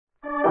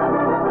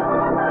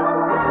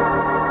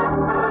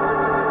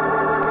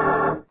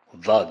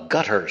The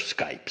Gutter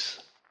Skypes.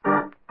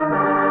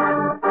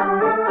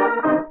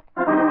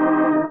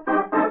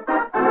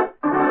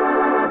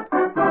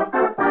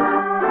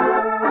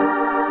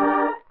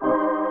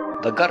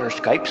 The Gutter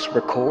Skypes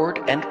record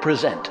and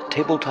present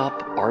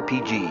tabletop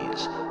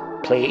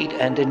RPGs, played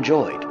and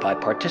enjoyed by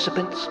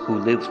participants who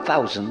live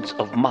thousands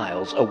of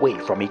miles away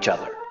from each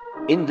other.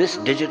 In this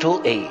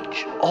digital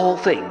age, all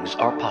things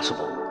are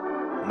possible.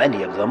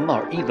 Many of them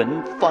are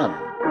even fun.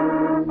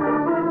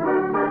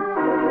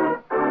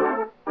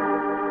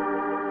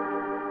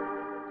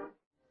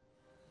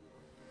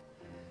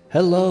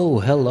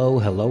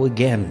 Hello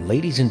again,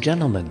 ladies and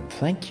gentlemen.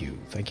 Thank you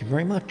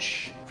very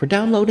much for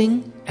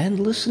downloading and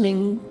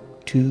listening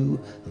to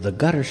the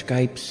Gutter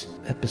Skypes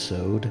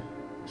episode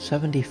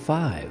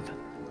 75.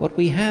 What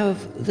we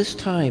have this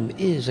time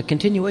is a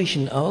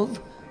continuation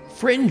of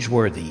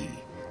Fringeworthy,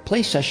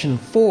 Play Session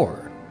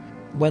 4.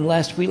 When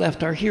last we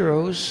left our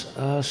heroes,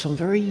 some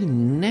very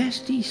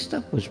nasty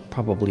stuff was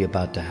probably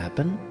about to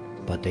happen,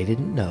 but they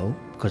didn't know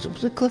because it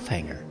was a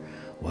cliffhanger.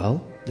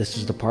 Well, this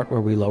is the part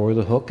where we lower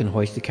the hook and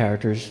hoist the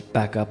characters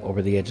back up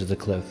over the edge of the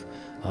cliff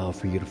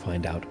for you to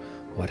find out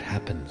what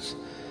happens.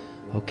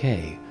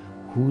 Okay,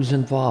 who's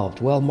involved?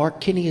 Well,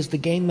 Mark Kinney is the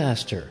game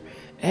master.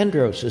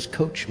 Andros is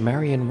Coach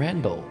Marion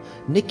Randall.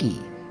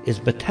 Nikki is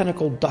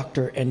botanical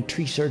doctor and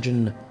tree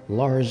surgeon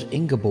Lars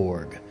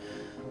Ingeborg.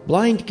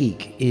 Blind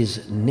Geek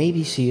is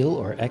Navy SEAL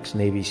or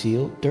ex-Navy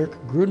SEAL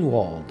Dirk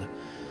Grunwald.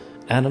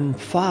 Anim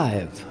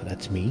 5,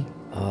 that's me,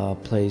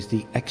 plays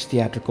the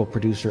ex-theatrical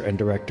producer and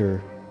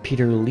director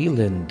Peter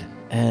Leland.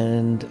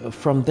 And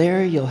from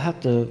there you'll have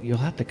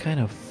to kind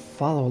of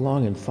follow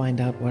along and find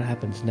out what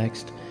happens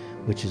next,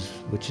 which is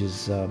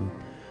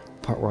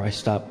part where I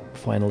stop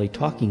finally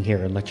talking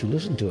here and let you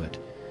listen to it.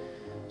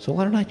 So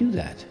why don't I do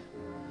that?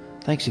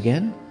 Thanks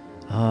again.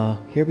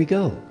 Here we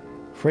go.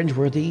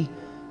 Fringeworthy,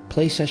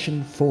 Play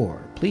Session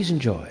 4. Please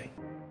enjoy.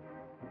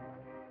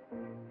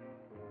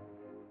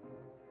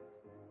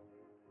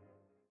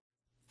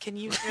 Can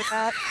you hear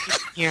that? You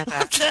can hear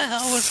that. What the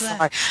hell was that?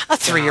 Sorry. A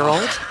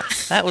 3-year-old.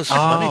 That was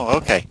funny. Oh,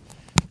 okay.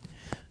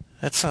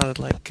 That sounded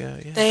like...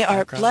 They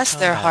are, bless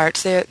their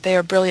hearts, they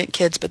are brilliant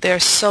kids, but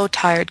they're so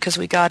tired because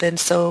we got in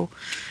so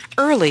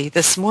early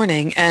this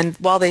morning, and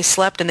while they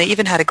slept, and they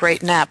even had a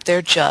great nap,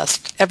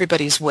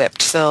 everybody's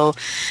whipped, so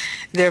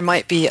there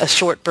might be a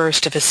short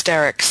burst of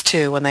hysterics,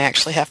 too, when they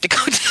actually have to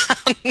go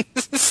down and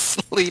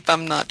sleep,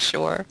 I'm not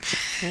sure.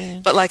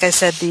 Mm. But like I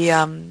said,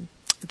 the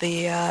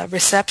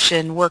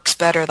reception works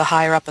better the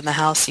higher up in the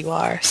house you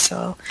are,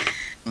 so...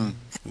 Mm.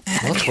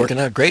 Well, it's working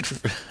out great.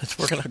 It's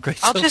working out great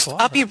so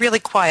far. I'll be really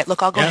quiet.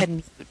 Look, I'll go ahead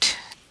and mute.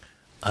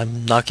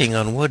 I'm knocking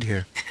on wood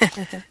here.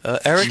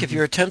 Eric, if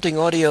you're attempting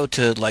audio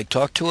to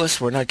talk to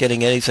us, we're not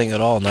getting anything at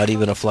all. Not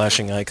even a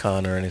flashing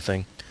icon or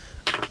anything.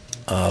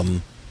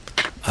 I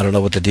don't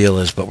know what the deal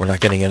is, but we're not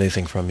getting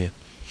anything from you.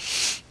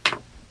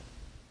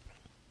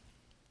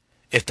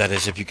 If that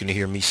is, if you can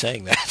hear me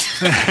saying that.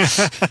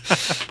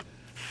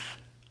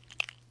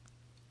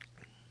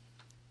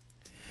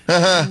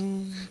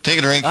 Take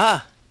a drink.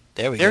 Ah,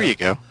 there we go. There you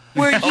go.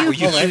 Were you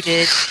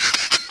muted?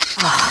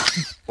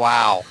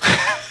 Wow.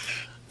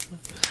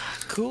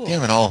 Cool.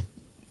 Damn it all.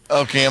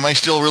 Okay, am I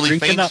still really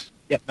Drinking faint? up.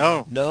 Yeah.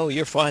 No,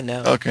 you're fine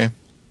now. Okay.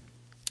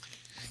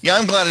 Yeah,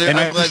 I'm glad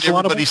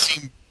everybody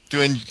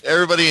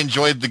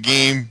enjoyed the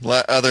game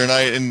other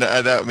night, and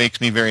that makes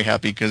me very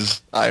happy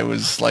because I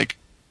was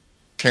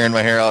tearing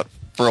my hair out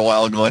for a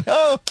while going,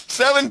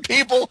 7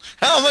 people,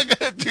 how am I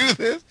going to do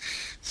this?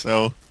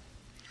 So...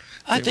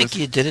 I think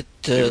you did it.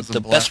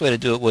 The best way to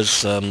do it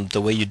was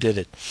the way you did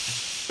it.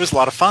 It was a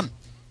lot of fun.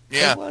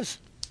 Yeah. It was.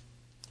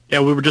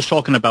 Yeah, we were just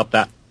talking about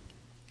that.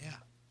 Yeah.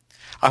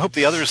 I hope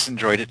the others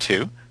enjoyed it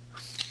too.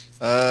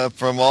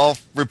 From all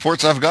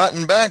reports I've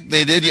gotten back,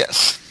 they did,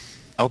 yes.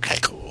 Okay.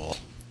 Cool.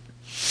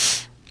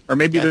 Or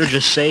maybe they're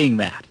just saying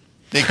that.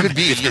 They could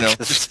be,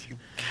 just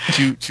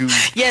to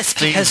yes,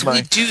 because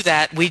we do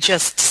that. We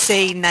just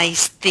say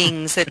nice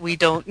things that we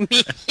don't mean.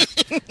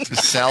 To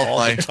salve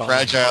my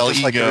fragile just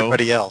ego. Like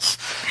everybody else.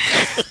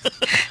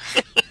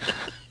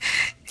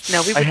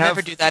 No, we would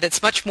never do that.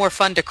 It's much more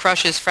fun to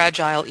crush his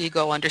fragile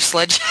ego under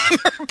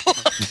sledgehammer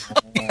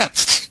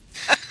blows.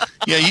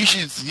 Yeah, you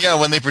should. Yeah,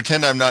 when they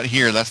pretend I'm not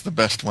here, that's the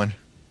best one.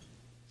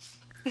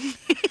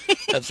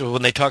 That's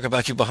when they talk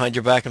about you behind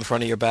your back, in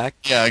front of your back.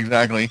 Yeah,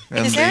 exactly.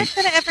 And is Eric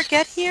going to ever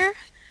get here?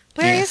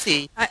 Where is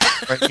he?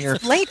 Right here.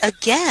 Late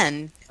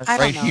again. I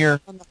don't know.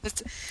 Here.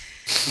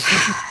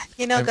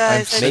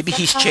 Guys. Maybe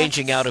he's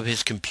changing out of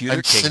his computer.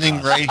 I'm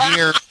sitting right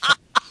here.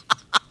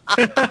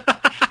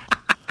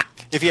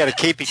 If he had a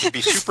cape, he could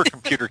be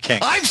Supercomputer King.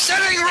 I'm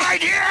sitting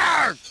right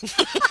here!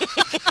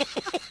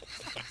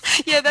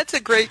 Yeah, that's a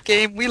great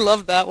game. We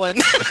love that one.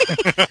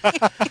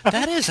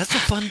 That's a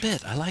fun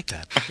bit. I like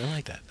that. That's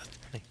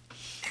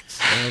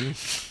funny.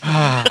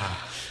 Wow.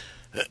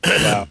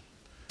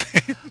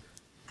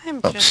 I'm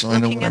just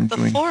looking at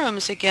the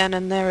forums again,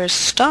 and there is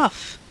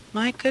stuff.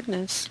 My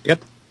goodness.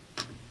 Yep.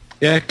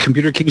 Yeah,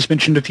 Computer King's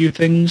mentioned a few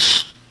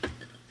things.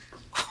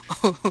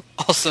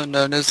 Also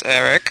known as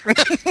Eric.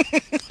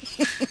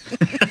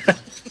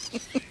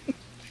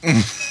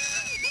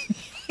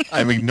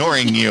 I'm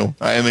ignoring you.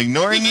 I am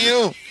ignoring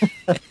you.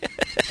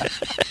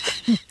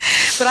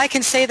 But I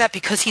can say that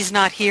because he's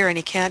not here and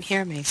he can't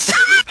hear me. So.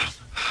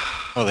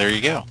 Oh, there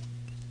you go.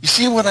 You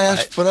see what I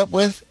have to put up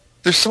with?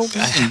 They're so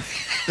mean.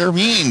 They're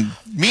mean.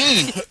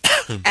 Mean.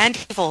 And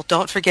evil,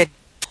 don't forget.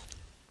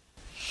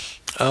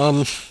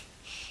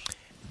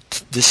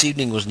 This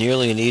evening was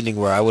nearly an evening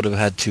where I would have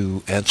had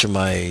to answer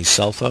my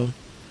cell phone.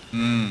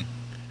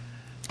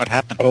 What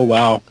happened? Oh,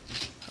 wow.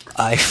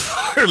 I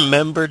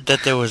remembered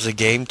that there was a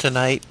game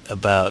tonight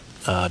about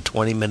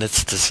 20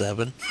 minutes to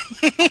 7.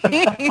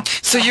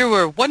 So you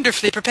were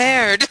wonderfully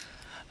prepared.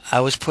 I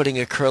was putting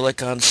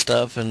acrylic on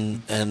stuff,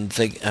 and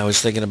I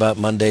was thinking about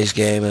Monday's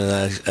game,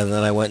 and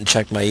then I went and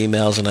checked my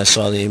emails, and I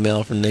saw the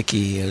email from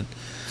Nikki. And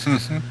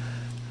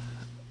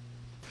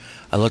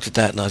I looked at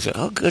that, and I was like,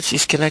 "Oh, good,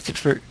 she's connected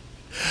for."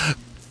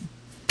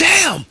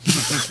 Damn!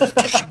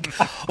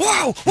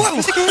 Whoa!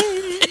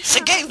 It's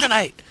a game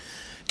tonight.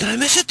 Did I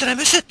miss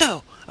it?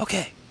 No.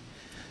 Okay.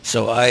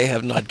 So I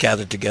have not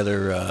gathered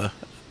together.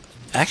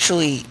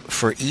 Actually,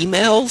 for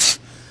emails,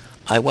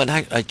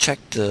 I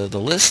checked the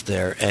list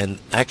there, and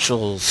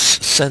actual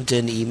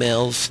sent-in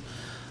emails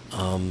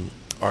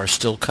are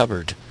still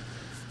covered.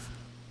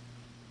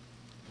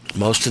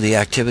 Most of the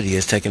activity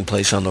has taken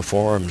place on the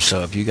forums,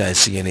 so if you guys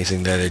see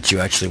anything there that you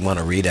actually want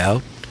to read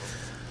out,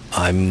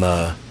 I'm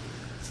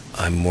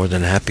more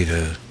than happy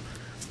to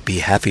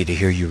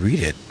hear you read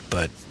it,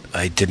 but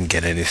I didn't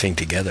get anything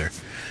together.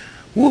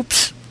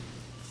 Whoops.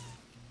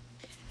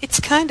 It's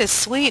kind of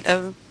sweet.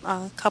 A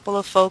couple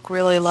of folk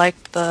really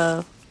liked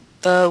the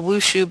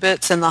Wushu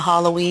bits and the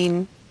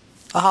Halloween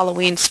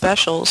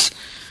specials.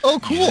 Oh,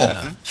 cool.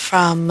 Yeah.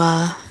 From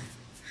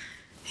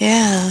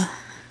yeah.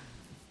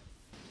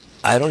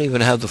 I don't even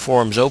have the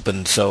forums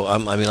open, so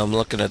I'm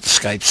looking at the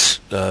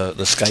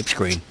Skype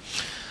screen.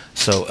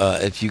 So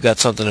if you got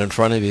something in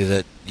front of you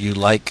that you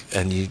like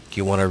and you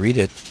want to read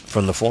it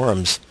from the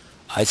forums,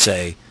 I'd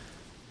say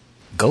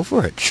go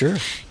for it. Sure.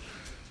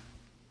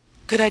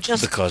 Could I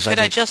just do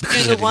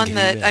the one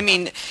that I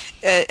mean?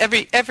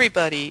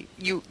 Everybody,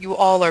 you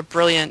all are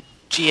brilliant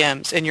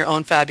GMs in your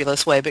own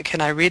fabulous way. But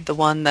can I read the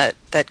one that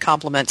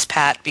compliments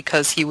Pat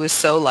because he was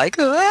so like,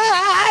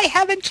 I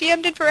haven't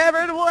GM'd in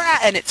forever,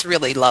 and it's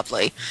really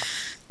lovely.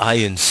 I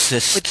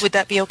insist. Would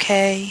that be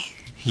okay?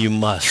 You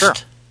must. Sure.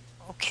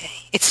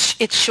 Okay.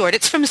 It's short.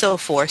 It's from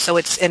Zo4, so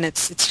it's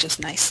just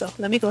nice. So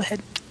let me go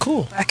ahead.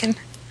 Cool. I can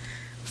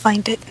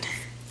find it.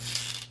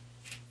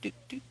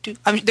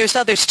 I mean, there's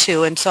others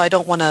too, and so I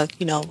don't want to,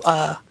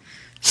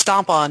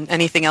 stomp on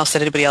anything else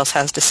that anybody else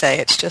has to say.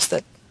 It's just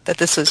that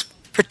this is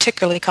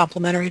particularly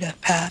complimentary to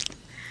Pat.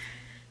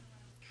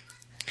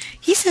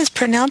 He says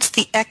pronounce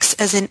the X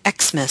as in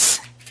Xmas.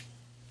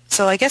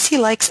 So I guess he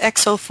likes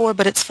XO4,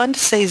 but it's fun to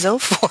say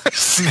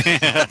Zoforce.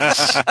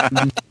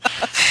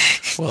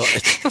 Well,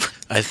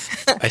 I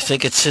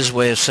think it's his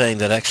way of saying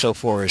that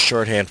XO4 is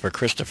shorthand for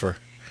Christopher.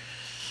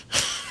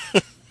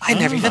 I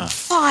never even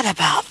thought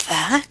about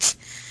that.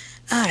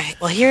 All right,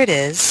 well, here it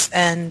is,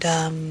 and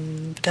y'all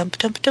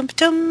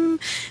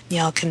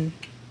can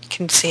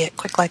see it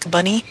quick like a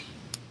bunny.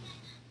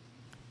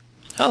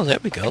 Oh, there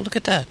we go. Look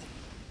at that.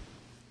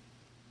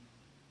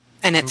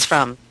 And it's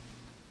from...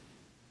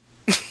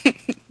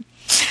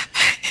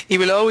 He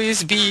will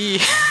always be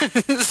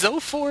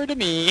Zo4 to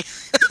me.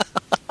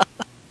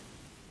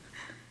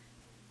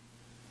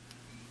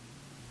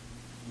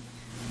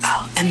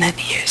 Oh, and then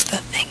here's the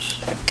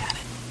thingy. Got it.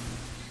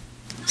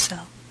 So...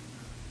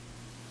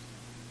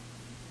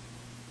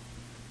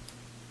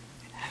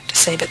 to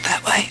save it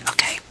that way.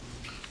 Okay.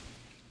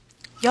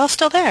 Y'all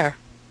still there?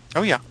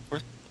 Oh, yeah.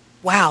 We're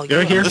Wow,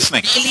 you're here.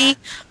 listening. really,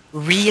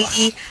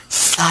 really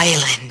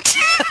silent.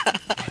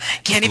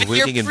 Can't even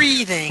hear waiting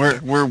breathing.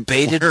 We're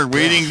Bated We're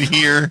waiting to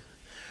hear.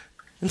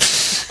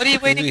 What are you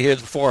waiting? You hear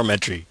the forum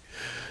entry.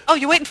 Oh,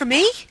 you're waiting for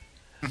me?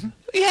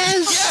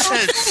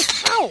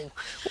 Yes. Oh,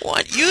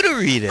 Want you to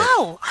read it.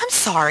 oh, I'm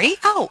sorry.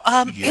 Oh,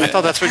 I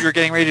thought that's what you were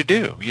getting ready to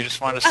do. You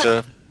just want us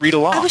to read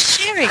along. I was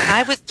sharing.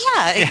 Yeah,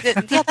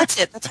 that's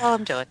it. That's all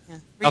I'm doing.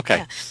 Yeah. Okay.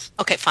 Yeah.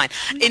 Okay, fine.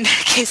 In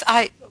that case,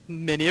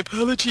 many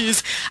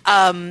apologies.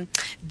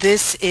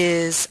 This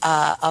is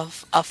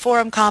a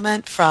forum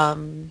comment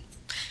from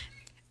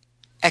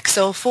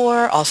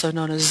XO4, also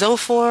known as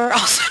Zo4,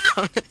 also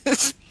known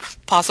as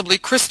possibly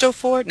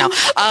Christo4. No.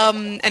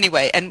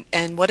 Anyway,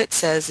 and what it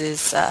says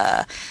is,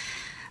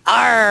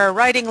 "Our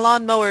riding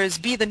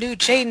lawnmowers be the new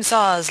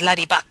chainsaws,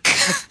 laddie buck."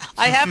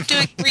 I have to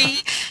agree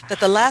that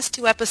the last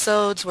two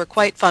episodes were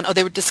quite fun. Oh,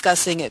 they were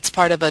discussing, it's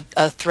part of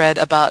a thread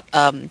about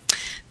the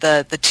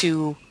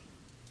two,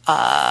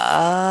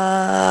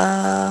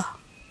 I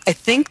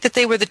think that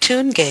they were the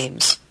Toon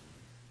games.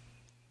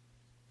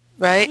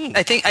 Right?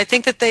 I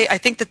think that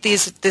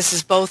this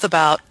is both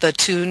about the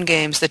Toon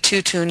games, the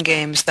two Toon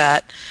games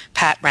that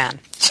Pat ran.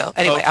 So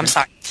anyway, Okay. I'm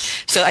sorry.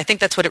 So I think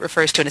that's what it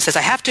refers to. And it says,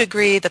 I have to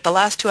agree that the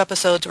last two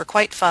episodes were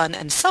quite fun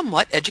and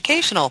somewhat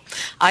educational.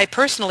 I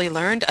personally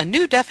learned a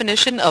new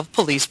definition of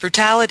police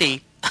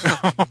brutality.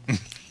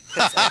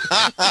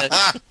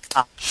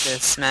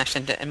 Just smashed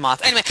into in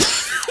moth. Anyway,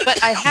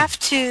 but I have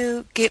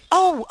to give.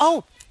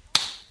 Oh,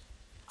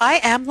 I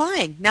am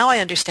lying. Now I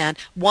understand.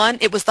 One,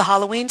 it was the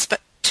Halloween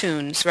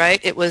tunes, right?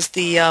 It was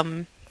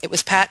it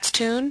was Pat's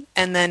tune,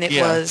 and then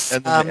it was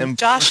and then the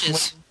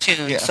Josh's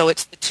tune. Yeah. So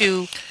it's the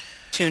two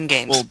tune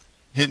games.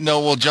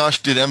 Well,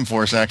 Josh did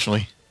M-Force,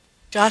 actually.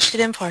 Josh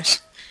did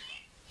M-Force.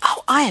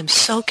 Oh, I am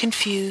so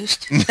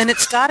confused. Then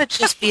it's got to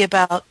just be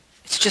about.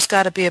 It's just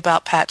got to be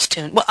about Pat's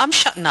tune. Well, I'm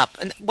shutting up.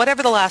 And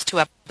whatever the last two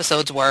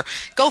episodes were,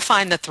 go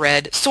find the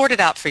thread, sort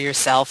it out for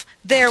yourself.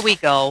 There we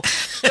go.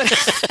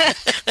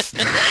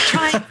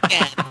 Try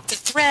again. The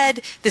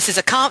thread. This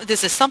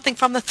is something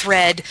from the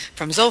thread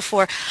from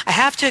Zophor. I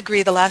have to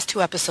agree the last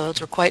two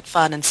episodes were quite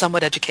fun and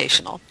somewhat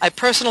educational. I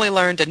personally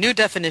learned a new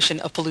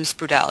definition of Palouse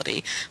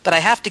brutality, but I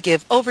have to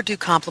give overdue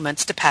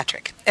compliments to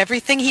Patrick.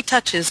 Everything he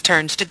touches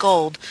turns to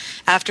gold.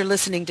 After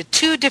listening to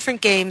 2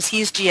 different games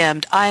he's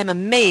GM'd, I am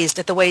amazed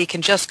at the way he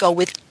can just go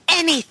with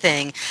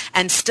anything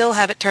and still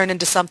have it turn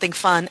into something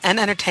fun and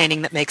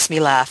entertaining that makes me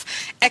laugh.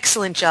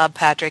 Excellent job,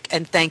 Patrick,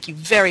 and thank you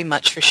very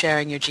much for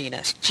sharing your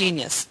genius.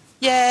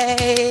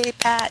 Yay,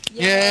 Pat.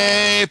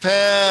 Yay,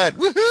 Pat.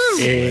 Woohoo!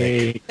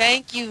 Yay.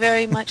 Thank you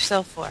very much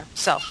so far.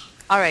 So,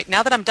 all right,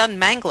 now that I'm done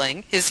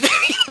mangling his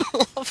very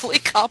lovely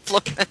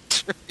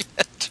complimentary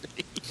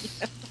entry,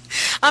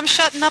 I'm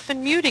shutting up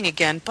and muting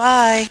again.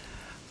 Bye.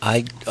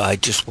 I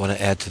just want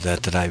to add to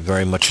that I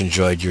very much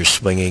enjoyed your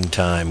swinging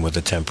time with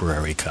a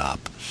temporary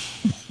cop.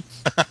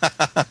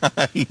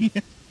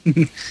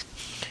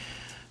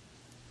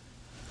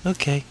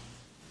 Okay.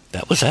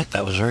 That was that.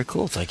 That was very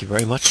cool. Thank you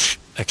very much,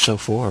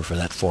 XO4, for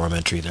that forum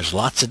entry. There's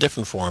lots of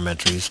different forum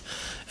entries.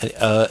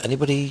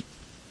 Anybody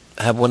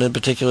have one in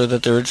particular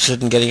that they're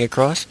interested in getting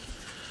across?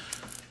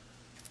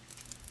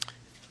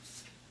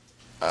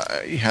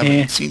 I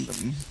haven't seen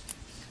them.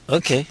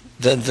 Okay.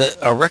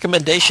 Our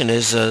recommendation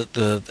is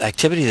the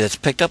activity that's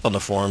picked up on the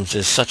forums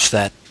is such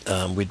that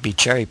we'd be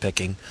cherry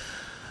picking.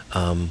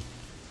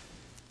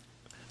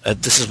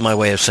 This is my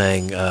way of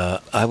saying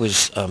I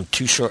was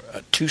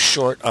too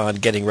short on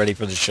getting ready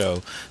for the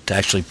show to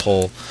actually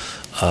pull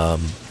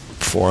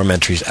forum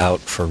entries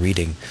out for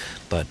reading,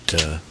 but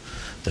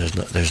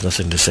there's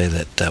nothing to say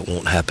that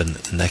won't happen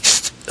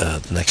next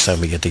time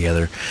we get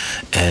together.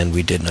 And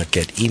we did not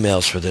get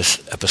emails for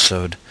this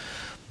episode,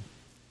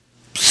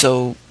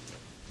 so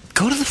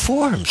go to the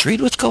forums,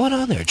 read what's going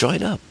on there,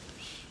 join up,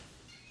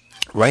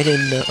 write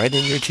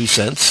in your 2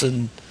 cents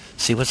and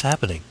see what's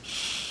happening.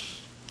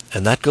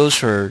 And that goes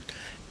for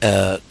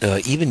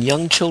even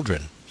young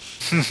children.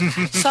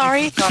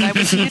 Sorry, thought I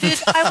was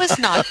muted. I was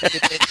not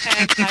muted.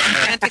 And I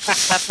frantically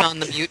left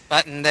on the mute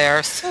button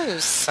there. So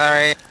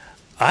sorry.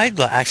 I'd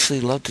actually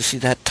love to see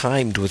that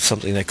timed with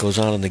something that goes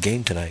on in the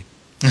game tonight.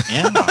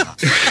 Yeah.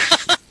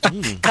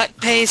 Cut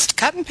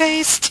and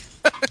paste.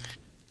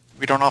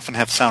 We don't often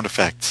have sound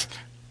effects.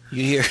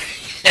 You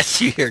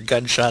hear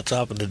gunshots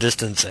off in the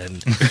distance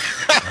and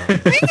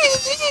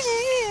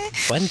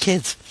fun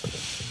kids.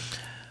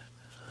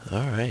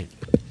 All right.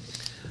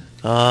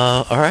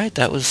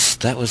 That was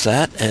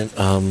that.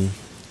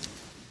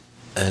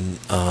 And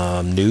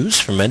news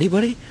from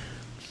anybody?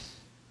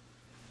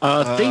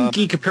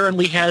 ThinkGeek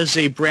apparently has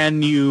a brand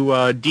new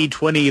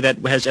D20 that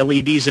has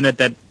LEDs in it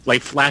that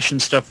like flash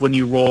and stuff when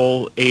you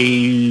roll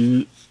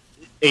a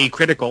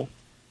critical.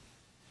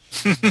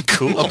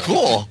 Cool. Oh,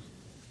 cool.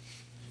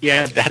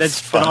 Yeah,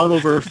 that's been all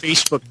over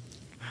Facebook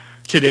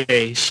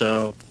today.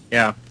 So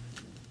yeah.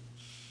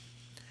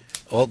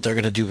 Well, they're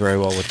going to do very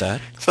well with that.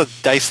 So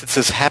dice that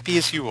says happy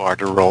as you are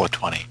to roll a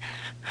 20.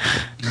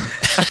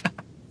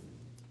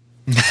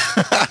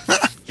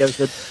 Yeah,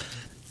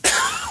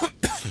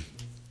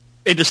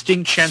 a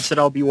distinct chance that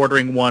I'll be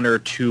ordering 1 or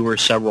 2 or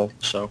several.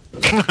 So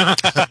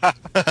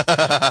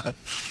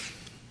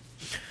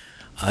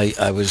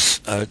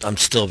I'm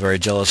still very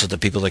jealous of the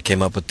people that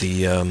came up with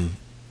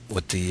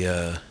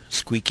the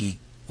squeaky.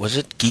 Was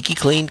it Geeky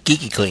Clean?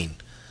 Geeky Clean.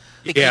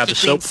 yeah, the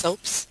soap.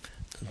 Soaps.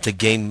 The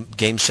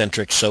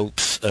game-centric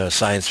soaps,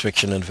 science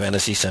fiction and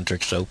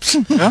fantasy-centric soaps.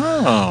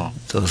 Oh.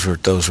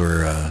 Those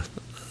were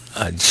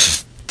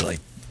just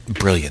like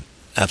brilliant,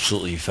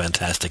 absolutely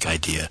fantastic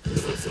idea.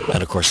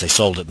 And of course, they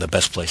sold it in the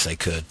best place they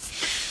could.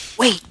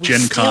 Wait, we Gen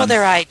steal Con.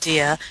 their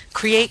idea,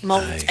 create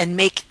molds, Aye. and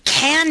make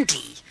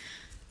candy.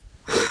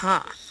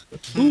 Huh.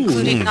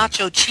 Including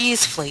nacho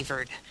cheese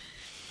flavored.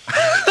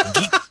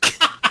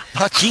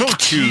 Nacho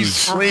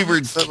cheese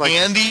flavored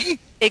candy?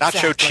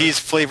 Nacho cheese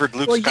flavored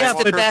Luke Yeah,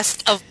 the Skywalker.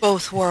 best of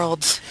both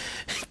worlds.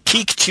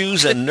 Geek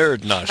chews and nerd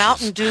nachos.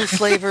 Mountain Dew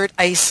flavored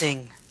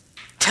icing.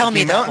 Tell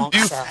me that Mountain won't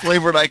Dew sell.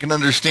 flavored I can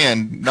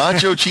understand.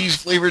 Nacho cheese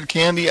flavored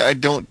candy, I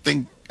don't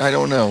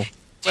know.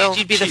 Well,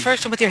 you'd be the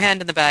first one with your hand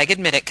in the bag.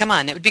 Admit it. Come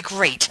on, it would be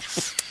great.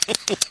 You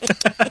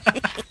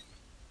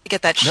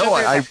get that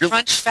sugar, that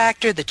crunch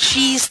factor, the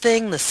cheese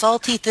thing, the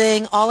salty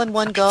thing, all in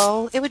one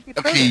go. It would be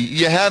Okay, brilliant.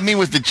 you have me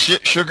with the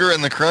sugar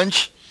and the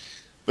crunch,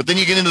 but then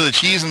you get into the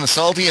cheese and the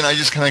salty, and I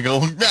just kind of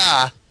go,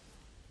 nah.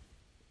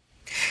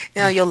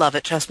 Yeah, you'll love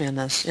it. Trust me on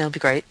this. It'll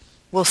be great.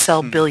 We'll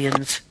sell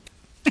billions.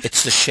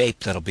 It's the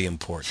shape that'll be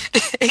important.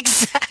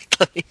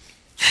 Exactly.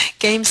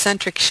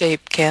 Game-centric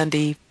shape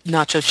candy,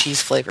 nacho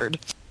cheese flavored.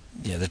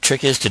 Yeah, the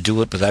trick is to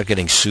do it without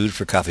getting sued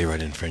for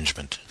copyright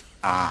infringement.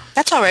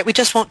 That's all right. We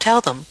just won't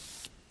tell them.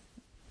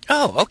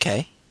 Oh,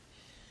 okay.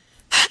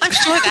 I'm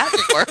sure that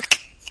would work.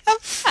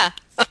 Yeah.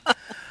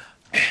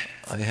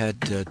 I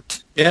had...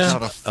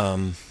 Yeah.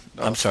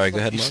 I'm sorry, go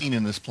ahead, You've Mark. seen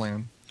in this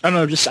plan. I don't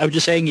know. I was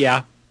just saying,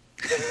 yeah.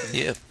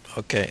 Yeah,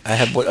 okay. I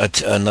have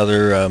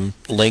another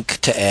link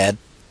to add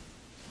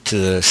to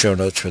the show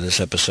notes for this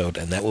episode,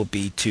 and that will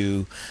be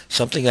to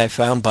something I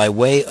found by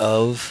way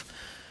of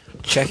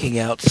checking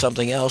out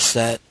something else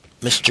that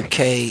Mr.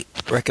 K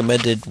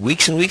recommended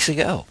weeks and weeks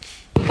ago.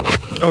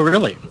 Oh,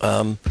 really?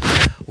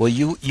 Well,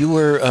 you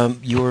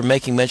were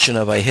making mention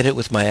of I Hit It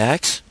With My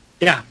Axe,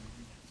 Yeah.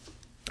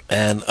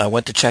 and I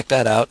went to check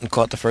that out and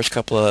caught the first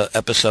couple of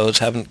episodes.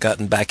 Haven't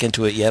gotten back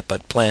into it yet,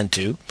 but plan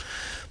to.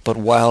 But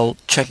while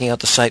checking out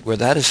the site where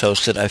that is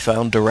hosted, I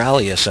found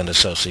Duralius and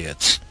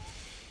Associates.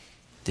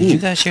 Did you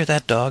guys hear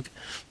that dog?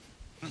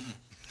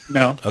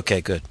 No. Okay,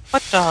 good.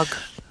 What dog?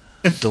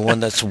 The one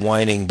that's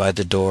whining by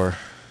the door,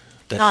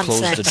 that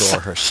closed the Nonsense.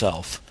 door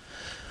herself.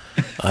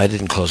 I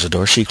didn't close the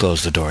door. She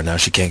closed the door. Now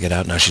she can't get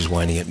out. Now she's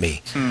whining at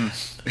me. Well,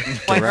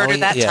 I heard her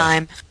that Yeah.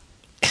 time.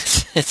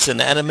 It's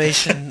an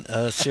animation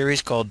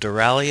series called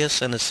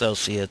Duralius and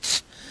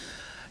Associates.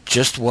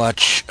 Just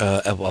watch,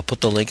 I'll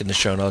put the link in the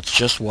show notes.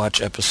 Just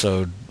watch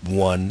episode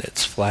 1.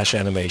 It's flash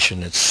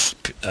animation. It's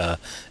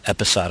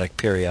episodic,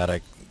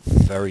 periodic.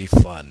 Very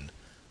fun.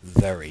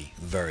 Very,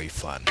 very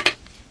fun.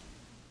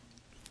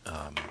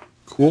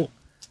 Cool.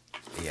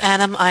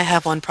 Adam, I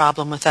have one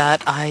problem with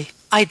that. I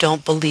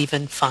don't believe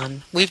in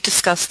fun. We've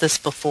discussed this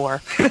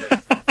before.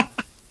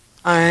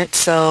 All right,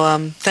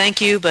 so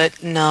thank you,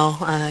 but no,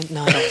 I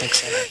don't think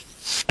so.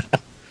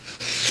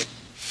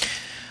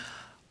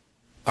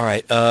 All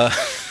right.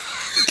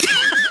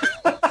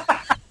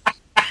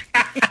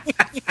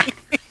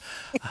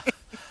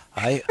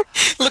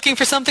 Looking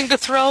for something to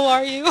throw,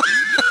 are you?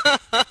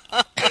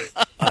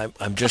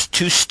 I'm just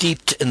too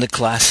steeped in the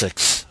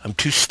classics. I'm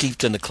too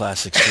steeped in the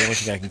classics. The only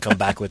thing I can come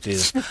back with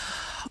is,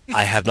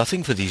 I have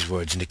nothing for these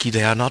words, Nikki.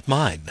 They are not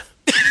mine.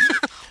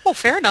 Oh,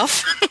 fair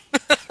enough.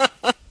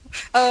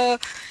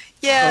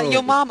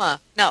 Yo mama.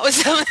 No,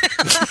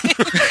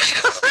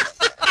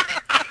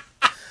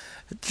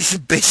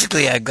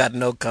 Basically, I've got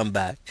no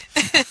comeback.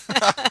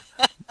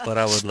 But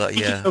I would,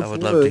 I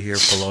would love to hear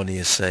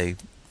Polonius say,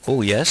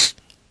 "Oh yes."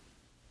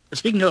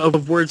 Speaking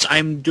of words,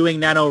 I'm doing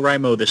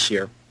NaNoWriMo this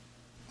year.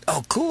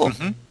 Oh, cool.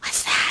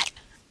 What's that?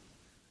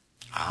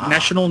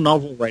 National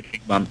Novel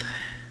Writing Month.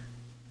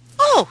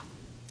 Oh,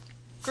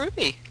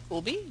 groovy.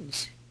 Cool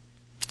beans.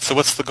 So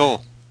what's the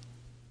goal?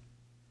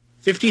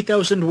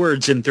 50,000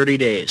 words in 30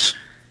 days.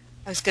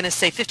 I was going to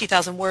say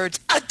 50,000 words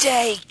a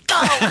day.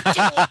 Go! Do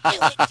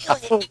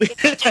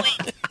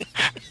it.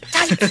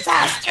 Type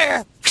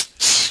faster.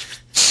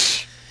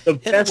 The a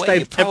best way,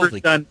 you I've ever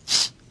probably- done.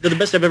 The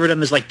best I've ever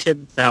done is like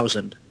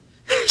 10,000.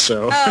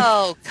 So.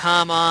 Oh,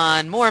 come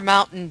on. More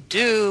Mountain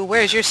Dew.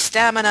 Where's your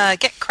stamina?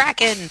 Get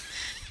cracking.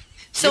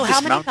 So Where's how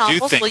this many Mountain Dew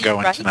novels thing will you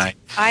going write? tonight?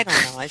 I don't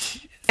know. I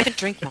didn't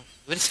drink Mountain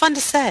Dew, but it's fun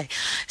to say.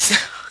 So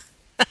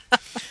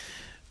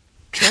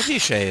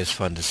Trebuchet is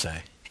fun to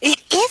say. it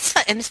is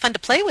fun, and it's fun to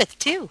play with,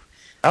 too.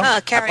 Oh,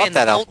 I Carrying bought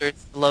that the album.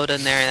 boulders load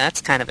in there,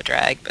 that's kind of a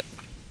drag. But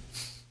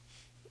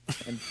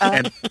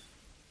And,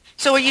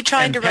 so are you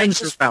trying and to write Panzer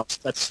just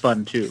Faust, that's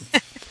fun too.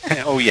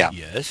 Oh yeah.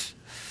 Yes.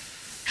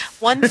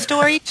 one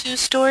story, 2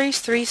 stories,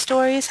 3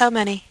 stories? How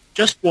many?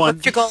 Just one.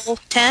 What's your goal?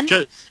 10?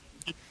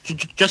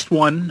 Just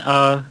one.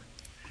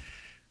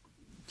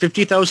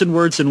 50,000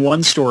 words in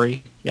one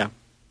story. Yeah.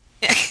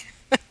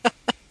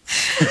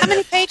 How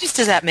many pages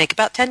does that make?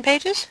 About 10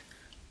 pages?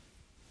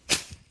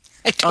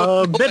 I don't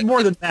A know. bit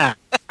more than that.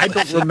 I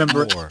don't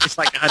remember. more. It's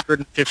like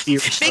 150 or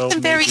so. Make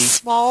them very maybe.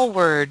 small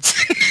words.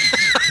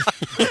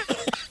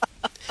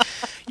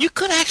 You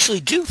could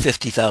actually do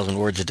 50,000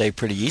 words a day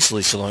pretty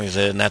easily, so long as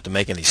they didn't have to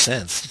make any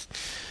sense.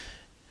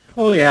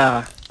 Oh,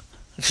 yeah.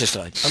 It's just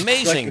like,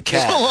 amazing Like-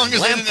 cat, So long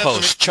as they didn't have to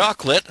lamppost,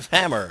 chocolate,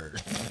 hammer.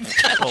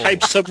 kettle,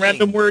 Type some thing.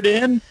 random word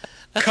in,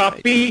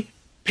 copy,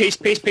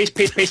 paste, paste, paste,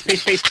 paste, paste,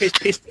 paste, paste, paste,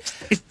 paste,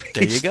 paste.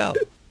 There you go.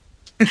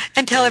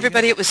 And tell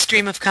everybody it was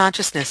stream of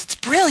consciousness. It's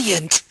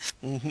brilliant.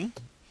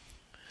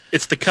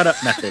 It's the cut-up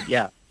method,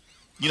 yeah.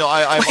 You know,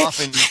 I've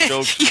often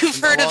joked. You've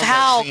heard of along that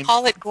Hal. same-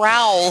 Call it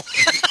growl.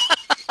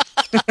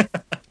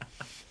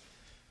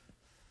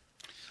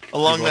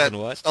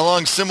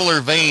 Along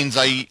similar veins,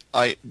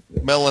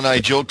 Mel and I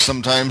joke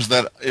sometimes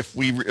that if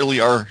we really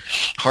are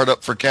hard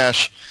up for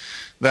cash,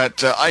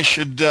 that I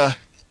should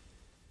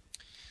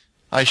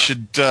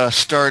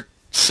start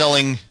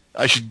selling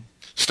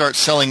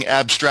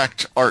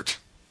abstract art.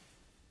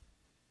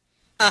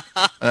 And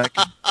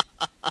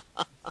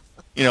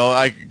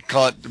I could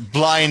call it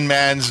blind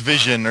man's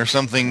vision or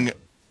something,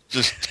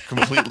 just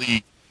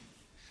completely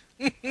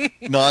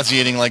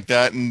nauseating like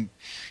that, and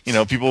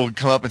people would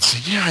come up and say,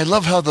 "Yeah, I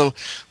love how the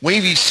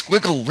wavy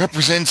squiggle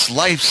represents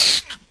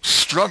life's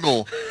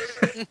struggle."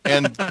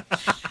 And that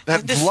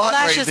The blot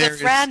right flashes there of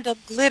is... random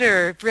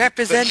glitter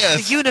represent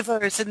Yes. the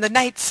universe and the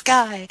night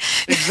sky.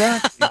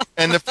 Exactly.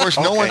 And of course,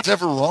 no Okay. one's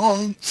ever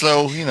wrong.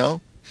 So, Okay,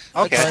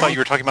 I That's thought you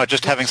were talking about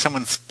just having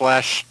someone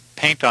splash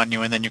paint on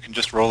you and then you can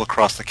just roll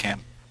across the can.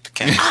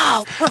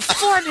 Oh,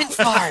 performance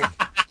art.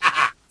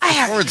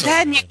 Performance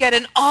Then art. you get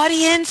an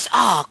audience.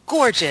 Oh,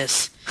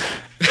 gorgeous.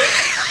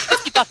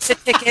 $50 a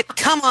ticket.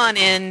 Come on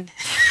in.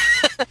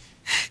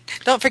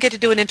 Don't forget to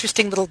do an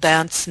interesting little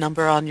dance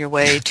number on your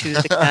way to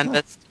the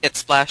canvas. Get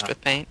splashed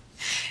with paint.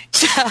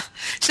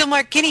 So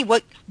Mark Kinney,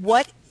 what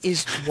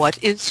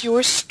is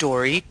your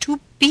story to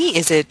be?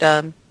 Is it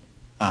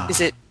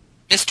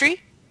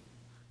mystery?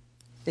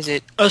 Is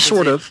it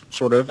Sort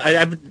of.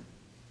 I've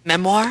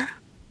memoir?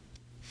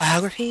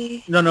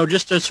 Biography? no,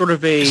 just a sort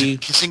of a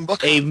kissing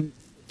book? a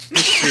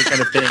mystery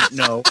kind of thing.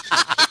 No,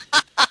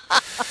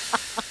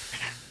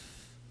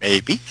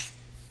 Maybe.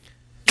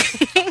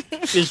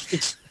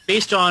 it's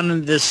based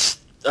on this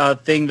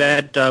thing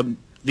that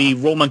the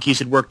Roll Monkeys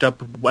had worked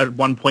up at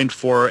one point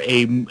for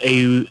a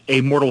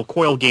Mortal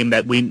Coil game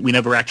that we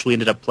never actually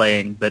ended up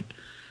playing. But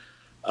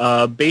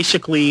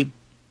basically,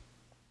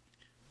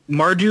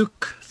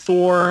 Marduk,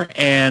 Thor,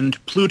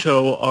 and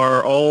Pluto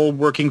are all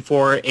working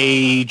for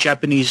a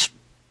Japanese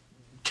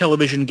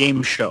television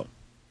game show.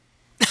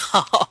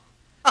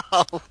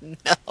 Oh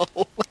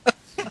no.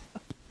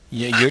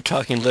 Yeah, you're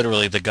talking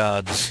literally the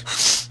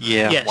gods.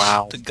 Yeah, Yes.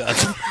 wow. The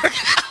gods.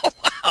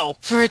 Wow.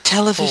 For a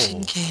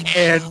television Oh. game.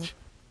 And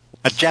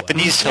A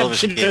Japanese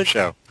television game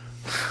show.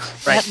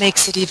 That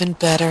makes it even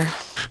better.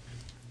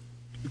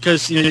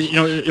 because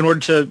in order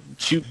to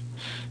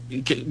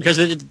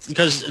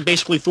because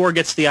basically Thor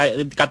got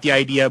the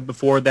idea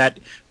before that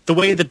the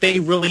way that they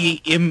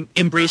really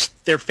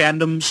embraced their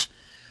fandoms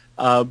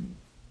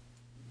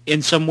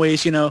in some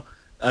ways,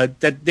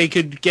 that they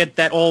could get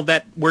all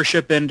that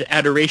worship and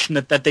adoration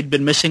that they'd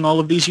been missing all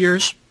of these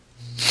years.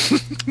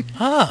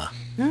 Ah.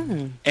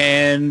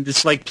 And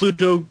it's like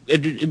Pluto,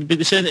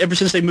 ever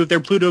since they moved there,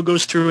 Pluto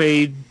goes through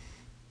a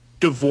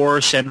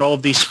divorce, and all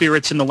of these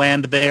spirits in the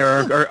land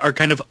there are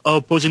kind of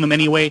opposing them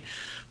anyway.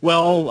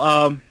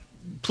 Well,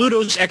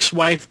 Pluto's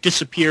ex-wife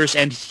disappears,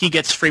 and he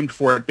gets framed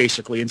for it,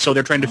 basically. And so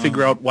they're trying to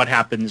figure out what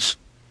happens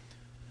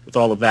with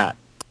all of that.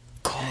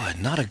 God,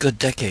 not a good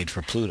decade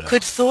for Pluto.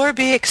 Could Thor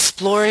be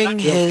exploring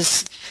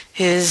his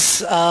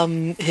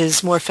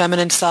more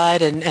feminine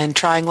side and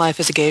trying life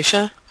as a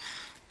geisha?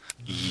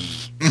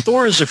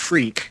 Thor is a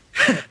freak.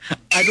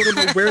 I don't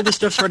know where this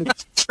stuff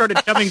started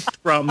coming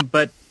from,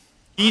 but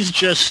he's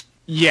just,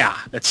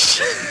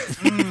 that's...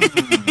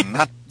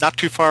 Not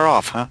too far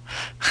off, huh?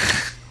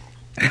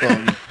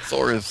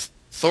 Thor is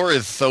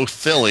so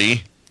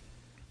silly.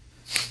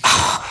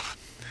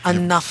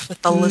 Enough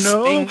with the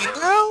lisping.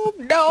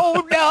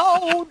 No.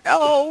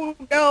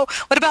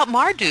 What about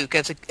Marduk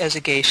as a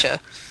geisha?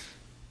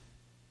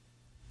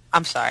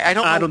 I'm sorry. I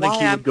don't know think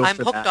he why would go I'm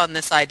for hooked that. on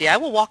this idea. I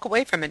will walk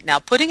away from it now.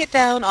 Putting it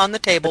down on the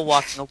table,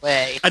 walking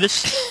away. I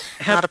just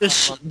Not have a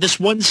problem. this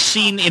one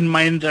scene in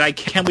mind that I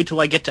can't wait till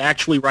I get to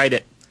actually write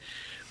it.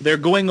 They're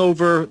going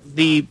over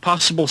the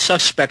possible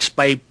suspects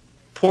by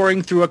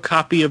pouring through a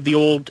copy of the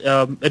old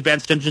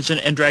Advanced Dungeons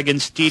and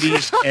Dragons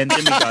deities and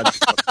demigods.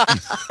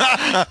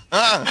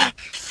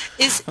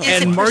 Is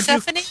And it Marduk-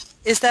 Persephone?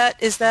 Is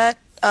that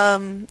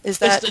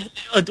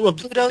Well,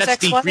 Pluto's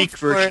that's the ex-wife? Greek Or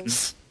version.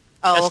 is-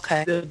 Oh,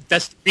 okay.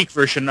 That's the Greek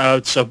version.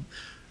 So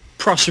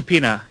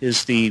Proserpina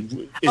is the.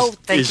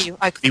 Thank you.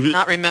 I could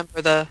not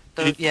remember the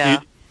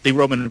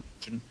Roman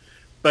version.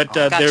 But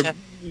Gotcha.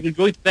 they're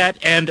going to that,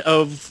 and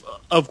of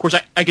course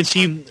I can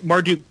see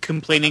Marduk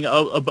complaining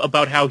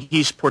about how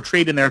he's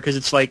portrayed in there, because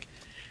it's like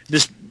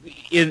this.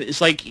 It's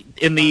like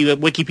in the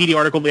Wikipedia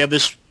article they have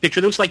this picture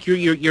that looks like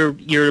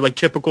your like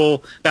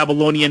typical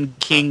Babylonian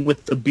king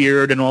with the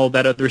beard and all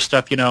that other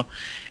stuff,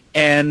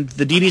 and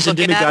the deities and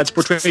Looking at demigods him.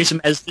 portrays him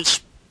as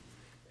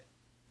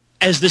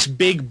this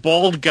big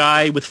bald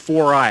guy with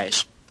 4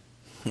 eyes.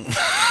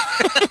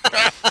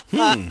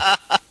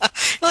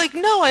 Like,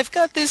 no, I've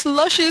got this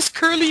luscious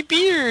curly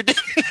beard.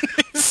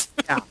 This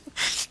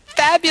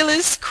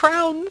fabulous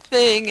crown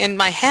thing, and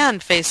my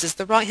hand faces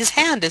the wrong. His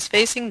hand is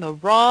facing the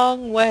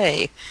wrong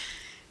way.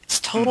 It's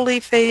totally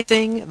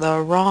facing the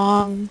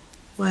wrong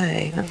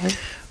way.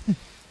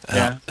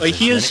 Yeah,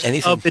 he is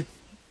anything- a bit.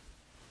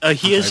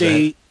 He is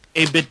Sorry,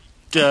 a bit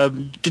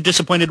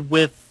disappointed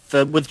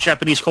with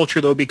Japanese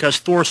culture, though, because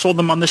Thor sold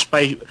them on this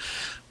by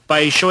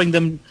showing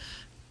them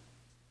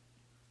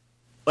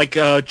like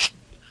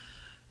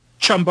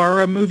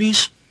Chambara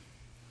movies.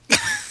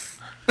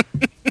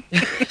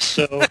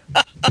 So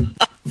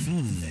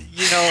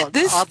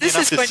This oddly is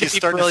enough, going to is be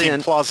starting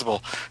brilliant. to seem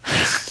plausible.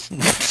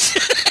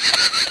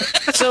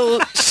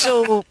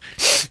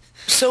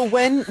 So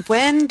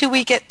when do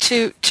we get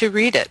to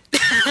read it?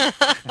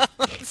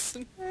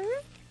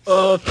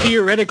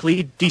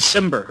 theoretically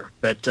December,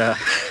 but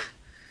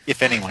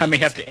If anyone. I may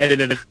have to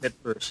edit it a bit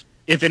first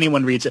if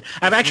anyone reads it.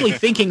 I'm actually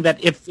thinking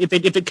that if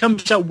it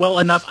comes out well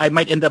enough, I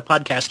might end up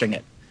podcasting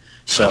it.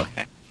 So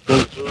Okay.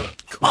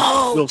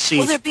 Oh, we'll see.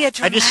 will there be a I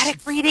just-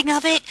 dramatic reading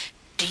of it?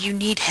 Do you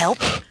need help?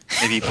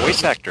 Maybe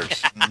voice actors.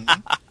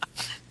 Mhm.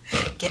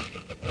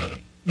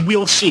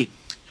 We'll see.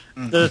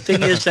 The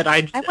thing is that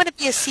I want to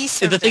be a sea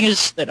serpent. the thing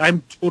is that I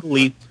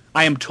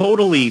am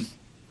totally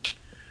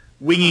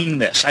winging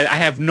this. I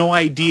have no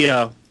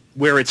idea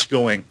where it's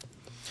going.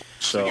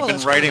 So, You've been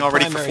that's writing one of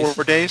the already for primaries.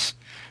 4 days?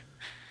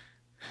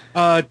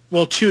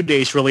 well, 2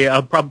 days really.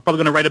 I'm probably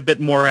going to write a bit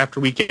more after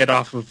we get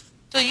off of.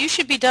 So you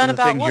should be done The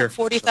about, thing here.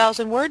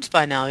 40,000 words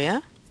by now, yeah?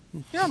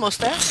 You're almost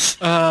there.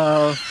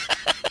 Uh,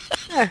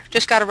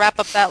 Just got to wrap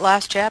up that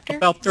last chapter.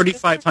 about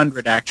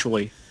 3,500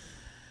 actually.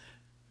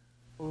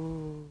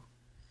 Ooh.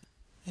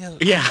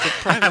 Yeah,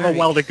 I have a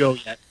while to go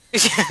yet.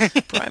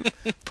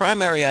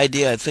 Primary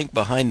idea, I think,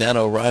 behind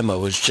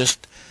NaNoWriMo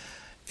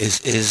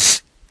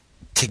is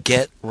to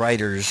get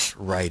writers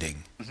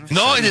writing.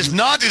 No, it is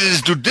not. It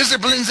is to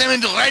discipline them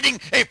into writing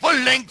a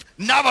full-length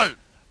novel.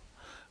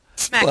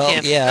 Smack Well,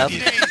 him. yeah,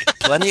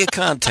 plenty of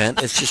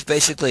content. It's just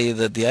basically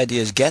the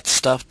idea is get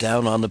stuff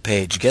down on the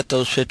page. Get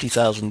those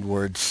 50,000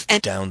 words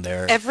And down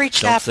there. every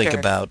Don't think chapter-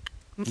 about,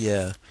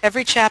 yeah.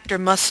 Every chapter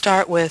must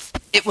start with,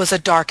 "It was a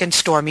dark and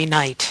stormy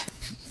night."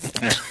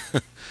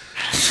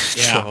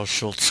 Charles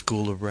Schultz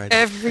School of Writing.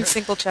 Every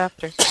single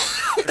chapter.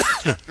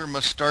 Chapter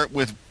must start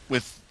with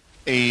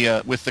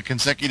the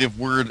consecutive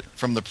word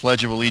from the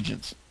Pledge of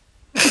Allegiance.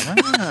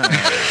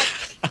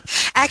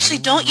 Actually,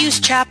 don't use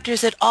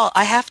chapters at all.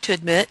 I have to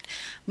admit,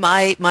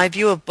 my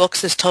view of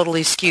books is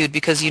totally skewed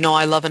because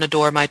I love and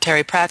adore my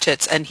Terry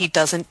Pratchett's, and he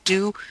doesn't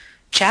do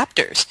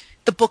chapters.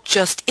 The book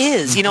just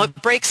is.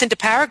 It breaks into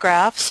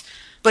paragraphs,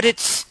 but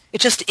it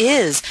just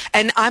is.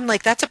 And I'm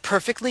like, that's a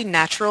perfectly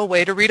natural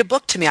way to read a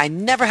book to me. I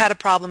never had a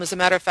problem. As a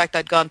matter of fact,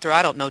 I'd gone through,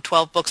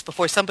 12 books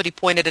before somebody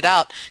pointed it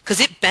out because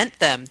it bent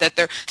them that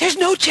there's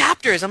no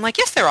chapters. I'm like,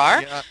 yes, there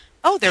are. Yeah.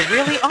 Oh, there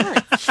really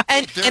aren't.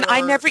 And There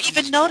I are never some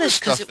even story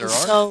noticed because stuff it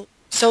was there are.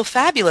 so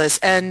fabulous.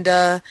 And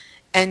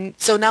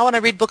so now when I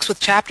read books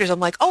with chapters, I'm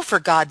like, oh, for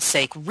God's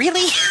sake,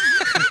 really?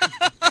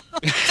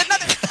 It's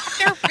another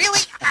chapter, really?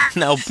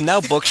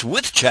 Now books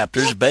with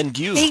chapters bend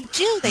you. They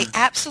do. They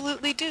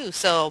absolutely do.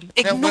 So Now,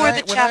 ignore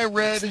the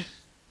chapters.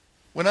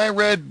 when I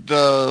read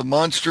the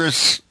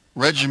Monstrous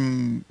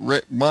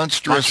Monstrous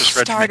Monstrous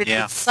Regiment, Started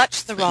yeah. with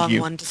such the wrong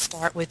you. one to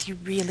start with. You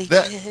really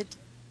That- did.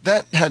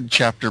 that had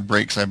chapter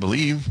breaks, I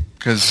believe,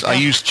 because I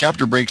use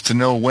chapter breaks to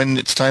know when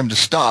it's time to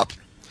stop.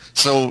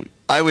 So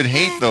I would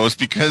hate those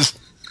because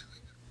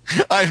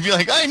I'd be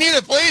like, I need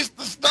a place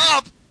to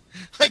stop.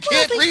 I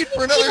can't Well, read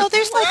for another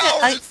there's 4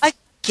 like hours. a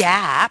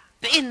gap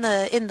in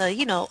the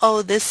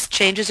oh, this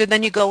changes, and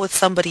then you go with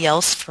somebody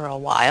else for a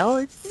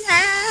while.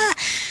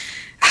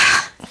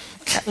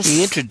 That was-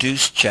 He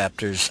introduced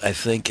chapters, I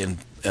think, in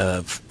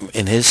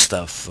his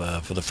stuff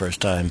for the first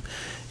time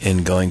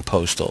in Going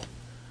Postal.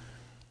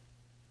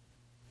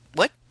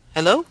 What?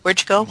 Hello?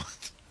 Where'd you go?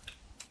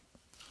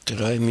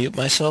 Did I mute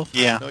myself?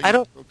 Yeah. No, you I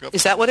don't. broke up.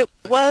 Is that what it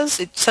was?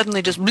 It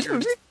suddenly just.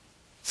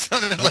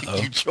 Sounded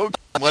like you choked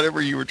on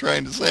whatever you were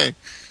trying to say.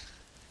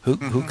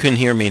 Who can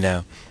hear me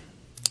now?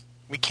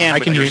 We can, I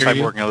but can you're hear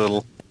you. cyborging a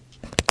little.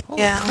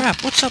 Holy Yeah.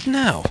 crap, what's up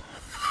now?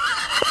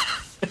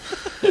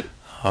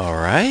 All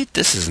right,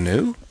 this is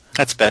new.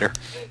 That's better.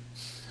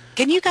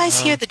 Can you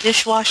guys hear the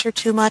dishwasher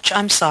too much?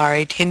 I'm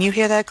sorry. Can you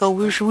hear that go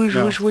whoosh, whoosh,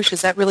 No. whoosh, whoosh?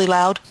 Is that really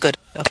loud? Good.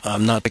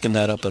 I'm not picking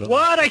that up at all.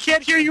 What? I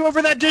can't hear you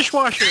over that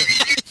dishwasher.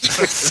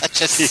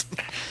 Such a...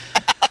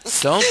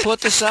 Don't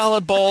put the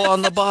salad bowl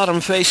on the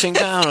bottom facing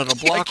down. It'll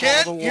I block all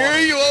can't the hear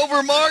water. you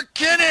over Mark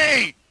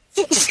Kinney.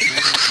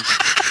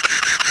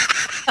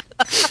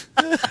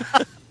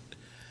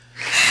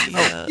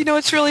 Yeah.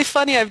 It's really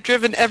funny. I've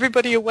driven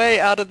everybody away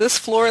out of this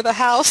floor of the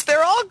house.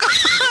 They're all gone.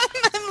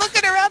 I'm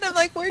looking around. I'm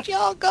like, where'd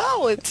y'all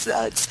go?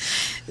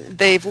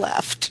 They've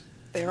left.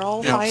 They're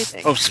all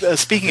hiding. Oh,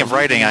 speaking of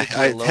writing, Leave me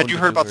alone had you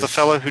to heard do about the work.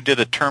 fellow who did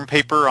a term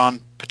paper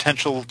on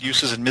potential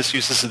uses and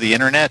misuses of the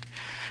internet,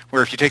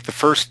 where if you take the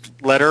first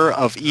letter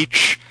of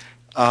each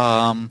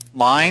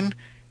line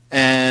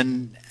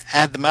and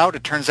add them out,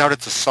 it turns out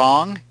it's a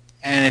song.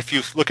 And if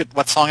you look at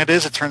what song it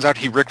is, it turns out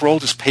he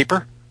rickrolled his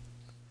paper.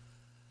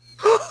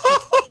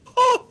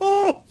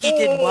 He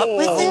did what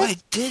with Oh, it? I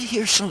did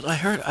hear some. I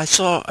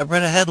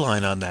read a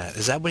headline on that.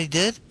 Is that what he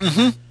did?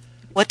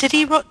 What did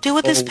he do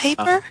with his Oh,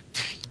 paper?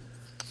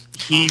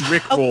 He Oh,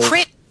 rickrolled.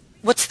 print.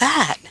 What's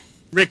that?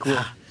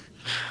 Rickroll.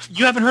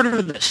 You haven't heard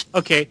of this?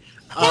 Okay.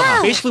 No.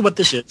 Basically, what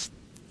this is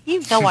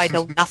You know I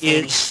know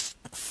nothing.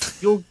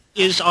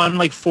 is on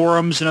like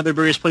forums and other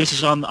various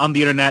places on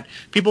the internet.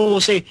 People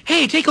will say,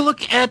 "Hey, take a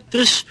look at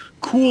this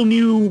cool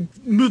new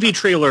movie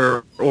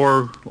trailer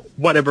or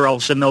whatever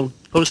else," and they'll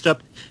post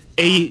up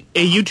a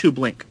YouTube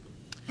link.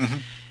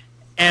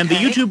 And the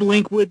Okay. YouTube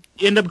link would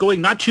end up going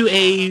not to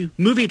a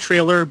movie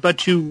trailer, but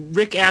to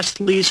Rick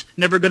Astley's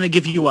 "Never Gonna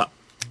Give You Up."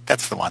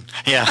 That's the one.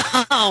 Yeah,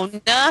 Oh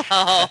no!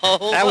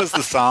 that was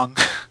the song.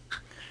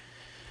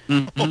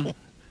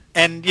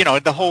 And,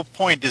 the whole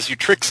point is you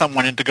trick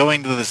someone into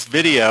going to this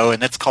video,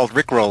 and it's called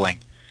rickrolling.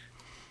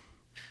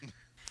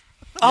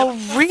 Oh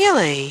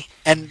really?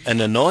 And An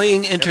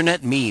annoying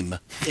internet meme.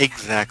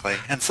 exactly.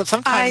 And so I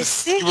sometimes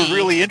see. you were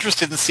really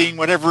interested in seeing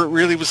whatever it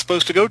really was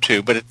supposed to go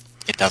to, but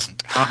it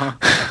doesn't.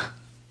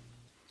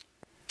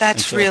 That's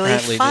And so really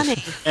apparently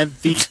funny. And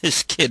the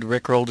This kid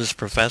rickrolled his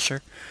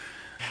professor.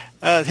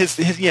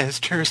 His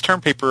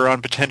term paper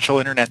on potential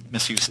internet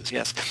misuses.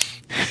 Yes.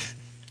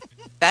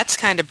 That's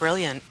kind of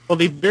brilliant. well,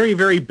 the very,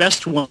 very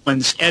best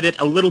ones edit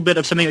a little bit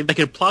of something that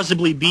could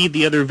plausibly be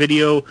the other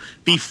video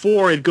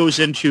before it goes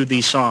into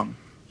the song.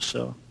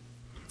 So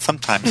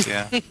Sometimes,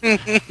 yeah.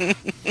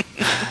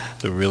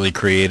 The really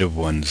creative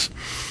ones.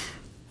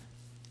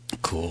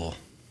 Cool.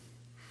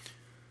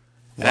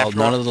 Well, After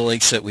none all- of the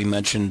links that we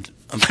mentioned.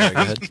 I'm sorry.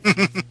 Go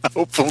ahead.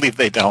 Hopefully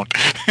they don't.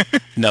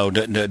 No,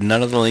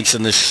 none of the links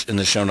in the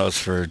show notes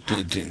for.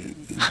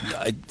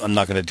 I'm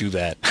not going to do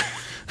that.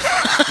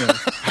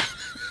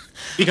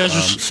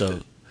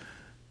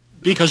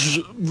 because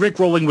Rick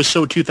Rolling was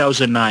so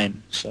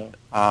 2009. So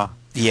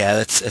Yeah,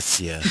 that's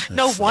yeah.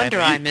 No that's wonder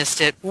I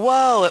missed it.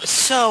 Whoa, it was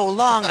so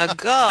long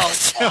ago.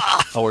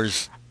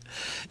 hours.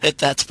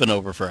 That's been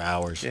over for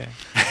hours. Yeah.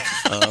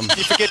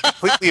 You forget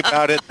completely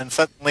about it, and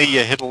suddenly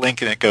you hit a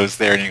link and it goes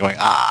there, and you're going,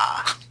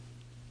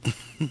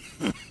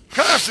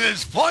 Curses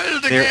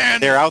spoiled They're,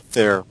 again. they're out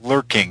there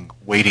lurking,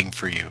 waiting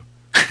for you.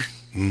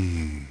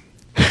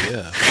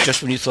 Yeah.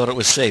 Just when you thought it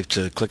was safe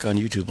to click on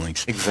YouTube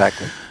links.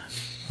 Exactly.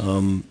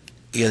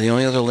 Yeah, the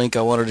only other link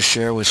I wanted to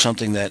share was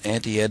something that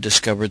Auntie Ed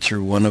discovered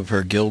through one of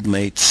her guild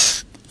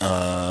mates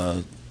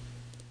having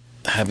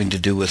to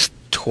do with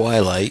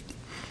Twilight.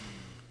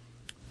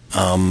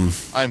 I'm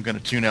going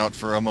to tune out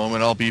for a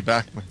moment. I'll be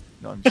back.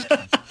 No, I'm just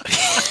kidding.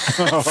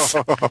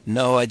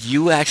 No,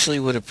 you actually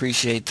would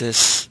appreciate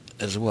this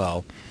as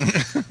well.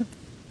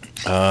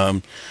 Yeah,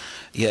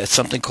 it's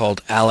something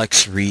called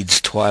Alex Reads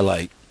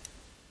Twilight,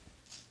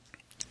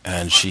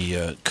 and she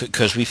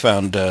because we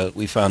found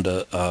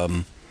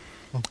an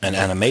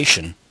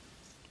animation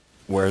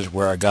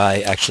where a guy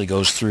actually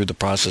goes through the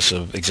process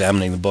of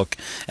examining the book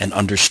and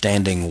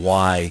understanding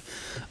why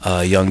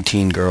young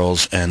teen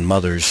girls and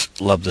mothers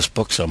love this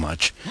book so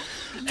much,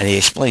 and he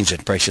explains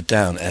it, breaks it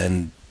down,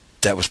 and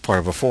that was part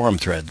of a forum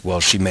thread. Well,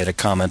 she made a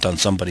comment on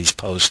somebody's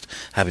post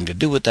having to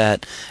do with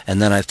that,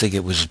 and then I think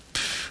it was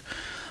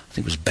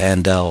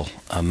Bandel,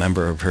 a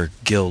member of her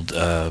guild,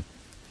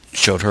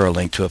 showed her a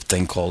link to a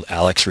thing called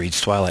Alex Reads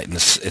Twilight, and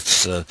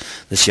it's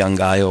this young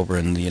guy over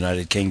in the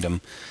United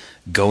Kingdom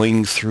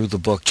going through the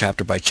book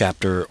chapter by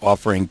chapter,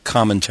 offering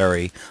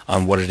commentary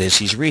on what it is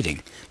he's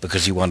reading,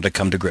 because he wanted to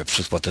come to grips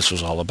with what this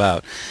was all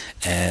about.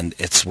 And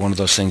it's one of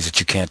those things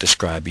that you can't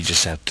describe. You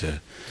just have to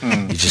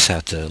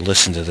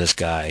listen to this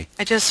guy.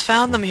 I just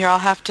found them here. I'll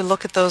have to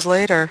look at those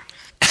later.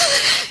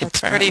 It's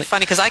pretty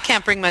funny because I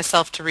can't bring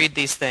myself to read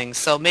these things,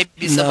 so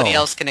maybe somebody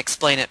else can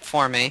explain it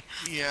for me.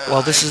 Yeah.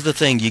 Well, this is the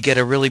thing. You get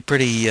a really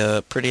pretty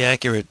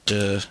accurate.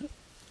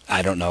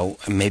 I don't know.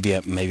 Maybe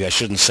I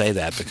shouldn't say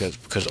that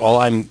because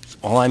all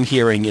I'm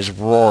hearing is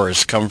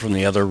roars come from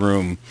the other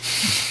room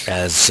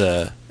as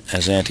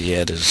Auntie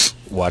Ed is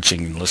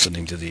watching and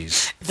listening to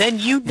these. Then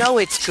you know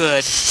it's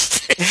good.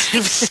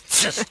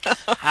 Just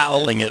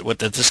howling at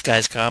this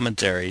guy's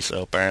commentary.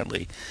 So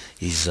apparently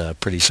he's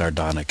pretty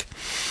sardonic.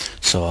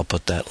 So I'll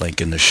put that link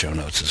in the show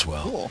notes as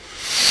well. Cool.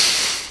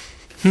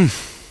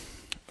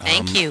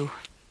 Thank you.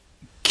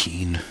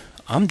 Keen.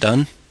 I'm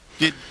done.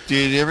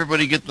 Did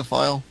everybody get the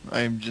file?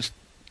 I'm just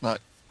not.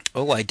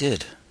 Oh, I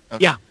did.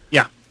 yeah.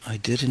 I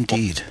did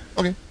indeed.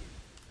 Okay.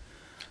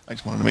 I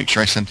just wanted to make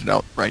sure I sent it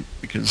out right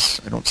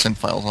because I don't send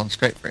files on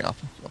Skype very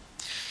often. So.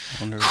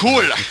 I wonder if Cool.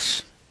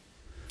 it's-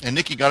 And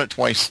Nikki got it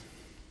twice.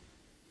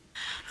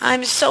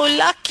 I'm so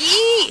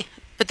lucky.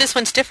 But this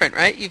one's different,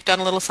 right? You've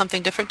done a little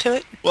something different to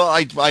it? Well,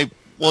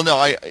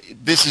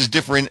 this is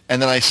different,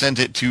 and then I sent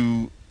it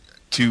to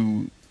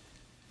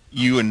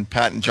you and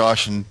Pat and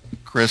Josh and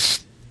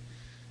Chris,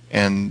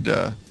 and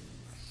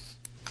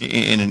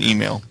in an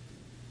email.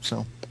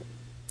 So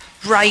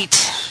Right.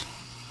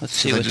 Let's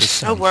see I what just-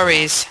 this No sounds.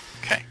 worries.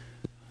 Okay.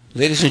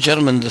 Ladies and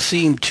gentlemen, the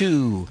theme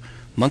to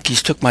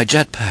Monkeys Took My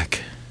Jetpack.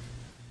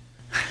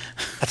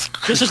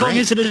 Just as long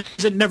as it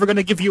isn't never going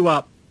to give you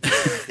up.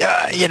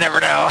 Yeah, you never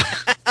know.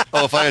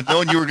 Oh, if I had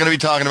known you were going to be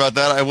talking about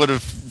that, I would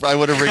have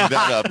rigged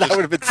that up. That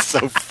would have been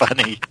so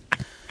funny.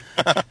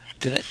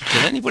 Did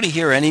anybody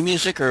hear any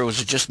music, or was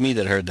it just me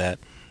that heard that?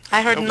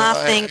 I heard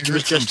nothing. It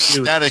was Some just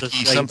you. staticky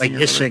Just something like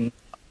or hissing.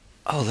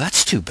 Oh,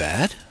 that's too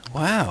bad.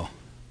 Wow.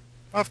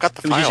 Well, I've got the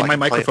It was file. using I my can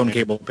play it microphone later.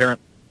 cable,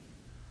 apparently.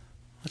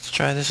 Let's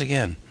try this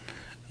again.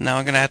 Now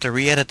I'm going to have to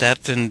re-edit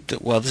that. And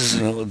well, this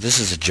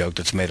is a joke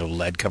that's made of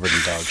lead covered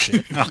in dog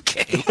shit.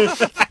 Okay.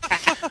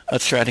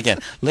 Let's try it again.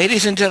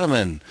 Ladies and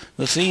gentlemen,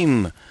 the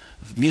theme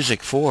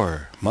music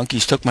for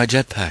Monkeys Took My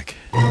Jetpack.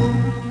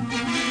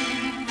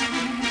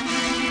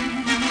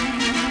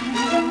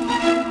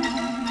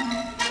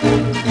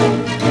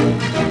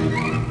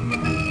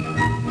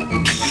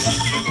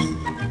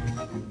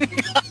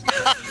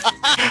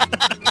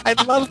 I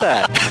love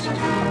that.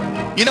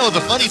 You know,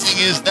 the funny thing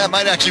is that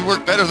might actually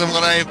work better than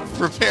what I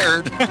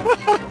prepared.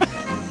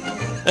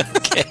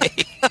 Okay.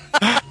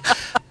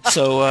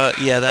 So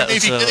yeah, that I may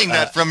was be getting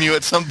that from you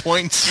at some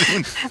point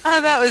soon.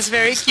 That was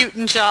very cute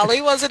and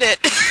jolly, wasn't it?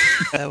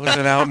 that was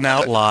an out and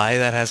out lie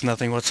that has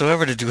nothing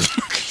whatsoever to do with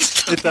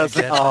monkeys. It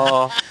doesn't.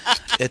 Oh,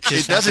 It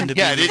just It doesn't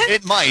happened to yet. be.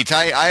 It might.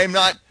 I am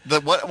not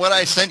what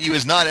I sent you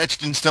is not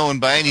etched in stone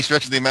by any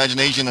stretch of the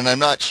imagination, and I'm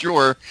not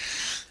sure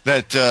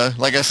that,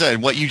 like I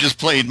said, what you just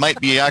played might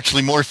be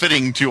actually more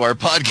fitting to our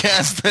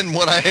podcast than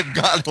what I have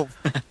got.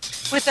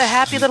 With a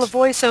happy little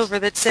voiceover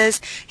that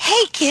says,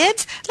 "Hey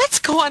kids, let's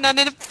go on an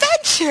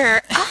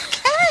adventure."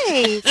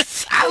 Okay.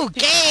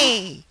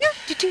 Okay.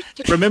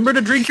 Remember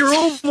to drink your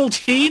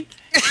Ovaltine.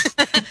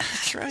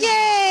 That's right.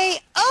 Yay,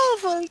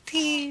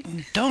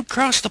 Ovaltine. Don't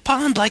cross the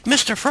pond like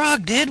Mr.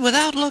 Frog did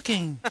without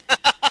looking.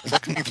 is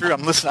that coming through?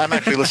 I'm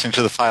actually listening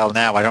to the file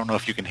now. I don't know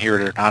if you can hear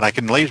it or not. I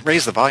can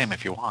raise the volume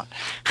if you want.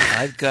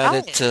 I've got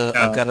it.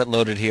 I've got it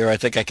loaded here. I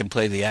think I can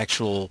play the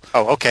actual.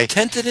 Oh, okay.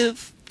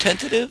 Tentative.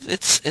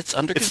 It's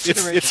under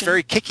consideration. It's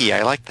very kicky.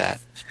 I like that.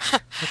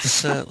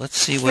 Let's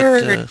see what.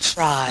 Third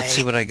try. Let's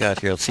see what I got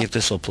here. Let's see if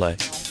this will play.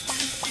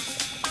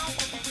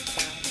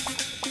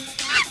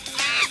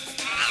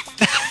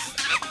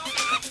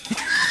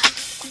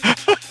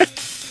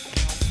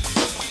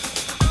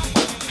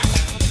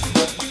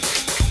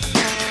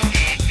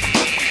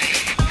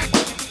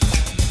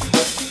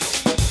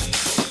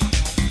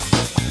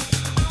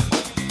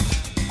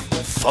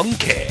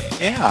 Funky.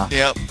 Yeah.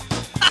 Yep.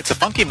 It's a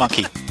funky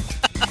monkey.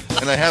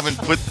 And I haven't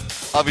put.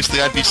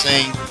 Obviously, I'd be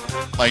saying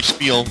my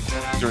spiel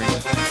during.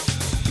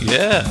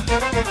 Yeah.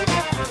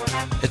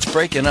 It's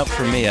breaking up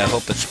for me. I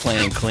hope it's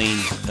playing clean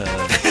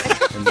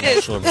in the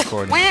actual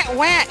recording. Wah,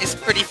 wah is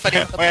pretty funny.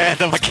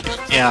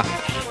 Yeah.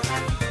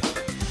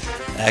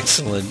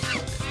 Excellent.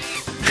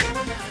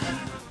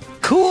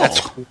 Cool.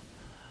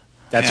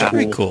 That's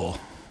Very cool.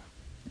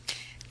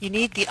 You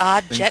need the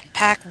odd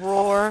jetpack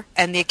roar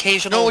and the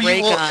occasional No, ray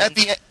you will gun. at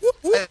the end.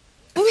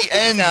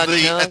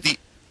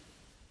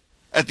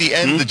 At the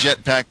end, the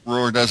jetpack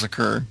roar does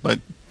occur, but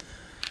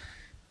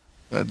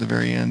at the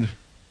very end,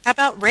 How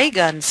about ray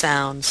gun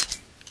sounds?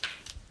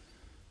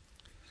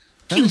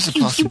 that is a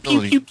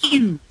possibility.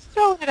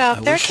 Throw it out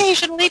I there wish-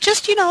 occasionally,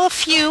 just, a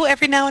few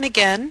every now and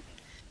again.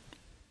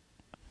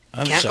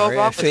 I'm Can't go sorry.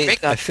 wrong with ray I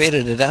guns.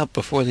 faded it out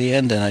before the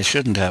end, and I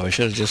shouldn't have. I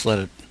should have just let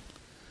it.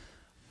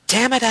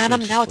 Damn it,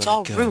 Adam, Just now it's let it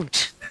all go.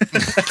 ruined.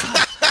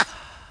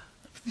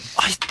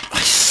 I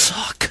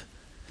suck.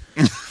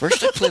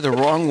 First, I play the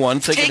wrong one,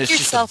 thinking Take it's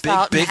just a yourself big,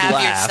 out and big have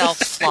laugh. yourself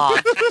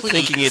flogged, please.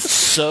 Thinking it's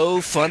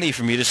so funny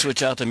for me to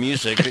switch out the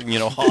music,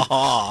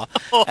 ha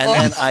ha, and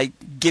then I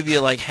give you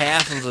like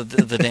half of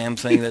the damn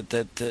thing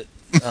that.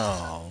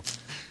 Oh,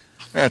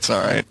 That's all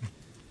right.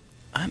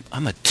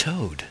 I'm a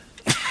toad.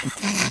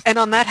 And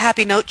on that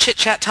happy note,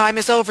 chit-chat time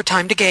is over.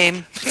 Time to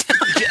game.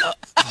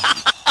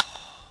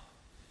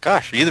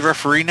 Gosh, are you the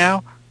referee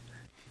now?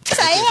 Yes,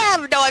 I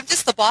am. No, I'm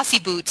just the bossy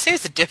boots.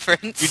 There's a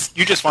difference.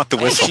 You just want the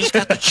whistle. She's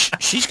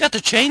got the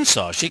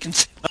chainsaw. She can.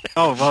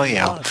 Oh, well,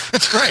 yeah.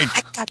 That's right.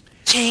 I got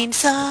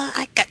chainsaw.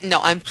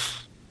 I'm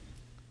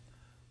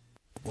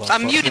Well,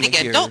 I'm folks muted are gonna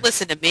again. hear- Don't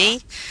listen to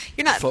me.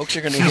 You're not. Folks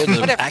are going to hear the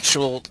Whatever.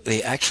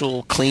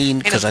 actual clean,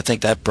 because I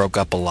think that broke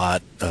up a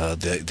lot.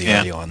 The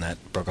Yeah. audio on that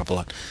broke up a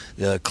lot.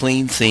 The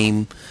clean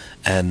theme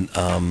and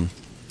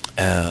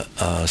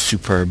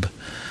superb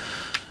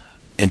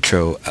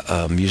intro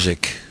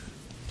music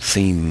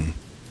theme.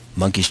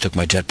 Monkeys Took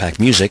My Jetpack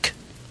music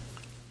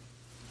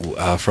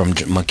from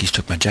Monkeys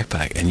Took My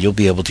Jetpack, and you'll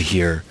be able to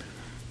hear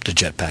the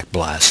jetpack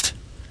blast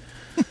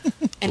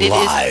And it is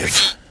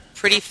live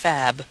pretty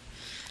fab.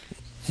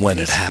 when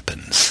it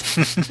happens.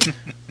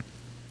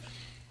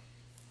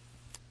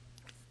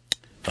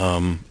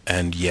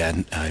 And yeah,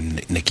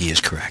 Nikki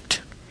is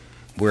correct.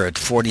 We're at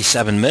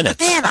 47 minutes.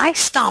 Man, I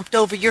stomped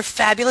over your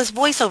fabulous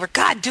voiceover.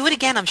 God, do it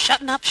again. I'm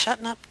shutting up.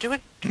 Do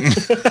it.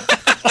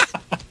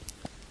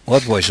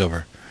 What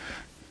voiceover?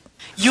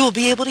 You'll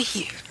be able to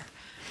hear.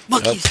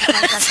 Monkeys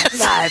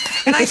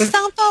live. And I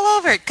stomped all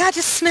over it. God,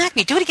 just smack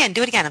me. Do it again.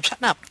 I'm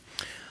shutting up.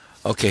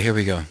 Okay, here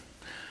we go.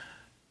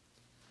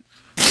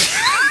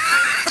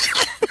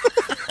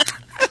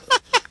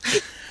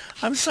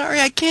 I'm sorry,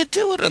 I can't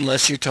do it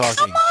unless you're talking.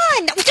 Come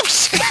on.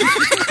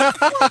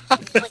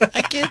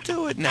 I can't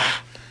do it now.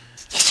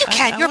 Yes, you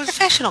can. I You're a was-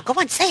 professional. Go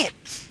on, say it.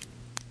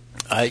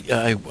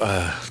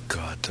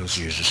 God, those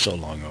years are so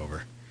long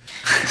over.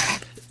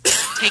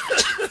 Take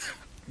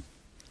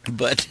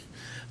But,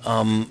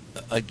 we're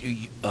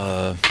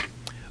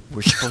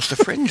supposed to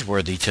fringe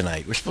worthy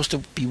tonight. We're supposed to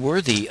be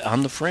worthy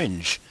on the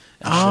fringe.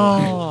 And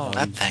show,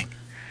 that thing.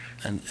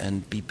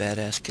 and be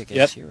badass kick-ass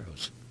Yep.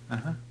 heroes.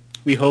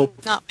 We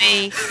hope. Not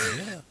me.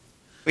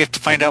 We have to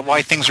find out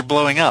why things are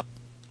blowing up.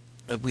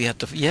 We have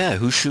to,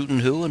 who's shooting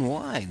who and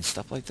why and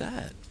stuff like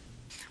that.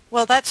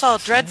 Well, that's all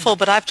dreadful,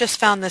 but I've just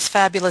found this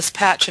fabulous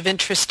patch of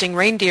interesting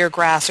reindeer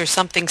grass or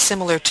something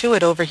similar to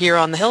it over here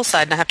on the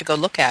hillside, and I have to go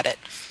look at it.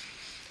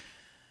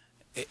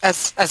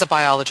 As a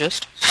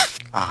biologist.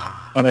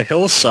 On a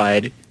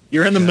hillside,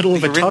 you're in the middle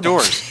of a You're tunnel.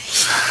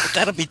 indoors.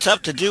 That'll be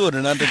tough to do in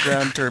an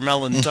underground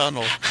Termellan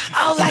tunnel.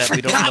 Oh, I that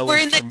we don't forgot know we're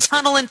in the from-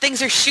 tunnel and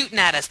things are shooting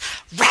at us.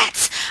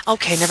 Rats!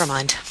 Okay, never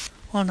mind.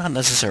 Well, not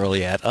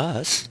necessarily at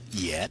us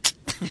yet.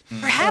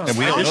 Perhaps. And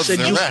we don't I know just that said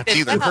they're you rats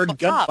either. heard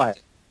gunfire.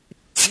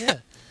 Yeah.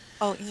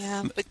 Oh,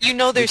 yeah. But you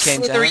know there's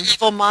came slithery down.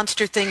 evil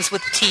monster things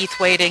with teeth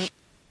waiting.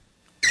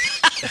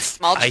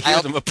 Small I hear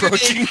child. them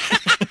approaching.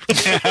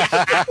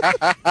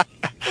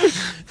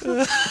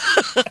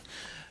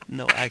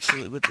 No,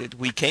 actually,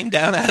 we came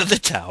down out of the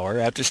tower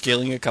after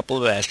stealing a couple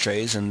of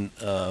ashtrays and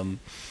finding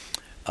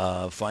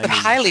But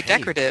highly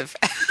decorative.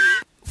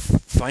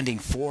 finding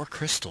 4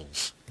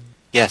 crystals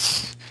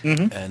Yes.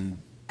 and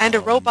And a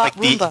robot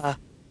like the- Roomba. well,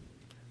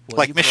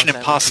 Like you Mission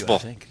brought that with you, I Impossible.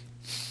 think.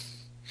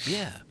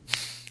 Yeah.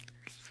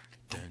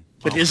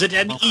 But is it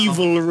an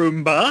evil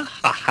Roomba?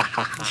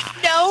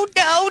 No.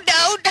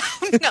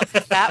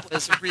 That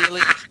was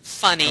really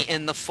funny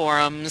in the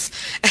forums.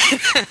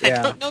 I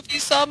Yeah. don't know if you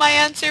saw my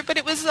answer, but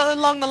it was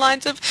along the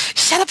lines of,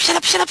 shut up,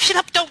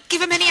 don't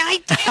give him any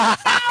ideas.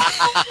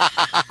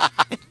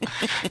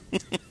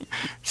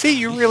 See,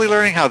 you're really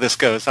learning how this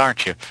goes,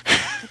 aren't you?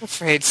 I'm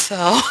afraid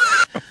so.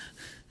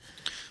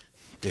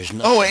 There's Oh,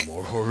 nothing wait.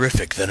 more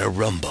horrific than a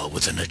rumba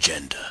with an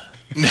agenda.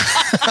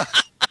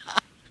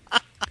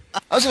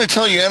 I was going to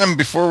tell you, Adam,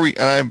 before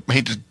I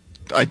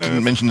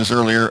didn't mention this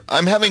earlier,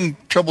 I'm having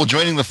trouble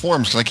joining the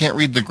forums because I can't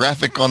read the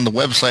graphic on the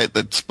website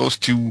that's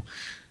supposed to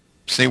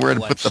say where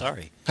to Oh, put the I'm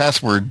sorry.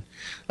 password.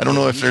 I don't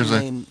know if there's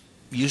a...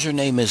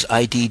 Username is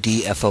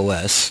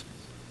IDDFOS,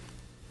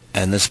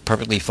 and that's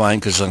perfectly fine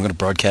because I'm going to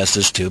broadcast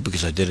this too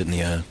because I did it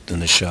in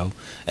the show,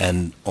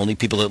 and only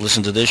people that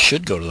listen to this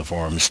should go to the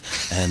forums,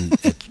 and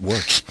it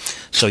works.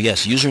 So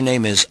yes,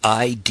 username is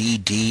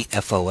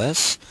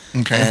IDDFOS,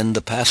 Okay. and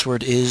the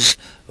password is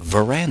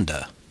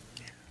Veranda.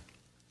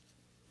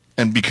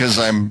 And because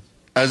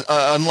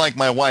unlike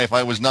my wife,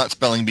 I was not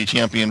spelling bee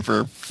champion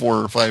for 4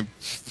 or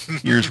 5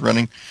 years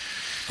running.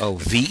 Oh,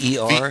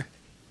 VER?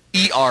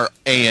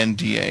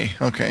 E-R-A-N-D-A.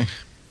 Okay.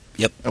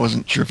 Yep. I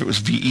wasn't sure if it was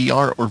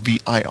V-E-R or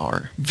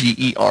V-I-R.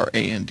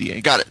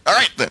 V-E-R-A-N-D-A. Got it. All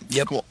right, then.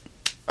 Yep. Cool.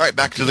 All right,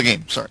 back to the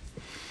game. Sorry.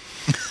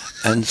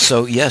 And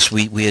so, yes,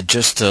 we had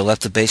just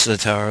left the base of the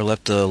tower,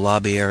 left the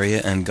lobby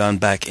area, and gone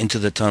back into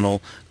the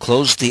tunnel,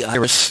 closed the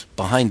iris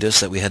behind us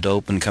that we had to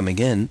open coming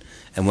in,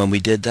 and when we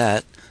did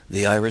that,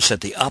 the iris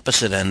at the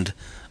opposite end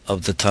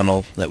of the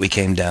tunnel that we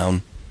came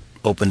down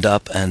opened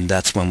up, and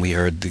that's when we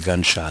heard the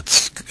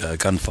gunshots,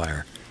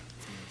 gunfire.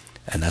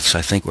 And that's,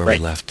 I think, where Right.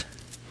 we left.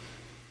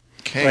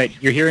 Okay. Right,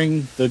 you're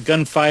hearing the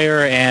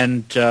gunfire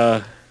and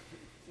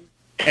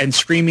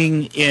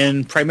screaming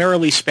in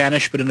primarily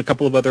Spanish, but in a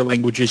couple of other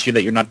languages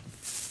that you're not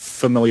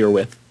familiar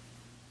with.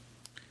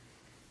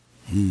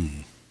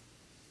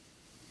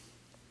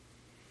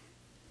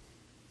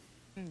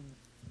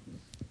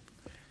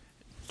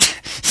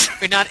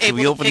 We're not Did able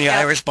we to open pick the out,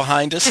 iris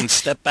behind us and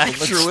step back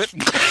through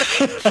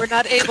it? We're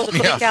not able to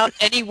pick out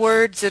any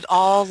words at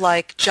all,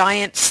 like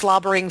giant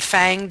slobbering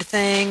fanged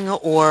thing,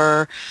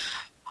 or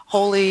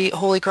holy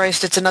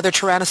Christ, it's another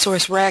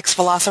Tyrannosaurus Rex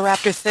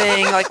Velociraptor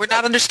thing. Like, we're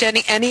not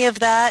understanding any of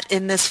that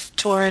in this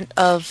torrent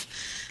of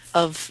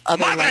other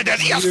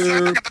languages.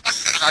 You're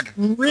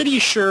pretty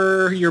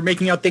sure you're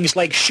making out things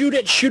like shoot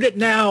it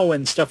now,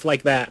 and stuff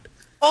like that.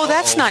 Oh,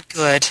 that's not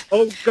good.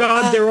 Oh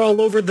God, they're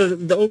all over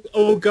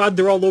oh God,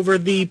 they're all over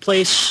the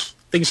place.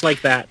 Things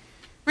like that.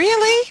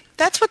 Really?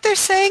 That's what they're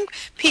saying?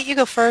 Pete, you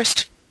go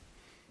first.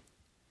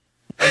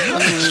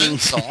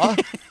 Chainsaw.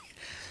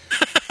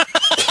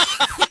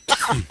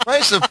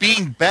 Price of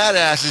being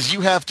badass is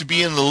you have to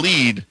be in the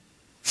lead.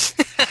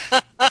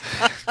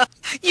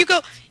 You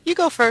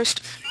go first.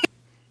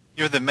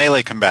 You're the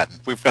melee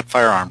combatant. We've got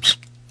firearms.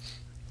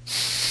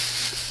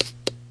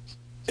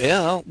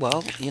 Yeah,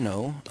 well, the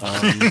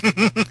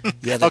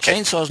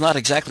chainsaw's not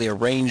exactly a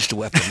ranged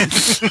weapon.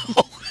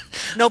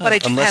 No, but I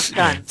do Unless- have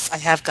guns. I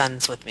have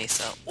guns with me,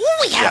 so. Ooh,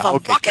 we have Yeah, a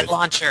okay, rocket good.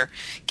 launcher.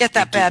 Get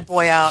that bad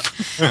boy out.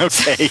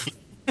 Okay.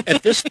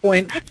 At this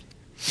point,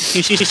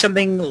 you see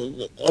something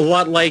a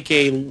lot like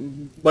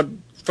what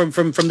from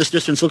this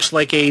distance looks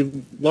like a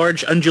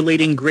large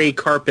undulating gray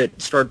carpet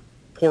start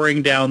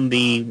pouring down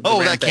the Oh,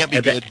 that ramp can't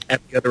be good.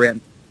 at the other end.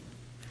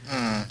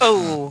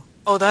 Oh,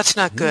 that's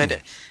not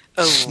good.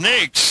 Oh,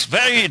 Snakes,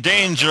 very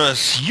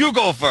dangerous. You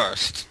go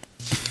first.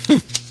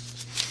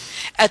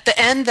 at the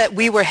end that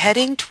we were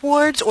heading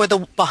towards, or the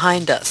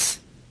behind us?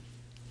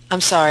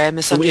 I'm sorry, I The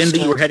misunderstood. end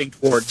that you were heading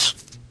towards.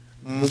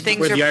 Things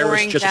where the are iris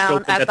pouring just down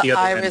opened at at the the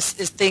other end. iris.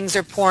 Things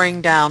are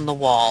pouring down the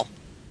wall.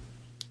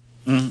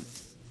 Well,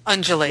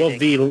 Undulating.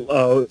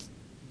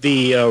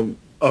 the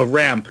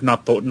ramp,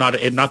 not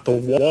the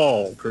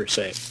wall per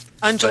se.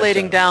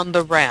 Undulating but, down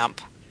the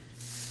ramp.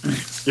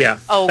 Yeah,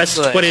 Oh, that's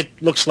good. what it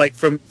looks like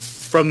from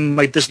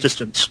like this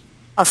distance.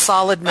 A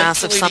solid mass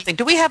of Undulating- something.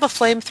 Do we have a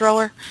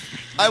flamethrower?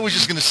 I was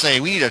just going to say,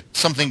 we need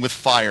something with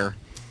fire.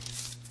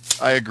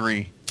 I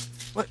agree.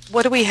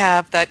 What do we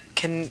have that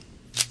can...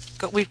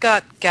 We've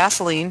got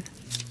gasoline.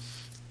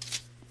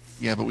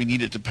 Yeah, but we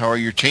need it to power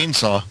your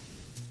chainsaw.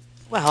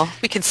 Well,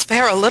 we can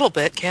spare a little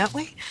bit, can't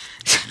we?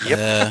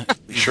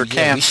 Sure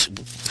can.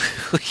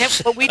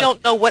 But we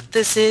don't know what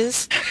this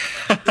is.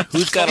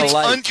 Who's got a It's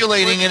light?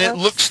 undulating and it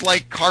looks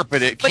like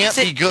carpet. It But can't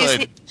is be it-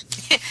 good.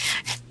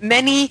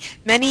 many,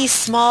 many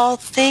small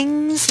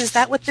things. Is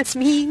that what this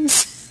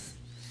means?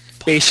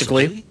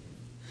 Basically.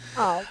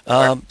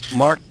 Oh.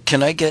 Mark,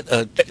 can I get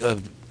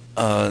an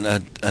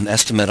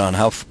estimate on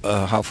how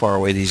far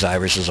away these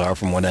irises are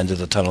from one end of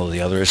the tunnel to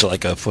the other? Is it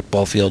like a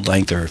football field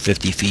length or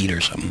 50 feet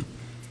or something?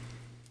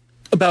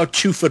 About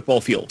 2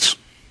 football fields.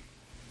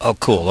 Oh,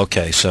 cool.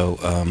 Okay, so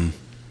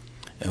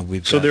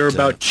we've So got, they're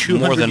about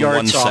 200 more than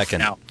yards 1 off second.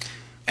 now.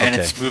 And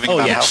Okay. it's moving Oh,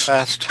 about yes. how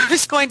fast? I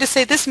was going to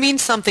say, this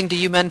means something to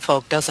you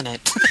menfolk, doesn't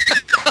it?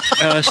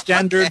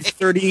 Standard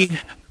 30,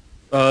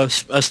 a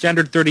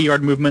standard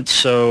 30-yard movement,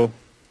 so,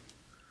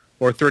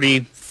 or 30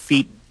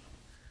 feet.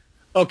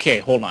 Okay,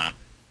 hold on.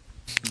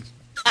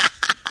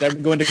 They're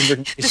going to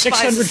convert Just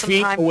 600 buys some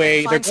feet time.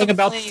 away. Find They're going some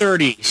about plane.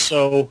 30,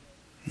 so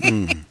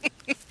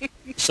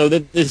so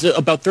that is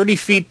about 30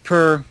 feet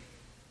per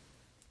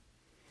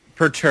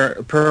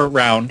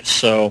round.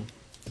 So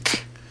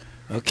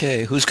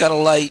Okay, who's got a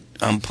light?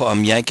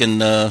 I'm yanking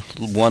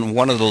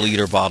one of the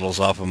liter bottles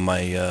off of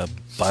my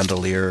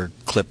bandolier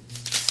clip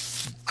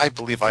I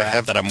believe I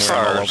have that I'm wearing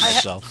all over ours.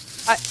 myself.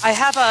 I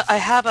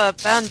have a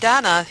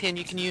bandana, and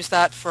you can use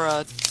that for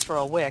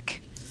a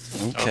wick.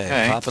 Okay,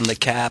 Okay. popping the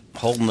cap,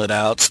 holding it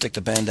out, stick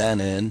the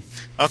bandana in.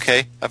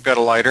 Okay, I've got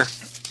a lighter.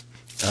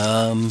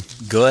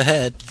 Go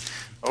ahead.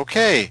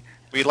 Okay,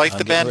 we light I'll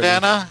the get ready.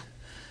 bandana.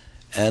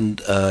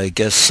 And I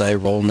guess I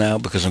roll now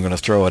because I'm going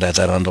to throw it at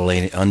that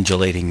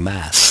undulating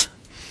mass.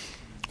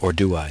 Or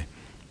do I?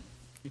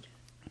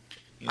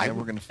 Yeah,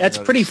 we're gonna that's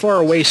figure out pretty his far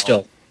away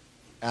still.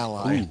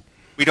 ally.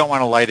 We don't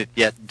want to light it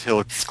yet until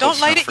it's Don't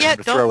close light enough it for him yet.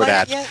 to Don't throw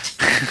light it it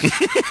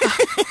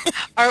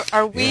at. yet.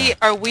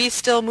 Are we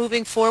still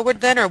moving forward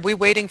then, or are we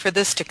waiting for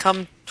this to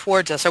come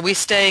towards us? Are we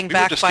staying We were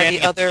back just by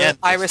standing the at the other end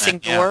just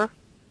irising then, yeah. door?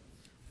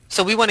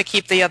 So we want to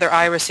keep the other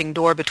irising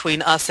door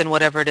between us and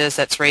whatever it is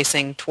that's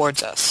racing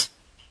towards us.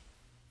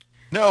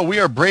 No, we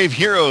are brave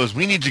heroes.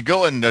 We need to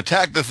go and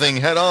attack the thing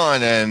head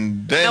on,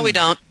 and then No, we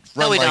don't.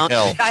 No, run we like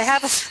don't.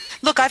 hell.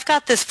 Look, I've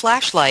got this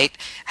flashlight.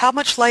 How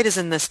much light is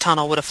in this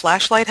tunnel? Would a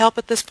flashlight help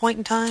at this point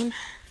in time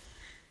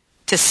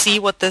to see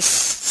what this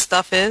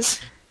stuff is?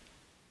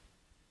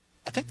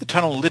 I think the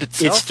tunnel lit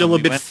itself. It's still a when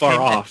we bit went- far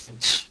came in. off.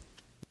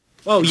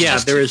 Oh yeah,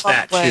 Just there too is far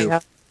that away, too. huh?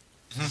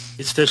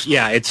 It's just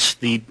it's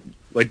the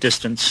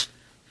distance.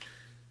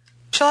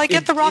 Shall I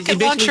get the rocket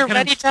basically launcher kind of-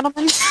 ready,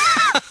 gentlemen?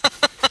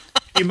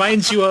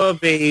 Reminds you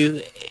of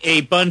a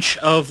bunch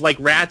of like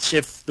rats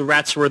if the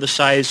rats were the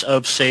size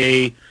of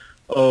say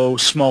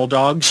small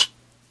dogs.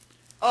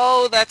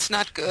 Oh, that's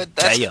not good.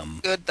 That's Damn.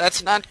 not good.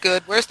 That's not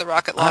good. Where's the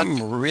rocket launcher?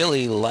 I'm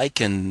really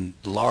liking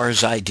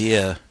Lars'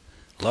 idea.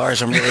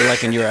 Lars, I'm really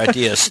liking your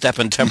idea of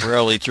stepping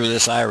temporarily through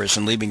this iris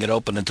and leaving it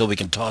open until we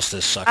can toss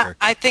this sucker.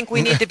 I think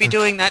we need to be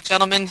doing that,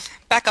 gentlemen.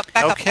 Back up,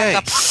 back Okay.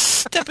 up, back up.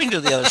 Stepping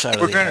to the other side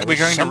of We're the going, iris. we're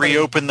going to Somebody-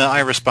 reopen the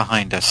iris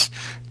behind us.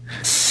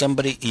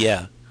 Somebody,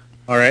 yeah.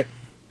 All right.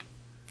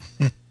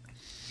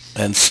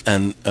 And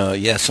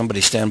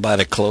somebody stand by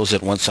to close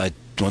it once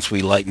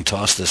we light and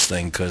toss this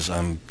thing, because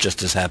I'm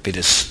just as happy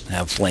to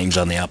have flames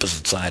on the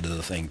opposite side of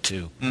the thing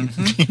too.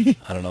 Mm-hmm.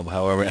 I don't know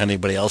however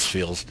anybody else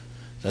feels.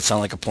 Does that sound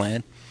like a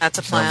plan? That's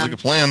a Sounds plan. like a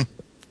plan.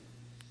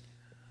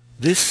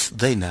 This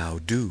they now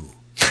do.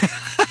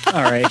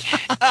 All right.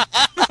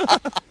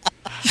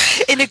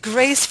 In a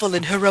graceful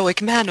and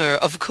heroic manner,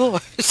 of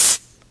course.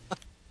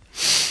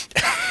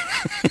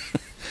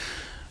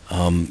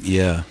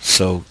 Yeah,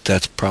 so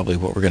that's probably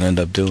what we're going to end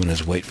up doing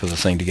is wait for the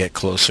thing to get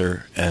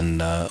closer, and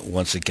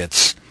once it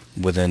gets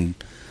within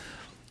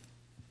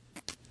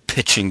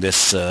pitching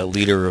this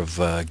liter of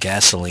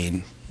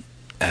gasoline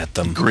at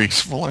them.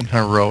 Graceful and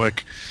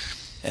heroic.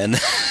 And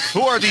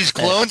Who are these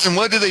clones, and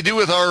what do they do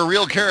with our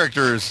real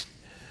characters?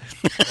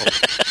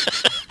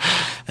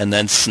 and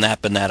then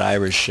snapping that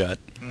iris shut.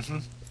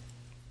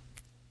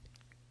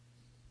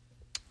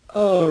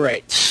 All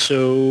right.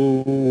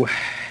 So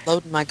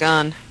Loading my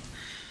gun.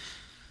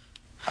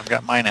 I've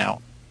got mine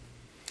out.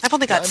 I've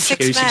only got I'm 6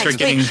 sure you mags. start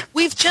getting- Wait,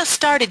 we've just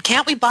started.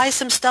 Can't we buy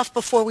some stuff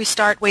before we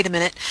start? Wait a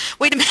minute.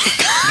 We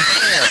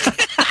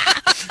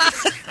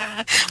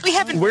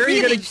haven't where are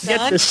you really going to get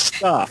done. this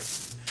stuff?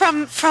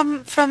 From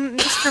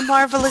Mr.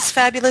 Marvelous,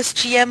 Fabulous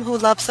GM who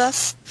loves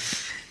us.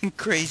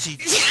 Crazy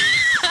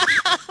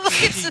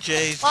It's a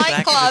J's supply back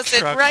of the closet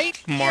truck right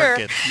here.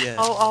 market, yes.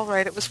 Oh, all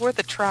right. It was worth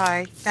a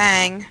try.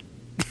 Bang.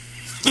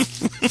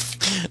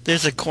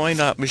 There's a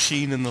coin-op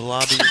machine in the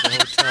lobby of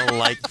the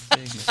hotel-like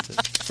thing.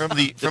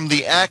 From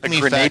the Acme A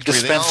grenade factory, they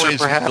dispenser,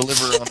 always perhaps?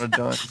 deliver on a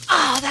dime.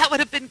 Oh, that would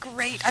have been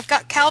great. I've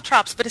got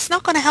caltrops, but it's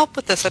not going to help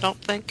with this, I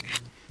don't think.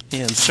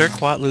 Yeah, insert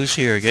Quatloose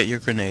here. Get your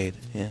grenade.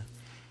 Yeah.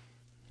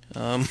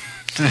 All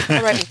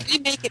right,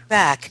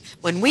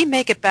 when we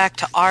make it back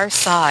to our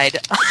side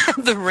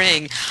of the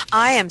ring,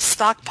 I am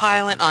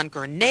stockpiling on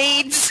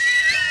grenades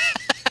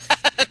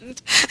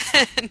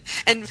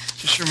and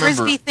Just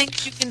remember- frisbee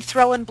things you can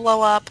throw and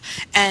blow up,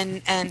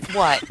 and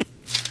what?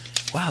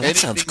 Wow, that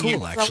sounds Anything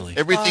cool, you- actually.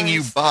 Everything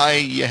you buy,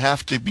 you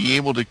have to be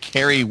able to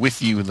carry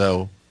with you,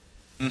 though.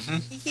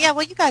 Yeah,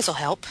 well, you guys will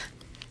help.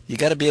 You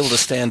got to be able to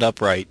stand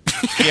upright.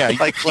 Yeah, you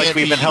Like can't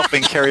we've been be-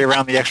 helping carry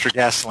around the extra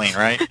gasoline,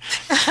 right?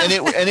 and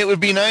it would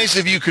be nice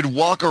if you could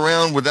walk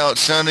around without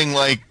sounding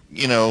like,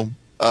 No,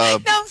 I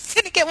was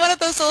going to get one of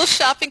those little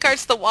shopping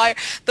carts, or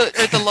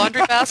the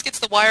laundry baskets,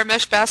 the wire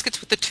mesh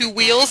baskets with the two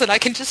wheels, and I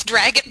can just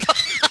drag it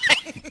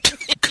behind.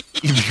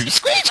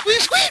 squeak,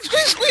 squeak, squeak,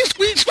 squeak, squeak,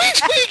 squeak, squeak,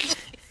 squeak.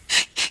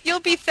 You'll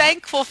be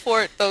thankful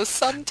for it, though,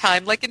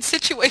 sometime, like in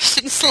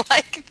situations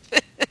like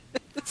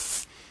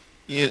this.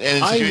 Yeah, and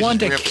in I situations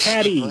want a where you have to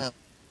caddy. sneak around.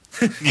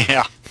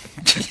 Yeah.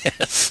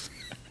 Yes.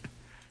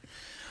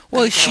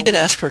 Well, she did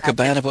ask for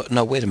Cabana Boys.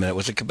 No, wait a minute.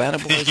 Was it Cabana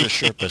Boys or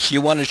Sherpas?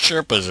 You wanted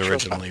Sherpas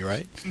originally,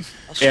 right? Well,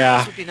 Yeah.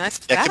 This would be nice.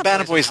 Yeah,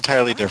 Cabana Boy's would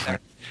entirely be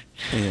different.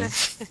 Yeah.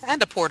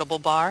 And a portable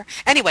bar.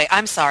 Anyway,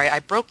 I'm sorry. I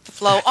broke the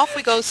flow. Off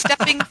we go,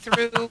 stepping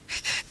through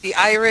the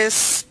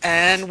iris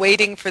and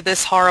waiting for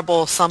this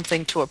horrible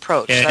something to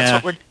approach. Yeah.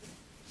 That's what we're...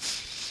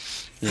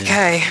 Yeah.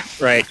 Okay.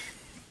 Right.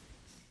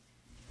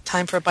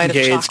 Time for a bite of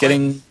Okay, chocolate. it's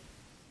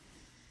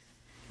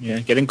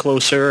getting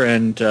closer,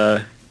 and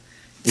Is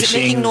it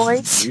making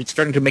noise? You're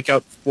starting to make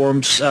out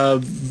forms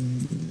of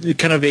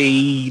kind of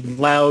a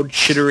loud,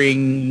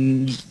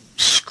 chittering,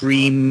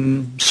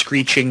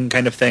 screeching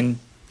kind of thing.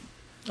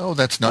 Oh,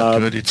 that's not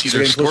good. It's either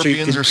getting closer, you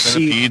scorpions can or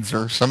see- centipedes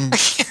or some...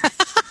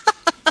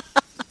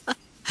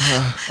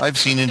 I've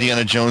seen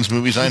Indiana Jones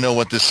movies. I know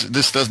what this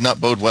does not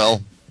bode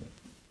well.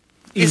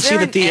 You Is can see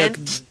there that the an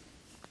end?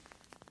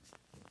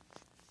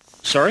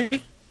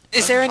 sorry.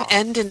 Is there an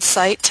end in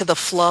sight to the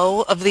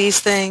flow of these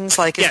things?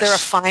 Like, is there a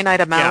Yes. finite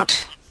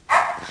amount?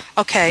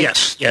 Okay.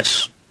 Yes.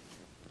 There's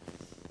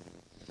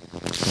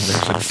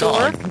a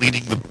Four? dog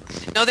leading the...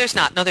 No, there's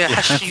not. No,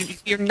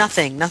 hush, you're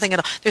nothing at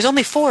all. There's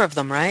only 4 of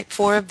them, right?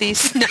 4 of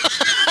these? No.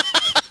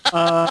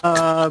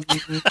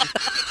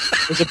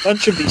 There's a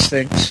bunch of these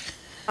things.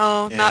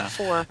 Oh, Yeah. not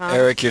 4, huh?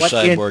 Eric, you're What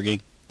in-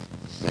 cyborging.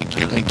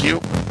 Thank you.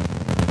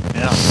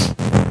 Yeah.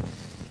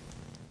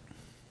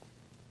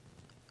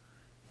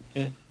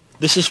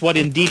 This is what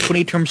in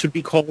D20 terms would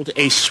be called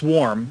a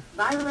swarm.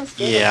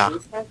 Yeah.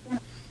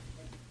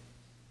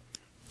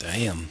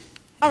 Damn.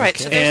 All right,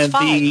 so Okay. there's And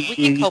 5. the- We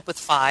can cope with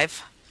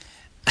 5.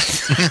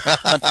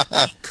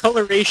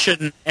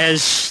 Coloration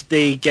as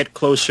they get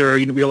closer,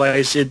 you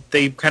realize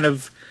they kind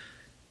of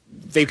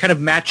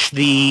match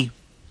the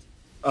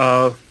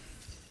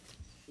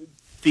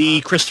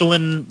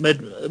crystalline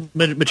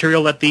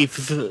material that the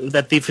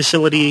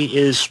facility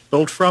is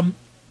built from.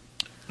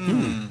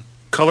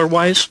 Color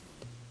wise,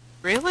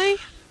 Really?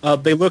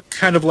 they look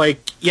kind of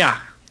like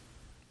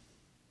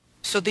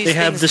So these They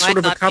have things this might sort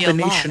of a not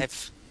combination. Be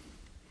alive.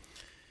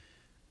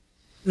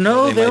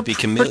 No, They they're might be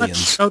pretty much-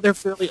 chameleons. No, they're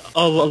fairly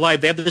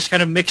alive. They have this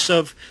kind of mix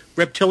of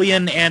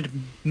reptilian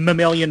and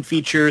mammalian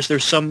features.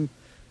 There's some,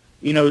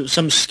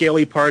 some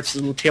scaly parts,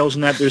 little tails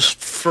and that. There's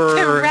fur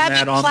They're and rabid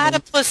that on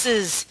them.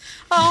 platypuses.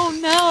 Oh,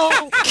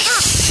 no.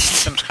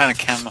 Some kind of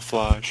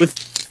camouflage. With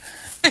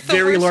The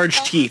very worst large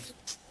kind. teeth.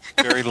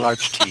 Very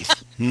large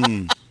teeth.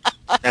 Hmm.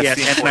 That's Yes,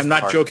 the and I'm important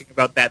not part. joking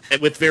about that.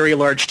 With very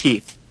large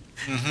teeth.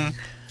 So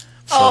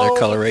Oh. their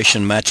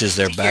coloration matches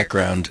their Here.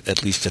 background,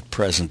 at least at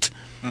present.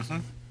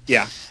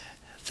 Yeah.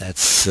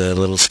 That's a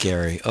little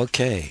scary.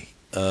 Okay.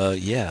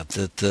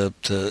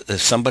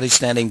 If somebody's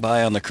standing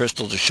by on the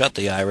crystal to shut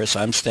the iris,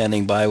 I'm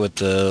standing by with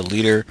the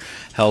leader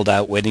held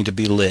out waiting to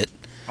be lit.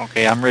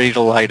 Okay, I'm ready to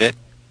light it.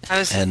 I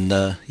was, And,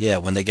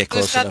 when they get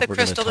Who's close got enough, the we're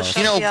going to crystal to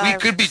talk. shut- We Yeah,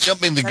 could be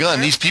jumping the That's gun.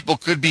 right. These people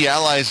could be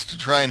allies to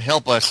try and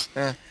help us.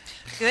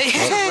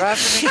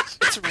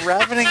 It's a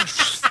ravening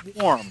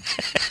swarm.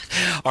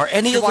 Are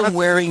any of wanna- them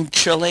wearing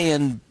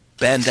Chilean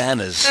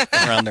bandanas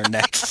around their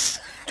necks?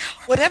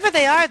 whatever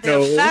they are, they're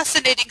No.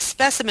 fascinating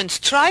specimens.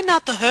 Try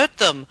not to hurt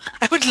them.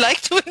 I would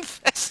like to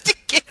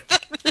investigate them.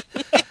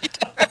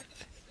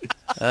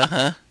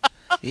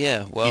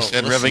 Yeah, well, He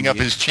said, listen, revving up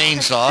you- his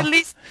chainsaw.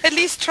 At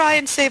least try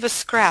and save a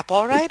scrap,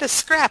 all right? A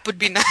scrap would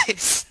be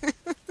nice.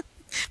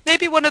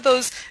 Maybe one of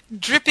those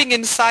dripping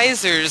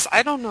incisors.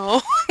 I don't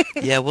know.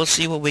 Yeah, we'll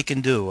see what we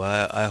can do.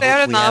 I Fair hope we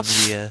have enough.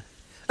 the.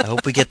 I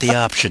hope we get the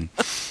option.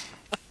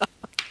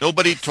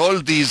 Nobody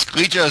told these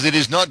creatures it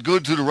is not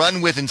good to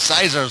run with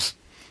incisors.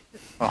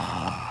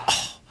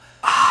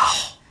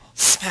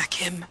 Smack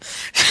him.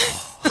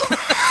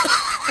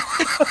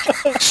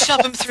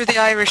 Shove him through the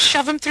iris.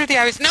 Shove him through the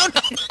iris. No.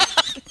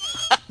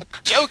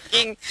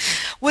 Joking.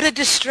 Would a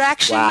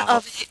distraction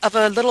Wow. of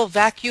a little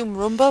vacuum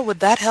Roomba, would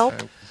that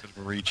help?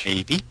 Reach.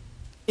 Maybe.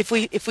 If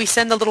we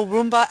send the little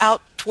Roomba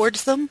out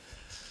towards them?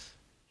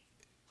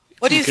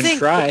 What do you can think?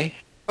 try.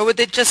 Or would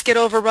it just get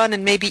overrun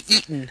and maybe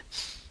eaten?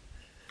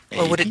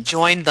 Or would it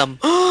join them?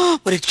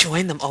 Would it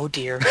join them? Oh,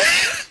 dear.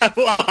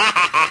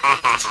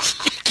 I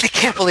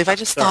can't believe I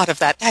just thought of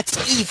that. That's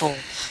evil.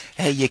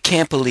 Hey, you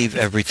can't believe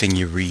everything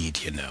you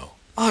read, you know.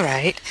 All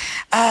right.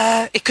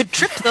 It could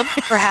trip them,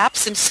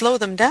 perhaps, and slow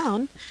them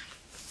down.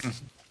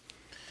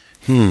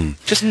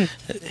 Just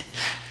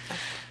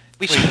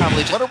We should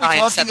probably just What are try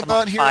we and set talking them on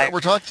about here? fire. We're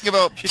talking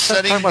about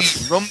setting talking about- the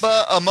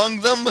Roomba among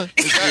them?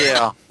 Is that-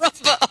 Yeah.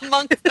 Rumba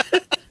among them.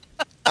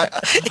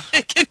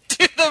 It can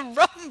do the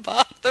rumba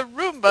rumba. The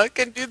Roomba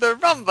can do the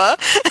rumba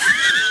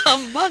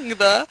among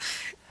the...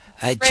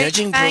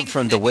 Judging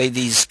from the way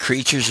these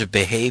creatures are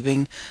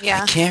behaving,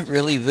 Yeah. I can't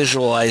really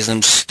visualize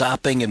them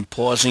stopping and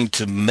pausing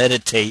to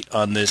meditate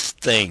on this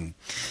thing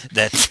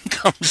that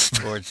comes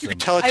towards them.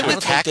 Tell it I to would-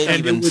 attack and them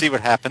it and would- see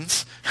what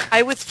happens.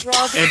 I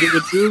withdraw And the... it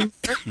would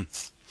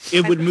move.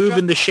 It would move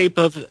in the shape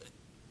of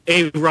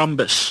a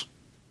rhombus.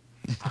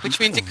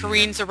 Which means it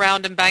careens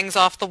around and bangs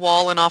off the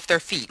wall and off their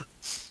feet.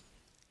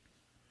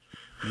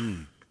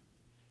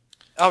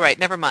 All right,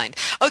 never mind.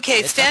 Okay,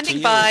 It's up to standing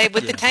you. by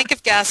with the Yeah. tank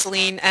of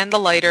gasoline and the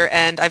lighter,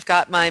 and I've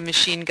got my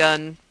machine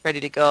gun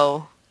ready to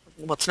go.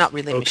 Well, it's not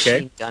really a Okay.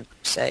 machine gun, per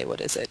se. What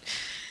is it?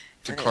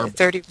 It's a carb.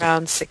 30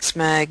 rounds, 6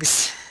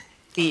 mags,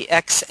 the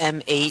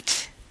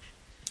XM8.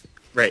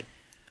 Right.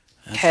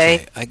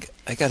 Okay.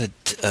 I got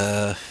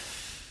a...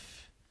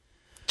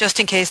 Just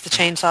in case the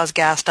chainsaw's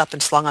gassed up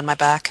and slung on my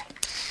back.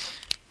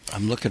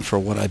 I'm looking for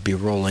what I'd be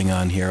rolling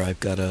on here. I've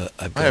got have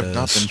a not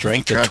been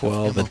strength keeping of track of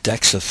 12, a ammo.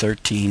 dex of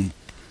 13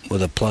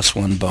 with a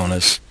 +1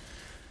 bonus.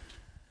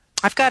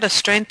 I've got a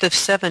strength of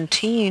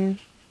 17.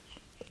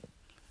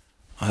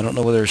 I don't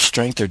know whether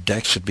strength or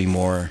dex would be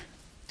more.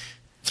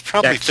 It's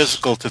probably Dex.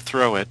 physical to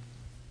throw it.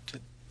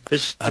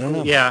 I don't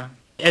know. Yeah.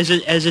 As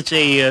it's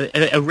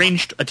a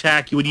ranged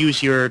attack, you would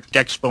use your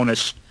dex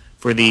bonus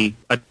for the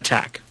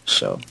attack.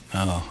 So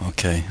Oh,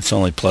 okay. It's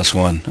only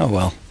 +1. Oh,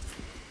 well.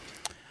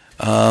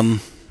 All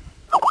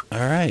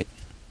right.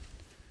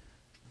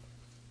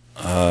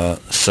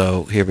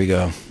 So here we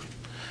go.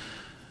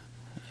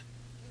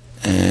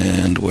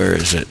 And where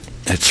is it?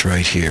 It's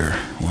right here.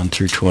 1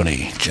 through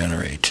 20.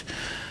 Generate.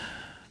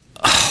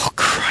 Oh,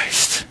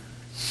 Christ.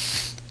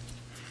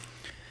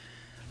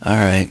 All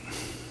right.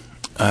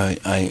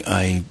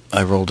 I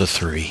rolled a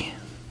 3.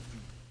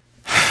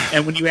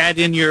 and when you add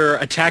in your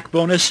attack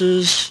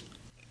bonuses,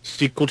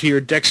 it's equal to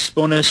your dex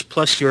bonus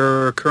plus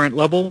your current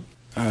level.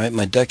 All right,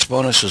 my dex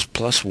bonus is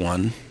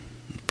 +1.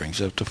 Brings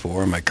it up to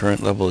 4. My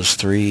current level is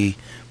 3.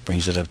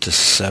 Brings it up to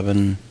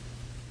 7.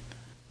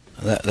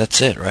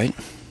 That's it, right?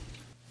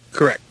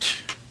 Correct.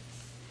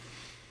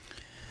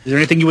 Is there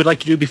anything you would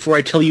like to do before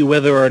I tell you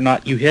whether or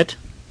not you hit?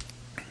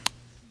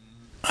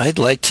 I'd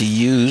like to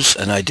use,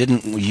 and I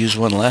didn't use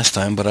one last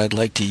time, but I'd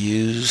like to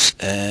use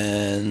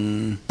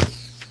an...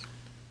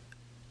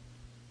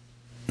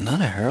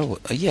 Not a hero...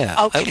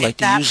 Yeah, Okay, I'd like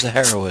to that- use the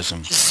heroism.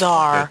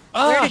 Bizarre.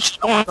 Where did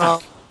you all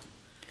go?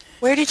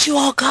 Where did you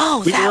all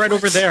go? We were right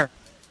over was- there.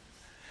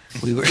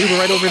 We were... We were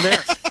right over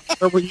there.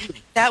 Where were you?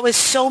 That was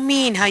so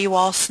mean how you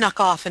all snuck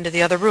off into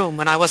the other room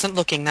when I wasn't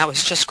looking. That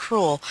was just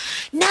cruel.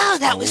 No,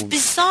 that was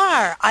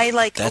bizarre.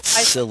 That's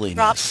I silliness.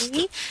 dropped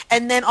me,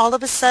 and then all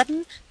of a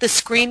sudden the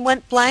screen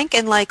went blank,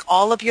 and like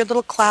all of your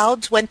little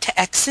clouds went to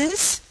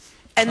X's.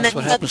 And That's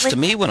then what happens to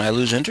me when I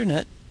lose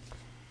internet.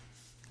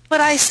 But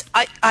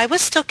I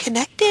was still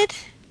connected.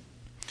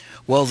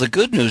 Well, the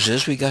good news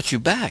is we got you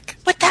back.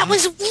 But that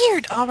was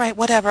weird. All right,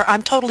 whatever.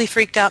 I'm totally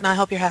freaked out, and I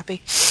hope you're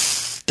happy.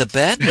 The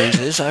bad news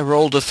is I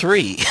rolled a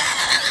 3.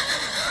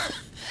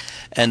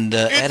 And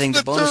adding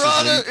the bonuses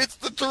in... It's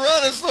the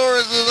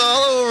Tyrannosaurus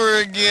all over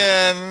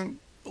again.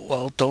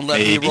 Well, don't let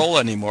Maybe. me roll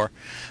anymore.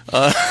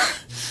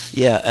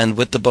 Yeah, and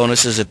with the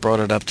bonuses, it brought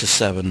it up to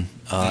 7.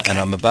 And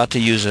I'm about to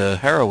use a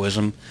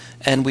heroism,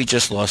 and we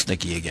just lost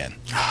Nikki again.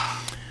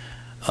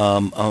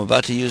 I'm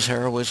about to use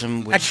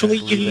heroism. Which Actually,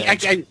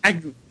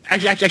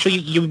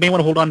 you may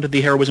want to hold on to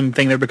the heroism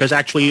thing there because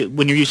actually,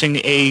 when you're using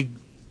a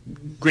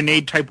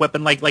grenade type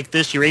weapon like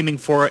this, you're aiming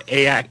for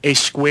a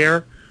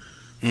square.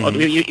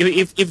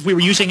 If we were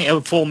using a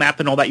full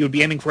map and all that, you would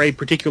be aiming for a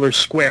particular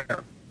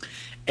square,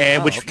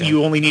 which okay.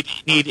 you only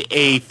need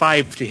a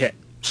 5 to hit.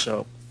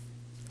 So,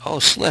 Oh,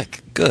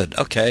 slick. Good.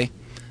 Okay.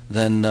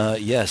 Then,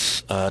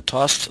 yes,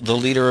 tossed the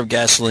liter of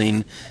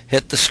gasoline,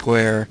 hit the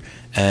square,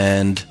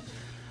 and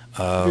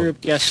you're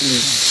guessing.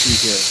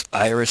 See here.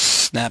 iris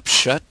snapped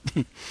shut.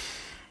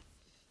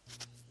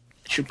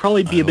 Should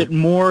probably be a bit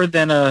more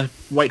than a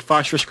white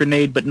phosphorus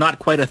grenade, but not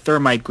quite a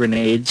thermite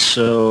grenade.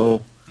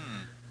 So,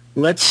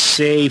 let's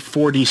say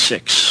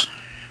 4d6.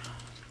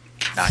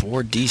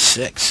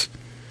 4d6.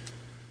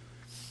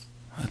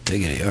 I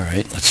diggity. All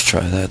right, let's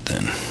try that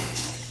then.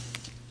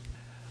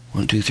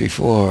 1, 2, 3,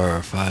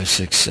 4, 5,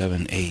 6,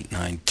 7, 8,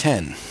 9,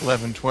 10.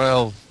 11,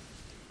 12.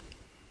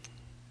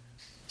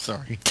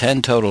 Sorry.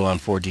 10 total on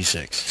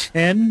 4d6.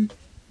 10.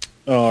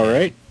 All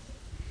right.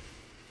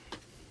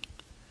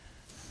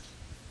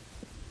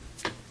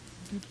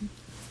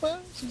 5,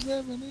 6,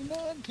 7, 8,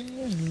 9, 10,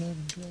 11,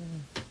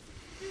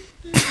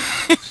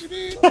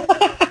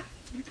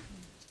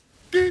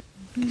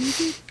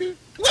 12.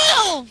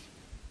 Well!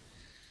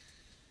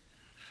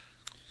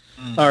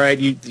 All right,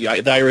 the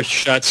iris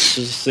shuts,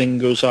 this thing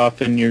goes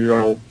off, and you're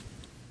all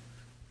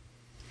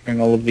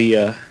hearing all of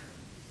the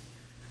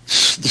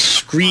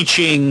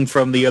screeching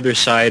from the other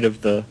side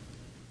of the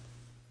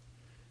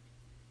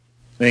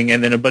thing,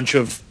 and then a bunch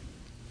of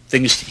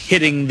things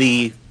hitting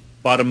the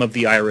bottom of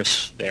the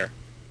iris there.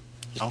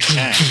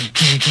 Okay.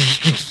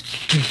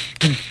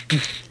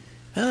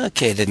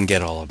 Okay, didn't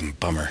get all of them.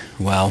 Bummer.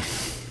 Well,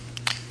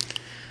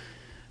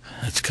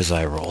 That's because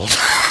I rolled.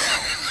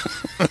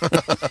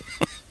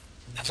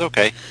 That's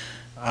okay.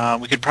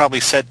 We could probably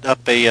set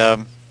up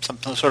a some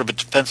sort of a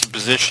defensive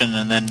position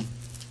and then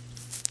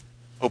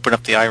open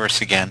up the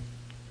iris again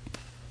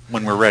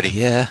when we're ready.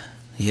 Yeah,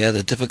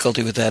 the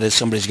difficulty with that is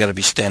somebody's got to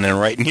be standing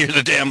right near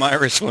the damn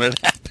iris when it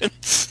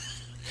happens,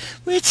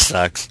 which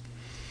sucks.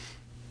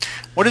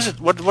 What is it?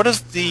 What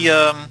does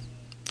the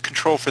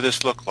control for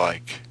this look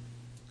like?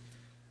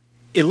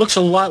 It looks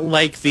a lot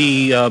like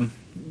the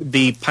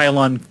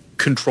pylon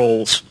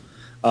controls.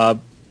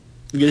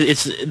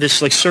 It's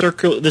this like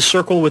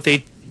circle with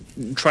a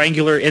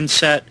triangular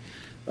inset.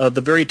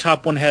 The very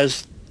top one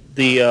has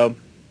the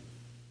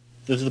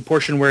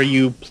portion where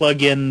you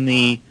plug in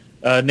the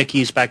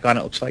Nickies back on.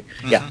 It looks like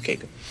yeah, okay,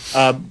 good.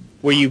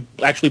 Where you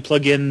actually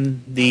plug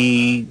in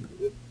the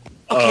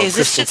is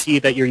this crystal key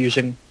that you're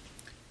using.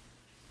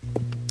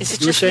 Is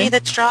it You were just me saying?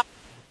 that's dropped?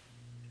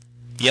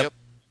 Yep.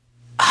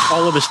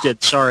 All of us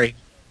did. Sorry.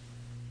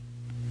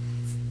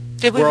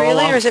 Did we We're all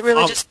really, or off- is it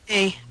really off- just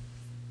me?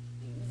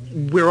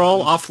 We're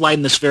all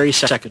offline this very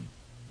second.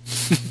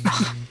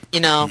 You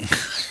know,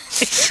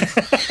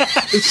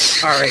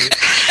 Sorry.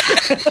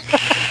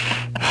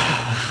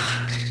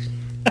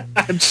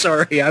 I'm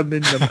sorry. I'm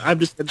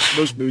just in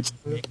those moods.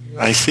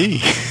 I see.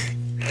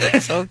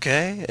 It's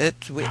okay.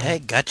 Hey,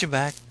 got you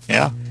back.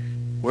 Yeah.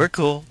 We're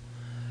cool.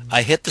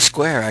 I hit the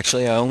square,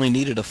 actually. I only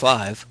needed a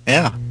 5.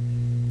 Yeah.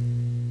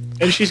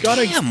 And she's got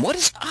Damn, what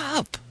is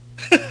up?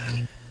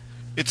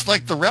 It's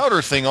like the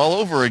router thing all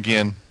over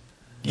again.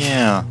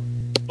 Yeah.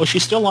 well,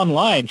 she's still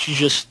online. She's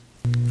just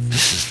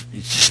It's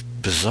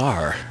just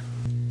bizarre.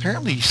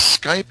 Apparently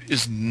Skype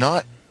is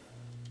not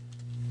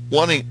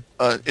wanting,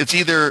 it's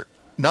either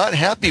not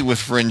happy with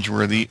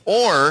Fringeworthy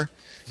or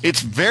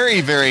it's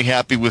very, very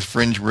happy with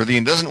Fringeworthy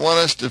and doesn't want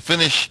us to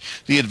finish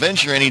the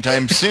adventure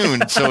anytime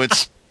soon. So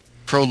it's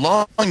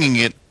prolonging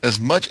it as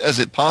much as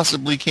it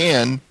possibly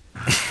can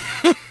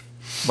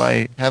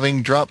by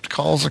having dropped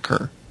calls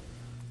occur.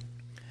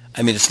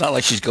 I mean, it's not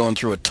like she's going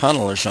through a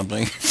tunnel or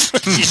something.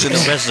 She's in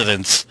a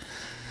residence.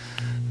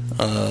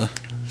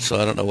 So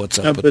I don't know what's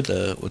up with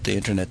the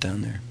internet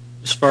down there.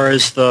 as far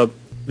as the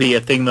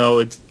thing though.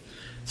 It's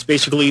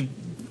basically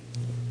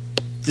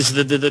this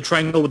is the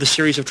triangle with a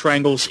series of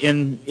triangles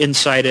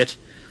inside it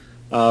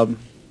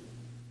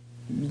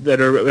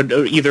that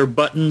are either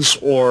buttons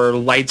or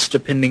lights,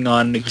 depending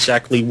on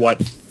exactly what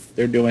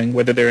they're doing,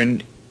 whether they're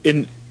in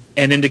an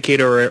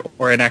indicator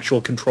or an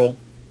actual control.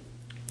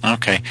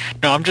 Okay.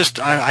 No, I'm just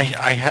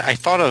I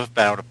thought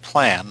about a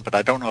plan, but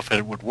I don't know if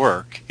it would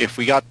work. If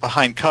we got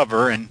behind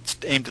cover and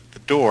aimed at the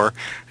door,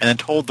 and then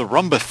told the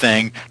Roomba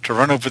thing to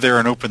run over there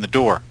and open the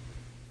door.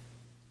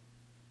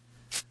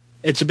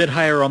 It's a bit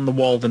higher on the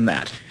wall than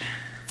that.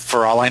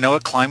 For all I know,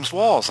 it climbs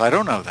walls. I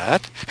don't know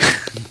that.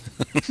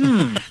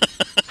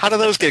 How do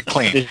those get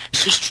cleaned?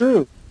 This is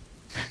true.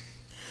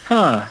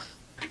 Huh.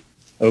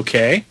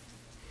 Okay.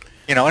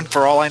 You know, and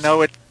for all I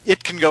know,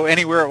 it can go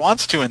anywhere it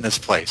wants to in this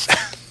place.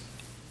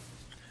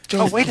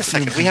 Oh, wait a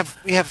second. We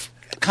have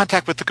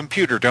contact with the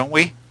computer, don't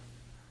we?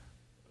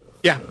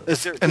 Yeah.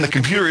 And the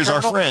computer is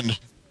our terminal? friend.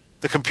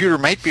 The computer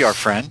might be our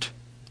friend.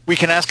 We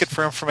can ask it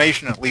for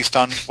information, at least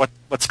on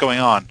what's going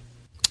on.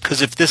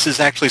 Because if this is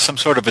actually some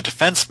sort of a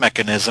defense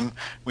mechanism,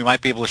 we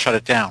might be able to shut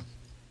it down.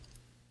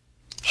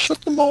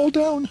 Shut them all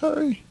down,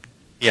 hurry.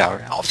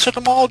 Yeah, I'll shut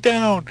them all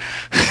down.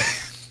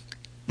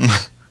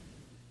 It's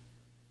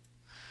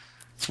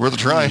worth a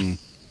try.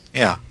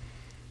 Yeah.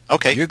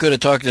 Okay. You're good at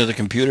talking to the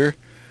computer.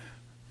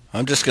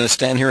 I'm just going to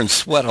stand here and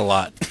sweat a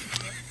lot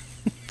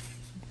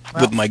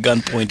with my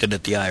gun pointed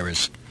at the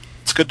iris.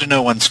 It's good to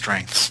know one's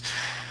strengths.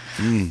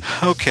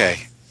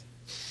 Okay.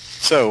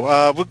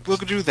 So we'll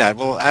do that.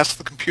 We'll ask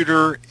the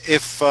computer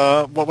if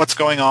what's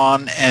going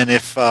on and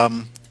if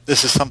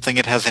this is something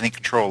it has any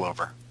control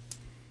over.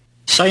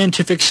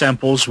 Scientific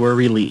samples were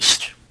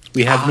released.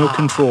 We have no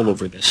control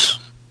over this.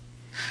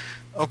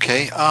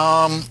 Okay.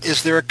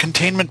 Is there a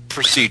containment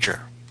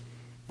procedure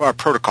or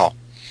protocol?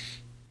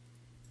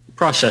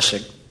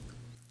 Processing.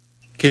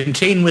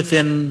 Contain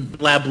within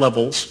lab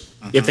levels.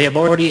 If they have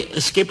already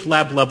escaped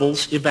lab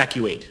levels,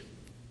 evacuate.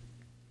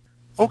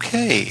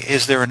 Okay.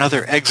 Is there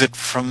another exit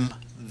from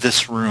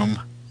this room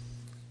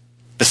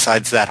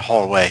besides that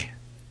hallway?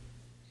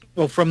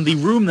 Well, from the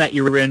room that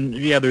you're in,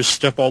 yeah, there's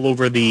stuff all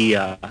over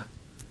the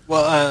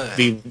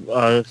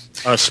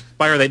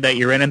spire that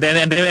you're in, and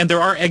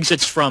there are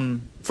exits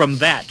from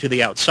that to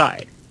the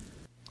outside.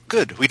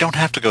 Good. We don't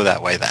have to go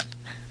that way then.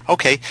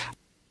 Okay.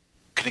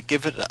 Can it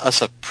give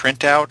us a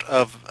printout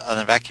of an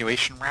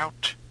evacuation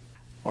route?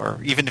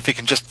 Or even if it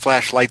can just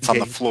flash lights on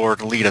the floor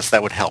to lead us,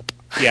 that would help.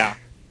 Yeah.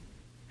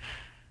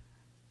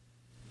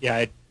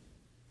 Yeah.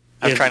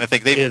 I'm trying to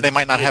think. They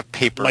might not have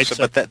paper, lights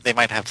but they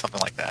might have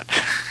something like that.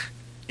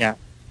 Yeah.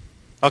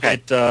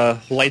 Okay. It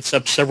lights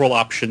up several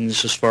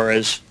options as far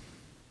as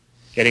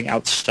getting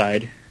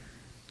outside.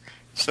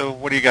 So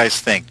what do you guys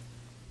think?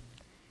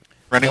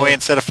 Running away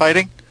instead of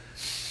fighting?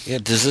 Yeah,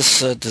 does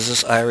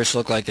this iris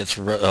look like it's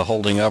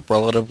holding up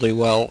relatively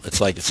well?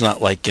 It's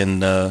not like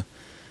in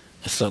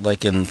It's not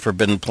like in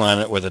Forbidden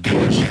Planet where the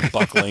doors are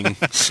buckling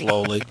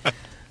slowly.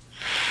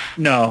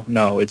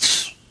 No,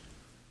 it's...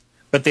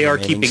 But they are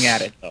Remaining keeping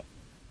at it, though.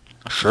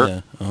 Sure.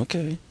 Yeah,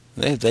 okay.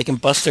 They can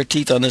bust their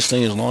teeth on this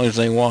thing as long as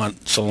they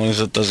want, so long as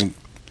it doesn't...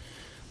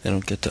 They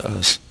don't get to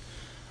us.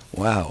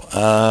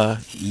 Wow.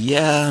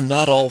 Yeah,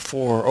 not all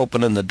for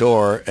opening the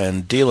door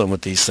and dealing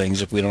with these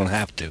things if we don't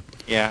have to.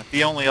 Yeah,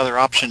 the only other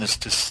option is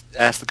to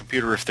ask the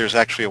computer if there's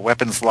actually a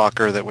weapons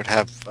locker that would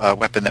have a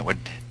weapon that would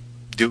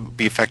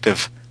be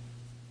effective.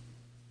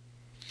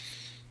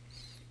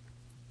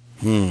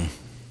 We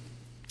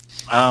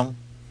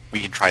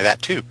can try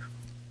that too.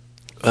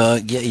 Yeah,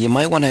 you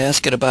might want to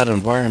ask it about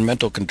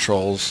environmental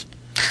controls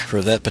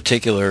for that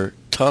particular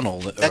tunnel.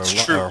 That's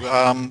true.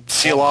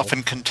 Seal off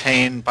and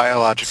contain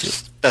biologic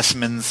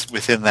specimens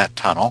within that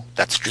tunnel.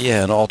 That's true.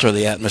 Yeah, and alter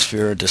the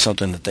atmosphere into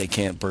something that they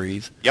can't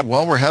breathe. Yep.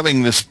 While we're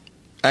having this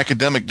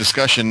academic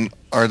discussion,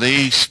 are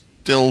they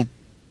still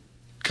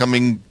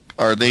coming?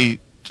 Are they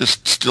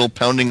just still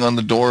pounding on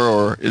the door,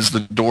 or is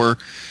the door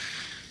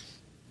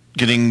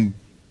getting,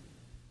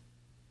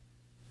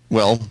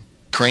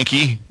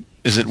 cranky?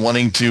 Is it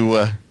wanting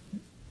to...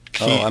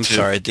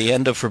 sorry. At the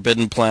end of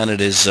Forbidden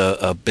Planet is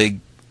a big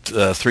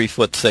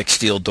 3-foot thick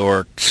steel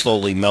door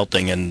slowly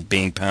melting and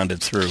being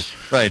pounded through.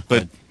 Right,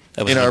 but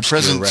That was in an our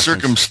obscure present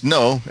reference.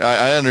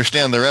 I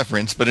understand the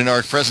reference, but in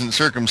our present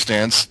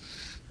circumstance,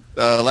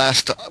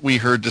 last we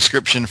heard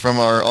description from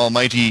our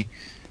almighty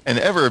and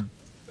ever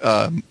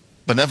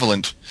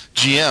benevolent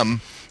GM.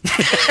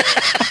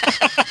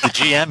 The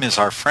GM is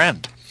our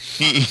friend.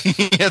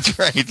 That's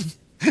right.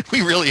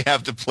 We really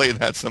have to play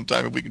that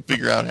sometime if we can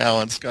figure out how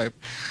on Skype.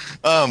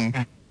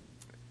 I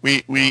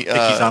think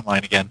he's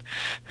online again.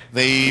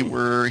 They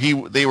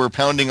were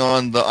pounding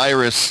on the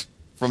iris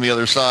from the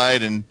other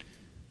side and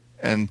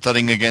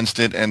thudding against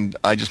it, and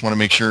I just want to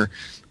make sure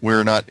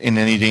we're not in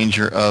any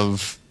danger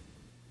of,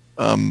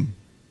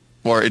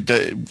 or it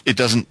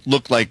doesn't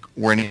look like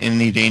we're in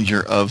any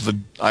danger of the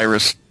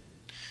iris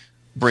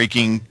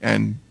breaking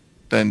and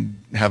then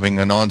having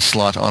an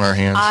onslaught on our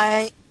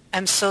hands.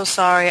 I'm so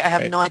sorry. I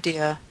have no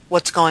idea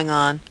what's going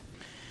on.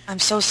 I'm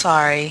so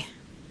sorry.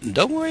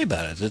 Don't worry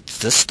about it.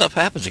 This stuff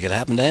happens. It could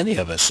happen to any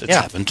of us. It's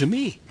happened to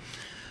me.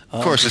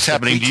 Of course, it's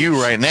happening to you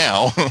right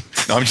now.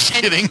 No, I'm just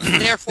kidding.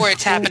 Therefore,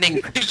 it's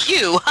happening to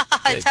you.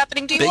 It's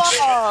happening to you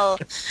all.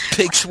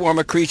 Big swarm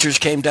of creatures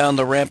came down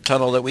the ramp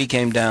tunnel that we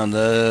came down.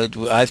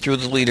 I threw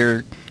the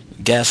leader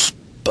gas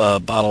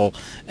bottle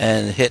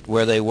and hit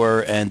where they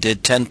were and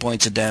did 10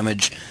 points of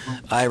damage.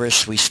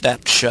 Iris, we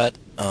snapped shut.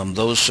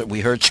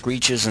 We heard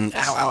screeches and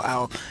ow, ow,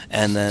 ow.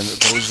 And then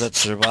those that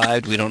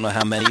survived, we don't know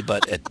how many,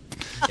 but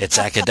it's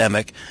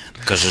academic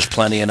because there's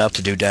plenty enough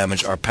to do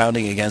damage, are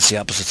pounding against the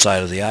opposite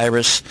side of the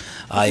iris.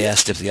 I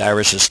asked if the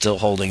iris is still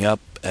holding up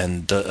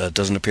and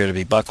doesn't appear to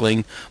be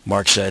buckling.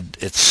 Mark said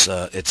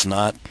it's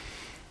not.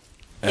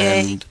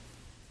 And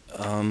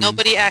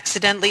nobody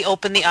accidentally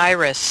opened the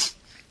iris,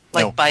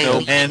 by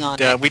leaning on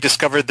it. We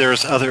discovered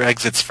there's other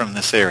exits from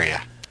this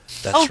area.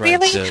 That's right.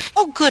 Really?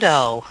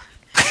 Good-o.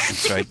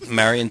 That's right.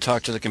 Marion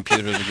talked to the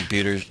computer. The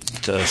computer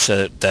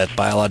said that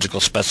biological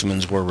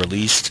specimens were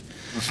released,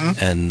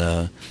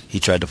 and he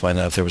tried to find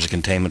out if there was a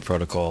containment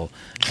protocol.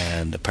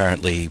 And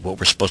apparently what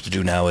we're supposed to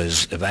do now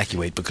is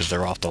evacuate because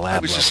they're off the lab I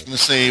was level. just going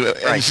to say,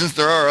 and since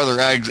there are other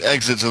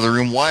exits of the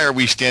room, why are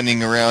we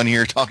standing around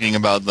here talking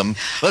about them?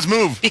 Let's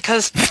move.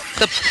 Because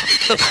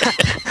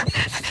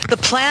the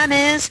plan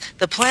is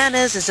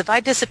if I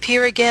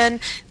disappear again,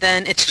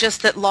 then it's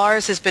just that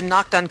Lars has been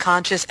knocked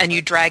unconscious and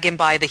you drag him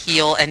by the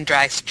heel and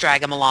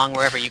drag him along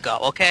wherever you go,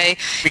 okay?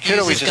 We could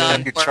always just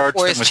have you charge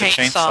them with a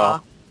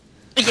chainsaw.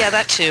 Yeah,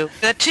 that too.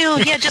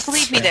 Yeah, just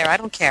leave me there. I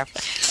don't care.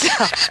 So,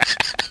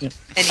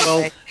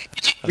 anyway,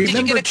 did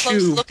you get a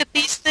close look at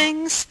these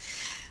things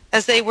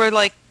as they were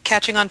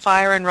catching on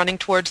fire and running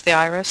towards the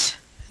iris?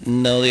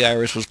 No, the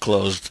iris was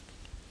closed.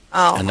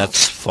 Oh. And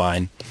that's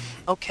fine.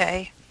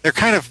 Okay. They're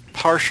kind of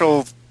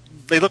partial.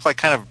 They look like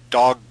kind of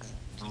dog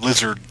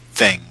lizard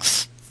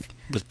things.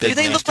 With Do big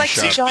they look nasty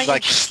like sharp-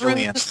 giant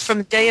shrews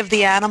from Day of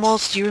the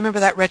Animals? Do you remember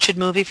that wretched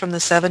movie from the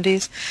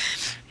 70s?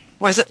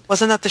 Wasn't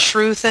that the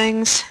shrew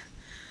things?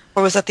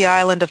 Or was that the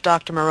island of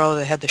Dr. Moreau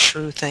that had the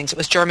shrew things? It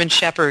was German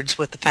shepherds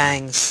with the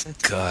fangs.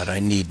 God,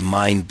 I need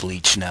mind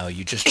bleach now.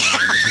 You just...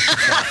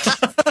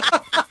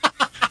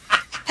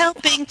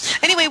 Helping.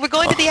 Anyway, we're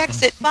going to the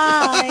exit.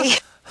 Bye.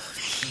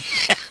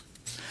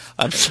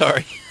 I'm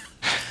sorry.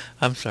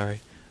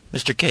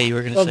 Mr. K, you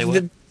were going to say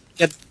what?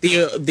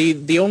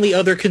 The only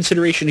other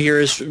consideration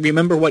here is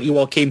remember what you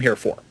all came here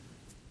for.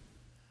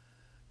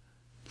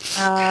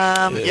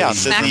 So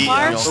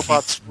the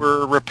robots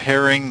were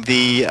repairing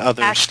the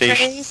other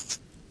station. Ashtrays?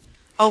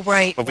 Oh,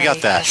 right. But we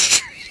got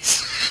that.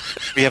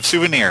 We have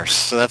souvenirs,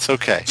 so that's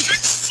okay.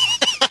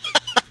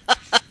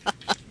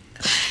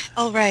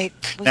 Oh, right.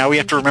 Now we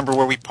have to remember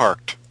where we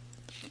parked.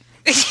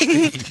 That's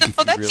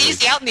Really?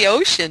 easy, out in the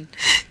ocean.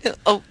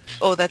 Oh,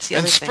 that's the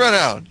other And thing. spread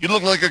out. You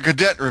look like a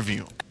cadet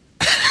review.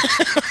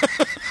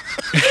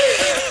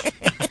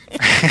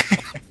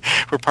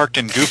 We're parked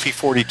in Goofy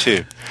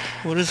 42.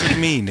 What does it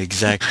mean,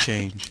 exact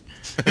change?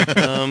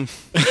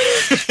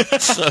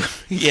 So,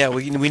 yeah,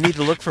 we need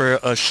to look for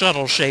a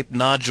shuttle-shaped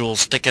nodule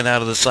sticking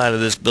out of the side of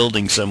this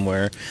building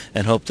somewhere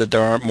and hope that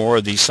there aren't more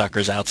of these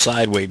suckers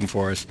outside waiting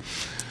for us.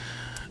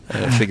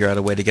 Figure out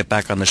a way to get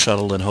back on the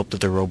shuttle and hope that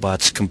the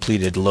robots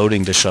completed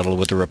loading the shuttle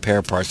with the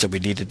repair parts that we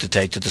needed to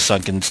take to the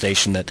sunken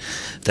station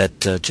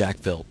that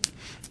Jack built.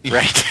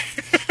 Right.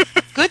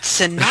 Good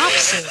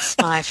synopsis,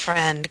 my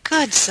friend.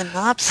 Good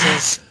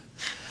synopsis.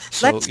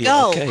 So, Let's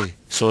go. Okay.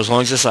 So as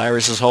long as this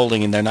Iris is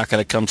holding and they're not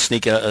going to come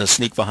sneak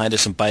behind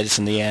us and bite us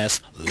in the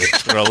ass,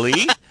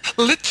 literally.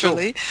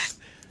 Literally.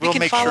 We'll can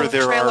make follow sure the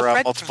there trail of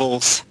are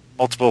breadcrumbs.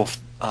 multiple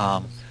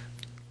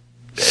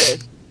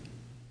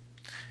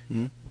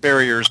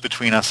barriers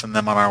between us and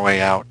them on our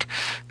way out.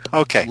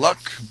 Okay. Luck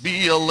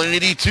be a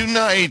lady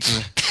tonight.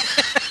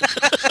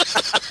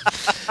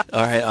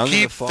 All right, I'm going to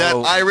Keep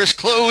follow. that iris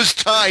closed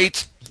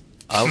tight.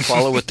 I'll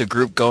follow with the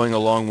group going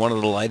along one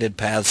of the lighted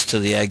paths to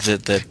the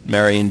exit that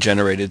Marion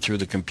generated through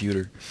the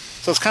computer.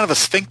 So it's kind of a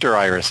sphincter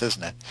iris,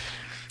 isn't it?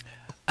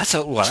 That's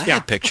what I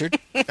had pictured.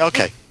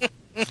 Okay.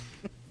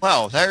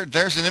 Wow,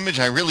 there's an image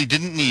I really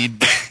didn't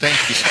need.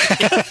 Thank you.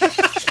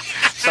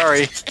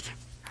 Sorry.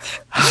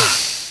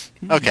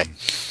 Okay.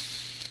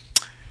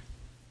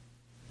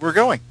 We're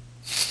going.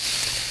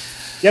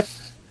 Yep.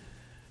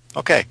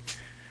 Okay.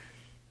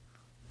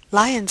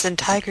 Lions and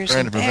tigers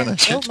Trying and to prevent a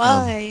bears. Oh shitstorm.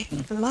 my!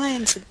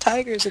 Lions and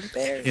tigers and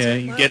bears. Yeah, Oh,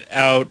 you my. get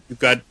out. You've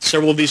got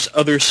several of these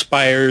other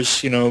spires,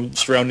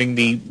 surrounding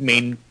the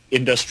main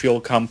industrial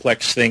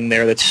complex thing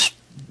there. That's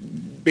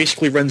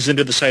basically runs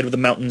into the side of the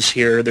mountains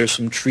here. There's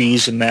some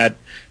trees and that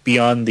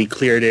beyond the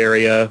cleared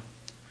area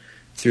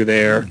through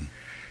there.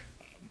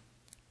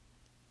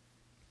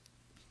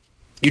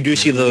 You do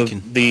see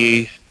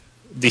the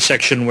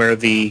section where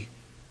the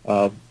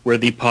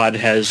pod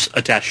has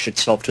attached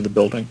itself to the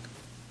building.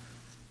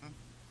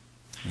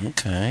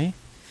 Okay.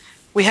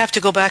 We have to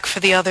go back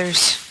for the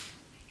others.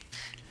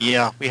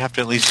 Yeah, we have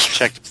to at least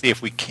check to see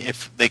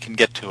if they can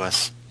get to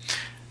us.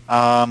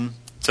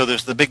 So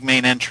there's the big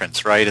main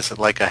entrance, right? Is it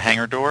like a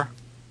hangar door?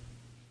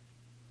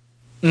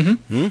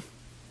 Mm-hmm.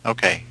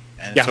 Okay.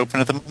 And Yeah. it's open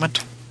at the moment?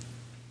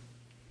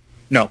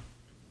 No.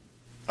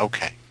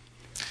 Okay.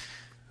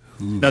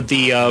 Now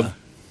the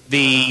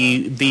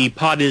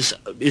pod is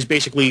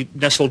basically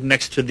nestled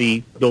next to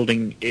the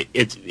building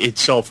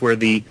itself, where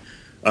the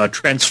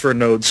transfer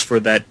nodes for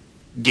that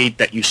gate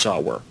that you saw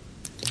were.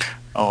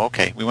 Oh,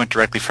 okay. We went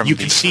directly from You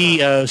can see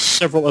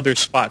several other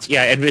spots.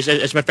 Yeah, and as a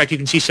matter of fact, you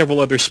can see several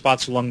other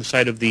spots along the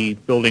side of the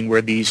building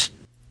where these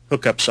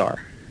hookups are.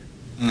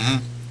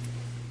 Mm-hmm.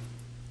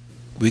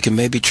 We can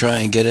maybe try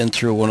and get in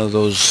through one of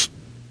those.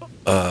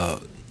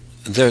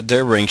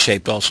 They're ring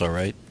shaped also,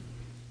 right?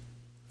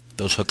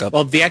 Those hookups.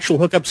 Well, the actual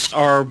hookups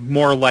are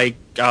more like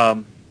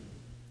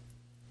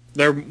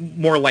they're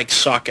more like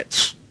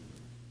sockets.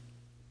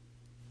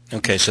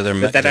 Okay, so they're,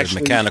 that they're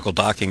actually- mechanical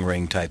docking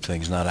ring type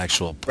things, not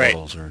actual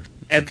portals or.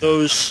 And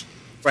those,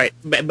 right,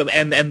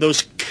 and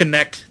those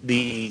connect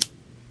the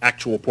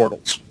actual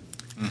portals.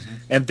 Mm-hmm.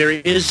 And there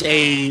is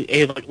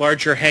a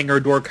larger hangar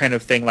door kind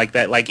of thing like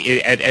that, like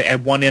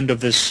at one end of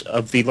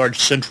the large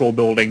central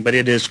building, but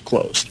it is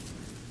closed.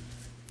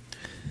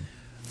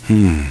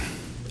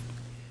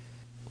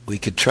 We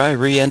could try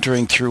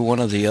re-entering through one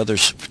of the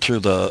others,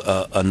 through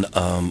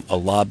a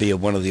lobby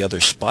of one of the other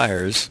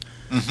spires.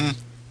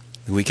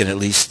 Mm-hmm. We can at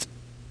least.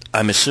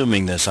 I'm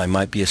assuming this. I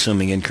might be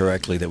assuming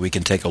incorrectly that we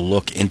can take a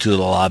look into the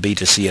lobby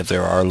to see if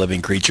there are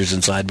living creatures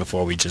inside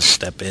before we just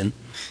step in.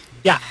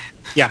 Yeah.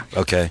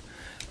 Okay.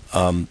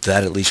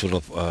 That at least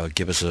will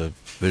give us a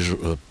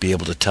visual, be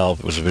able to tell if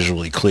it was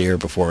visually clear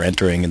before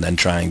entering, and then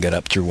try and get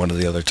up through one of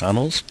the other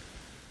tunnels.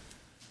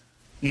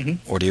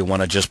 Mm-hmm. Or do you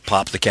want to just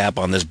pop the cap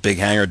on this big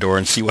hangar door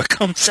and see what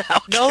comes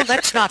out? No,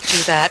 let's not do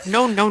that.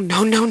 No.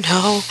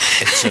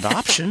 It's an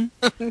option.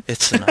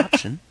 It's an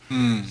option.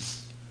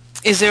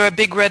 Is there a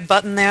big red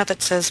button there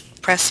that says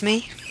 "Press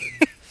me"?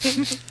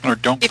 Or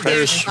don't If press.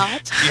 there's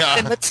not, Yeah.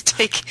 then let's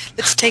take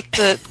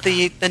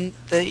the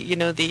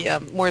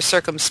more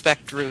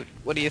circumspect route.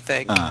 What do you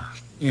think?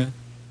 Yeah.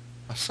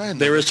 I said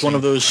There is one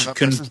of those Not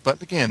press this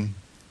button again.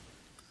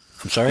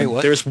 I'm sorry,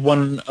 what? There's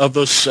one of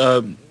those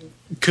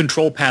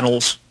control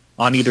panels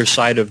on either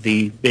side of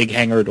the big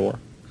hangar door.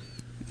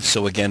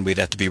 So again, we'd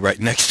have to be right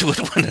next to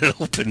it when it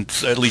opens.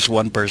 So at least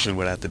one person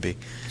would have to be.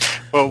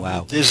 Well,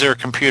 Wow. is there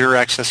computer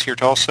access here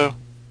also?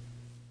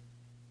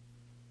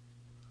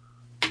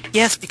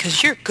 Yes,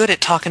 because you're good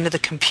at talking to the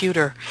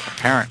computer.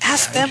 Apparently.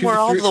 Ask them where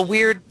all the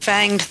weird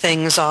fanged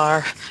things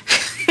are.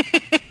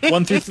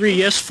 1 through 3,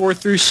 yes. 4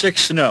 through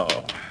 6, no.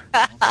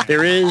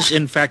 There is,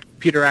 in fact,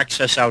 computer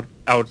access out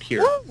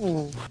here.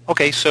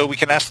 Okay, so we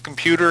can ask the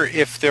computer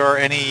if there are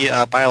any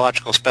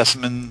biological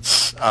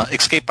specimens,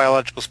 escaped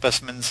biological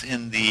specimens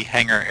in the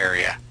hangar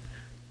area.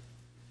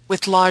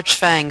 With large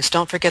fangs.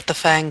 Don't forget the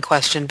fang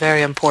question.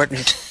 Very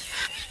important.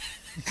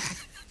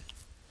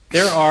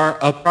 There are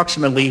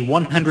approximately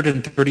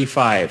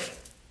 135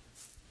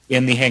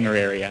 in the hangar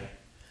area.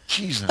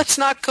 Jesus. Let's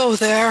not go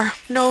there.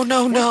 No.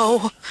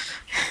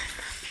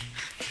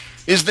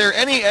 is there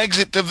any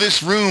exit to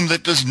this room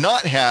that does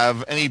not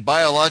have any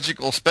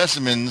biological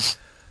specimens?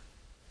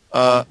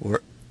 I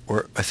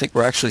think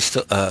we're actually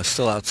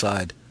still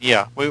outside.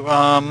 Yeah.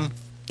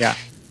 Yeah.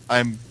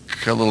 I'm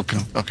a little...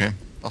 okay.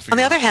 On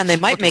the other hand, they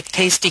might make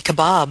tasty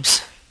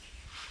kebabs.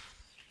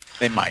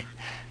 They might.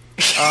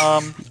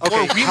 Okay.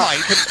 Or we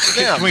might.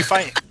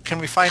 Can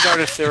we find out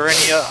if there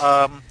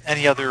are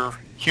any other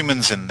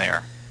humans in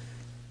there?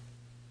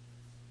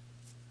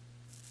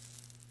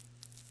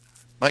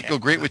 Might go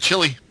great with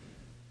chili.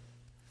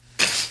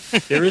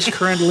 There is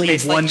currently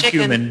Tastes like one chicken.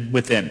 human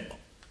within.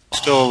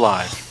 Still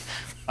alive.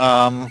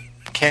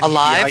 Can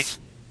Alive?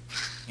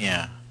 He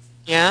yeah.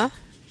 Yeah?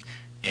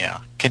 Yeah.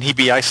 Can he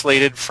be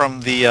isolated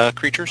from the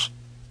creatures?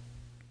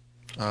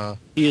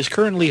 He is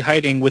currently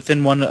hiding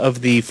within one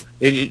of the.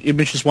 It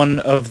mentions one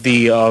of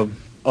the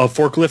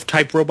forklift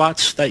type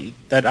robots that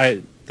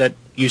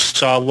you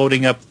saw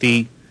loading up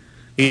the.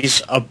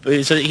 He's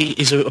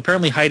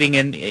apparently hiding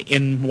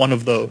in one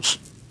of those.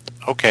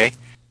 Okay.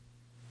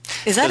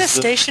 Is that a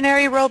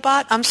stationary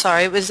robot? I'm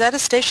sorry. Is that a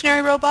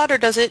stationary robot, or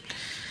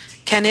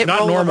can it Not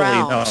roll normally,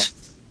 around?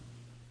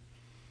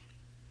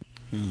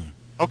 no.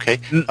 Okay.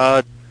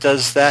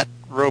 Does that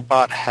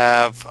robot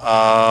have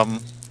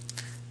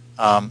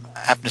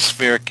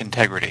atmospheric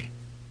integrity?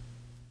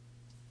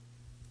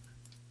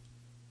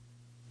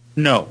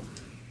 No.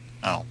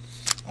 Oh.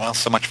 Well,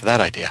 so much for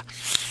that idea.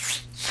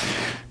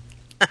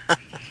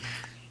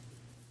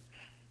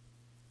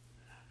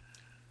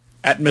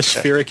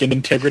 Atmospheric and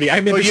integrity.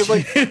 I mean,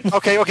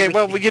 Okay.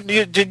 Well,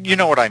 you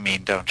know what I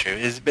mean, don't you?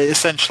 Is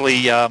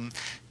essentially, does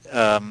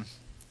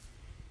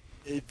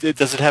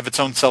it have its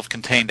own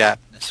self-contained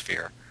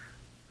atmosphere?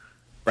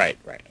 right.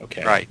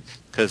 Okay. Right.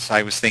 Because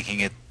I was thinking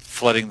it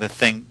flooding the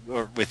thing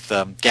with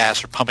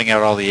gas or pumping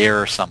out all the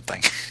air or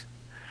something.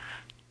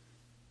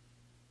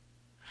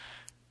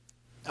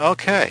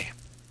 Okay.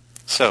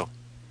 So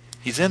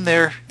he's in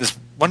there. There's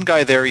one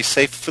guy there. He's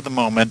safe for the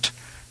moment.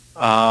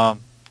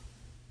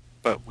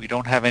 But we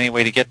don't have any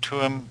way to get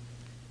to him.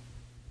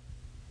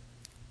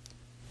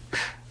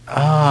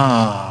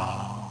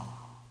 Oh.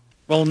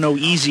 Well, no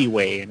easy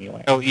way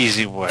anyway. No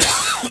easy way.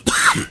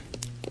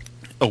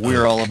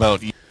 We're all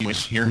about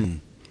ease here.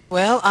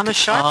 Well, I'm a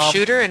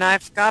sharpshooter, and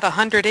I've got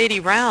 180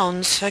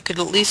 rounds. I could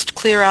at least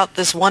clear out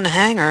this one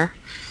hangar.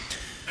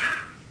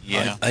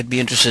 Yeah. I'd be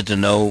interested to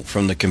know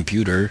from the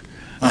computer,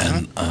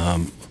 and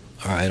all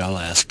right, I'll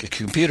ask.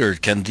 Computer,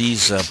 can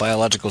these are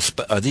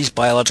these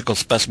biological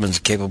specimens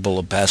capable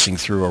of passing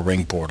through a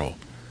ring portal,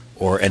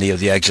 or any of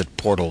the exit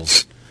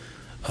portals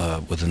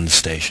within the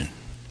station,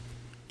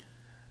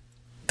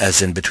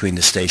 as in between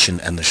the station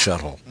and the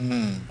shuttle?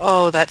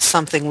 Oh, that's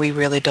something we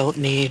really don't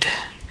need.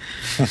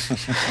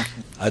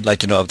 I'd like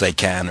to know if they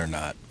can or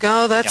not.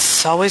 Oh,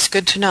 that's always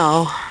good to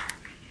know.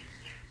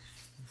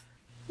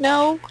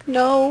 No.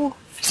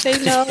 Say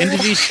no.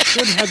 Entities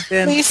should have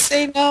been. Please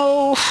say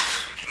no.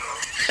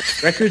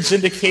 Records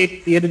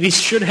indicate the entities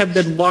should have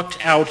been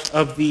locked out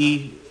of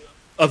the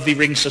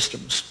ring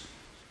systems.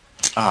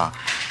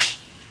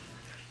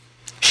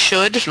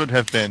 Should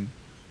Have been.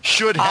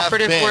 Should have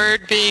operative been.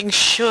 word being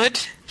should.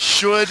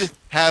 Should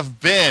have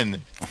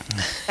been.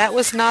 That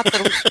was not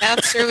the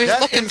answer we were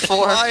That looking for.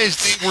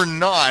 implies they were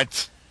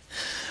not.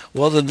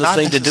 Well, then the Not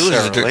thing to do is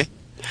necessarily.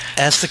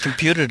 ask the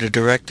computer to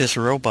direct this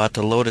robot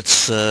to load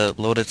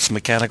its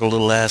mechanical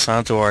little ass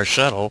onto our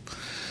shuttle.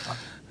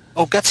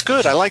 Oh, that's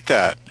good. I like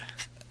that.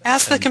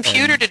 Ask the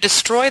computer to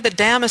destroy the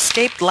damn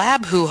escaped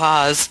lab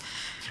hoo-has.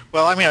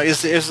 Well, I mean,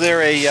 is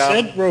there a...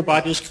 Said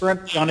robot is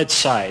currently on its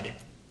side.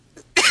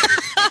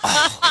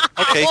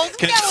 okay, Oh,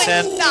 can no, it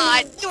send, it's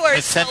not. You are can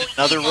it send so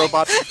another evil.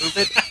 robot to move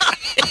it?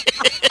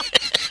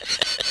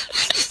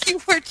 You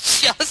were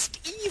just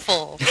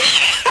evil.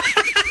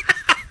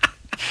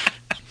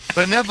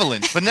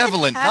 Benevolent,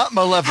 not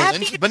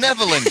malevolent. Happy-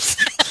 Benevolent.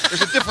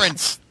 There's a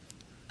difference.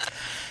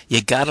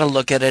 You gotta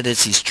look at it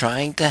as he's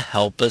trying to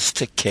help us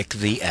to kick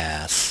the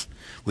ass.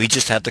 We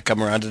just have to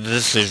come around to the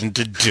decision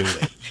to do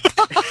it.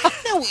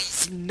 No,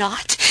 he's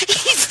not.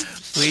 He's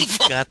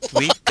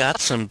We've got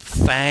some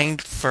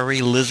fanged,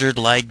 furry,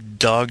 lizard-like,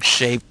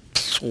 dog-shaped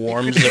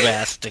swarms of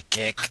ass to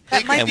kick,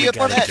 That might and be we a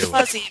more gotta do it.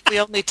 fuzzy if we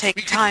only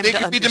take time They to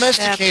could be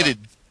understand domesticated.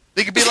 them.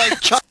 They could be like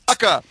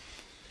Chaka.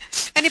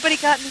 Anybody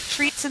got any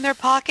treats in their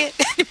pocket?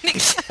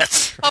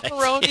 That's right.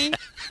 Pepperoni?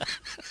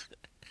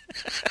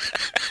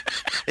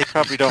 They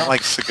probably don't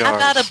like cigars. I'm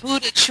not a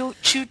Buddha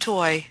chew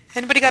toy.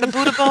 Anybody got a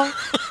Buddha bone?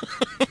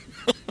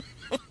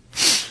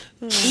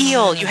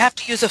 Heel. You have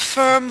to use a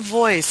firm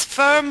voice.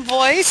 Firm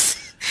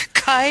voice,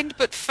 kind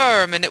but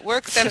firm, and it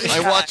works every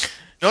time. I watch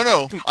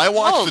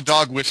Oh. The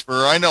Dog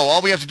Whisperer. I know.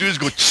 All we have to do is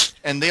go,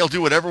 and they'll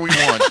do whatever we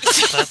want.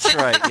 That's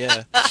right,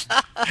 yeah.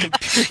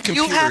 You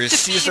Computer have to is be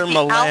Caesar the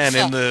Milan alpha.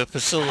 in the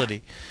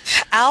facility.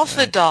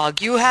 Alpha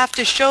dog. You have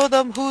to show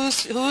them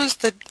who's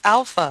the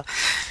alpha.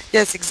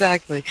 Yes,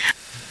 exactly.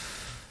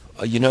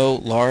 You know,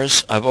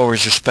 Lars, I've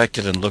always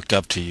respected and looked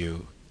up to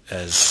you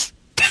as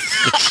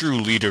the true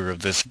leader of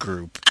this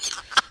group.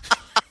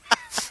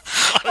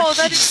 Oh,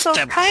 that is so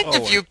step kind of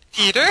forward? you,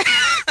 Peter.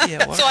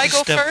 Yeah, why So don't I you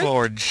go step first?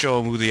 forward and show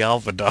him who the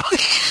alpha dog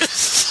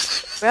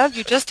is. Well,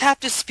 you just have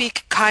to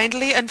speak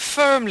kindly and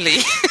firmly.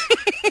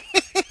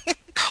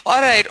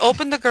 All right,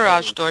 open the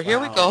garage door. Here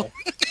we go.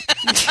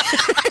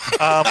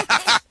 I'll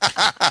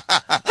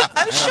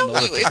show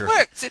you. It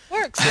works. It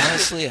works.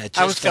 Honestly, I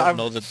just don't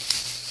know that...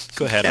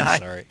 Go ahead, I'm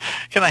sorry.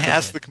 Can I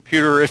ask the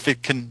computer if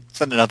it can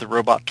send another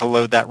robot to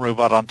load that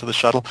robot onto the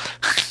shuttle?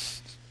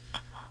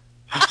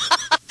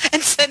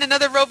 And send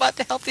another robot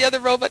to help the other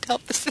robot to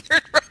help the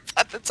third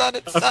robot that's on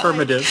its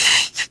Affirmative.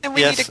 side. And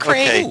we Yes, need a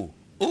crane. okay.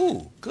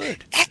 Ooh,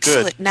 good.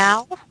 Excellent.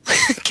 Now?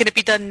 Can it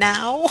be done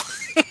now?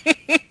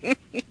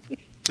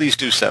 Please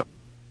do so.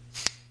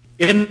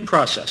 In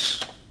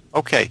process.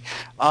 Okay.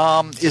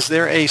 Is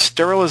there a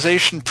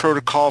sterilization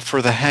protocol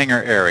for the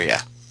hangar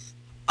area?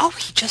 Oh,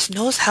 he just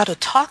knows how to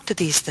talk to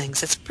these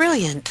things. It's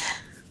brilliant.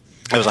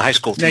 I was a high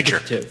school teacher.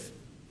 Negative.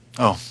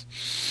 Oh.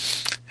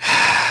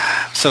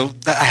 So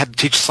I had to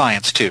teach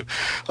science, too.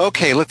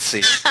 Okay, let's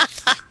see.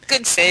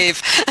 Good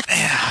save.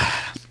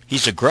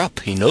 He's a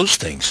grup. He knows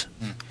things.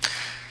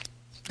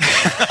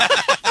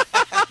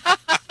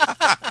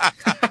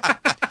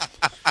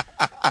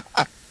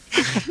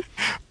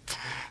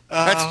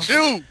 That's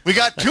two. We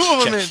got two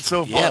of them in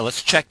so far. Yeah,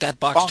 let's check that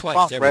box Bonk, twice.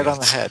 bonk, There we right go. on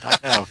the head. I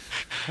know.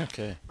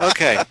 Okay.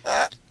 Okay.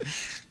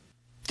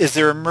 Is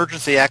there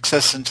emergency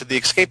access into the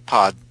escape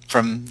pod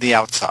from the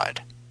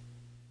outside?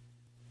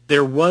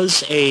 There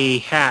was a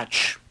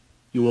hatch.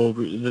 You will.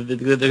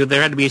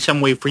 There had to be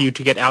some way for you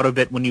to get out of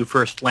it when you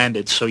first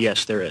landed. So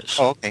yes, there is.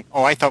 Oh, okay.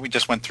 Oh, I thought we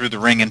just went through the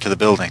ring into the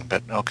building,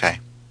 but okay.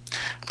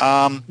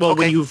 Well,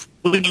 okay.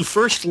 when you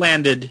first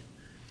landed,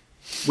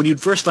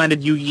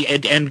 you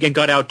and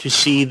got out to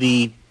see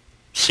the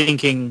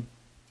sinking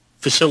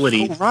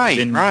facility. Oh, right,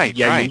 then, right,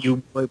 yeah, right.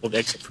 you were able to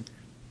exit from.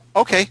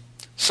 Okay.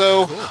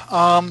 So,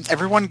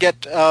 everyone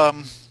get have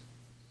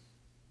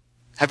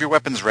your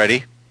weapons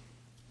ready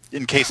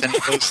in case any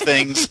of those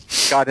things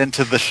got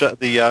into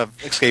the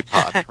escape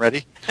pod.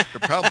 Ready? They're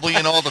probably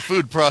in all the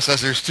food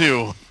processors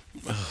too.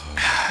 All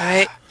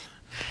right.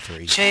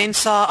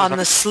 Chainsaw on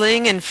the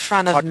sling in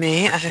front of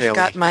me. I've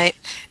got my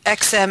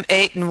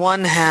XM8 in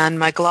one hand,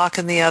 my Glock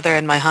in the other,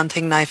 and my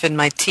hunting knife in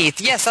my teeth.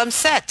 Yes, I'm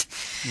set.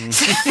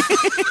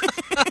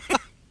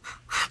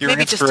 You're an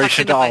Maybe just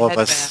inspiration tuck to into all my of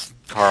us,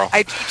 Carl.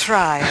 I do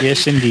try.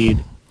 Yes,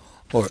 indeed.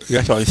 Or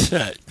that's what I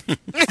said.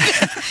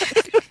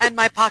 And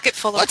my pocket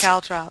full of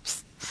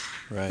caltrops.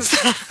 Right.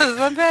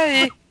 I'm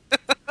ready.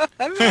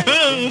 I'm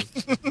ready.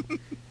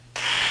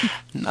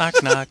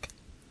 Knock, knock.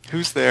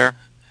 Who's there?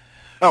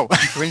 Oh,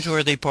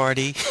 Cringeworthy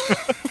party.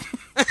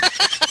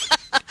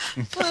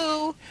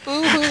 Boo.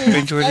 Boo-hoo.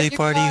 Cringeworthy I'm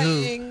party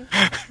crying.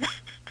 who?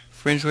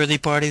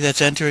 Cringeworthy party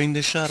that's entering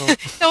the shuttle.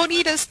 Don't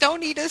eat us.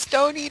 Don't eat us.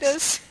 Don't eat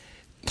us.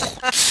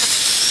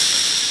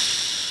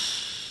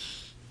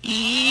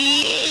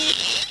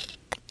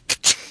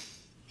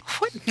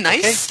 What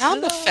nice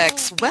sound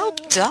effects. Well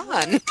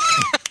done.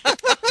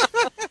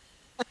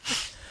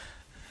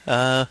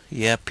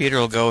 Yeah, Peter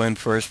will go in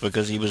first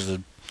because he was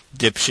the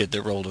dipshit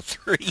that rolled a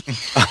 3.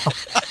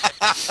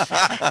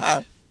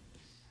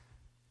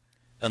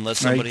 Unless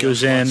somebody Right,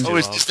 goes else in.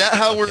 wants to,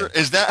 Oh,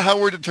 is that how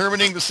we're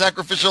determining the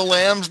sacrificial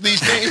lambs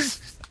these days?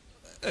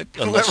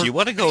 Unless you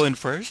want to go in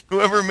first.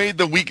 Whoever made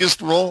the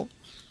weakest roll?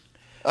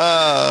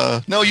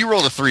 No, you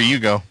rolled a 3. You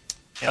go.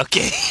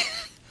 Okay.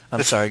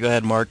 I'm sorry. Go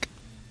ahead, Mark.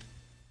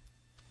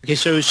 Okay,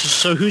 so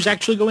who's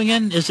actually going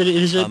in? Is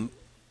it?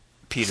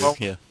 Peter. Well,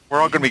 yeah. we're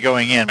all going to be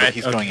going in, but Right,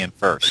 he's okay. going in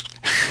first.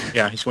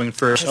 Yeah, he's going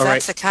first. 'Cause All right.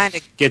 that's the kind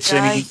of Gets in,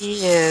 guy he-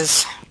 he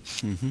is.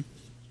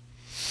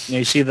 Yeah,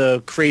 you see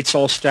the crates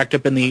all stacked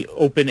up in the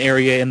open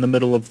area in the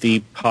middle of the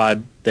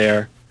pod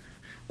there.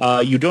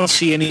 You don't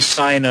see any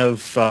sign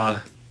of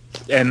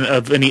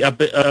any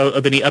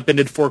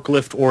upended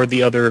forklift or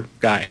the other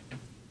guy.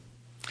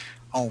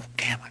 Oh,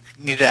 damn! I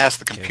need to ask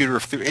the computer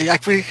if there. I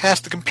could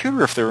ask the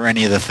computer if there were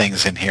any of the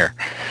things in here.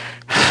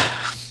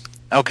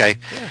 Okay.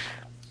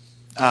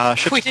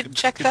 Ship's We didn't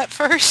check that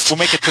first. We'll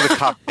make it to the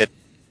cockpit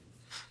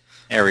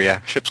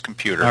area. Ship's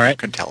computer. All right.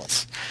 Can tell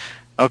us.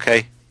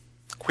 Okay.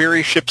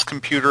 Query ship's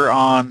computer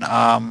on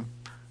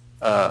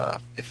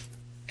if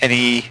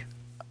any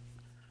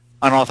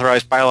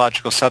unauthorized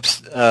biological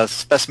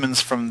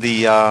specimens from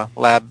the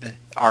lab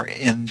are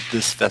in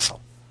this vessel.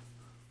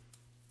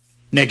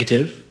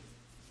 Negative.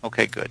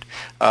 Okay, good.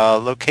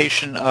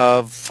 Location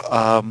of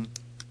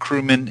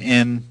crewman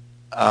in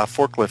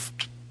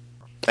forklift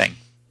thing.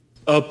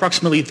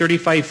 Approximately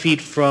 35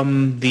 feet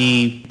from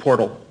the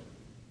portal.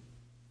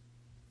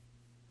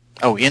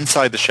 Oh,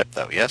 inside the ship,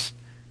 though, yes?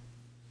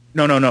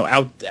 No.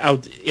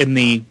 Out in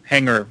the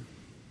hangar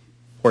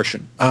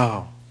portion.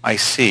 Oh, I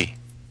see.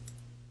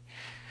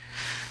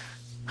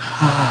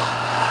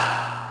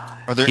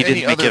 Are there He didn't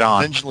any make other it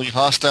on. potentially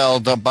hostile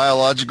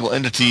biological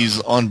entities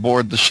on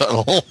board the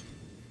shuttle?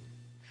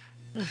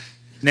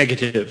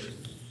 Negative.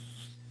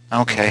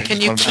 Okay.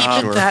 Can you I'm keep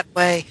sure. it that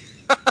way?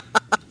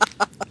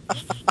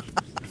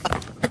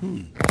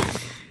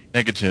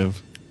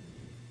 Negative.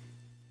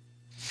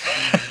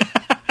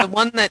 The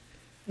one that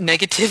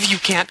negative, you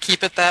can't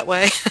keep it that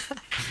way.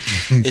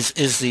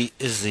 Is the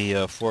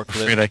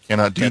forklift? Afraid I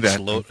cannot do that's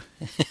that.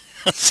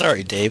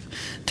 Sorry, Dave.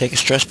 Take a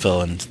stress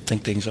pill and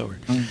think things over.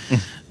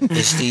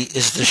 Is the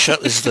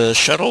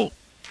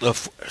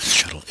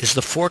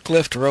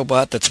forklift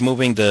robot that's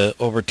moving the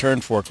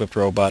overturned forklift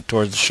robot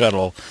towards the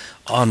shuttle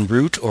en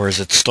route, or is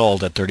it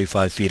stalled at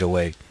 35 feet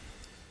away?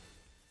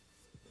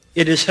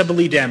 It is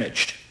heavily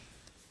damaged.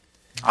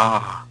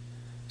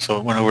 So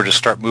it went over to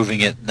start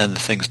moving it, and then the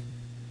thing's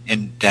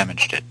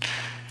damaged it.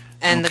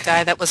 And the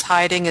guy that was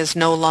hiding is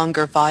no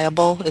longer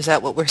viable? Is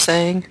that what we're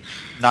saying?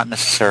 Not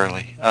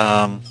necessarily.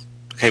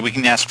 Okay, we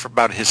can ask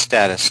about his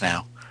status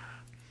now.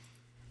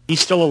 He's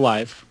still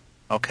alive.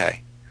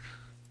 Okay.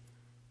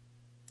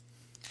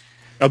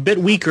 A bit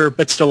weaker,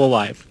 but still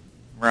alive.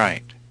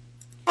 Right.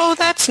 Oh,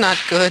 that's not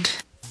good.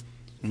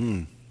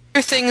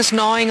 Are things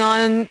gnawing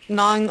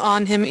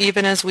on him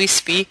even as we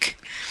speak?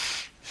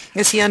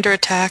 Is he under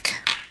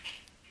attack?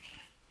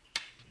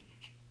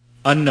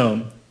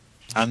 Unknown.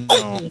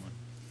 Unknown.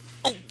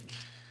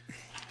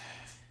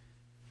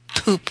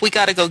 Poop, we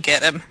gotta go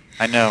get him.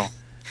 I know.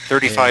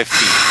 35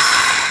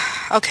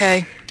 feet.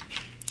 Okay.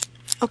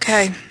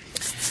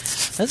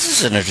 This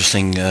is an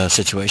interesting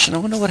situation. I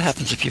wonder what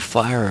happens if you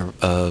fire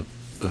a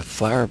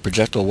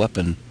projectile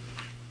weapon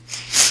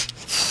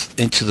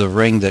into the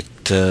ring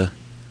that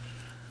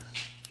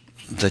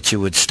you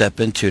would step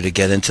into to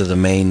get into the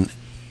main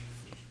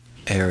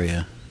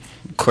area.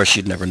 Of course,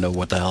 you'd never know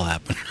what the hell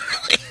happened.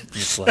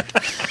 Just like,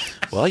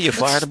 well, you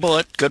fired a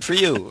bullet. Good for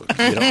you.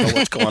 You don't know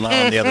what's going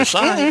on the other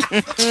side.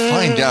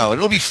 Find out.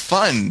 It'll be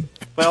fun.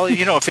 Well,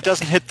 if it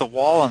doesn't hit the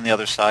wall on the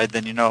other side,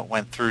 then you know it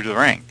went through the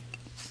ring.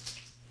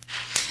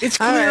 It's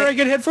clear. right. I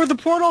can head for the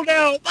portal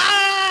now.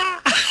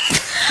 Ah!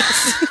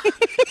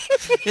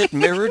 It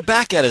mirrored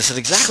back at us at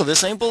exactly the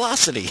same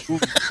velocity.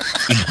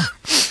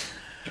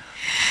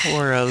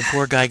 The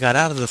poor guy got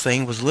out of the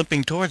thing, was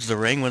limping towards the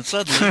ring when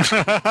suddenly...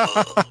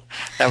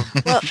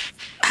 Well,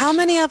 how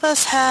many of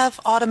us have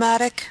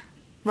automatic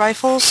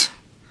rifles?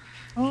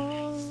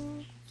 I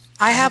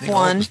have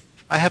one.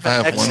 I have an I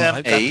have one. XM8.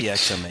 I've got the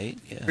XM8,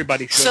 yeah.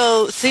 Everybody should.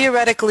 So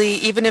theoretically,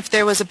 even if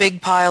there was a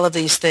big pile of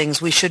these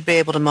things, we should be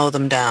able to mow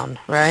them down,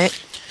 right?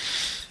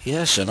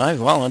 Yes, and I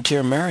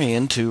volunteer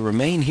Marion to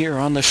remain here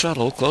on the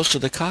shuttle close to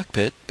the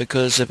cockpit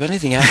because if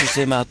anything happens to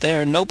him out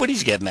there,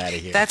 nobody's getting out of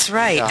here. That's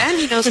right. And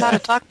he knows how to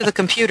talk to the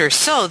computer.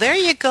 So there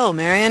you go,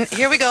 Marion.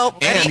 Here we go.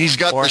 And he's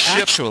got Or the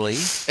ship. actually,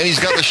 And he's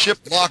got the ship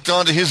locked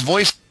onto his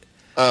voice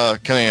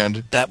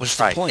command. that was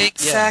the Right. point.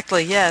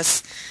 Exactly,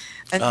 yes.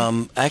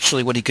 And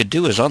Actually, what he could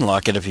do is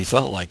unlock it if he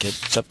felt like it.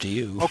 It's up to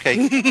you.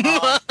 Okay.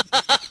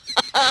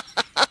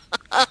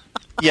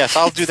 Yes,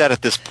 I'll do that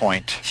at this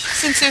point.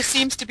 since there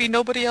seems to be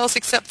nobody else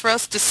except for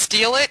us to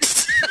steal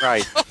it.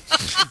 Right.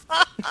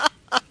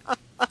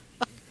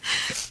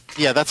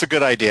 Yeah, that's a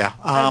good idea.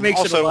 That makes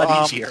it a also,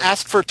 lot easier.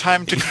 ask for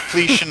time to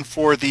completion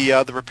for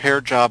the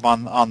repair job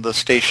on the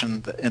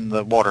station in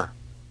the water.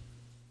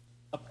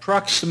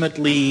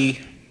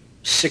 Approximately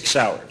 6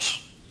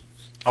 hours.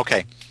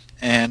 Okay.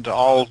 And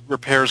all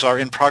repairs are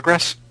in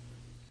progress?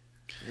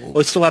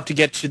 We'll still have to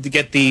get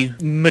the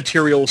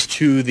materials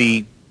to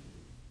the...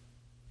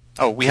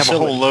 Oh, we have a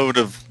Facility. whole load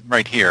of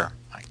right here.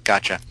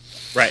 Gotcha.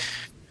 Right.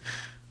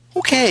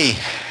 Okay.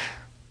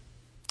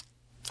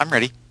 I'm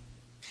ready.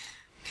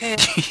 Okay.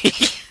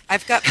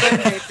 I've got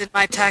band-aids in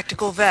my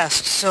tactical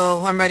vest,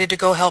 so I'm ready to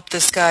go help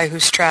this guy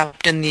who's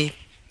trapped in the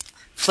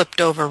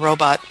flipped-over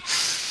robot.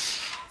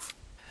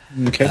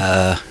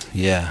 Okay.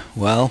 Yeah.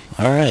 Well,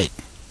 all right.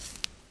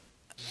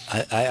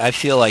 I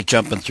feel like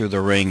jumping through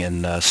the ring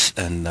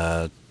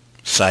and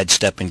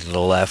sidestepping to the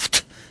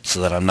left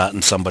so that I'm not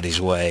in somebody's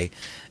way,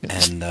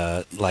 and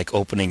like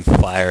opening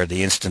fire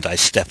the instant I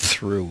step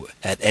through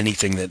at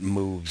anything that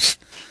moves.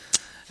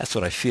 That's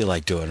what I feel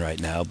like doing right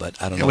now,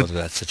 but I don't know whether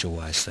that's such a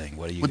wise thing.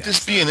 What do you Would guys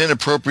this be an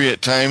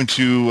inappropriate time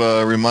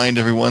to remind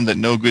everyone that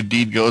no good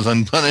deed goes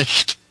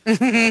unpunished? Well,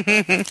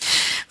 you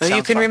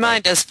Sounds can like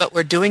remind us, but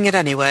we're doing it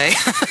anyway.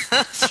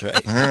 That's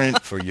right. All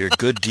right. For your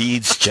good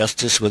deeds,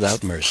 justice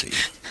without mercy.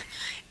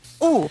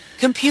 Oh,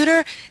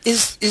 computer,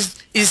 is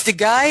the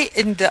guy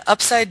in the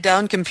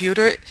upside-down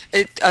computer,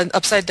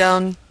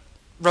 upside-down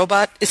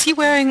robot, is he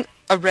wearing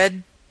a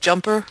red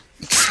jumper?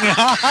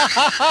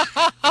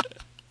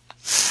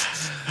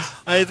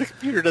 The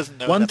computer doesn't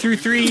know. 1 through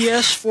 3,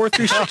 yes. 4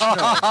 through 6,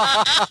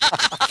 no.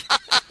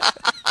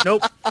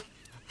 Nope.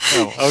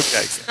 Oh,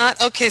 okay.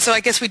 Not okay, so I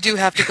guess we do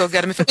have to go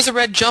get him. If it was a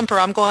red jumper,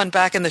 I'm going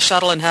back in the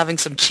shuttle and having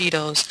some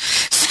Cheetos.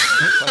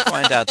 If I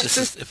find out this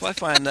is if I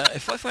find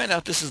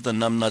out this is the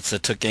numbnuts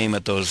that took aim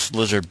at those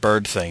lizard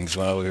bird things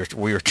while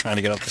we were trying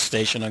to get off the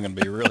station, I'm going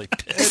to be really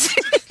pissed.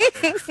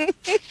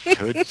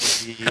 Could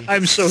be.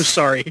 I'm so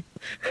sorry.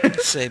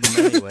 Save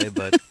them anyway,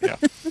 but Yeah.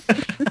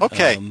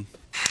 Okay.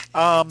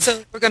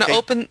 So we're going to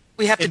Okay.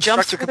 we have to jump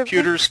Instruct the through the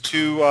computers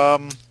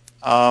to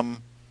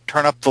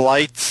turn up the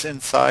lights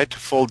inside to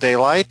full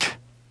daylight.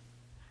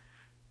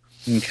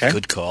 Okay.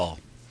 good call.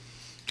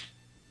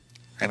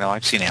 I know,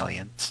 I've seen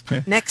Aliens.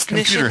 next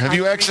Computer, mission. have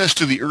you access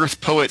to the Earth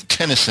poet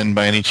Tennyson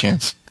by any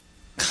chance?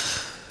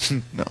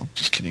 No,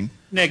 just kidding.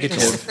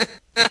 Negative.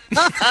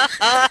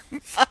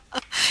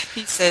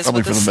 He says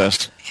Probably with for a the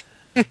best.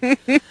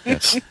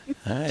 Yes.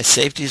 All right,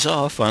 safety's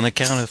off on the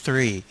count of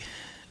 3.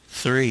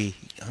 3.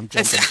 I'm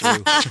jumping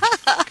through.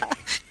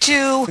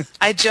 2.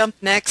 I jump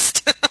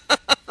next.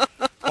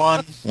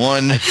 1.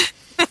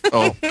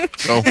 Oh,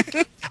 so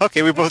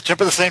Okay, we both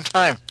jump at the same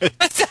time. there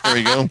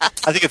we go.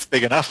 I think it's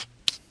big enough.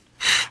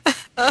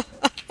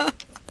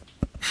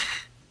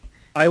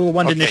 I will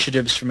want Okay.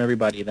 initiatives from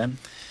everybody then.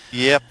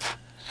 Yep.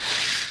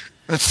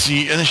 Let's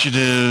see,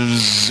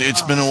 initiatives.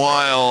 It's been a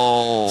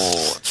while.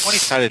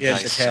 20-sided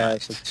Yes, dice. it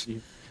has. Let's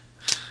see.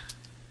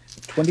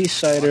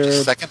 20-sider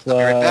Second, I'll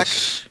be right back.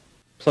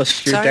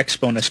 plus your Sorry? dex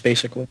bonus,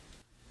 basically.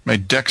 My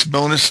dex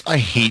bonus. I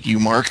hate you,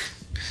 Mark.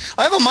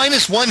 I have a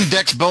 -1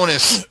 dex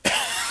bonus.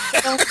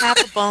 Don't have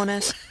a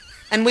bonus.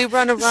 And we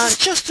run a run. It's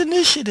just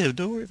initiative.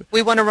 Don't worry about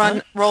We want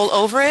to roll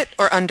over it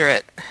or under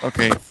it.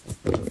 Okay.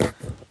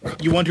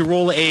 You want to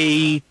roll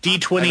a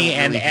d20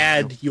 and really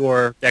add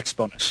your dex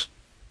bonus.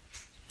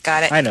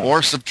 Got it. I know.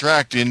 Or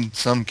subtract in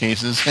some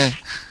cases. Okay,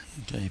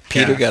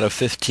 Peter Yeah. got a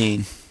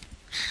 15.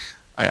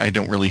 I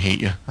don't really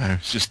hate you. I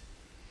was just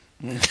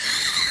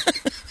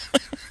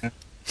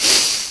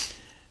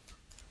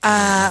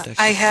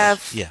I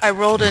have. Yeah. I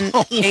rolled an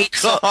 8,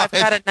 so I've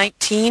God. got a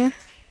 19.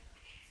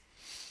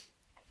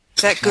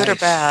 Is that good or Nice.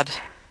 bad?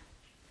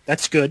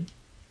 That's good.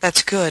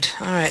 That's good.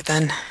 All right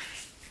then.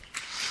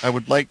 I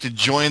would like to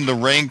join the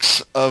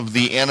ranks of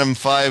the Anim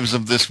 5s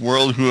of this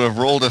world who have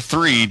rolled a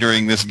 3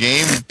 during this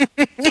game.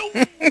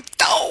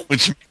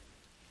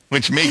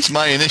 Which makes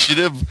my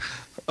initiative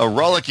a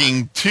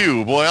rollicking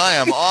 2. Boy, I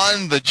am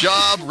on the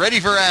job, ready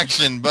for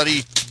action,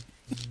 buddy.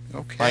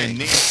 Okay.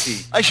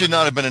 I should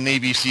not have been a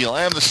Navy SEAL.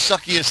 I am the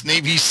suckiest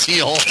Navy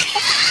SEAL.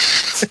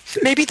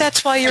 Maybe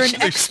that's why you're an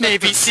should've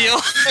ex-Navy SEAL.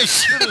 I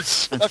should have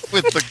stuck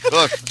with the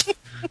cook.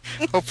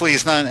 Hopefully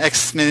he's not an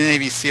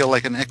ex-Navy SEAL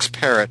like an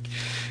ex-parrot.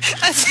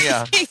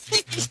 Yeah.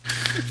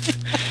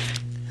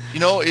 You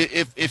know,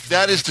 if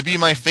that is to be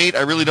my fate,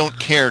 I really don't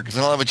care, because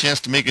then I'll have a chance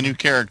to make a new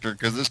character,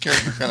 because this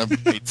character kind of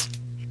hates.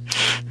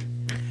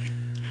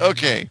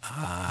 Okay.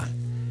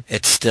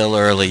 It's still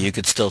early. You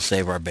could still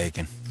save our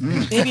bacon.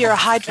 Maybe you're a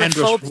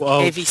hydrophobic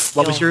Andros, Navy SEAL.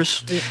 what was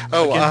yours?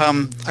 Oh,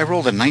 I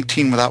rolled a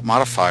 19 without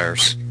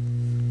modifiers.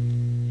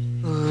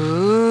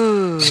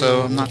 Ooh.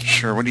 So I'm not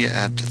sure. What do you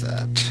add to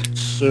that?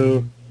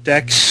 So,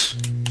 dex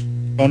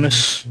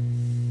bonus.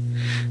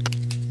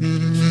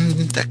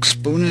 Dex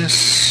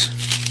bonus.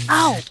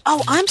 Oh,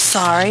 I'm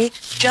sorry.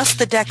 Just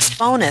the dex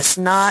bonus,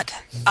 not...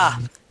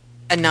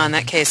 no, in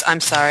that case, I'm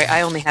sorry.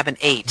 I only have an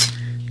 8.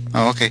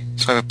 Oh, okay.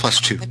 So I have a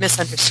 +2. I So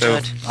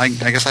misunderstood. I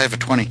guess I have a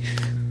 20.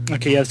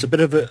 Okay, yeah, it's a bit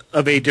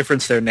of a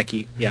difference there,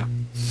 Nikki. Yeah.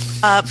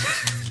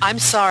 I'm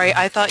sorry.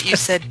 I thought you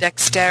said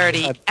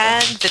dexterity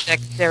and the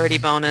dexterity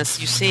bonus.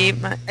 You see,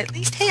 at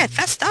least, hey, I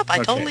fessed up. I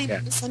Okay, totally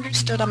yeah.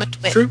 misunderstood. I'm a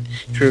twit.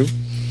 True.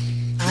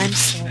 I'm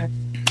sorry.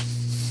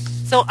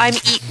 So I'm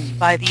eaten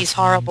by these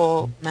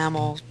horrible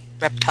mammal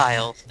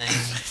reptile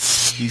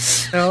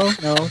things No.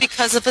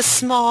 because of a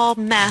small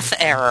math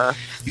error.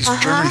 These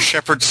German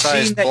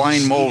Shepherd-sized Seeing that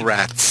blind you mole see-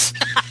 rats.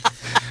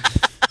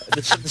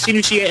 The scene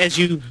you see as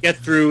you get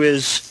through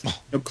is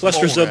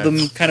clusters Mole of them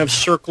rats. kind of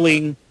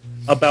circling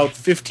about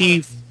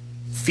 50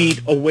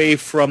 feet away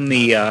from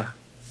the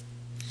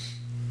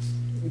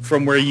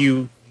from where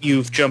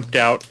you've jumped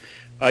out.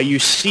 You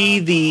see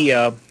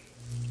the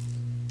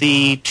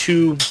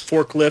two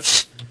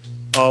forklifts.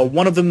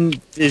 One of them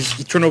is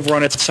turned over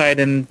on its side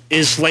and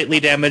is slightly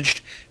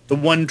damaged. The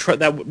one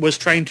that was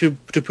trying to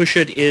push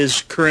it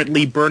is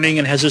currently burning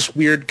and has this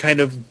weird kind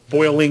of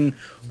boiling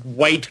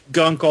white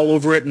gunk all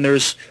over it, and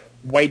there's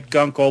white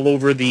gunk all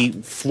over the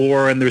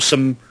floor, and there's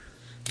some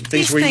things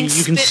These where things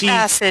you can spit see.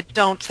 acid,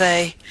 don't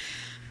they?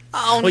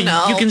 Oh, Well,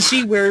 no. you can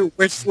see where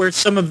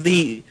some of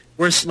the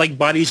like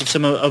bodies of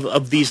some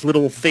of these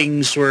little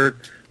things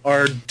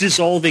are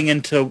dissolving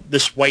into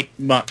this white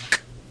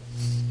muck.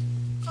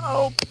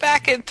 Oh,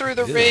 back in through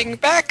the ring.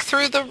 Back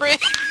through the ring.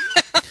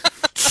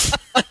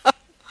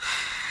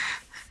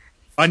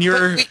 On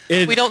your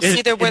we don't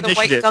see there where the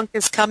white initiative. gunk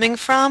is coming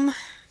from.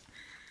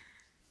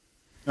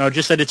 No,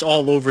 just that it's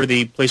all over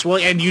the place. Well,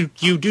 and you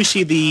do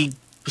see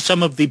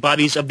some of the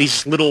bodies of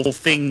these little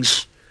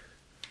things.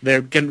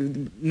 They're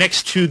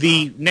next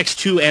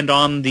to and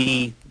on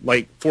the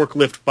like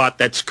forklift bot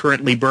that's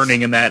currently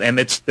burning in that, and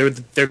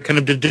they're kind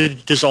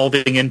of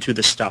dissolving into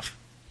the stuff.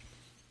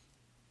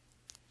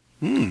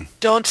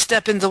 Don't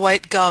step in the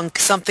white gunk.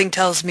 Something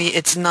tells me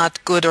it's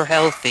not good or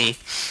healthy.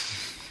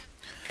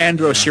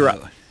 Andros, you're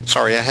up.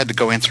 Sorry, I had to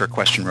go answer a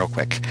question real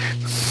quick.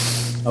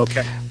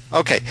 Okay.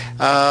 Okay.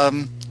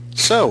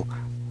 So,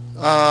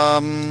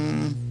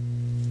 some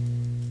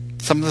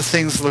of the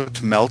things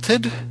looked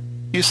melted,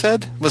 you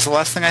said? Was the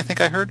last thing I think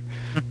I heard?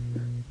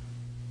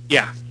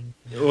 Yeah.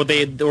 Or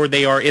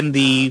they are in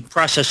the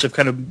process of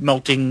kind of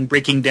melting,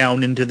 breaking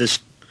down into this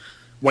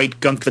white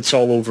gunk that's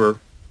all over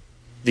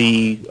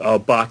the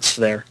bots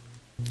there.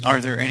 Are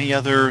there any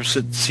others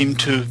that seem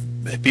to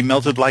be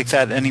melted like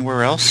that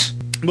anywhere else?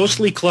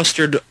 Mostly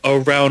clustered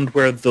around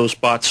where those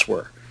bots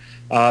were.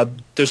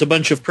 There's a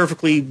bunch of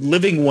perfectly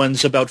living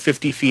ones about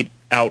 50 feet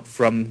out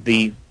from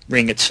the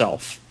ring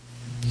itself.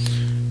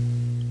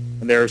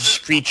 And they're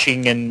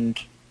screeching and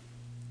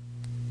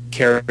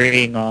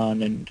carrying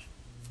on. And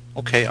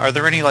Okay, are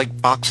there any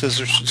like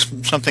boxes or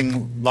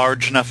something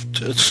large enough,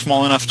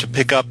 small enough to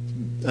pick up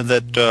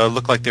that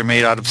look like they're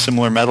made out of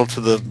similar metal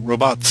to the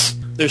robots?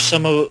 there's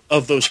some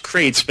of those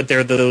crates, but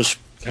they're those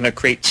kind of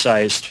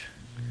crate-sized.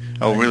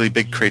 Oh, really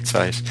big crate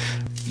size.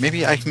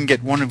 Maybe I can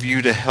get one of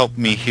you to help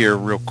me here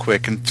real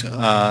quick, and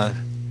I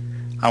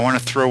want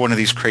to throw one of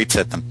these crates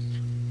at them.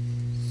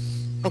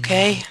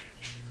 Okay.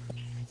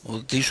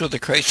 Well, these were the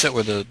crates that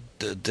were the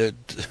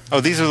Oh,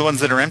 these are the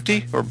ones that are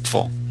empty or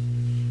full?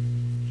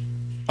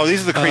 Oh,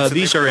 these are the crates.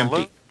 These are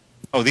empty.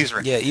 Oh, these are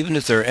empty. yeah. Even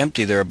if they're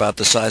empty, they're about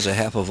the size of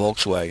half a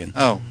Volkswagen.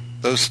 Oh,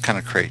 those kind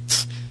of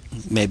crates.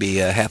 Maybe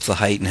half the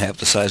height and half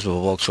the size of a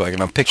Volkswagen.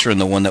 I'm picturing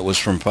the one that was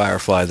from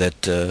Firefly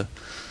that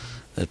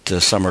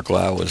Summer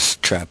Glau was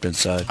trapped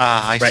inside.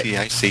 Ah, I Right. see,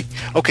 I see.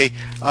 Okay,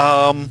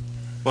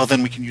 well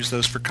then we can use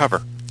those for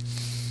cover.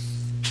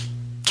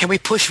 Can we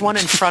push one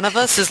in front of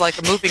us as like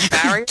a moving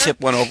barrier? Tip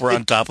one over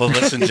on top of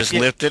us and just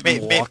lift it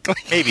and walk.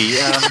 Maybe.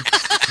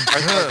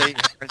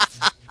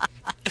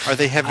 Are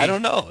they heavy? I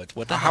don't know.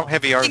 What the How hell?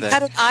 heavy are You they?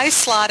 got an eye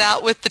slot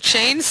out with the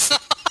chainsaw.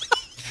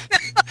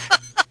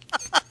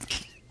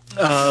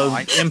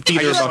 Empty,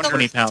 they're just about wonder-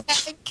 20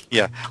 pounds.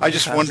 Yeah, I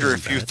just That wonder isn't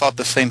if you bad. thought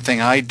the same thing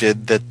I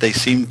did, that they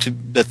seem to,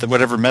 that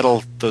whatever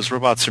metal those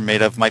robots are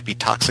made of might be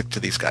toxic to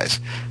these guys.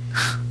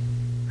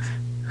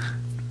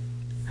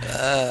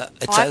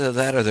 It's What? either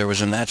that or there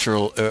was a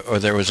natural, or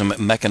there was a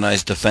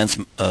mechanized defense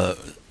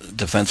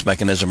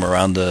mechanism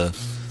around the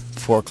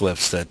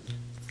forklifts that,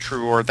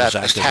 True, or that Was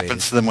just activated.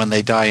 happens to them when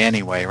they die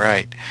anyway,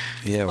 right?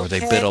 yeah, or they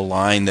Okay. bit a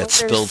line that Well,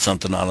 there's- spilled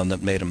something on them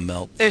that made them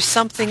melt. There's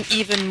something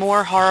even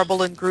more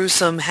horrible and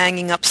gruesome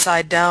hanging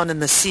upside down in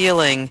the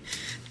ceiling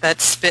that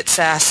spits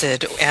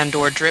acid and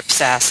or drips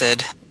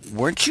acid.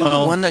 Weren't you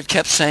Well- the one that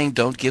kept saying,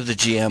 "Don't give the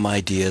GM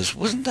ideas"?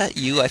 Wasn't that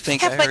you? I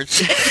think I Yeah, heard.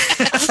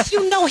 but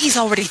you know he's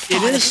already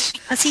thought of is. it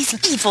because he's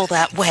evil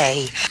that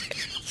way.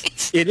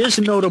 It is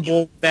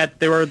notable that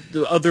there are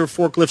the other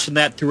forklifts and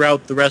that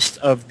throughout the rest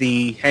of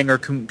the hangar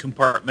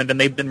compartment, and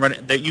they've been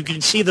running. That you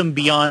can see them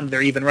beyond.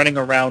 They're even running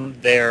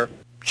around there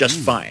just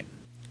fine.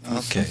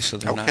 Okay, so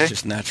they're not Okay.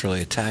 just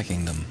naturally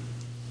attacking them.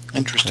 Or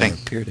Interesting.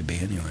 appear to be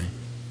anyway.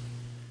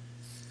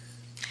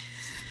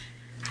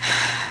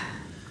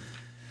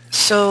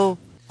 So,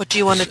 what do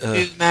you want to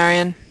do,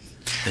 Marion?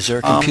 Is there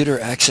a computer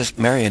access,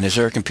 Marion? Is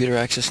there a computer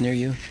access near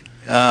you?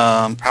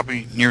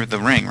 Probably near the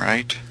ring,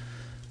 right?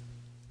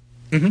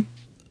 Mhm.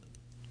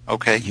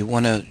 Okay. You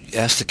want to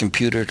ask the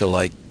computer to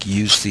like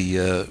use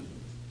the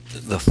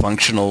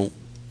functional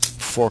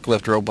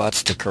forklift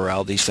robots to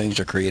corral these things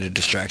or create a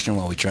distraction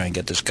while we try and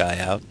get this guy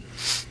out?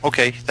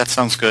 Okay, that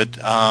sounds good.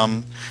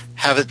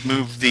 Have it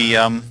move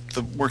the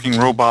working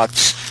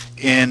robots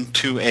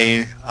into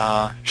a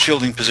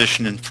shielding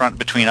position in front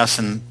between us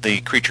and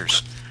the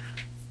creatures.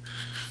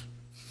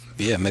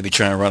 Yeah, maybe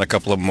try and run a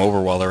couple of them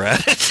over while they're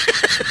at it.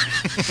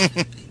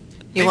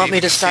 You Maybe want me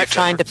we to can see start if that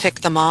trying to works.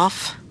 pick them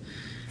off?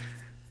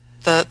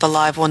 The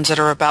live ones that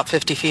are about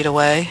 50 feet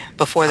away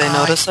before they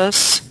notice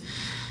us?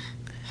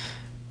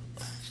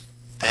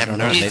 I don't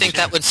know. Do you maybe- think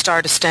that would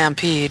start a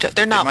stampede?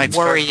 They're not might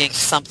start- worrying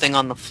something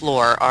on the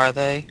floor, are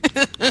they?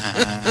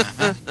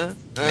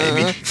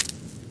 Maybe.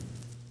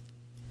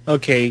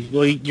 Okay,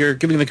 well, you're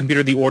giving the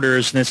computer the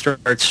orders, and it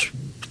starts.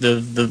 The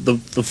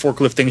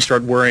forklift things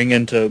start whirring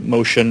into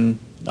motion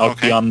out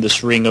Okay. beyond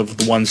this ring of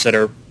the ones that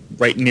are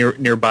right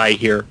nearby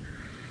here.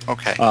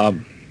 Okay.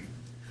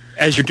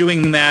 As you're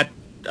doing that,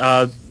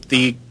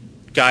 the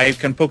guy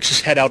kind of pokes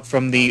his head out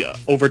from the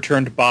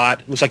overturned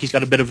bot. Looks like he's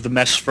got a bit of the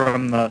mess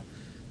from the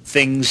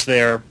things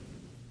there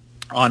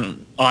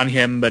on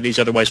him, but he's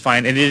otherwise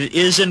fine. And it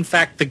is, in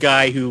fact, the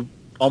guy who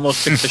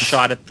almost took the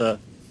shot at the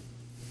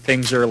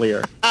things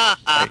earlier.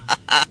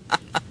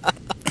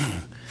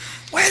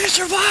 Way to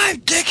survive,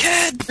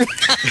 dickhead!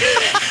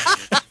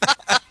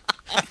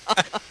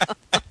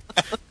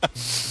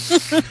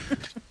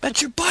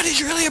 Bet your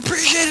buddies really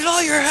appreciated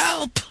all your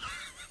help.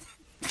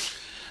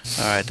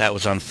 All right, that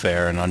was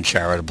unfair and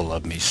uncharitable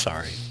of me.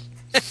 Sorry.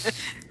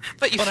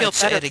 But you But feel I'd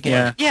say better. it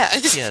again. Yeah. Yeah,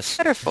 it's Yes.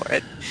 better for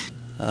it.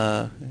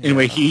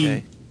 Anyway,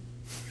 okay.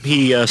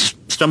 he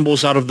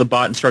stumbles out of the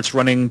bot and starts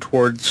running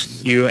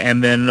towards you,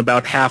 and then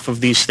about half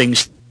of these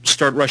things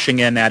start rushing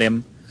in at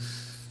him.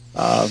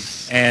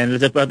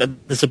 And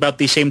it's about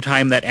the same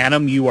time that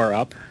Adam, you are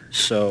up.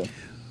 So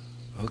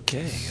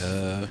Okay.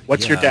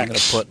 What's your I'm going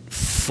dex? to put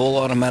full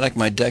automatic.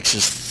 My dex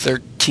is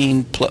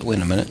 13 plus... Wait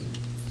a minute.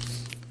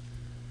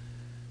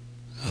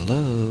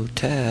 Hello,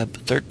 tab.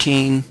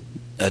 13.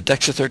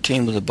 Dex of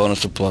 13 with a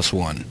bonus of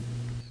 +1.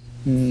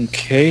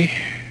 okay,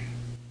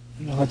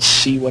 let's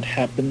see what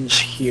happens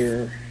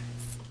here.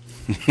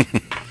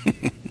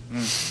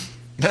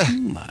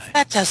 My.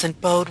 That doesn't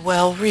bode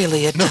well,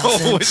 really. It No,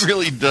 doesn't. it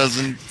really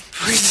doesn't.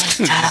 Really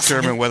To doesn't.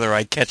 determine whether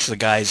I catch the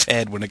guy's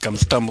head when it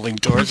comes tumbling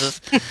towards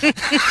us.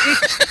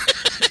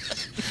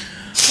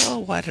 Oh,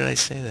 why did I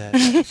say that?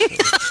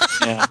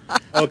 Yeah.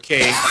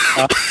 Okay.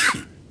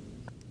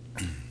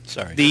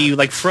 Sorry.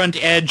 The front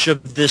edge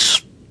of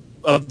this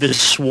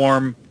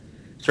swarm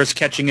starts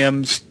catching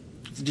him.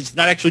 It's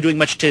not actually doing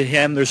much to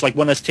him. There's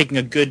one that's taking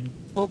a good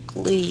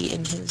Glee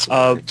in his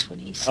words when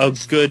he a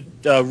says good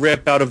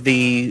rip out of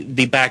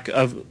the back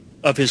of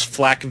his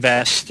flak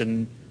vest,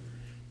 and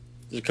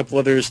there's a couple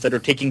others that are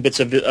taking bits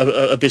of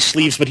his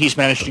sleeves, but he's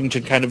managing to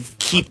kind of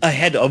keep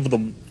ahead of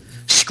them,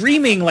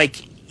 screaming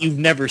like you've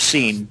never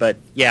seen. But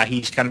yeah,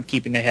 he's kind of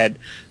keeping ahead.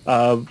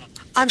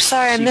 I'm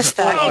sorry, I missed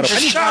that. Oh,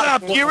 Shut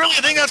up! Do you really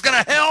think that's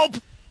going to help?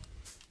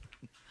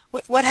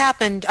 What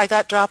happened? I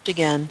got dropped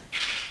again.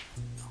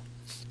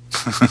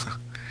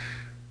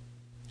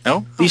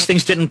 No? These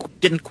things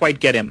didn't quite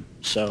get him,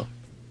 so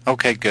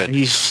Okay, good.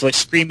 he's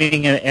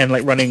screaming and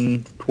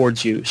running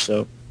towards you.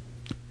 So,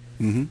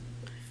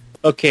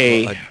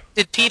 okay. Well,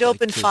 Did Pete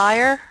open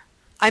fire?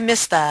 I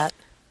missed that.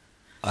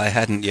 I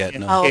hadn't yet,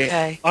 no. Oh,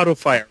 okay. Auto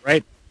fire,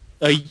 right?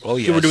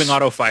 You were doing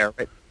auto fire,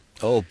 right?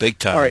 Oh, big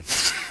time. All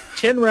right.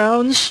 10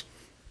 rounds.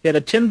 He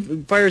had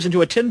fires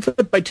into a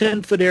 10-foot by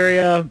 10-foot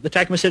area. The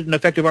attack must hit an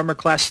effective armor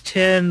class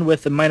 10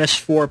 with a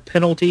 -4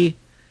 penalty.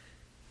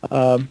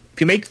 If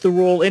you make the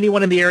roll,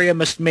 anyone in the area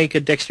must make a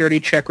dexterity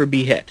check or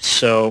be hit.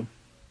 So,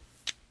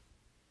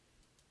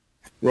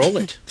 roll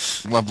it.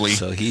 Lovely.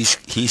 So he's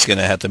going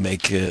to have to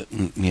make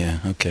yeah,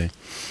 okay.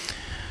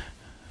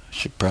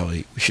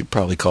 We should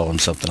probably call him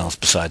something else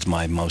besides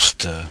my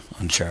most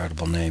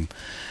uncharitable name.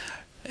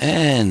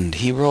 And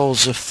he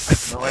rolls a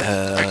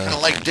I kind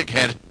of like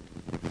Dickhead.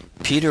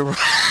 Peter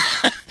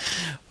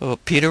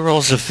Peter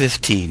rolls a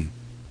 15.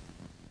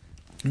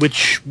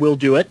 Which will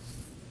do it.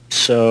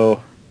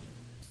 So,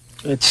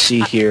 let's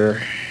see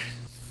here.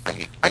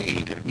 I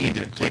need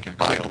to take a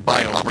bio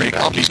break.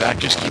 I'll be back.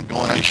 Just keep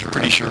going. I'm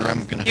pretty sure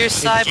I'm going to... You're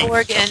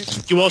Cyborg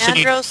and You also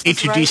Andros need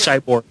to was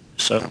writing. de-cyborg.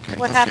 So,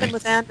 What happened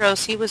with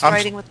Andros? He was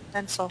writing with a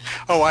pencil.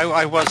 Oh,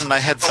 I wasn't. I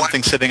had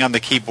something sitting on the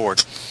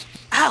keyboard.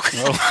 Ow! Be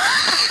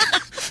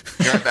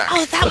right back.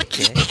 Oh, that would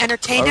keep me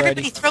entertained. Alrighty.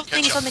 Everybody throw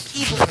things on the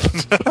keyboard.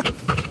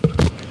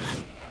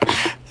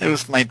 It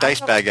was my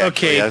dice bag, actually.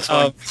 Okay, I was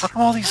going, how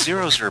come all these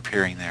zeros are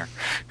appearing there?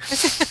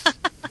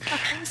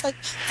 I was like,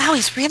 wow,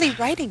 he's really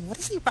writing. What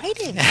is he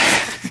writing?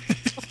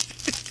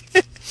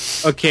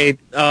 okay,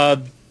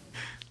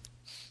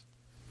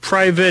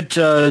 Private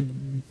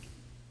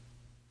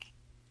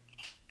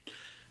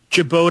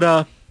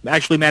Jabota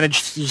actually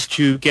manages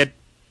to get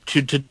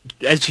to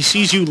as he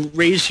sees you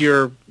raise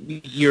your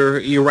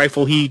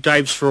rifle, he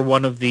dives for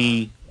one of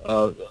the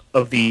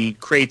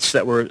crates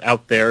that were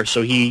out there,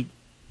 so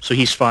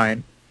he's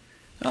fine.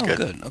 Oh,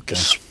 good. Okay.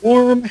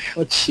 Swarm.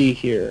 Let's see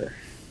here.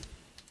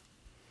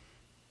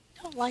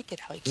 I don't like it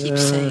how he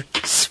keeps saying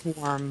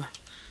swarm.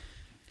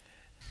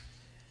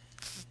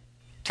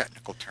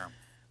 Technical term.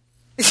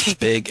 It's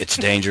big. It's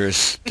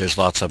dangerous. There's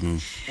lots of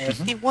them.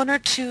 The one or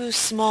two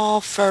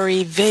small,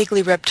 furry,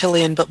 vaguely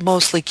reptilian, but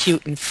mostly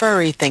cute and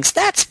furry things.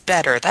 That's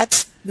better.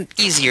 That's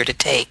easier to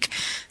take.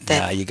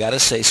 Nah, you got to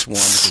say swarm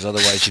because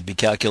otherwise you'd be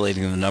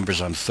calculating the numbers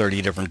on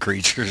 30 different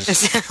creatures.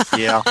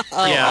 Yeah.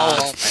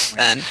 Oh,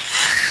 then.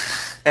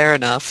 Fair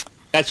enough.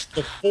 That's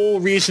the whole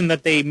reason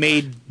that they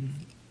made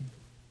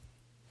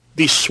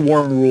these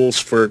swarm rules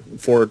for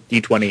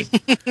D20.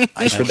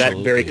 Is for that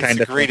very It's kind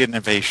a of great thing.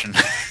 innovation.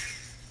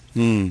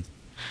 You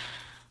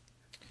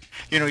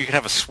know, you could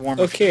have a swarm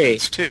Okay.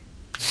 of humans, too.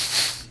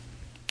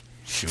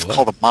 Sure. It's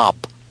called a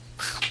mob.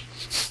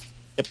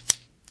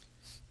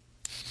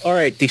 All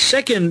right,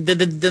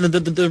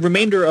 the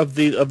remainder of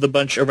the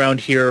bunch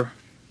around here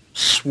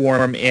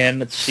swarm in.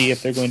 Let's see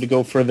if they're going to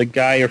go for the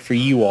guy or for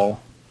you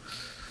all.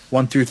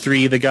 1 through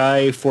 3, the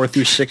guy. 4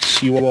 through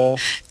 6, you all.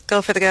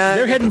 Go for the guy.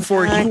 They're heading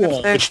for you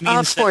all, which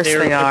means of course that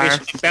they're they are.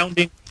 basically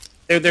bounding.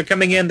 They're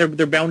coming in.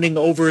 They're bounding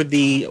over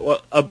the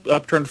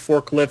upturned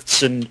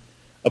forklifts and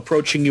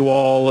approaching you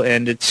all.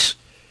 And it's,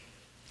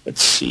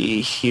 let's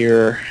see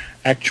here.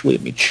 Actually,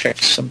 let me check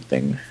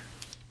something.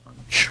 I'm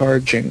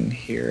charging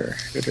here.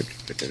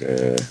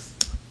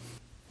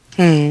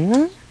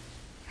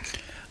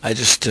 I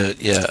just,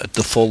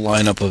 the full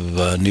lineup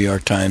of New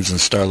York Times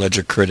and Star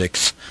Ledger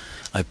critics,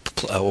 I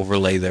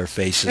overlay their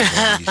faces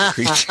on these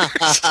creatures.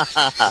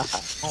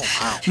 Oh,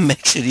 wow.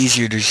 Makes it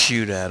easier to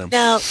shoot at them.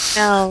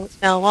 Now,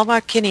 while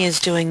Mark Kinney is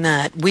doing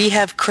that, we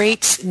have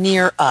crates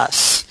near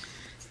us.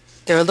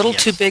 They're a little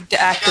too big to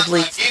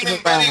actively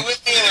move around.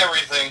 with me and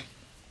everything.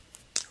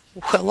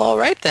 Well, all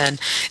right then.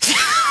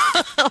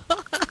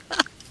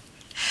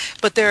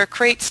 But there are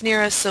crates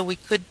near us, so we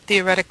could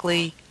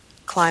theoretically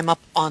climb up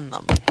on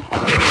them.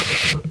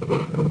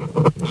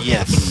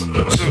 Yes.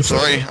 So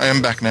sorry, I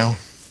am back now.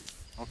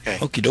 Okay.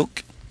 Okie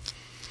doke.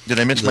 Did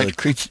I miss my... The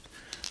creature.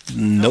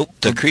 Nope.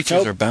 The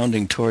creatures are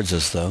bounding towards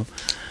us, though.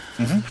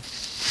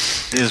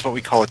 It is what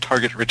we call a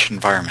target-rich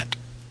environment.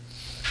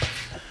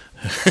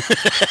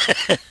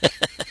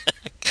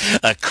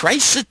 A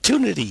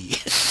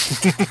Chrysotunity.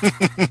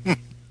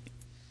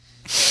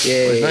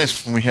 It's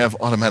nice when we have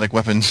automatic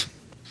weapons.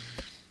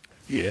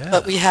 Yeah.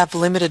 But we have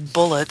limited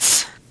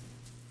bullets.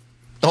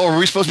 Oh, are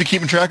we supposed to be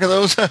keeping track of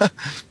those?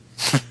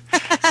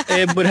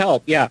 It would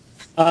help, yeah.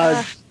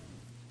 Okay,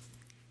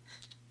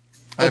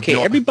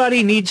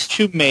 everybody needs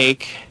to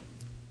make...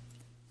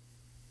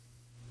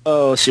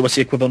 Oh, let's see, what's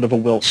the equivalent of a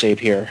will save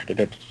here?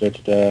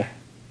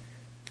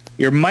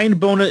 Your mind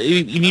bonus,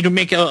 you need to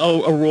make a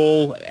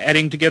roll,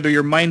 adding together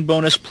your mind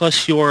bonus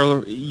plus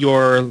your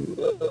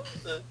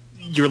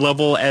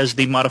level as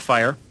the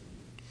modifier.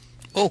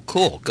 Oh,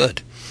 cool.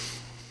 Good.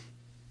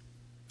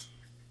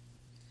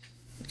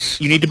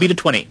 You need to beat a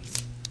 20.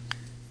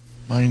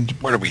 Mind.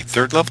 What are we,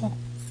 third level?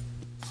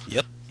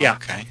 Yep. Yeah.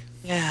 Okay.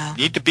 Yeah.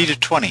 Need to beat a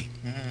 20.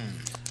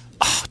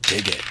 Oh,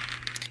 dig it.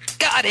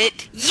 Got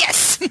it.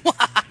 Yes.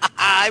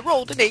 I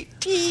rolled an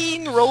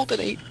 18.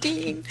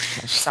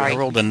 Sorry. I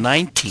rolled a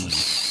 19.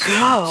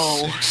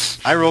 Go.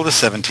 I rolled a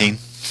 17.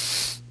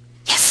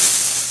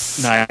 Yes.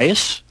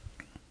 Nice.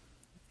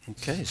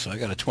 Okay, so I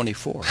got a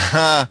 24.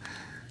 I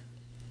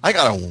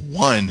got a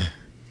 1.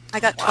 I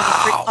got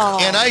 23. Oh,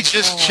 And I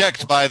just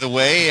checked, by the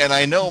way, and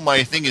I know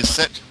my thing is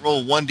set to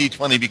roll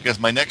 1d20 because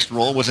my next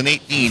roll was an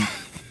 18.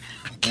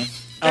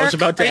 I was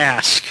about to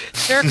ask.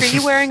 Derek, are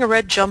you wearing a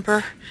red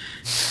jumper?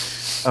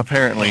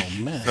 Apparently.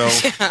 Oh, man. So,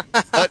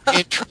 but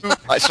in truth,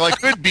 so I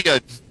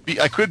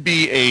could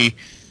be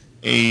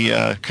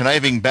a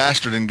conniving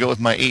bastard and go with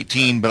my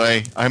 18,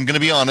 but I'm going to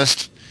be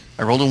honest.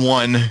 I rolled a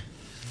 1,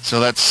 so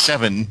that's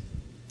 7.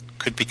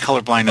 Could be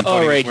colorblind and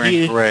thought he was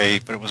wearing gray,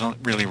 but it was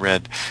really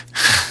red.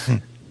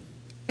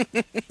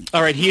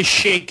 All right, he is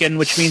shaken,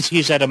 which means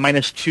he's at a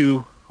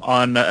 -2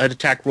 on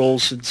attack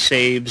rolls and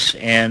saves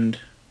and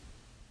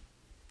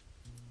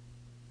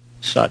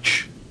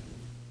such.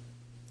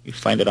 You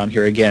find it on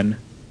here again.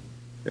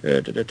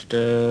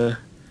 -2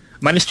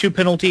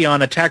 penalty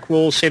on attack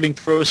rolls, saving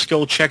throws,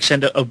 skill checks,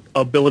 and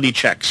ability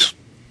checks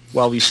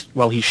while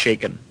he's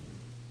shaken.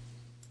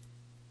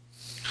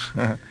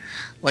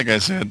 Like I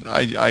said,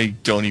 I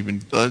don't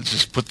even... Let's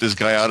just put this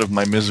guy out of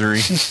my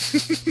misery.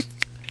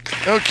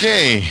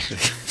 Okay.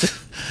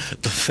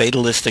 The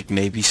fatalistic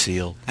Navy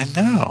SEAL. I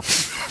know.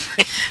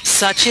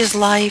 Such is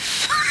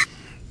life.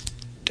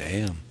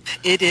 Damn.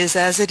 It is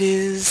as it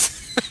is.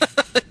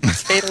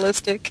 It's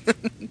fatalistic.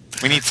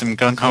 We need some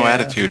gung-ho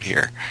attitude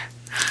here.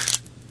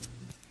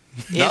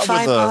 Not If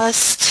I with a-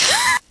 must.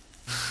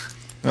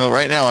 Well,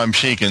 right now I'm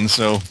shaken,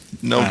 so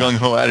no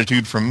gung-ho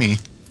attitude from me.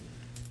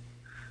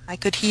 I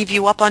could heave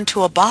you up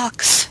onto a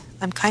box.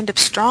 I'm kind of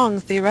strong,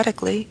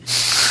 theoretically.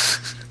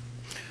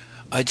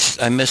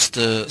 I missed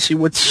the... See,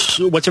 what's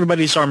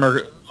everybody's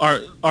armor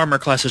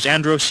classes?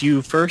 Andros,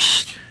 you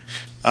first.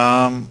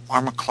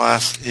 Armor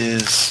class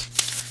is,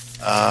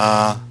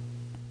 I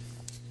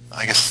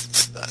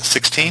guess,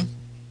 16?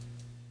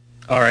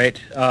 All right.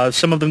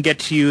 Some of them get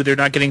to you. They're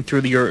not getting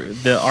through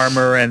the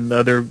armor and the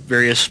other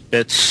various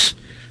bits.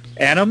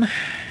 Adam?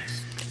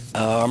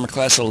 armor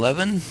class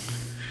 11?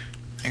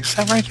 Is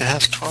that right? It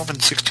has 12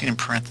 and 16 in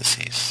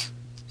parentheses.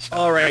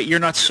 All right. You're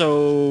not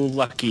so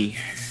lucky.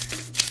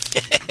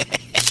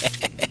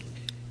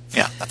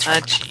 Yeah, that's Ah,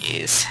 right.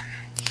 jeez.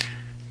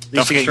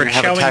 Don't forget you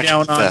have a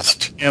tactical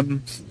vest.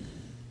 him.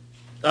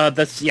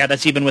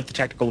 That's even with the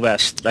tactical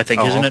vest, I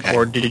think, Oh, isn't okay. it?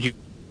 Or did you,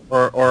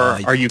 or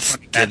are you?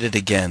 I did it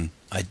again.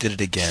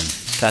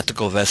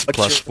 Tactical vest What's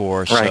plus your- 4,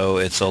 Right. so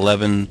it's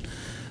 11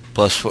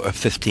 plus 4,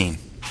 15.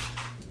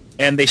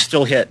 And they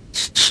still hit.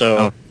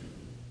 So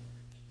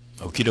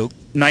Okie doke.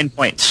 9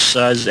 points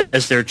as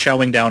they're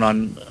chowing down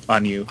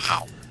on you.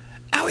 Wow.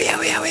 Owie,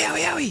 owie, owie,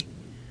 owie, owie.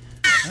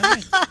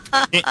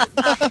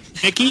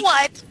 Nikki,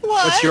 What?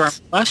 what's your armor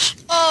class?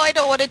 Oh, I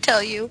don't want to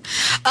tell you.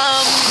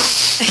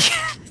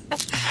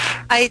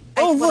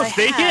 Look,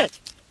 they hit.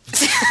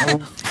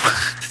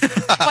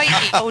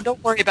 Oh,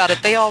 don't worry about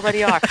it. They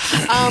already are.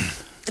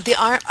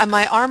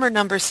 My armor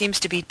number seems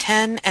to be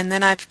 10, and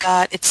then I've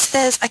got, it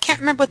says, I can't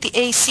remember what the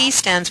AC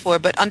stands for,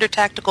 but under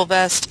tactical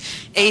vest,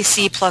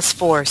 AC plus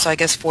 4, so I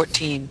guess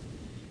 14.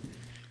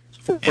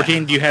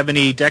 14. Do you have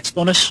any dex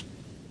bonus?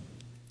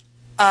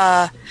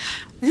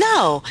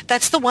 No,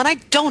 that's the one I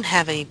don't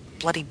have any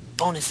bloody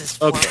bonuses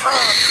for. Okay.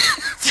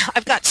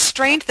 I've got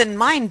strength and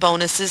mind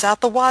bonuses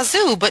out the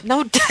wazoo, but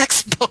no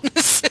dex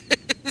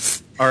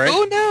bonuses. All right.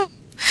 Oh, no.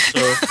 So,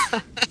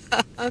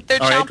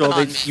 They're all right. chomping Well,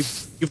 on me.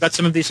 you've got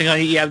some of these things.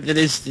 Yeah, it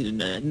is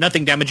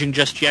nothing damaging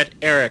just yet.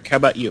 Eric, how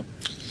about you?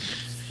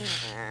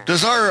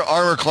 Does our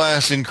armor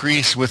class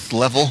increase with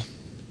level?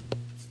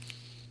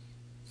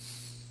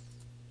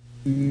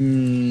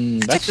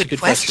 That's a good question.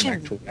 question.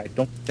 Actually, I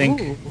don't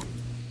think. Ooh.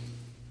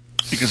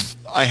 Because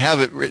I have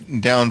it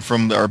written down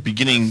from our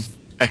beginning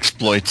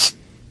exploits.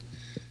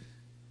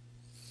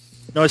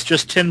 No, it's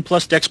just 10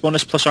 plus dex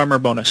bonus plus armor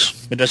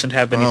bonus. It doesn't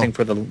have anything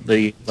for the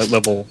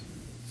level,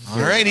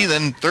 Alrighty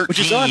then, 13. which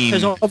is odd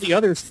because all the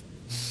others.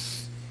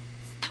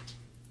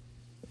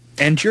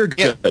 And you're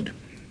Yeah. good.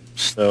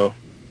 So,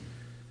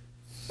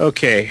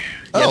 okay.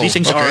 Yeah, Oh, these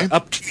things okay. are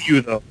up to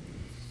you though.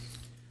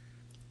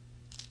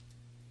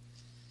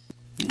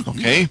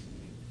 Okay. Did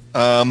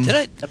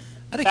I,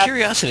 out of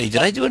curiosity,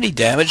 did I do any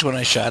damage when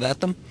I shot at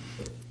them?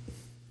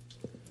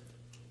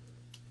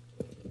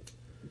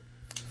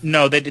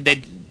 No, they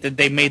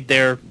they made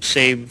their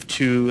save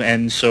too,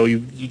 and so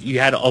you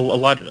had a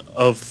lot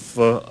of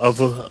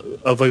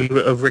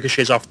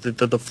ricochets off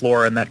the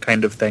floor and that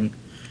kind of thing.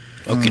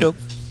 Okie doke.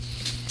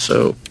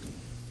 So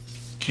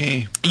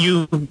Okay.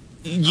 you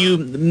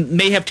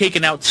may have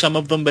taken out some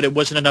of them, but it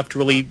wasn't enough to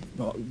really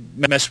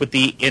mess with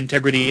the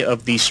integrity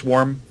of the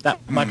swarm that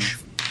much,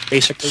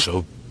 basically.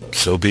 So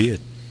be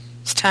it.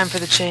 It's time for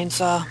the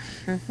chainsaw.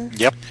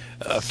 Yep.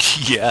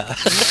 Yeah.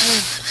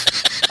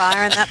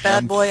 Firing that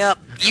bad boy up.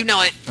 You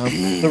know it.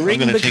 The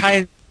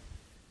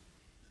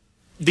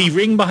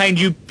ring behind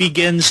you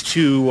begins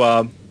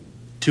to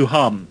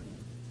hum.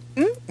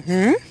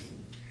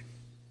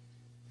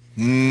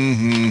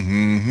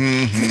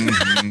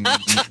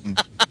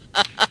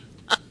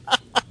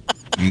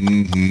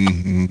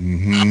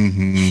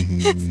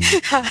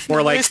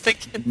 More like I was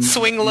thinking,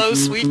 swing low,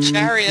 sweet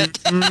chariot.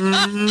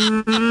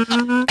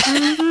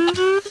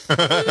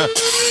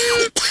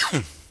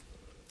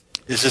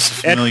 Is this a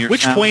familiar At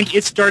which sound? point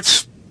it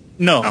starts...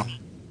 No.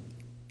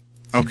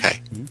 Oh.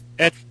 Okay.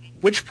 At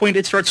which point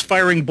it starts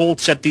firing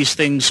bolts at these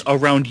things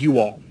around you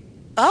all.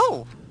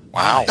 Oh.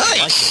 Wow.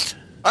 Nice.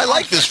 I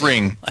like this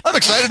ring. I'm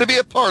excited to be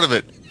a part of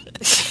it.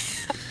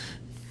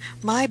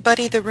 My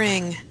buddy the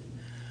ring.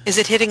 Is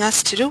it hitting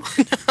us too?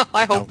 No,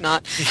 I hope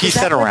not. He Is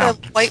said that where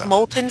around, the white so.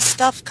 molten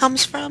stuff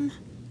comes from?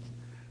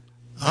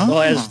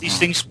 Well, as these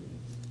things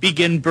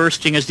begin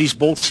bursting as these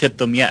bolts hit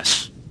them,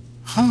 yes.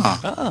 Huh.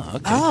 Oh,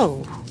 okay.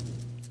 Oh.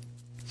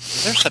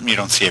 There's something you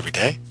don't see every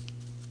day.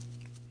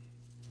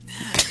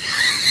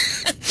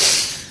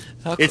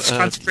 It's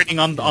concentrating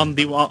on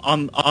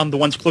the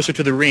ones closer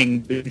to the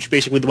ring, which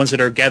basically the ones that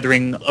are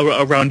gathering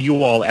around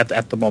you all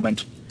at the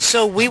moment.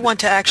 So we want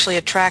to actually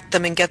attract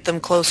them and get them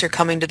closer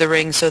coming to the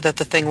ring so that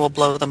the thing will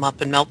blow them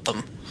up and melt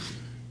them.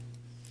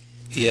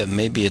 Yeah,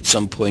 maybe at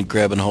some point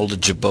grabbing hold of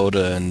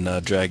Jabota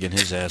and dragging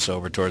his ass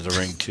over towards the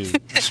ring, too.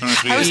 As soon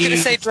as we I was going to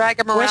say drag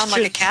them around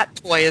like a Question- cat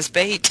toy as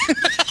bait.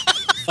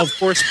 Of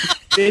course,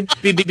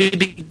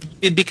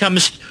 it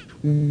becomes,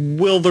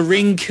 will the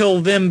ring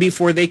kill them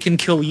before they can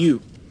kill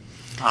you?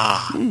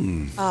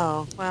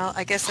 Oh, well,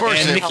 I guess... Of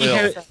course it help will.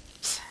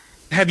 themselves.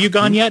 Have you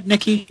gone yet,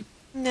 Nikki?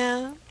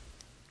 No.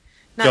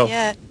 Not Go.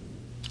 yet.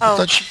 I Oh,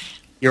 thought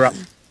You're up.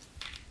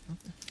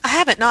 I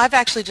haven't. No, I've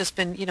actually just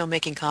been,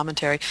 making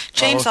commentary.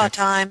 Chainsaw okay.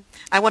 time.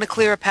 I want to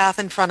clear a path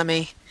in front of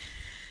me.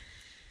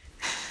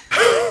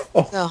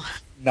 Oh.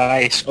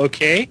 Nice.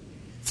 Okay.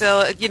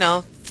 So,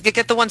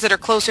 get the ones that are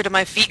closer to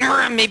my feet.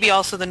 Maybe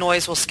also the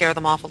noise will scare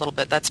them off a little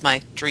bit. That's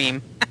my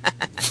dream.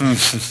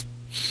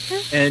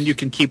 And you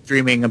can keep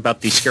dreaming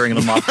about the scaring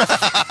them off.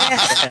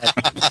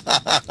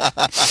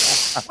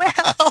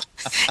 Well,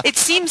 it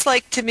seems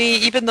like to me,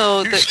 even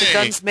though the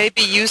guns may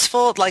be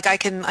useful, like I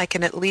can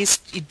at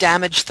least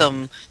damage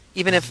them.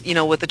 Even if,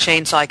 with the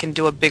chainsaw, I can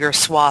do a bigger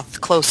swath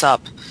close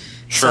up.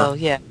 Sure. So,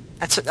 yeah,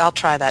 I'll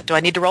try that. Do I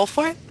need to roll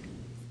for it?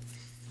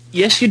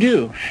 Yes, you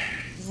do.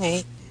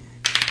 Wait.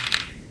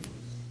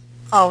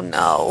 Oh,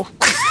 no.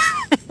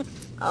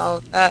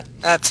 Oh,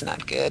 that's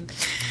not good.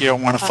 You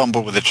don't want to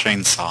fumble with a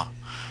chainsaw.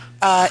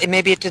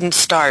 Maybe it didn't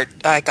start.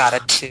 I got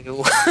it,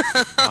 too.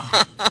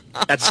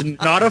 That's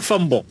not a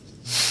fumble.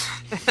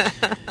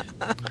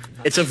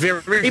 It's a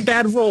very, very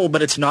bad roll,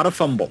 but it's not a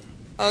fumble.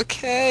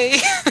 Okay.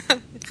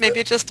 Maybe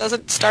it just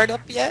doesn't start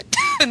up yet,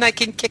 and I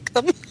can kick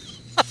them.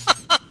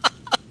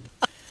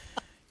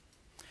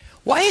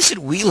 Why is it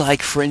we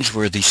like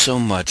Fringeworthy so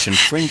much and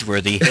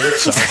Fringeworthy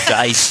hates our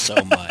dice so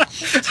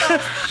much?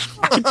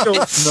 I don't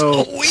It's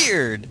know. so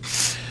weird.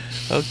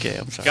 Okay,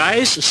 I'm sorry.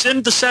 Guys,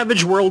 send the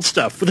Savage World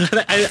stuff.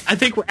 I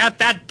think we're at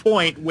that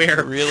point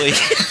where... Really?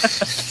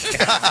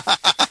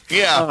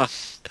 Yeah.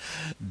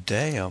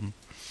 Damn.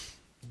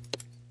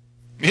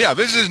 Yeah,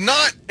 this is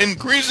not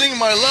increasing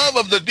my love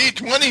of the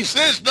D20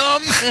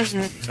 system.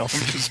 No, I'm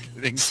just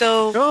kidding.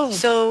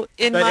 So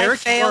in But my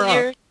Eric, you are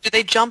failure, do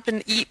they jump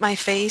and eat my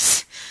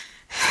face?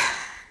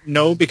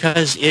 No,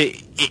 because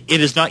it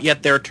is not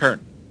yet their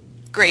turn.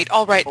 Great.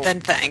 All right, then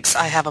thanks.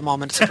 I have a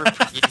moment of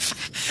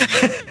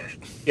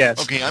reprieve.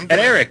 Yes. Okay, I'm And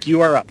gonna- Eric,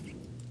 you are up.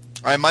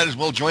 I might as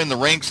well join the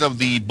ranks of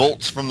the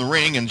bolts from the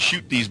ring and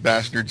shoot these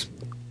bastards.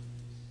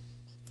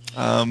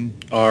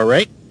 All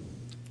right.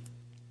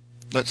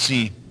 Let's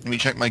see. Let me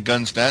check my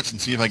gun stats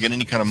and see if I get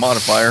any kind of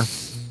modifier.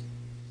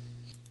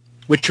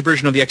 Which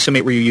version of the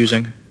XM8 were you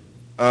using?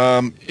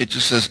 It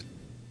just says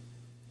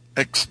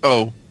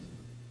XO.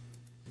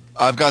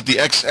 I've got the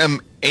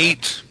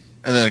XM8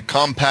 and then a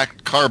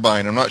compact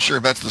carbine. I'm not sure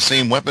if that's the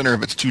same weapon or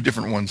if it's two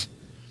different ones.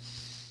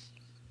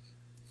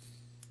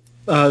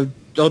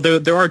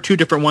 There are two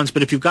different ones,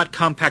 but if you've got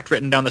compact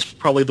written down, that's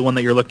probably the one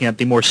that you're looking at,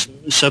 the more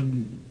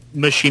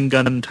submachine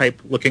gun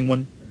type looking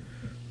one.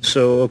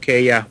 So,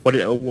 okay, yeah. What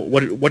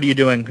are you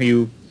doing? Are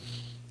you...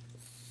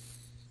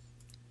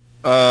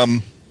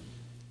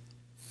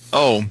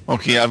 Oh,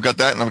 okay, I've got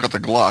that and I've got the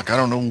Glock. I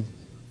don't know.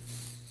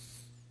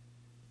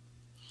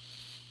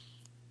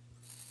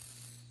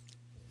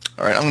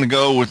 All right, I'll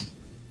go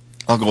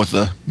with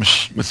the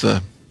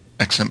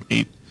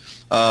XM8.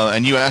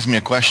 And you asked me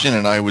a question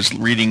and I was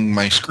reading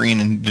my screen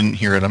and didn't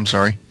hear it. I'm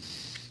sorry.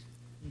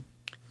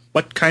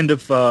 What kind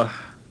of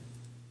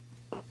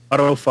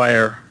auto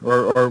fire,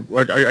 or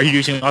are you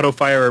using auto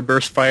fire or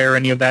burst fire,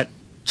 any of that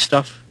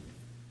stuff?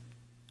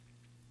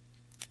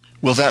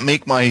 Will that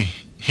make my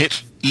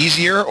hit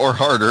easier or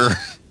harder?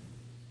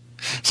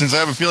 Since I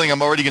have a feeling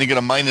I'm already going to get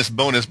a minus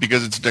bonus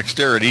because it's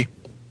dexterity.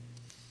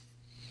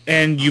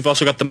 And you've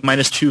also got the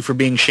 -2 for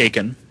being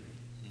shaken.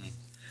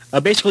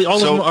 Basically, all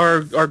of them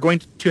are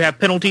going to have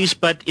penalties,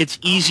 but it's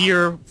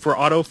easier for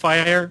auto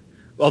fire,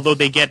 although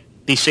they get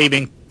the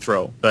saving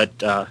throw. But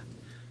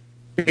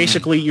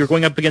basically, you're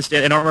going up against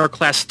an armor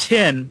class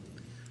 10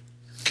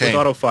 with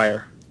auto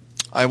fire.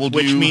 I will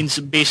which means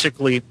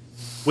basically,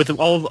 with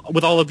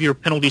all of your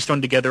penalties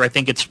thrown together, I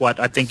think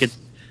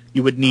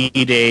you would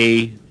need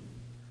a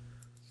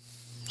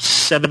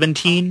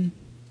 17.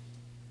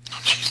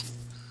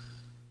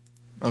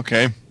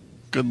 Okay.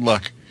 Good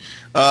luck.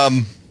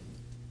 All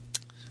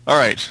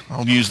right.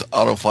 I'll use the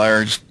auto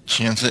fire. Just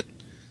chance it.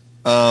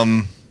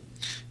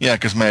 Yeah,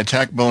 because my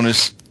attack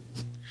bonus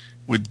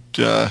would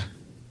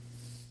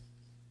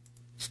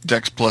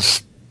dex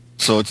plus.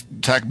 So its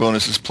attack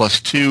bonus is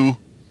 +2,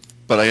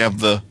 but I have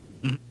the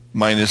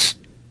 -3.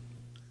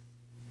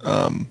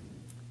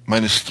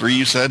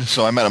 You said,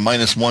 so I'm at a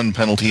 -1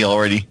 penalty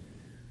already.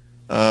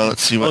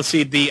 Let's see what. Let's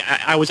see.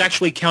 I was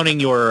actually counting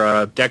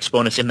your dex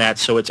bonus in that,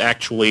 so it's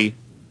actually.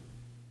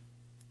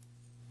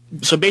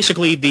 So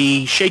basically,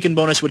 the shaken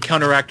bonus would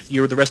counteract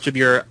the rest of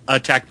your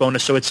attack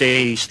bonus, so it's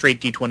a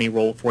straight D20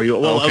 roll for you.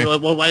 Well, okay.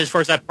 Well, as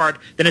far as that part,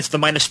 then it's the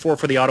 -4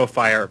 for the auto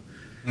fire.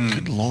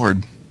 Good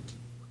lord!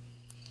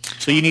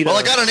 So you need. Well,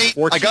 I got an 8.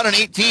 14? I got an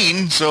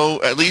 18, so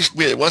at least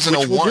it wasn't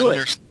Which a will 1. do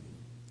it.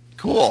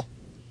 Cool.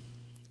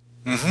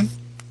 Mm-hmm.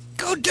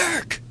 Go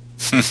Dirk!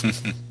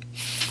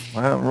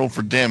 I haven't rolled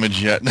for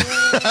damage yet.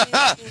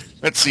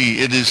 Let's see.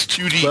 It is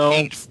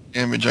 2d8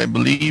 damage, I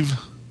believe.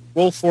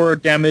 Roll for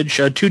damage.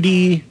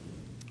 2d.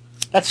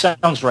 That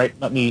sounds right.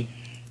 Let me.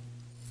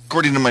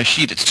 According to my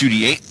sheet, it's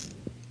 2d8.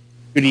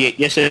 2d8.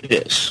 Yes, it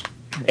is.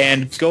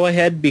 And go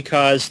ahead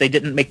because they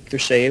didn't make their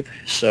save.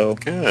 So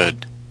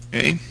Good.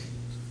 Okay.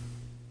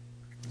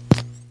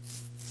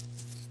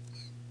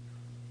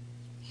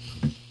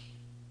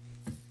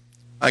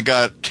 I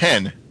got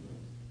 10.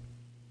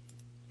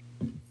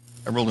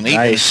 I rolled an 8.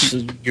 Nice.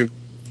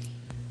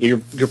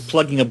 You're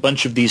plugging a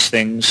bunch of these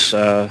things.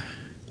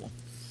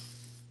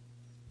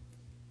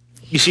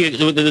 You see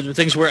the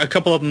things where a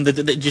couple of them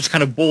that just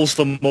kind of bowls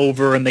them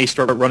over and they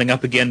start running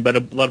up again, but a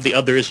lot of the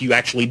others you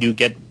actually do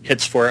get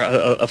hits for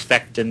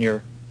effect in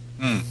your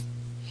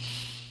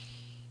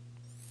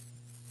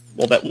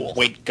all that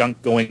weight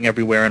gunk going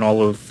everywhere and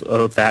all of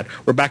that.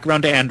 We're back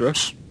around to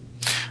Andros.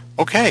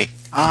 Okay,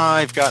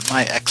 I've got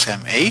my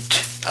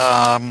XM8.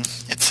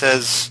 It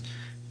says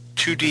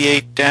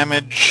 2d8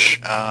 damage,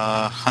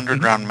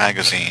 100 round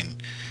magazine,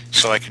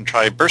 so I can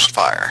try burst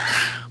fire.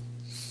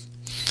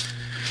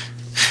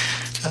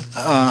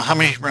 How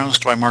many rounds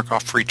do I mark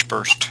off for each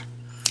burst?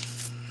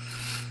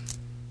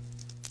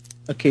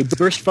 Okay,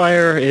 burst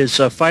fire is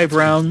 5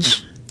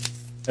 rounds.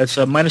 That's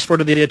a -4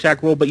 to the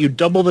attack roll, but you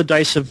double the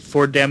dice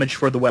for damage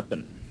for the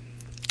weapon.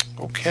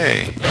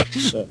 Okay.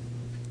 So,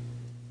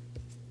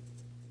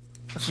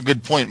 That's a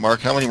good point,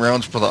 Mark. How many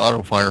rounds for the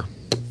auto fire?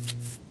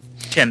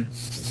 10.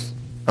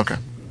 Okay.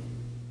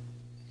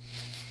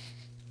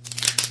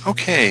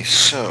 Okay,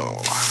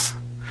 so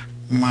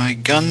my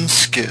gun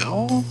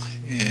skill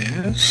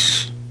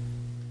is...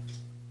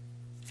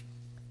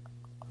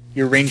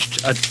 Your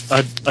ranged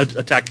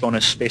attack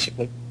bonus,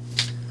 basically.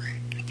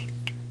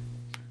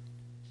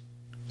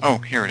 Oh,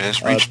 here it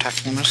is. Range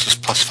attack bonus is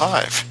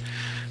 +5.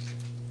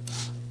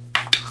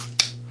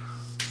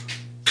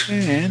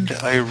 And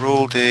I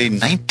rolled a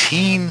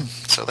 19,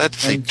 so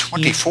that's 19. a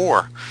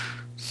 24.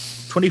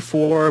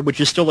 24, which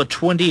is still a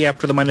 20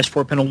 after the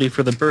 -4 penalty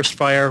for the burst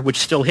fire, which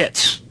still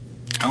hits.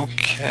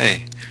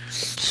 Okay.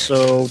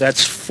 So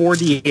that's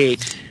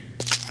 48.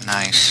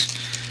 Nice.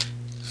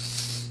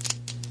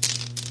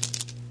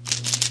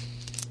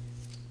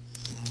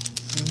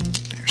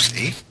 There's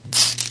 8.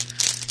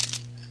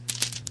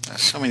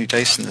 There's so many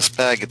dice in this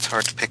bag, it's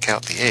hard to pick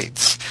out the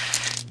 8s.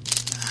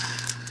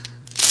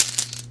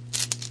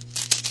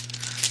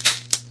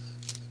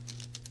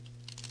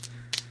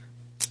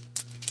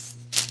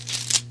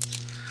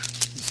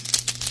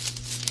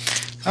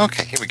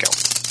 Okay, here we go.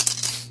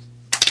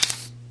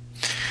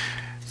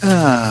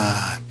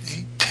 8,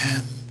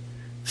 10,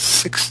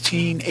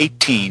 16,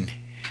 18.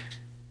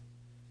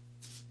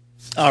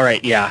 All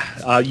right,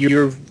 yeah.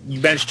 You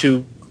managed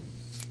to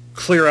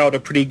clear out a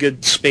pretty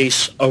good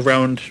space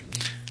around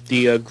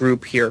the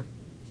group here.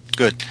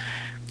 Good.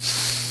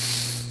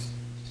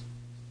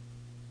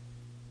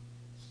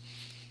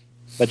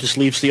 That just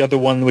leaves the other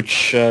one,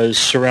 which is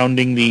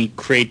surrounding the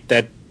crate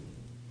that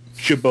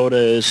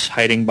Jabota is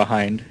hiding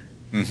behind.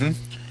 Mm-hmm.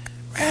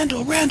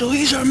 Randall,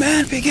 he's our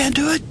man. If he can't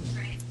do it,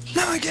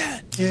 now I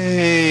can.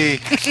 Yay!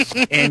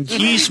 And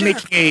he's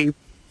making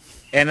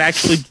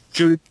actually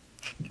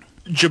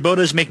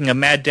Jabota's making a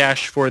mad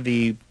dash for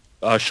the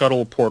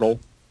shuttle portal.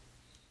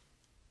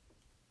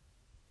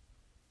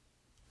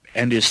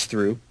 And is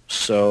through,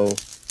 so...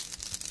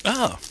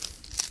 Oh.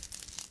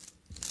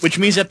 which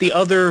means that the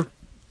other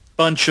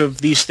bunch of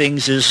these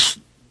things is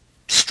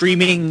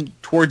streaming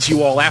towards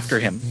you all after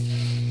him.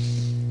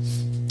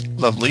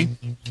 Lovely.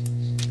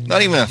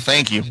 Not even a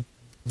thank you.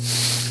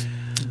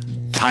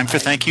 Time for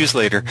thank yous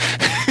later.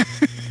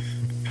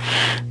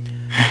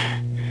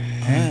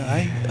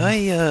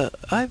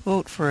 I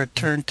vote for a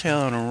turn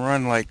tail and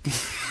run like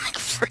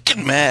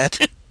freaking mad.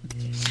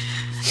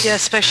 Yeah,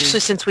 especially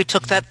since we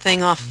took that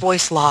thing off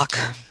voice lock.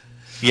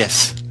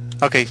 Yes.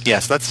 Okay,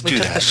 yes, let's We do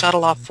took the that.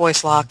 shuttle off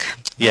voice lock.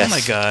 Yes. Oh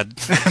my god.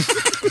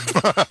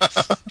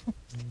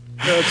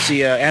 Let's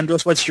see,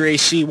 Andros, what's your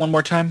AC one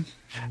more time?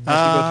 As we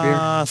go through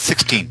here?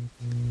 16.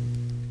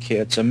 Okay,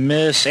 it's a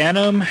miss.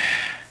 Annam,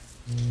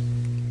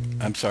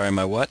 I'm sorry,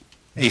 my what?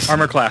 AC.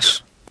 armor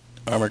class.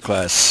 Armor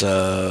class,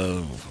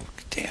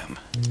 damn.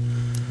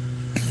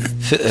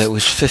 It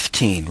was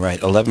 15,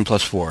 right. 11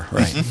 plus 4,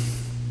 right.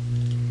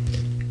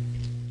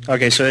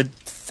 Okay, so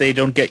they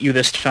don't get you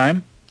this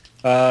time.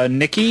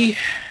 Nikki,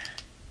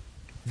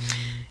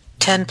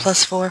 10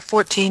 plus 4,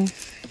 14.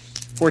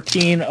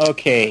 14.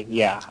 Okay,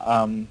 yeah.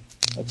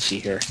 Let's see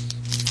here.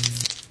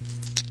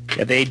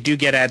 Yeah, they do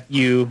get at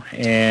you,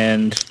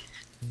 and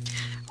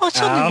Oh, it's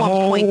only Ow. 1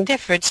 point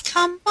difference.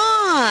 Come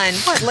on.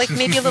 What, like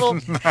maybe a little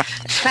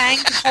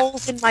fanged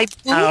holes in my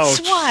boots?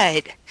 Ouch.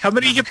 What? how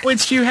many hit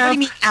points do you What do have? you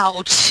mean,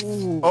 ouch?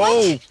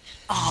 Oh,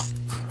 Oh,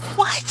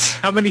 what?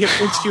 how many hit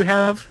points do you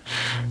have?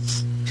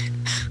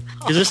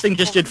 Because this thing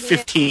just did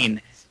 15.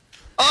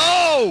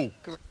 Oh!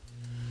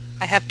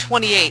 I have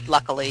 28,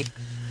 luckily.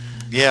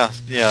 Yeah,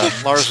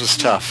 Lars was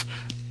tough.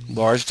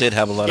 Lars did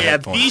have a lot of Yeah,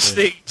 hit points. these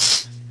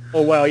things.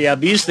 Oh well, yeah,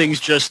 these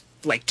things just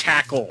like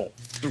tackle.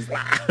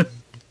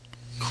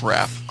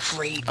 Crap.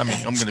 Great. I mean,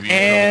 I'm going to be in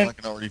And- trouble, I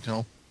can already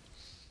tell.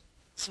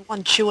 There's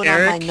one chewing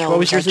Eric, on my nose. what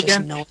was yours I just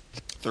again? know.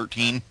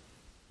 13.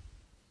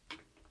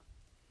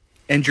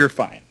 And you're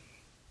fine.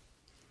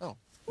 Oh.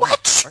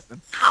 What? Right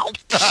then. Ow.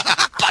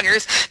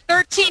 Buggers.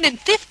 13 and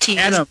 15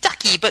 Anna. is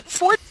ducky, but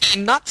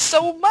 14 not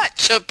so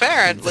much,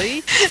 apparently.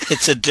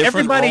 It's a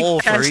different Everybody role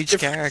for has each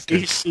different character.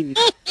 ACs.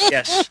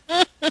 Yes.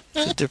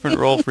 It's a different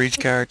role for each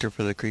character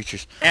for the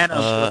creatures.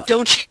 Anna,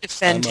 Don't you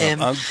defend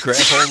him. I'll grab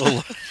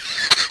hold of...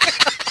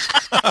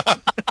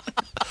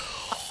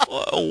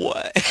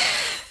 What?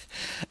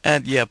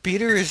 And yeah,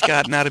 Peter has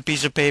gotten out a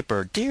piece of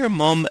paper. Dear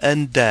Mum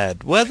and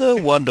Dad, weather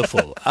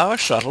wonderful. Our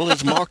shuttle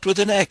is marked with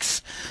an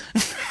X.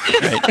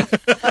 Right.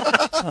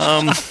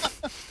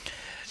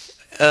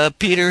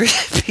 Peter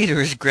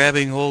is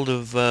grabbing hold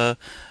of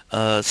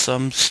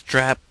some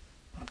strap,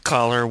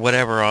 collar,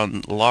 whatever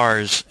on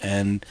Lars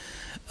and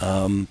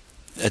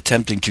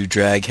attempting to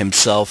drag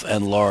himself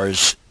and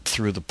Lars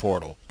through the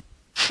portal.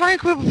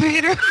 Frank with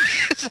Peter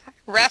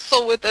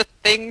wrestle with a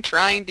thing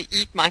trying to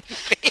eat my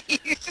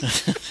face.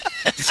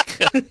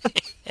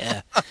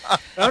 Yeah.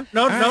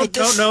 no, right,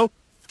 this-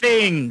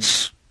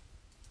 things.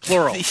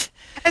 Plural.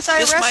 As I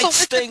This wrestle might with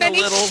the sting a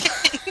many little.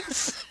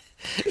 things.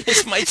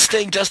 This might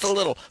sting just a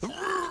little.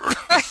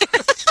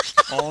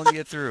 Pulling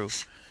you through.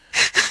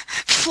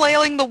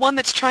 Flailing the one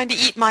that's trying to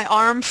eat my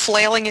arm,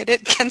 flailing it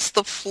against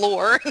the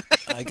floor.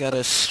 I got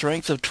a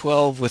strength of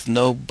 12 with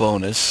no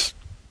bonus.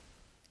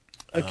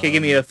 Okay,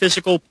 give me a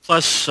physical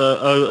plus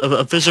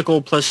a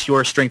physical plus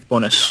your strength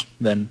bonus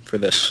then for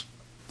this.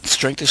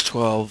 Strength is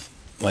 12.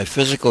 My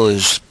physical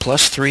is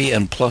 +3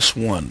 and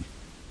 +1.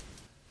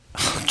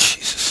 Oh,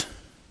 Jesus.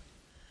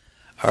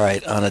 All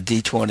right, on a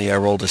D20, I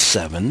rolled a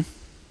 7.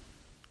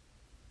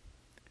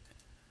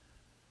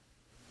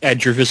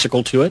 Add your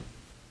physical to it.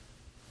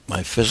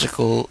 My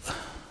physical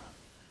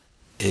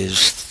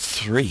is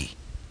 3.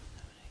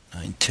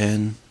 9,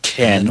 10.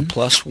 10. And a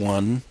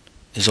 +1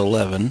 is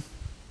 11.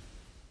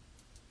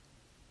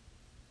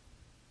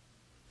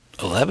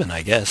 11,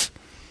 I guess.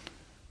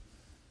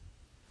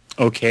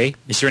 Okay.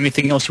 Is there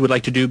anything else you would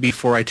like to do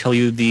before I tell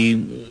you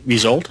the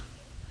result?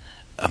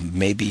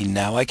 Maybe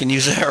now I can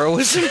use a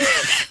heroism.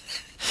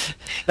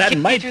 That Kick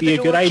me might through be the a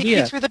door, good kick me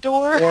idea. through the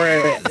door. Or,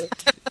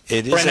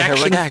 It or is an a heroic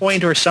action act.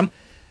 point or some.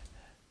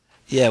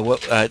 Yeah,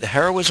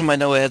 heroism I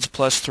know adds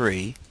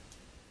 +3.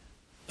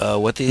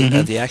 What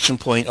the action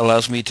point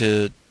allows me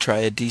to try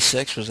a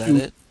D6. Was that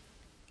it?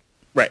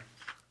 Right.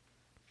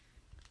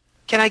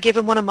 Can I give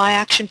him one of my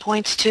action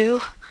points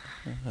too?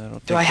 I don't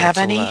think Do I have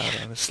that's any? allowed,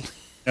 honestly.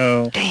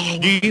 No.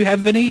 Dang. Do you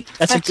have any?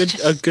 That's That's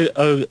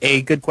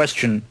a good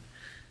question.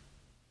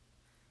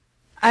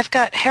 I've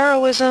got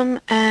heroism,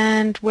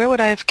 and where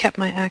would I have kept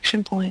my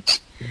action points?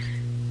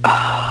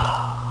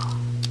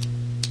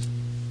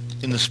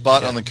 In the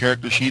spot on the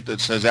character sheet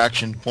that says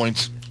action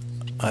points.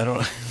 I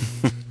don't.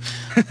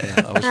 Yeah,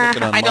 I was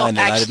looking on I don't mine and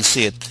I actu- didn't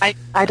see it.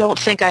 I don't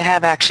think I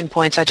have action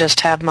points. I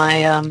just have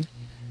my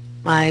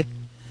my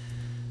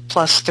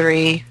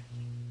 +3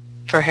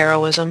 for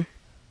heroism.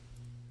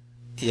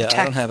 Yeah, I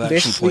attack don't have this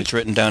action week. points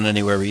written down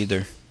anywhere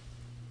either.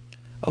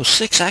 Oh,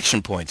 6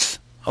 action points.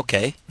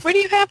 Okay. Where do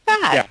you have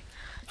that? Yeah.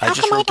 I How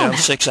just come I wrote don't down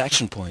have- 6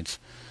 action points.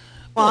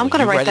 Well, I'm going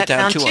to you write that it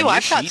down too on too. your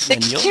I've got sheet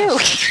 6 and too.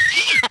 yours.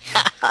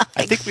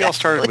 I think we all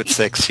started with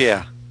 6,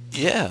 yeah.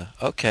 Yeah,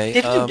 okay.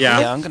 Did you? Yeah.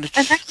 Yeah, I'm going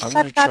And to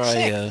I've got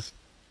try... 6.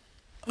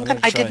 I'm gonna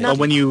I did try- not. Well,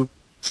 when you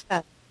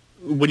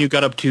When you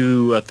got up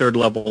to third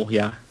level,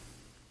 yeah.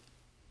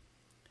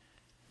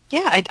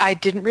 Yeah, I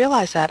didn't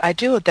realize that. I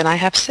do. Then I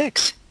have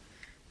 6.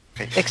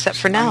 Okay. Except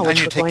for now, I which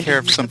need we're to take going care to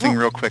of use something it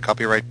all. real quick. I'll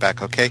be right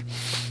back, okay?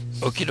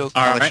 Okie doke.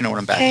 I'll All let right. you know when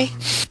I'm back. Okay.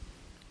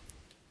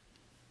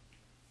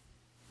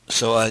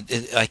 So I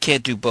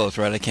can't do both,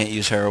 right? I can't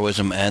use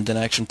heroism and an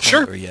action point?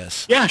 Sure. Or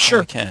yes? Yeah, sure.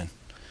 Oh, I can.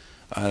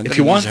 I'm If going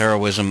you to want. use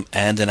heroism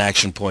and an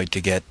action point to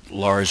get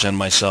Lars and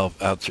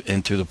myself out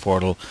in through the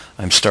portal.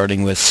 I'm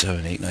starting with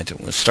 7, 8, 9,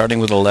 10. Starting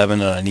with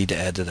 11, and I need to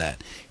add to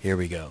that. Here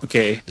we go.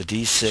 Okay. The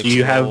D6 So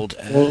you have- rolled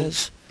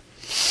as...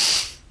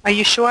 Are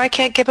you sure I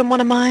can't give him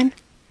one of mine?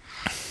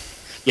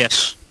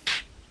 Yes.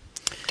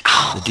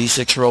 The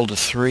D6 rolled a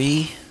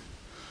 3.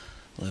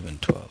 11,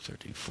 12,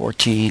 13,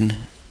 14,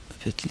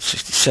 15,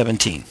 16,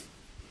 17.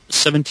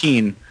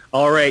 17.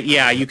 All right.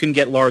 Yeah, you can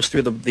get Lars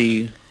through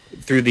the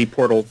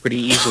portal pretty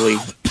easily.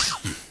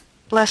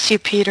 Bless you,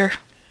 Peter.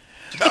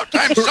 About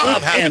time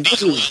someone had a And-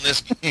 diesel in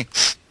this game.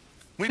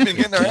 We've been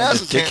getting our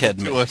asses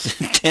handed to us.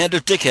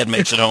 Tandem Dickhead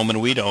makes it home,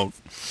 and we don't.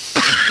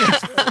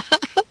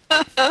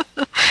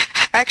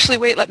 Actually,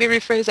 wait, let me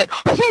rephrase that.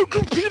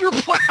 Peter,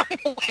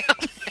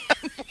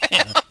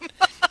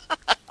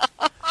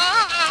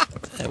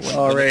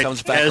 When right. it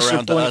comes back As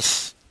around to you're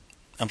us...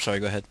 I'm sorry,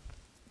 go ahead.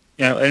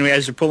 Yeah. Anyway,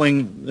 as you're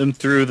pulling them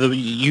through,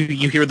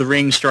 you hear the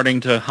ring starting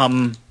to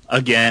hum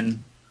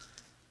again,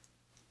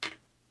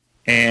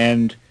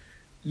 and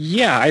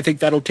yeah, I think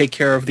that'll take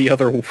care of the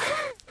other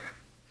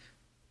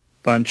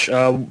bunch.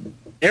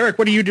 Eric,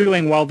 what are you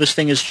doing while this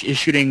thing is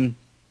shooting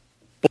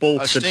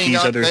bolts at these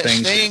other things?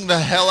 Staying the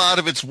hell out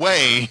of its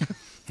way.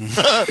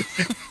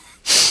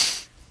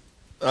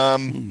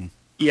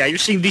 Yeah, you're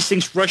seeing these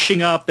things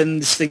rushing up,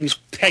 and these things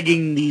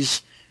pegging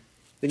these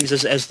things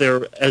as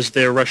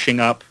they're rushing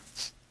up.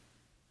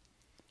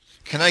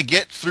 Can I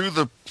get through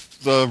the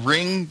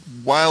ring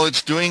while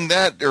it's doing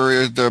that,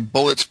 or are the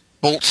bolts,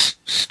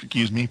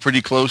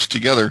 pretty close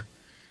together?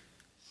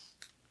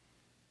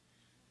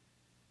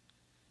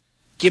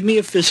 Give me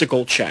a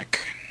physical check.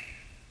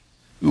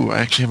 Ooh, I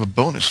actually have a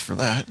bonus for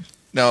that.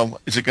 Now,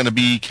 is it going to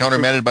be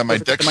countermanded by my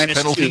The dex minus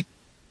penalty? 2.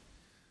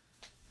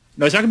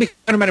 No, it's not going to be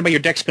countermanded by your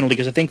dex penalty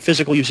because I think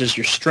physical uses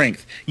your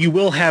strength. You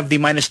will have the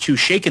 -2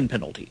 shaken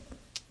penalty.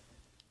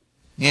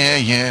 Yeah,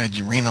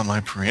 you rain on my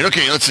parade.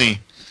 Okay, let's see.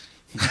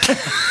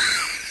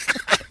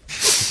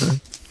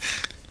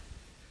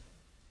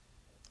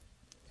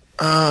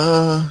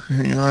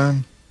 Hang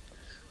on.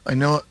 I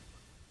know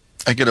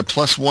I get a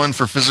 +1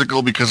 for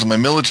physical because of my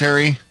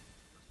military.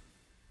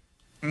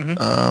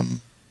 Mhm.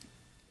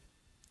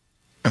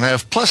 And I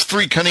have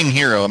 +3 cunning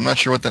hero. I'm not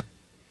sure what that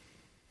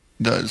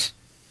does.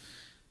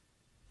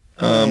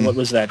 What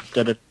was that?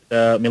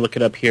 Let me look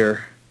it up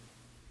here.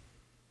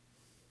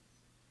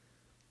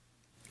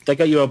 That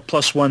got you a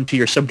 +1 to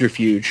your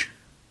subterfuge.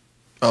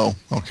 Oh,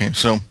 okay.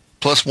 So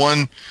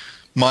 +1.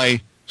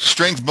 My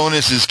strength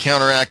bonus is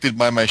counteracted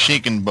by my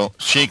shaken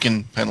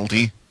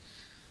penalty.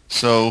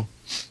 So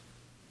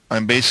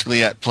I'm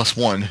basically at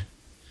 +1.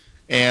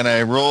 And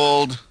I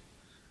rolled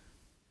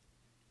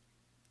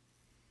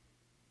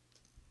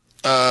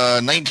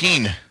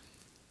 19.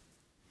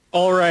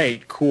 All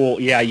right,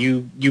 cool. Yeah,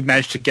 you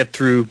managed to get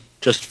through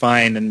just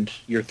fine, and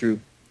you're through.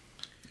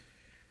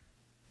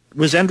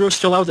 Was Endro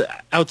still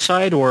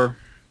outside, or?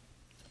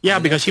 Yeah,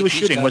 because he was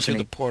He's shooting, gone wasn't through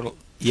he? the portal.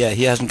 Yeah,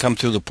 he hasn't come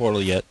through the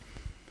portal yet.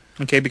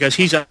 Okay, because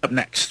he's up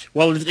next.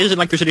 Well, it isn't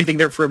like there's anything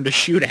there for him to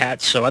shoot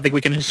at, so I think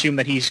we can assume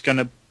that he's going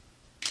to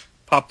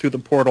pop through the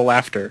portal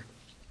after.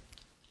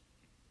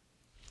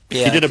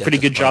 Yeah, He did a that- pretty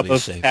that's good job probably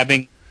of safe.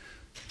 having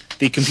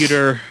the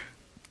computer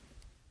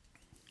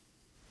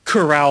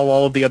corral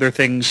all of the other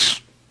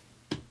things.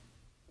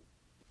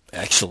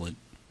 Excellent.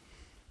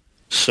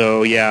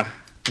 So, yeah.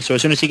 So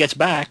as soon as he gets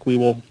back, we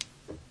will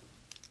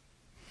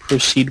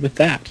proceed with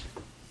that.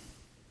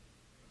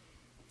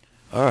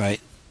 All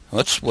right.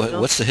 What's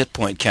the hit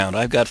point count?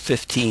 I've got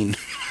 15.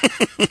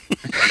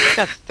 I've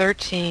got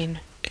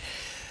 13.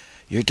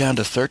 You're down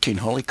to 13.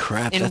 Holy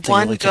crap! In That thing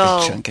one really took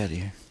go. a chunk out of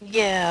you.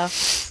 Yeah,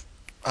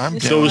 I'm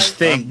down. Those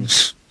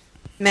things.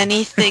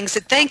 many things.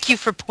 Thank you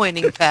for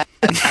pointing that.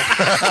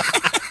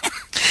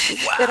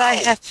 That I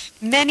have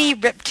many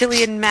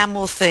reptilian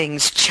mammal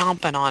things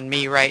chomping on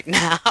me right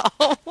now.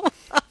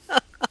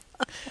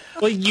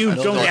 Well, you I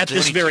don't don't know, at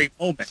this Danny. very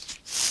moment.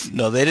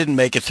 No, they didn't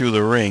make it through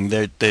the ring.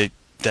 That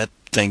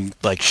thing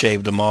like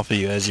shaved them off of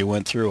you as you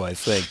went through, I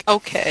think.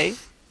 Okay.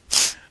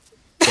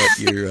 But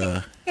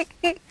you're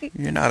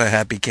not a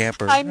happy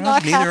camper. I'm Well,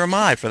 not neither happy. am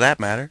I, for that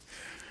matter.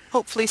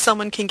 Hopefully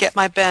someone can get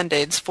my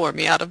Band-Aids for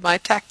me out of my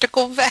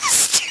tactical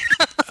vest.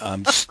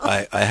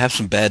 I have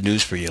some bad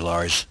news for you,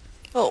 Lars.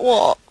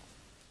 Well,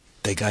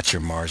 They got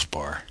your Mars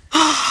bar.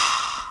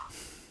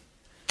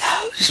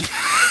 those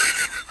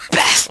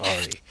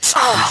bastards.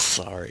 Sorry. I'm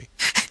sorry.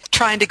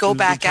 Trying to go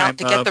back out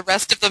to Time get up. the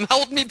rest of them.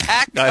 Hold me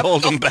back. I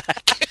hold them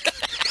back.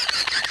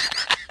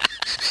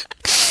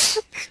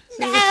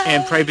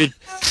 And Private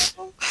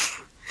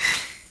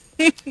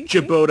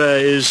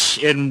Jabota is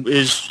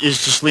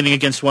just leaning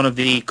against one of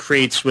the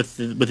crates with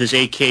his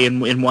AK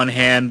in one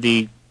hand,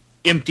 the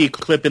empty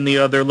clip in the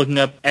other, looking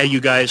up at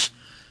you guys.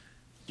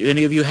 Do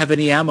any of you have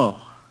any ammo?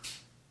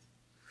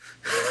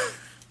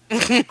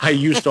 I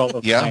used all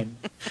of mine.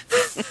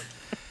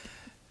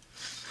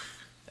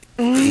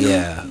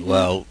 Yeah,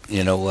 well,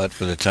 you know what?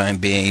 For the time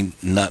being,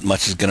 not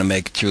much is going to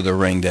make it through the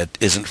ring that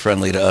isn't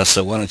friendly to us,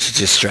 so why don't you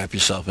just strap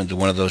yourself into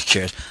one of those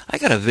chairs? I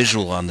got a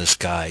visual on this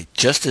guy.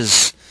 Just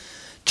as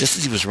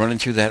he was running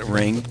through that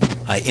ring,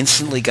 I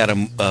instantly got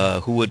a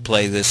who would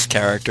play this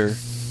character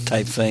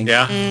type thing.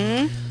 Yeah.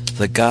 Mm-hmm.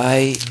 The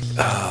guy,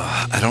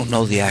 I don't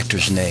know the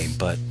actor's name,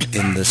 but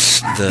in the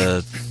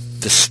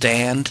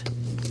Stand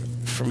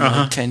from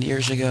like 10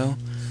 years ago,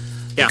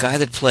 the guy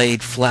that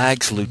played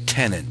Flag's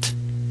lieutenant.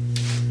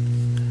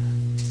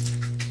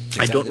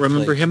 I don't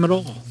remember him at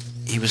all.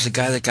 He was the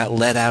guy that got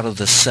let out of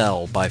the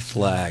cell by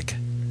Flag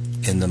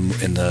in the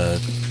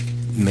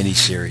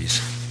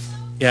miniseries.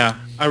 Yeah,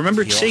 I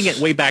remember seeing it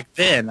way back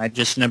then. I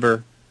just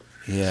never.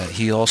 Yeah,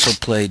 he also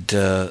played.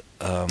 I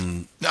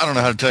don't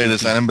know how to tell you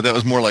this, Adam, but that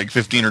was more like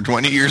 15 or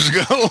 20 years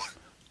ago.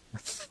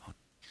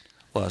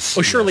 Well,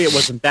 surely it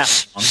wasn't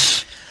that long.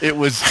 It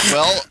was,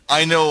 well,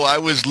 I know I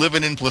was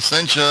living in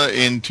Placentia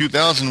in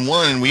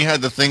 2001, and we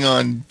had the thing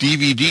on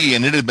DVD,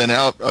 and it had been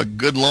out a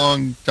good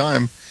long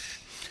time.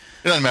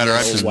 It doesn't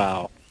matter.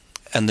 Wow.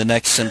 And the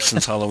next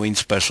Simpsons Halloween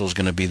special is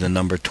going to be the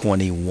number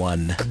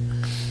 21.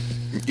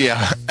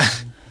 Yeah.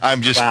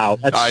 I'm just, wow,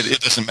 it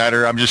doesn't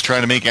matter. I'm just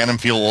trying to make Adam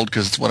feel old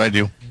because it's what I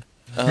do.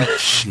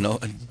 No,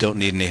 don't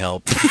need any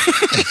help.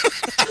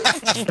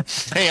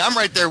 Hey, I'm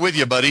right there with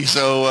you, buddy,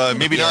 so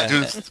maybe not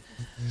just...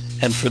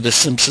 And for the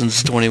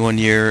Simpsons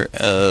 21-year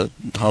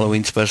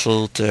Halloween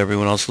special, to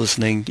everyone else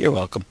listening, you're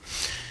welcome.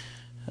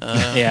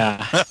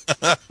 Yeah.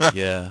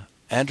 Yeah.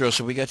 Andros,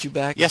 have we got you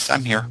back? Yes,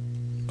 I'm here.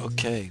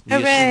 Okay. We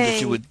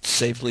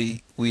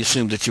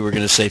assumed that you were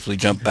going to safely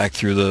jump back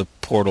through the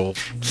portal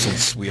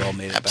since we all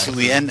made it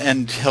Absolutely, back.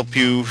 and help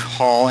you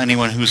haul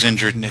anyone who's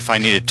injured if I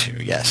needed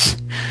to, yes.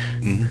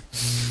 Mm-hmm.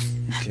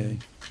 Okay.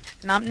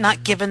 And I'm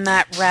not giving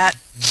that rat,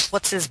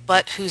 what's his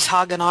butt, who's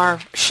hogging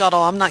our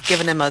shuttle, I'm not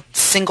giving him a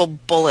single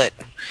bullet.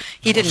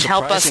 He didn't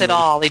help us at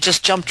all. He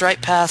just jumped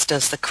right past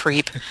us, the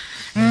creep.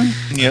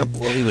 Yep.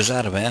 Well, he was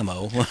out of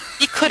ammo.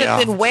 He could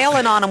have been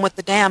wailing on him with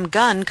the damn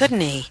gun,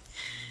 couldn't he?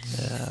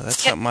 Yeah,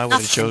 that's something I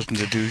would have chosen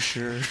to do,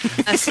 sure.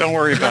 Don't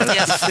worry about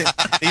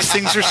it. These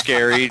things are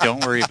scary.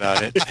 Don't worry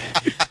about it.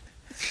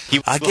 He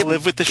will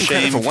live with the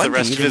shame for the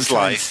rest of his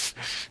life.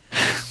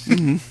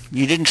 Mm-hmm.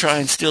 You didn't try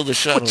and steal the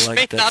shuttle Which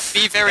like that. may not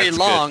be very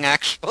long,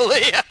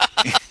 actually.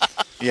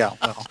 Yeah,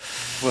 well,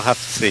 we'll have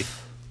to see.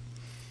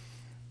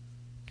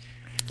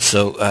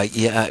 So,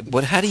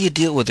 how do you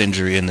deal with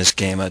injury in this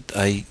game?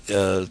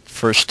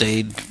 First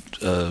aid.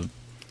 Do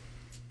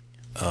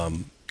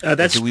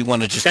we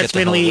want to just get the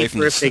hell away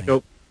from this thing?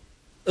 Go,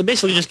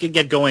 basically, just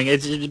get going.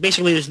 It's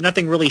basically there's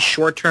nothing really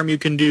short term you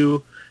can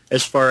do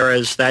as far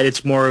as that.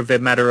 It's more of a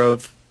matter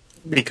of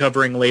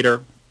recovering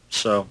later.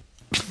 So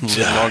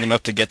long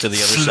enough to get to the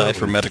other side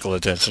for medical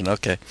attention.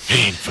 Okay.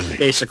 Painfully.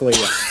 Basically,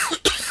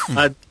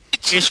 yeah.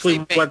 Basically,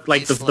 what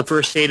like the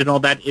first aid and all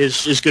that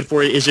is good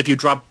for is if you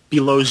drop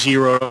below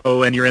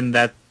 0 and you're in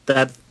that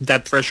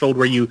threshold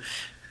where you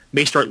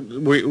may start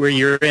where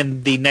you're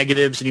in the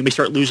negatives and you may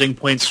start losing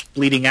points,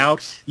 bleeding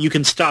out. You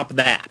can stop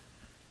that.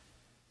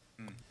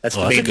 That's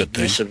the main good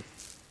use thing. of.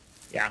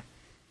 Yeah.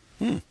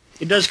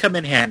 It does come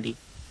in handy.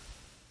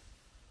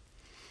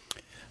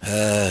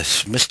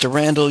 Mr.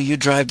 Randall, you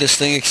drive this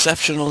thing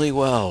exceptionally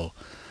well.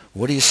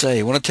 What do you say?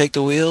 You want to take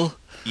the wheel?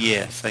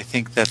 Yes, I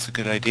think that's a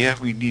good idea.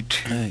 We need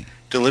to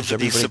deliver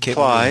these everybody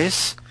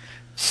supplies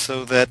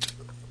so that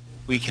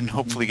we can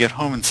hopefully get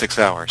home in 6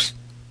 hours.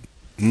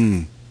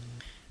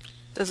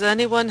 Does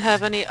anyone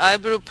have any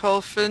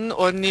ibuprofen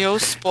or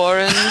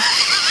Neosporin?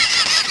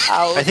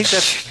 Ouch.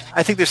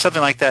 I think there's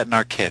something like that in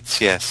our kits.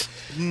 Yes.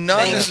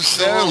 Not Thank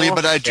necessarily, you.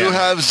 but I do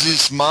have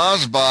this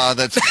Mars bar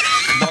that's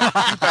not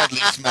too badly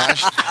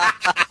smashed.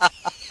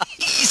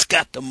 He's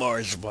got the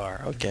Mars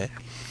bar. Okay.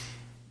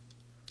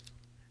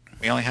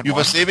 We only have You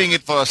one. were saving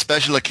it for a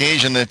special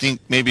occasion. I think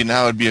maybe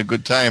now would be a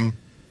good time.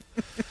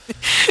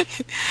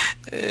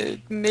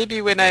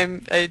 Maybe when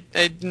I'm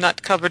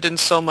not covered in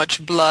so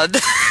much blood.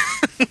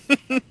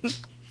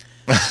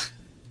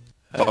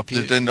 Popped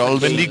it in all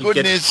the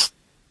goodness.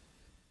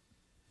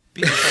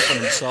 Beat up on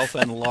himself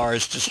and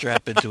Lars to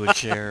strap into a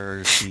chair or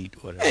a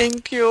seat, whatever.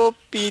 Thank you,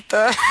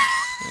 Peter.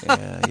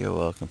 Yeah, you're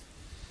welcome.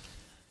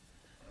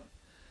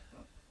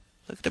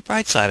 Look at the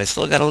bright side. I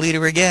still got a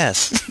liter of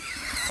gas.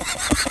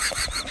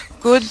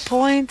 Good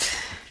point.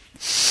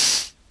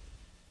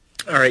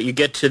 All right, you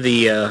get to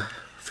the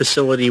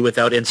facility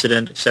without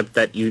incident, except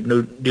that you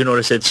do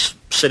notice it's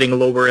sitting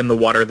lower in the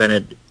water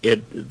than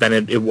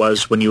it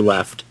was when you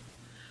left.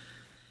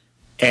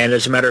 And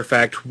as a matter of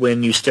fact,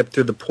 when you step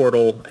through the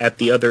portal at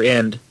the other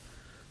end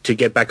to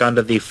get back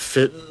onto the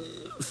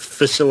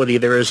facility,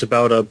 there is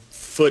about a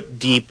foot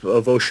deep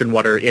of ocean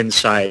water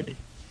inside.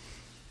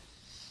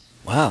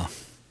 Wow.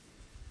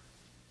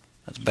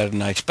 That's better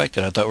than I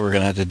expected. I thought we were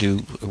going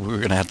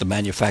to have to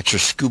manufacture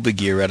scuba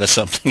gear out of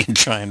something and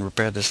try and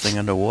repair this thing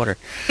underwater.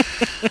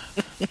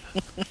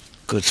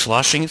 good.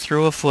 Sloshing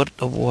through a foot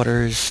of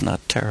water is not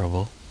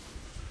terrible.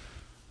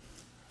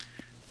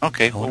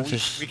 Okay, I wonder well, if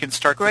there's- we can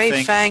start the Gray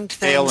thing fanged things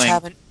failing.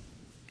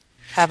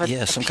 haven't.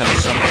 Yeah, some kind of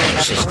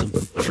submarine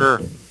system. Sure.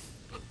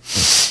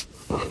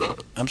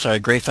 I'm sorry,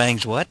 Gray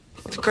Fangs what?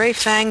 Gray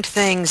fanged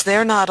things.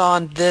 They're not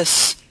on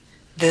this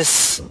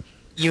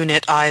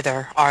unit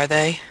either, are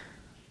they?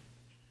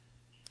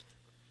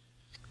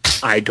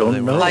 I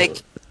don't know.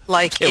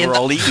 Like They in were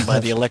all eaten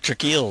by the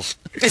electric eels.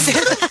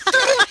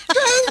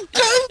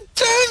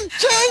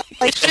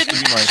 Like,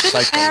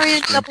 shouldn't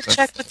Marion double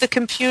check with the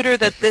computer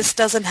that this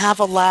doesn't have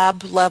a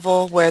lab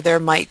level where there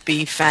might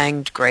be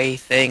fanged gray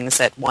things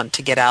that want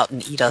to get out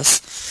and eat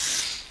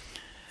us?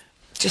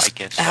 Just I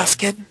guess so.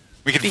 asking.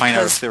 We can find out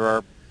Because- if there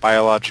are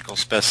biological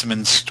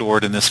specimens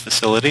stored in this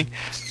facility.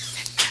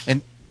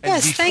 And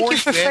Yes, thank before you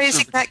for answer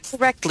phrasing that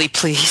correctly,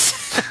 please.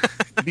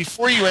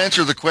 Before you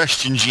answer the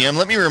question, GM,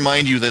 let me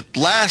remind you that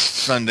last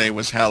Sunday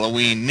was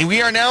Halloween. We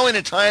are now in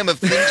a time of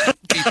things to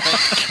be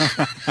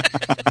thankful.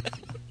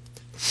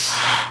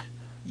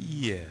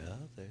 Yeah,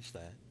 there's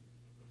that.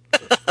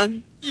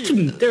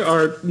 There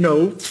are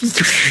no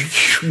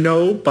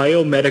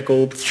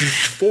biomedical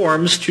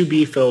forms to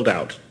be filled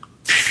out.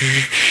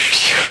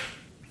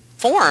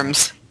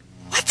 Forms?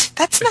 What?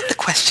 That's not the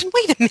question.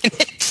 Wait a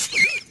minute.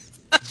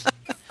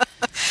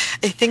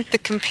 I think the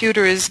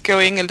computer is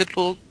going a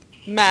little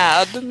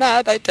mad,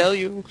 I tell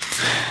you.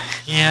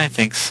 Yeah, I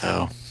think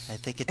so.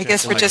 I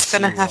guess we're just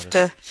going to have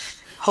to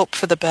hope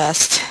for the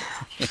best.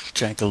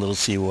 Drank a little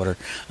seawater.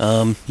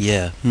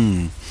 Yeah.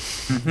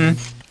 Well,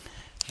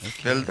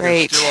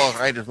 Great. it's still all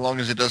right as long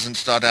as it doesn't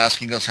start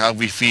asking us how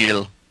we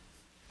feel.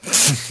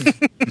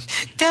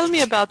 Tell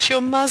me about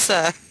your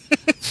mother.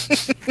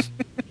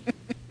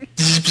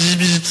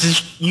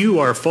 You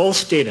are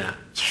false data.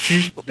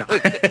 No.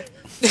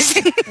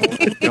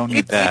 Don't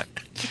need that.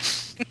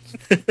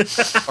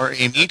 Or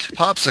a meat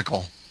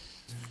popsicle.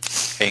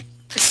 Okay.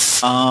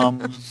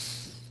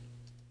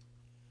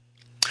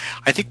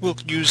 I think we'll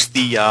use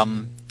the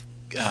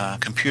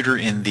computer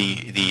in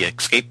the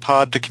escape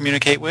pod to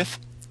communicate with.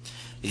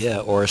 Yeah,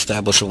 or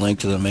establish a link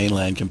to the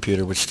mainland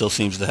computer, which still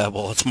seems to have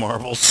all its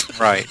marvels.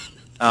 Right.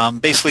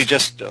 Basically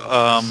just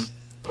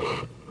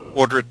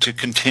order it to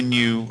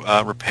continue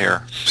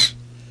repair.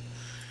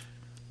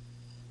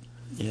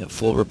 Yeah,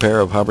 full repair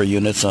of hover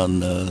units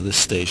on this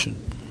station.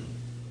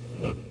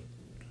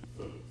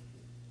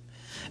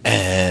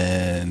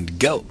 And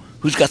go.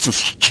 Who's got some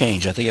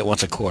change? I think it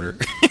wants a quarter.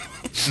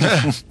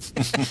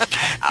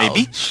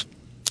 Maybe.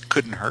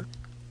 Couldn't hurt.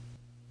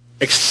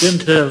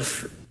 Extent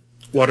of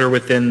water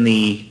within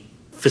the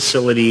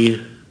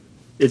facility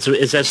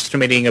is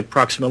estimating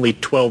approximately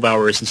 12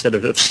 hours instead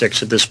of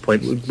 6 at this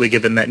point. We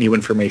given that new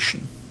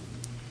information.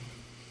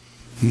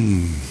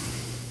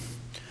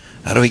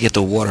 How do we get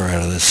the water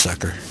out of this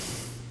sucker?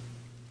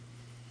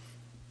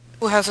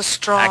 Who has a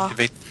straw?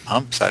 Activate the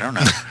pumps? I don't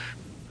know.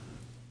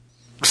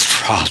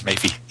 Straws,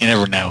 maybe. You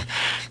never know.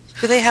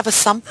 Do they have a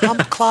sump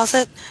pump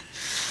closet?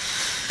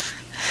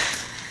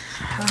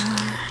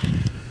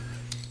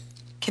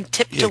 Can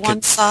tip Yeah, to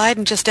one side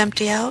and just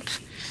empty out?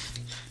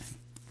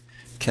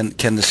 Can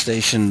the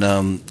station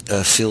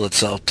seal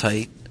itself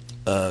tight?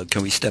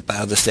 Can we step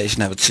out of the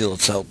station, have it seal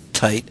itself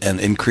tight, and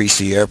increase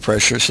the air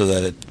pressure so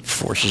that it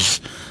forces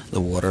the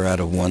water out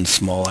of one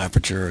small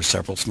aperture or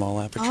several small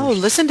apertures? Oh,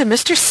 listen to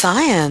Mr.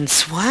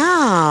 Science.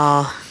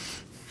 Wow.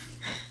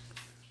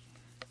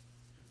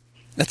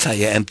 That's how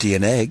you empty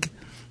an egg.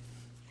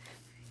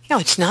 No,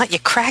 it's not. You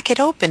crack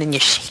it open and you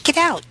shake it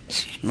out.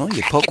 No,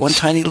 you poke one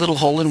tiny little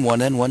hole in one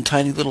end, one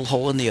tiny little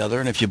hole in the other,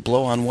 and if you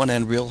blow on one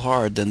end real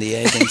hard, then the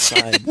egg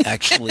inside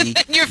actually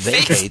And your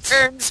face vacates.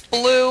 turns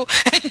blue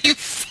and you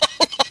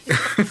fall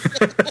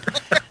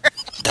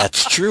off.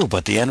 That's true,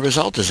 but the end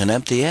result is an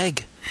empty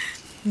egg.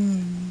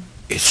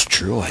 It's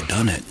true, I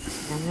done it.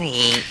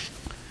 Right.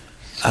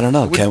 I don't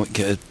know.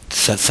 Does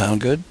that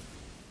sound good?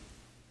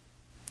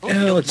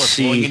 Let's What,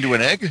 see. blowing into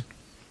an egg?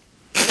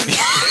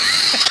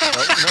 No,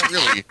 not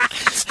really.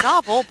 It's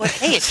novel, but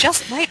hey, it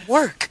just might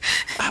work.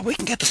 We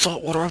can get the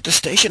salt water off the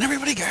station.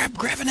 Everybody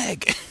grab an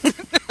egg.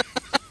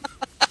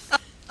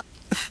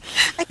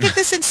 I did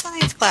this in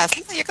science class.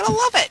 Yeah, you're going to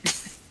love it.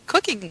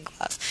 Cooking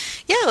class.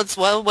 Yeah,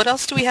 well, what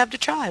else do we have to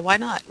try? Why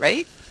not,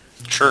 right?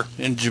 Sure.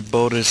 And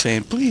Jabota is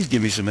saying, please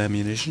give me some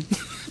ammunition.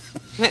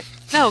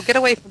 No, get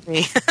away from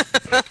me.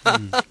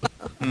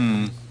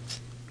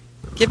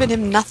 Giving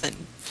him nothing.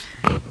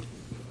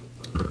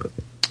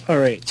 All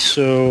right,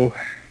 so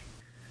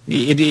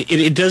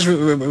it does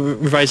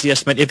revise the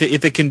estimate.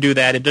 If it can do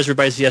that, it does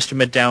revise the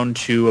estimate down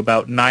to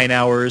about 9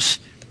 hours.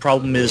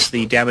 Problem is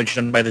the damage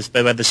done by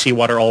the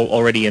seawater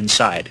already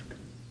inside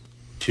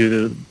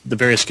to the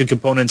various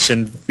components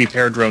and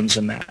repair drones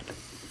and that.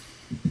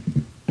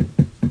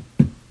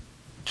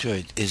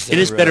 It It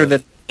is better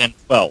than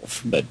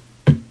 12, but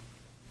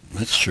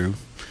That's true.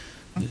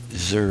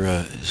 Is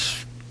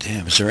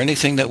there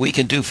anything that we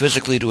can do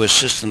physically to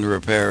assist in the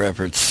repair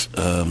efforts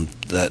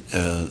that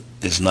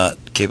is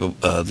not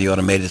capable? The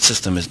automated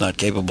system is not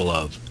capable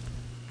of.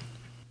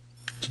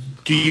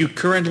 do you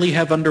currently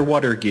have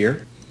underwater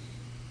gear?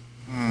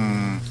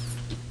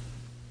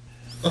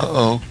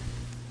 Uh-oh.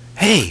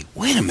 Hey,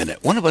 wait a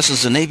minute. One of us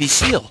is a Navy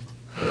SEAL.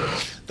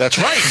 That's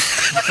right.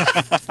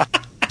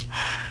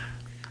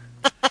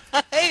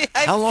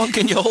 How long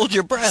can you hold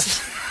your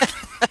breath?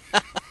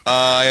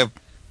 I have...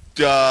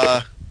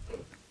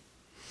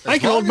 I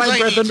can hold my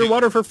breath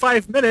underwater for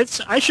 5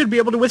 minutes. I should be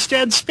able to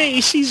withstand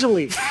space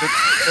easily.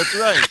 That's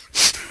right.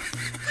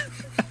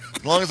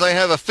 As long as I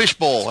have a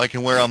fishbowl I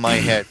can wear on my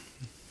head.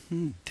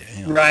 Damn.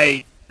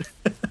 Right.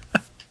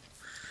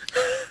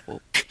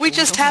 We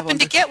just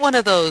happened to get one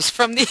of those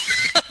from the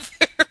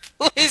other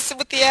place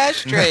with the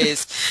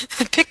ashtrays.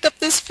 Picked up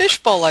this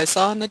fishbowl I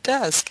saw on the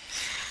desk.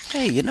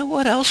 Hey, you know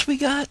what else we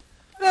got?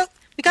 Well,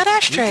 we got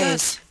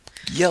ashtrays.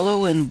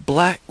 Yellow and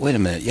black. Wait a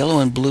minute. Yellow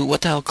and blue.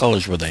 What the hell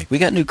colors were they? We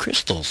got new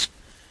crystals.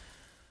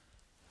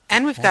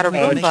 And we've got a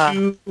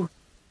Roomba.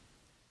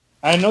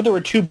 I know there were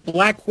 2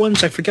 black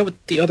ones. I forget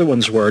what the other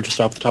ones were, just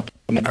off the top of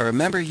my head. I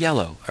remember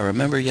yellow.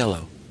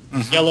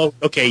 Mm-hmm. Yellow.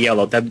 Okay,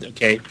 yellow.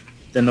 Okay.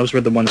 Then those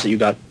were the ones that you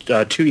got.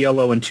 2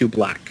 yellow and 2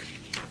 black.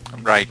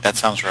 Right, that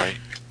sounds right.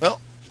 Well,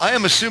 I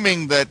am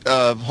assuming that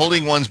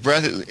holding one's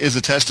breath is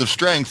a test of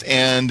strength,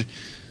 and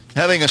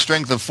having a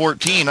strength of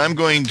 14, I'm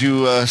going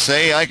to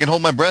say I can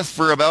hold my breath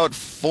for about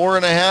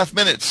 4.5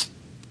 minutes.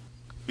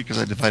 Because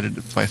I divided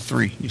it by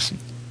 3, you see.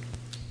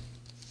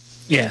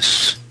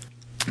 Yes.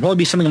 It'll probably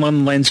be something along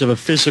the lines of a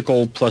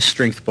physical plus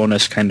strength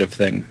bonus kind of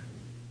thing.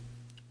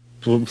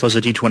 Plus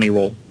a d20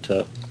 roll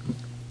to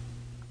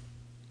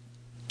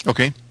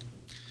Okay.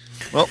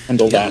 Well,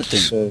 handle the that. other thing-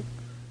 So,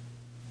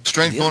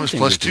 strength The other bonus thing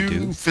plus we could 2,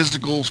 do-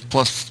 physical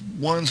plus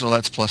 1, so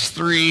that's plus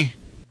 3.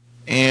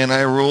 And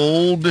I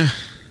rolled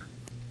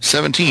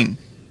 17,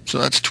 so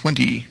that's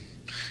 20.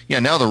 Yeah,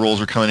 now the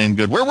rolls are coming in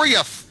good. Where were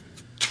you?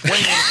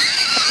 20.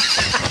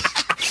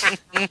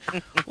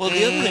 Well,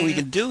 the other thing we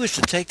can do is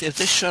to take, if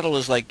this shuttle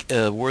is like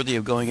worthy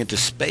of going into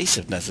space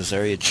if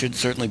necessary, it should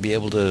certainly be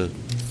able to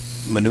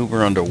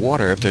maneuver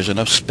underwater. If there's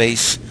enough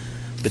space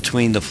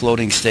between the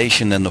floating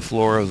station and the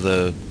floor of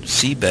the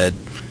seabed,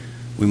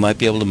 we might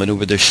be able to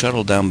maneuver this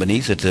shuttle down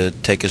beneath it to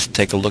take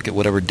a look at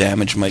whatever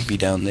damage might be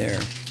down there.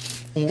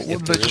 What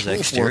If did there I just is roll for?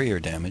 exterior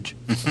damage.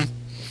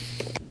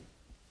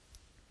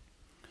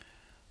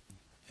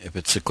 If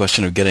it's a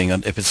question of getting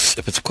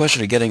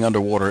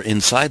underwater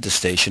inside the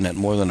station at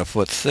more than a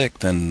foot thick,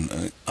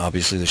 then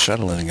obviously the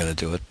shuttle isn't going to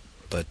do it.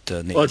 But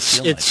Navy Well,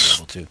 SEAL might be it's-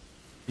 able to.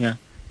 yeah,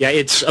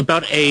 it's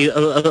about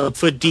a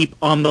foot deep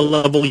on the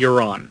level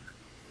you're on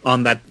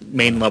that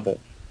main level.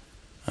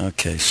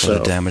 Okay, so the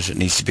So- damage that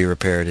needs to be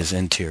repaired is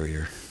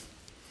interior.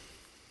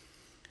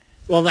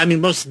 Well, I mean,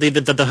 most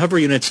of the hover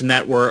units in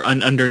that were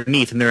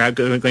underneath, and they're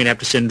going to have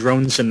to send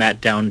drones in that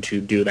down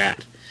to do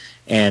that.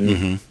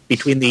 And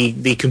between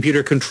the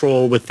computer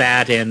control with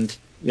that and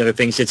the other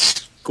things,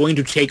 it's going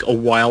to take a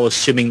while,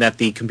 assuming that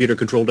the computer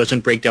control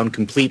doesn't break down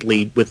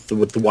completely with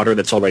the water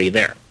that's already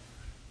there.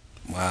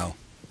 Wow.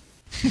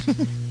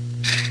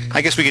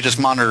 I guess we could just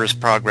monitor his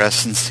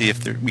progress and see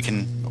if we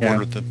can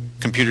order the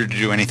computer to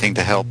do anything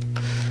to help.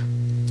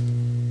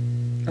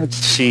 Let's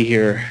see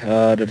here.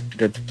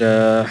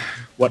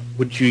 What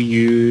would you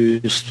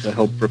use to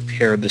help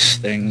repair this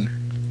thing?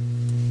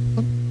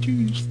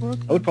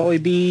 That would probably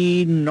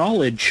be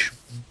knowledge,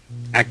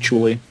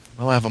 actually.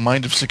 Well, I have a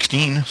mind of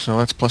 16, so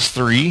that's plus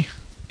 3.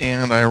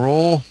 And I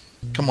roll...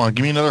 Come on,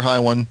 give me another high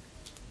one.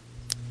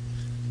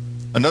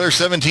 Another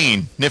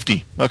 17.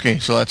 Nifty. Okay,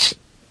 so that's...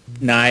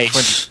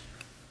 Nice.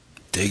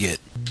 Dig it.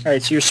 All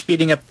right, so you're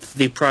speeding up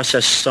the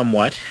process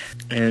somewhat,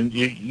 and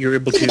you're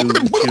able to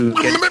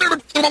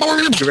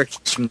get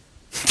directions from...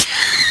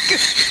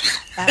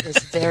 That was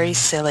very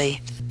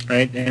silly.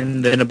 Right,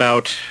 and then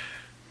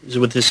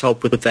with his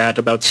help with that,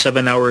 about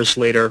 7 hours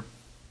later,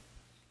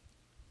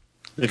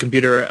 the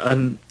computer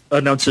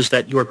announces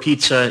that your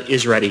pizza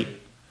is ready.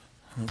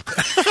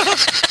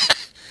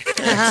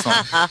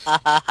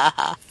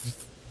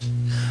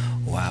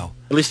 Wow.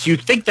 At least you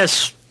think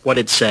that's what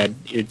it said.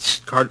 It's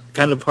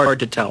kind of hard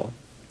to tell.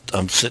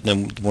 I'm sitting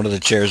in one of the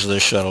chairs of the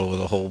shuttle with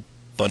a whole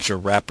bunch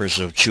of wrappers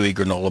of chewy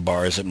granola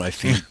bars at my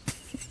feet.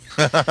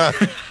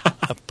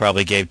 I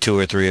probably gave 2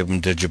 or 3 of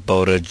them to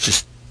Jabota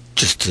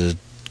just to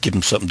give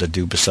him something to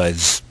do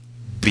besides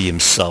be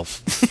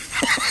himself.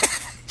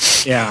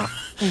 Yeah.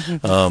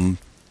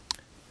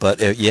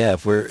 But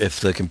if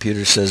the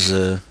computer says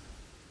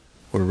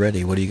we're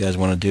ready, what do you guys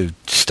want to do?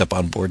 Step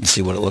on board and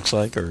see what it looks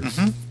like, or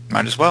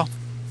Might as well.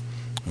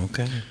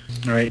 okay?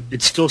 All right.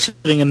 It's still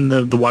sitting in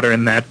the water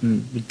in that,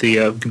 and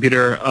the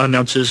computer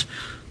announces,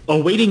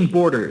 awaiting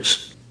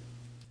borders.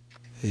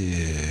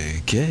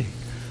 Okay.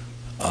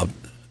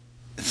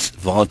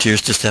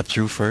 Volunteers to step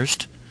through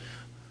first.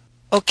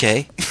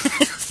 Okay.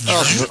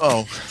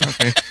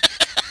 okay.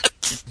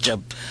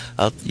 Jump.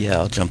 I'll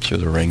jump through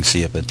the ring,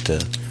 see if it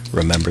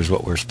remembers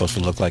what we're supposed to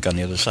look like on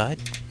the other side.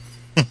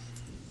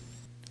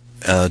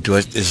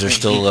 Is there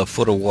still a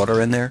foot of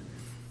water in there?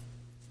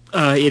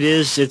 It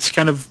is. It's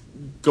kind of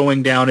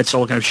going down. It's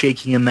all kind of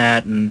shaking in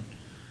that, and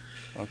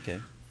Okay.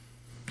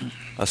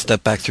 I'll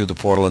step back through the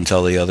portal and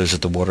tell the others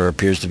that the water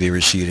appears to be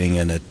receding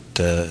and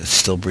it's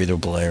still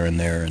breathable air in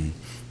there and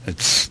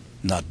it's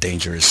not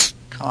dangerous.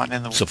 icon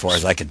in the... So far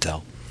as I can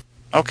tell.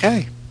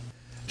 Okay.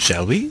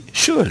 Shall we?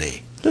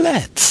 Surely.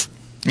 Let's.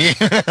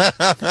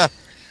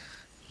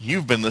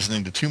 You've been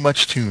listening to too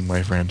much tune,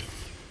 my friend.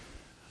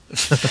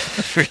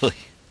 Really.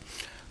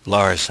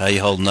 Lars, how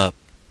you holding up?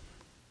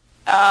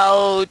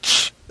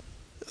 Ouch.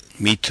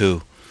 Me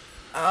too.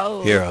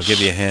 Ouch. Here, I'll give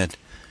you a hand.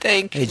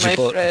 Thank you, my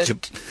Jabota,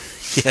 friend.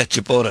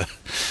 Jabota.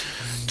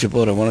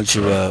 Jabota, why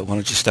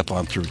don't you step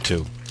on through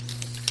too?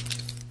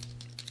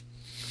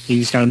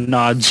 He kind of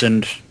nods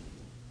and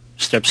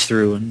steps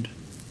through,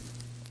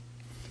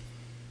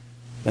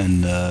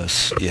 And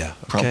yeah, okay.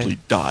 Promptly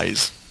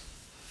dies.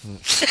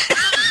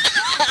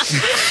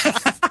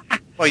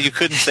 Well, you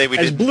couldn't say we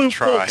as didn't blue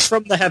try. bolts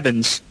from the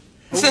heavens.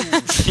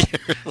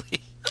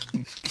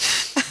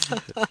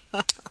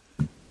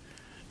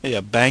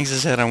 Yeah, bangs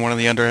his head on one of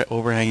the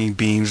overhanging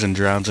beams and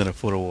drowns in a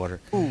foot of water.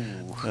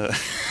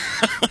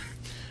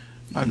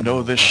 I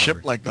know this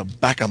ship like the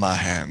back of my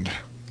hand.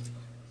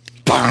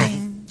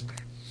 Bang!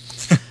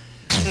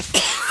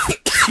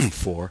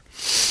 4.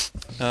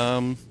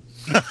 So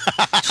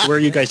where are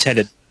you guys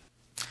headed?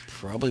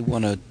 Probably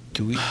want to.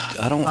 Do we?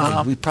 I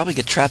don't. We probably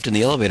get trapped in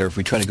the elevator if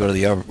we try to go to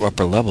the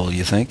upper level.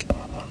 You think?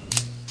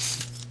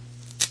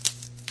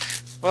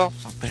 Well,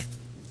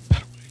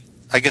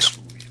 I guess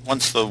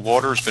once the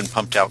water's been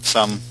pumped out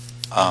some,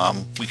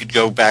 we could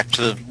go back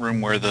to the room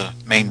where the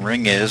main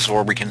ring is,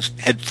 or we can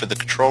head for the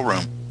control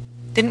room.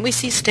 Didn't we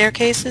see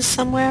staircases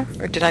somewhere?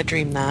 Or did I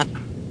dream that?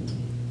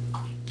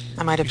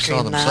 I might have You dreamed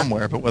saw them that.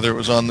 somewhere, but whether it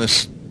was on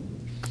this...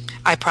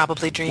 I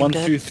probably dreamed 1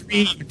 it. through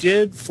 3 you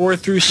did. 4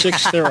 through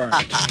 6 there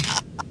aren't.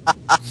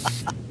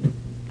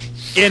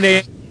 In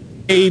a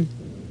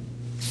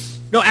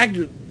no,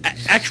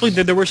 actually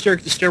there were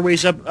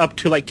stairways up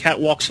to like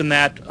catwalks and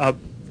that.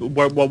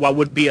 What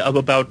would be of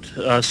about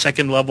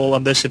second level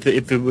on this if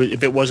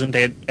it wasn't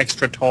an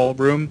extra tall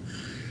room.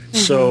 Mm-hmm.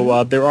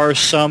 So there are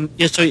some.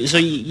 Yeah, so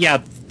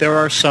yeah, there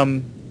are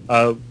some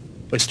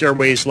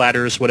stairways,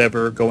 ladders,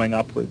 whatever, going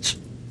upwards.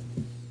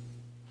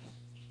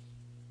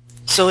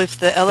 So if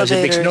the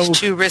elevator is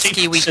too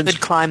risky, we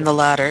could climb the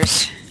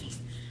ladders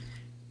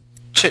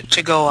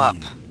to go up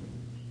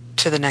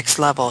to the next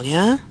level,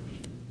 yeah?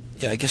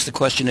 Yeah, I guess the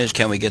question is,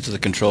 can we get to the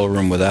control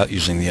room without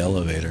using the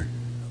elevator?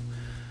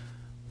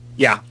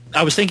 Yeah,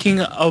 I was thinking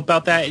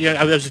about that. You know,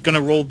 I was going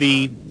to roll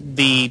the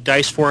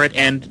dice for it,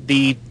 and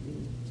the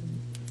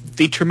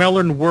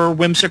Tremelin were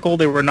whimsical.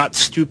 They were not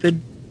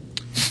stupid.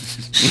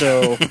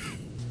 So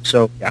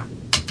yeah.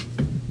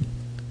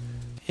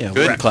 Yeah,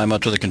 we're going to climb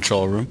up to the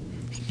control room.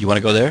 You want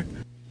to go there?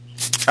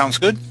 Sounds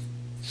good.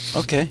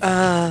 Okay.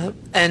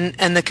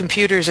 And the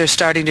computers are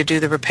starting to do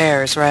the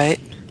repairs, right?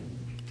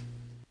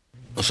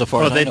 Well, so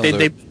far as I know,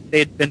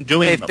 they've been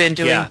doing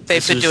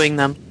doing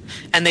them,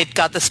 and they've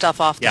got the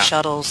stuff off the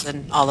shuttles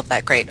and all of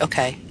that. Great.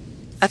 Okay,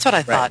 that's what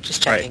I thought.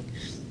 Just checking. Right.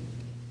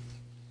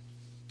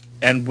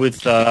 And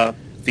with the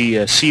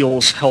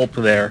SEAL's help,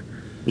 there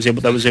was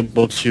able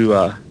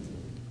to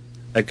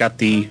that got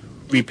the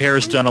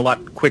repairs done a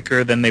lot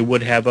quicker than they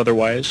would have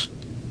otherwise.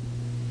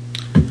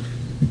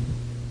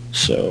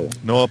 So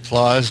no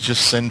applause,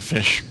 just send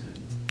fish.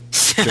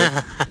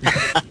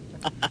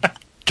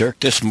 Dirk,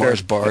 this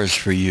Mars bar is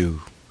for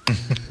you.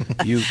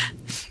 You've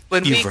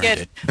earned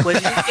it. When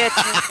we get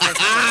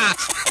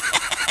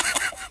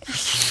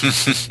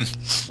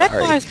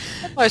that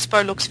Mars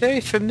bar looks very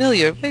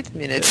familiar. Wait a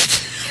minute.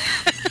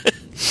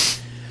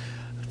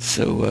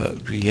 So,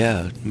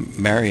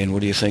 Marion, what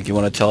do you think? You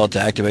want to tell it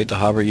to activate the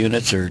hover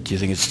units, or do you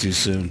think it's too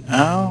soon?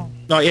 No,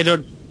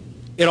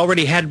 it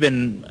already had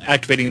been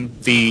activating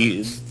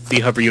the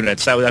hover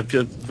units.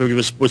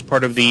 That was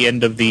part of the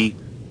end of the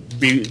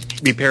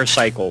repair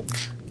cycle.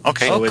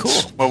 Okay. So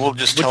cool. Well, we'll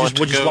just tell it to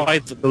go. Which is why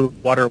the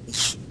water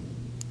was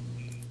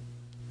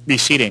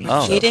receding.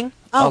 Oh, receding?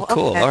 Oh,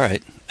 cool. Okay. All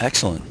right.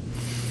 Excellent.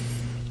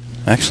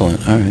 All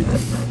right.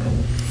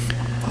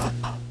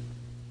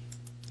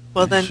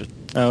 Well then.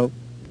 Oh.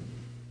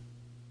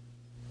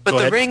 But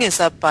the ring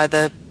is up by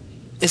the.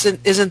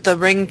 Isn't the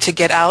ring to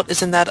get out?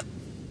 Isn't that?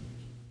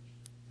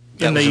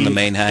 That was in the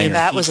main hangar.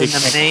 That was in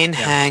the main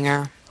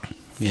hangar.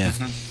 Yeah.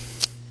 Mm-hmm.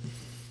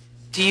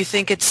 Do you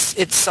think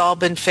it's all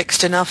been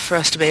fixed enough for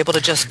us to be able to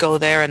just go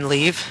there and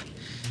leave?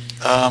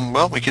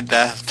 Well, we could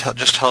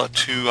just tell it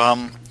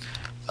to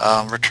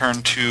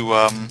return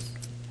to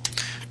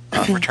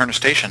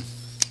station.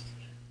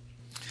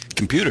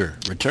 Computer,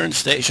 return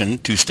station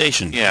to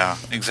station. Yeah,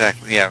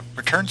 exactly. Yeah,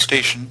 return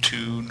station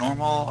to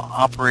normal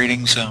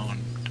operating zone,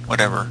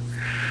 whatever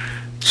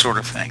sort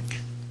of thing.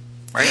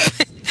 Right?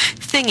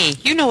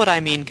 Thingy. You know what I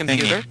mean,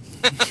 computer.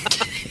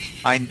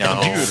 I know.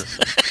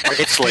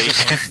 It's late.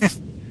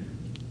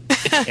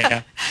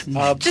 Yeah.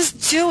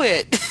 Just do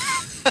it.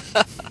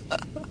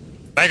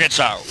 Make it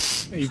so.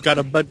 You've got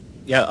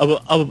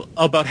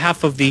about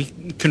half of the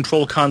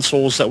control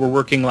consoles that were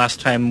working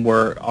last time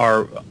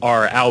are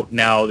out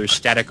now. There's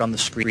static on the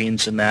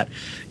screens and that.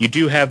 You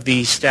do have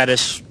the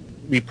status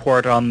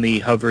report on the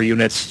hover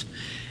units.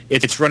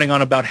 It's running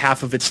on about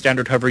half of its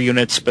standard hover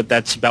units, but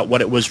that's about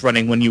what it was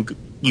running when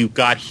you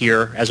got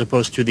here, as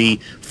opposed to the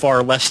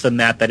far less than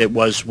that it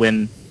was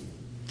when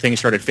things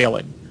started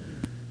failing.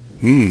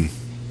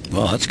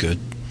 Well, that's good.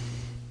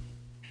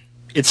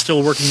 It's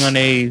still working on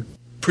a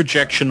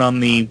projection on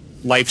the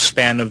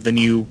lifespan of the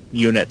new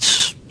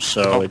units,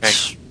 so Okay.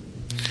 it's...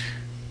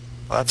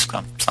 Well, that's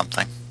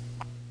something.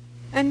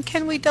 And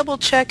can we double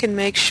check and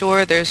make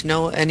sure there's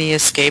any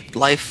escaped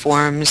life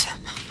forms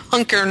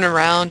hunkering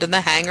around in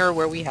the hangar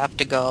where we have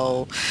to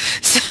go?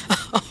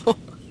 So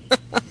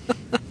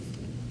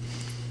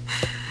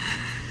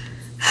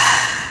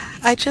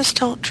I just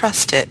don't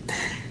trust it.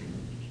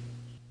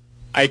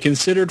 I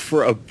considered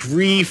for a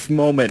brief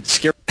moment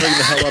scaring the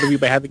hell out of you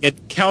by having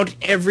it count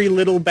every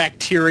little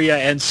bacteria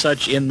and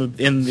such in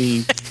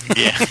the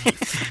Yeah.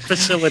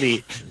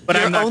 facility, but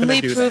You're I'm not going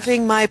only to do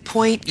proving my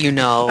point,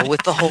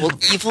 with the whole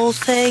evil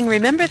thing.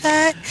 Remember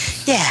that?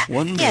 Yeah.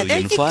 Yeah, there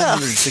you go.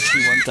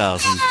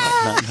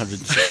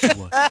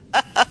 1,561,961. that.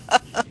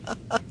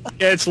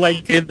 Yeah, it's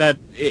like in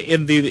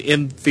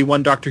the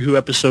one Doctor Who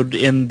episode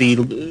in the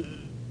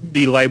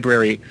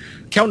library,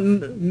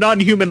 count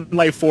non-human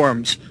life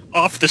forms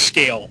off the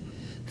scale.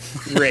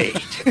 Great.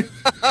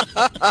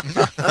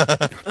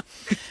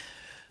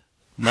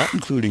 Not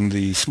including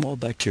the small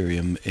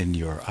bacterium in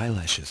your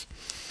eyelashes.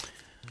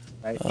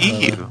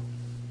 EU.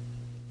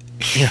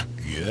 Yeah.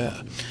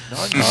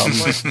 Non-human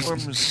life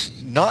forms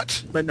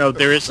not. But no,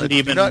 there isn't do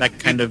even not that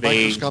kind need of a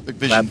microscopic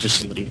vision. lab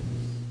facility.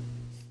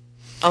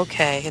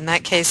 Okay, in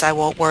that case, I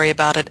won't worry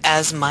about it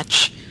as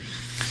much.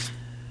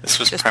 This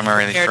was Just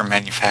primarily prepared- for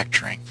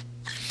manufacturing.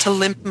 To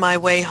limp my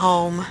way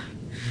home.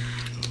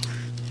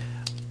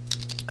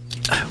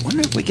 I wonder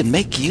if we can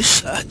make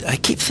use. I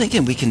keep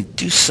thinking we can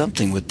do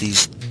something with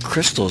these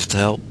crystals to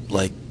help,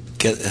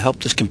 help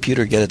this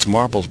computer get its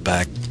marbles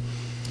back.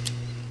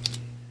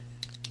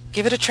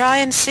 Give it a try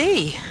and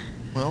see.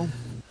 Well,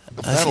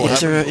 if I that'll see.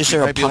 Is happen,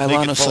 there we a might be able to make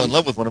pylon it of fall in some-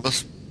 love with one of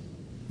us?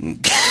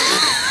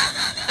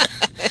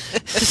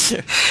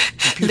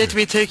 Let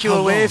me take you How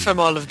away long? from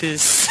all of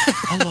this.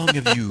 How long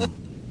have you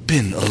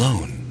been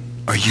alone?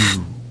 Are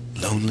you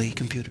lonely,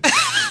 computer?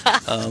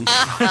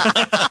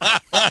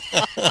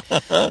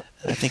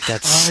 I think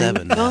that's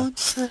 7 now.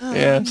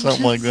 Yeah,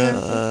 something like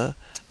that.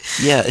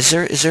 Yeah, is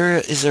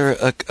there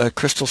a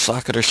crystal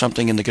socket or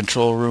something in the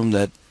control room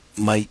that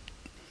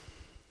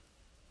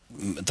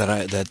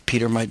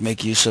Peter might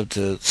make use of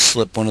to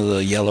slip one of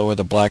the yellow or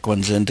the black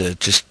ones in to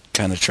just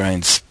kind of try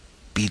and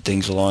speed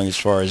things along as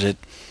far as it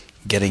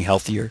getting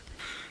healthier?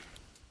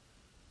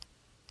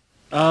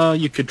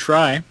 You could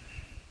try.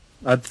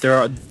 There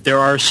are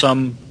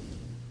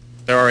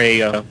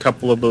a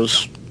couple of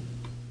those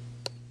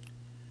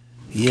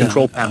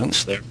control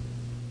panels there.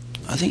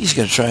 I think he's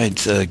going to try and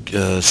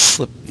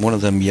slip one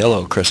of them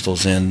yellow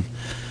crystals in.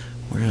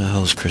 Where the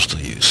hell is crystal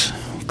use?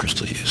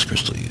 Crystal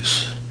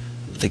use.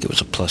 I think it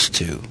was a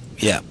 +2.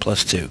 Yeah,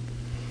 +2.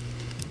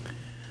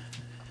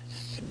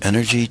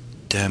 Energy,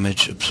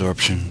 damage,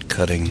 absorption,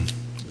 cutting.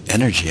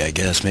 Energy, I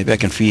guess. Maybe I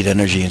can feed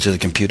energy into the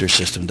computer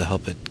system to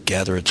help it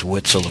gather its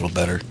wits a little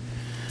better.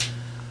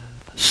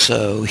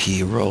 So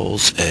he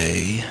rolls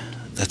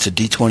that's a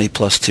D20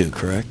 +2,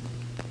 correct?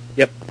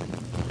 Yep.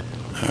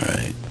 All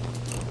right.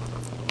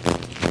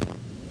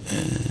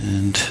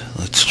 And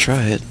let's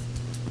try it.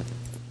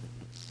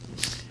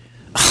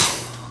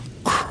 Oh,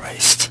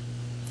 Christ.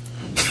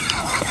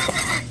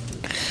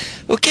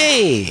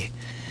 Okay.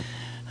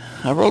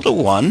 I rolled a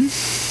 1.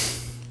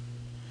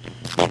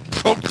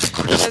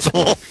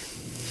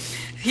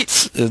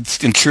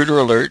 It's intruder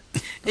alert,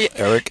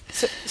 Eric.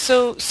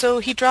 So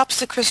he drops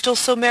the crystal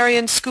so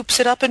Marion scoops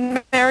it up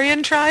and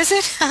Marion tries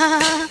it?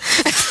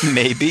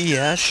 Maybe,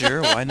 yeah,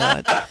 sure, why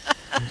not?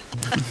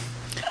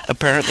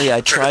 Apparently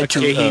I tried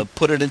to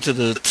put it into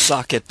the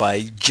socket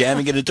by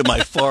jamming it into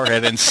my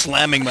forehead and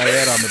slamming my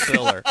head on the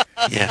pillar.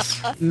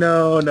 Yes.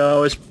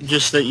 No, it's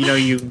just that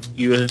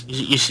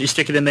you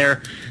stick it in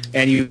there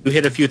and you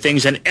hit a few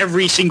things and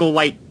every single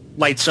light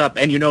lights up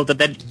and you know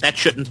that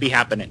shouldn't be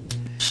happening.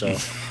 So.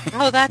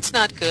 Oh, that's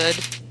not good.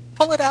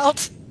 Pull it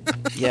out.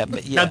 Yeah,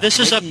 but yeah. Now this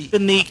is up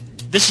in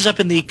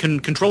the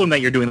control room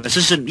that you're doing. This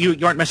isn't you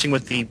aren't messing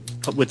with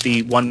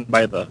the one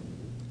by the.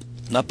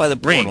 Not by the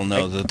portal, ring,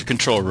 no, right? the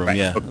control room. Right.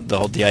 Yeah,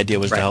 the idea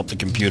was to Right. help the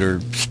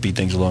computer speed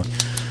things along.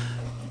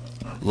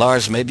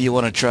 Lars, maybe you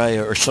want to try,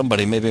 or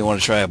somebody, maybe you want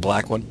to try a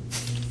black one.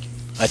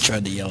 I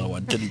tried the yellow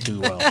one, didn't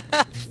do well.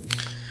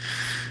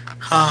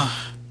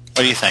 What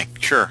do you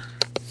think? Sure.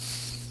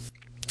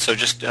 So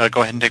just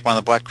go ahead and take one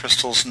of the black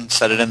crystals and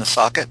set it in the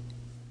socket.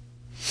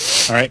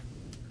 All right.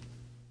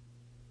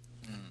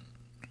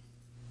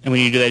 And when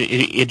you do that,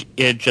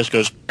 it just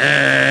goes.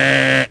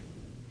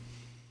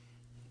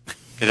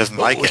 It doesn't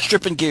like We're it.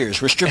 stripping gears.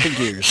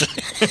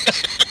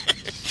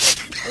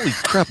 Holy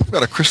crap, I've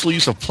got a crystal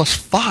use of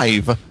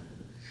 +5.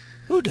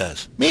 Who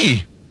does?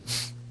 Me.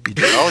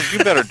 Well, you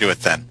better do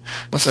it then.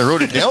 Unless I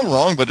wrote it down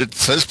wrong, but it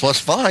says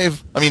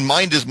 +5. I mean,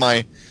 mind is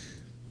my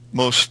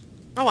most...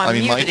 Oh, I'm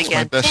mine's muted my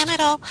again. best- Damn it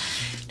all.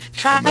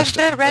 Try my best-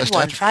 the red best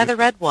one. Try the attribute.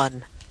 red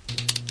one.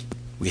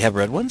 We have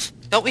red ones?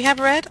 Don't we have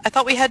red? I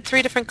thought we had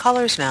 3 different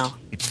colors now.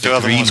 It's The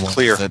other one's ones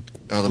clear. that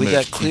are the We got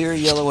most- clear,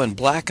 yellow, and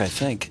black, I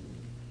think.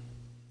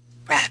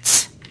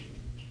 Rats.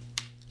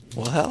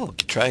 Well, hell,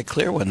 try a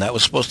clear one. That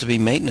was supposed to be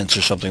maintenance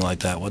or something like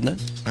that,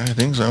 wasn't it? I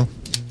think so.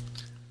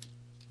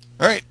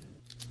 All right.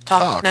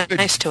 Talk good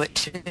nice to it,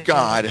 too.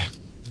 God.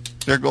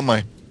 There go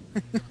my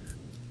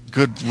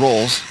good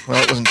rolls.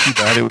 Well, it wasn't too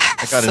bad. I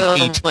got So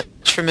an 8. much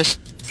for Miss...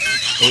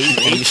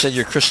 8? And you said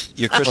your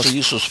crystal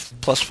use was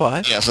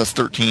 +5? Yes, that's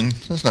 13.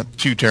 That's not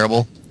too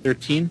terrible.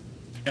 13?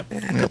 That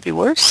could be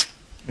worse.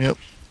 Yep.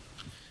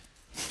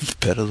 It's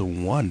better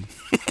than 1.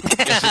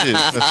 Yes, it is.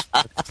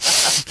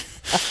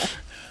 That's,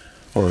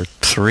 Or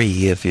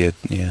 3 if you,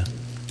 yeah.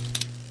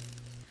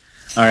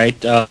 All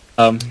right.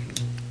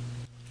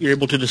 You're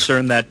able to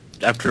discern that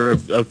after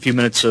a few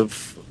minutes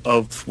of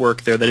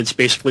work there, that it's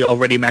basically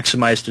already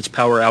maximized its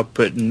power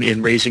output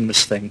in raising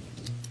this thing.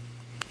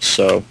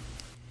 So...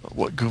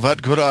 what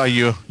good are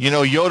you? You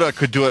know, Yoda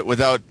could do it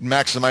without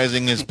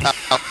maximizing his power.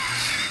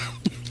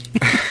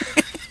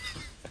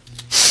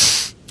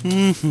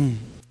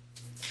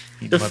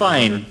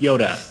 Define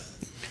Yoda.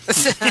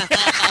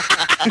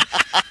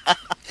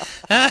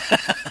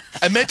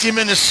 I met him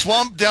in a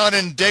swamp down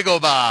in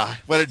Dagobah,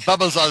 where it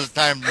bubbles all the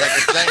time like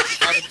a giant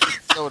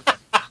carbonate soda.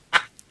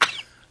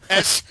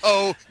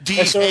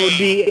 S-O-D-A.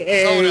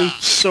 S-O-D-A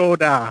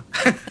soda.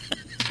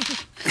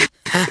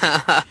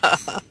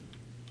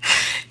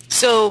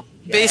 So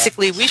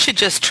basically, we should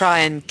just try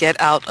and get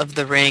out of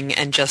the ring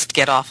and just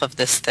get off of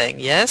this thing,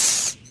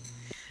 yes?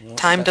 Well,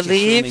 Time to that's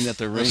leave? assuming that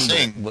the Let's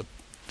ring sing.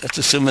 that's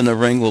assuming the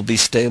ring will be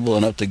stable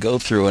enough to go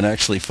through and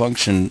actually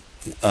function.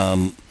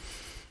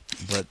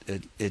 But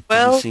it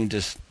Well- didn't seem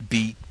to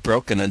be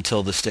broken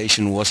until the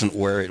station wasn't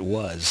where it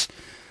was.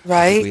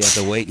 Right? We have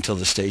to wait until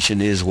the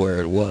station is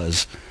where it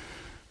was.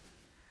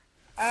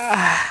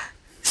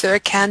 Is there a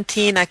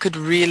canteen? I could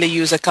really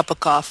use a cup of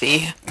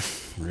coffee.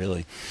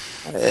 Really.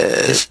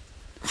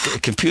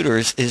 Computer,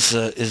 is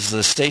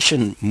the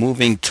station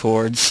moving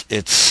towards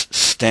its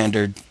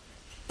standard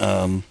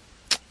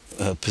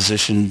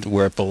position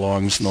where it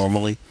belongs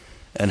normally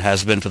and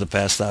has been for the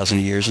past 1,000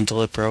 years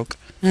until it broke?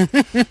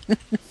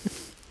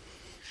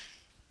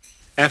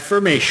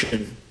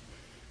 Affirmation.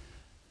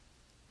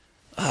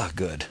 Ah,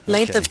 good.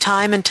 Length Okay. of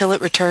time until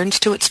it returns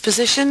to its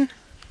position?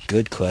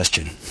 Good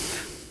question.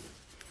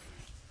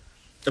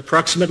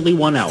 Approximately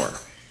 1 hour.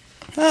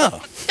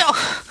 Oh,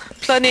 Oh,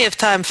 plenty of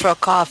time for a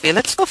coffee.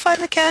 Let's go find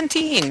the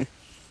canteen.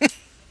 all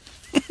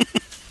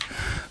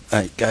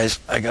right, guys,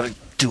 I gotta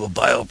do a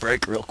bio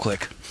break real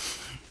quick.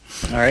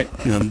 All right.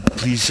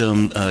 Please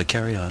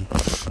carry on.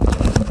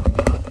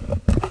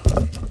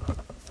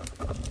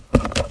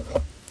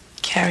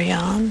 Carry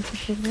on.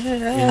 We've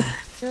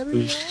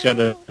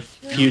got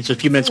it's a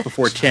few minutes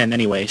before 10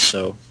 anyway,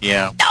 so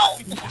Yeah. No!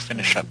 We'll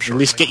finish up at shortly.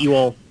 least get you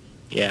all...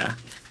 Yeah.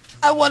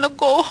 I want to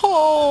go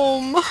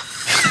home.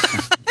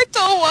 I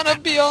don't want to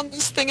be on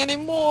this thing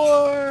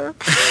anymore.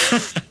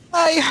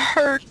 I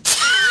hurt.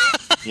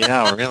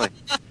 Yeah, really.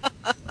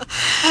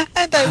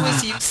 And I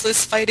was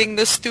useless fighting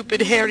the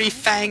stupid hairy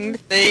fanged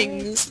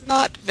things.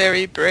 Not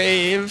very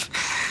brave.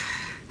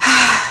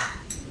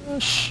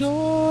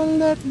 Sure,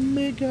 let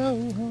me go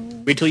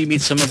home. Wait till you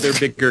meet some of their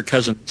bigger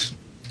cousins.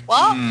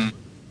 What?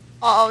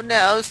 Oh,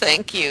 no,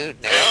 thank you.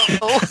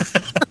 No.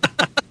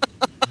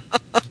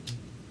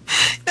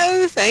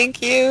 No,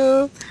 thank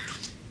you.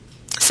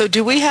 So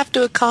do we have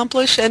to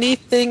accomplish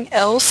anything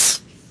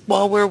else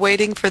while we're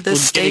waiting for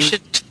this Well, getting-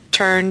 station to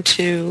turn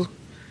to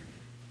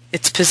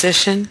its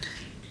position?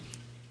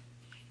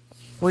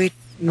 Are we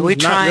Not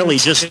trying really,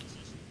 to- just...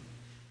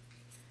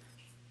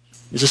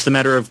 It's just a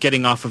matter of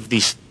getting off of the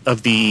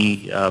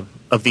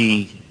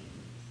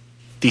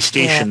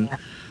station.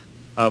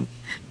 Yeah.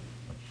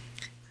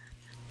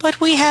 But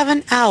we have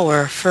an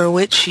hour for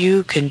which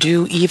you can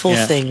do evil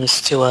Yeah. things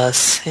to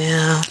us.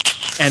 Yeah.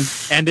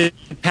 And it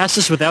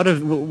passes without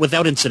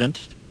incident.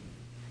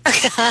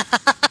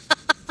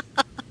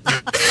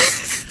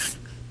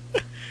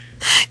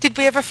 Did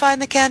we ever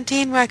find the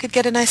canteen where I could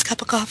get a nice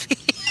cup of coffee?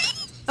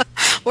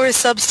 Or a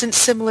substance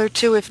similar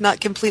to, if not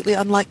completely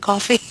unlike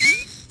coffee?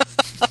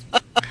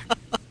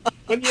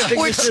 What do you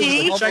Or this is?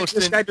 tea? Hitchhiker's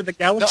Almost Guide to the Not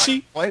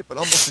Galaxy? quite, but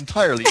almost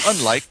entirely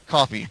unlike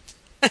coffee.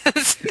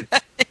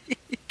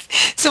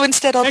 So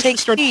instead I'll Next take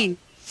start- tea.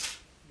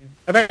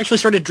 I've actually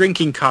started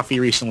drinking coffee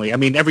recently. I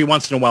mean, every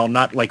once in a while,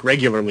 not like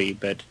regularly,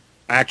 but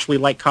I actually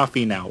like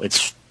coffee now.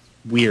 It's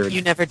weird.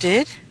 You never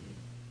did?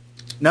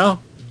 No,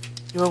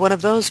 You were one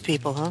of those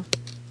people, huh?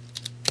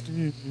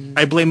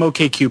 I blame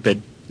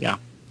OkCupid. Yeah.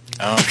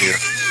 Oh, dear.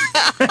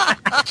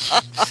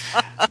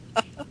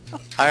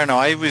 I don't know.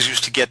 I always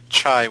used to get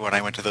chai when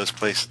I went to those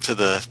places, to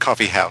the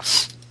coffee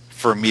house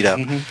for a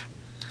meetup.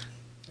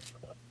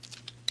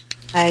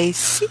 I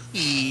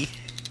see.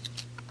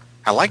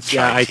 I like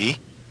chai Yeah, tea.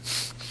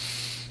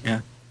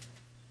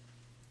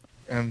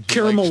 And he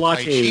Caramel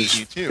likes Tai lattes,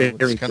 Chi, too.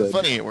 very It's kind of good.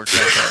 funny it works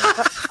like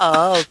that.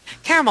 Oh,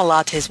 caramel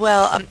lattes.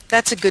 Well,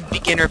 that's a good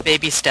beginner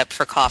baby step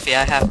for coffee,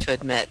 I have to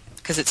admit,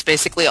 because it's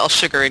basically all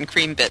sugar and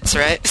cream bits,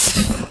 right?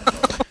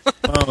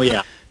 Oh,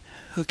 yeah.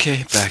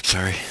 Okay, back,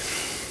 sorry.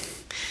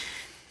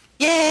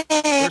 Yay!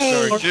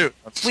 We're sorry, too.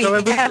 We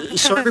So have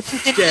sorry,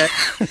 yeah.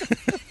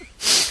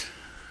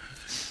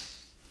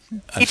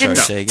 I'm sorry,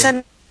 say again.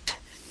 send...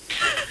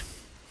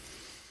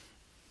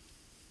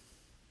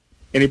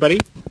 Anybody?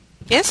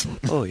 Yes?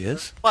 Oh,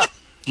 yes. What?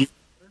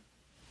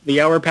 The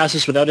hour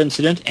passes without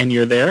incident, and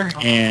you're there,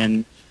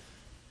 and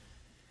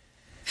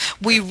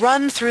We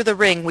run through the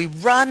ring. We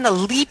run, a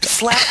leap,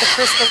 slap the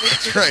crystal,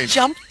 That's right.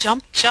 jump,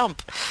 jump,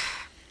 jump.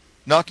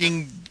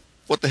 Knocking,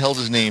 what the hell's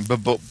his name?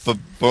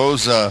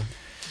 Boza.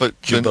 But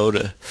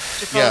Jabota.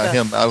 Yeah,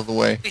 him out of the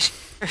way.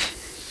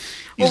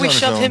 Well, we on his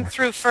shove him own.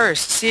 through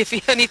first, see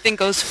if anything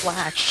goes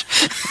flash.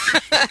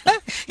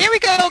 Here we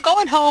go,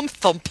 going home,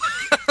 thump.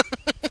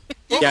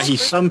 yeah, he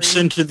thumps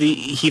into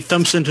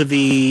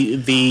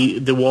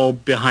the wall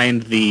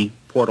behind the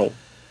portal.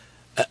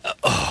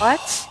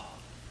 What?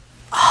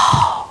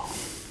 Oh,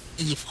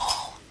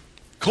 evil.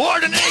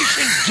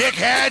 Coordination,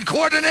 dickhead!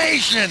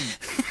 Coordination!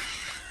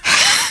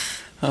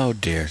 Oh,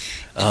 dear.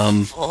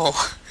 Evil.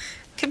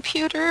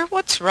 Computer,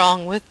 what's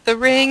wrong with the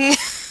ring?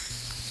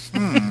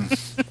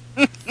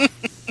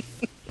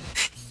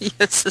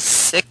 He's a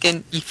sick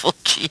and evil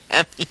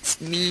GM.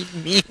 He's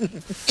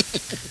mean.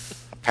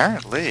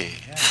 Apparently,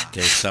 yeah.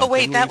 There's Oh, something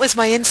wait, that we- was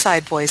my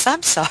inside voice.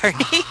 I'm sorry.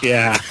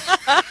 Yeah.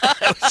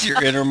 that was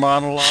your inner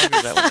monologue?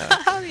 Is that what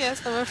that Oh,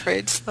 yes, I'm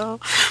afraid so.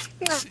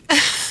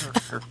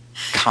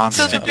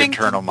 Constant the ring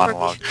internal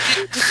monologue.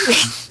 I'm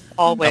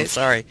Always.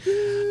 sorry.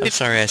 I'm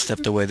sorry I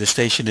stepped away. The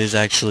station is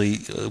actually,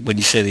 when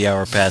you say the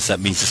hour passed, that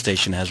means the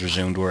station has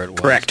resumed where it was.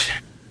 Correct.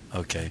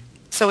 Okay.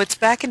 So it's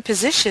back in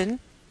position.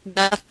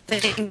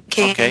 Nothing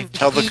came. Okay,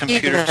 tell the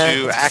computer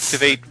to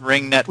activate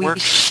ring We network.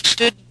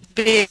 should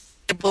be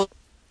able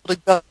to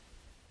go.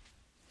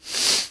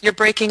 You're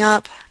breaking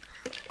up.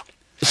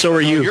 So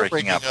are you. You're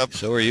breaking breaking up. up.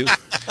 So are you.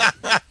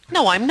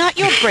 No, I'm not.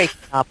 You're breaking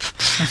up.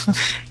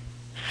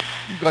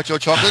 You got your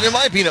chocolate in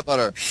my peanut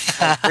butter.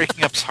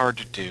 Breaking up's hard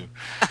to do.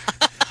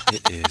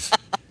 It is.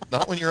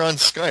 Not when you're on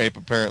Skype,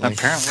 apparently.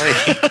 Apparently.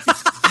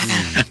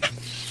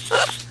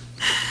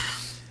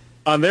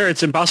 On there,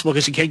 it's impossible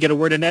because you can't get a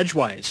word in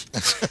edgewise.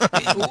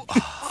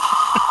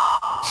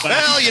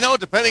 Well,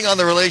 depending on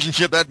the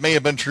relationship, that may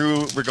have been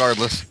true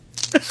regardless.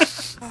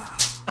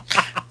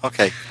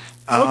 Okay.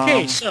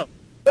 Okay, so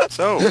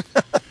So,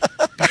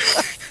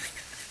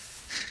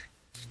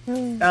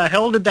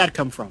 hell did that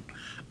come from?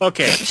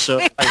 Okay, so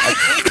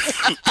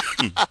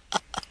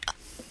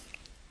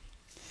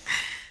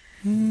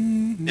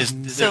there's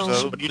So-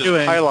 a What are you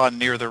doing? pylon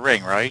near the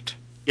ring, right?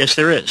 yes,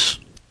 there is.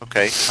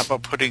 Okay. How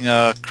about putting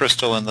a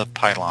crystal in the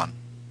pylon?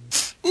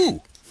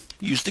 Ooh.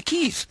 Use the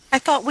keys. I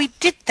thought we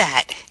did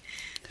that.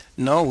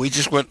 No, we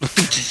just went, we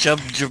just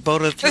jumped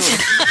Jabota through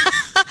it.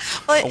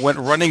 Well, I went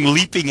running,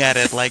 leaping at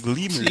it like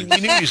lemurs. We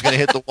knew he was going to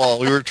hit the wall.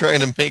 We were trying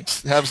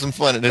to have some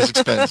fun at his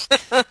expense.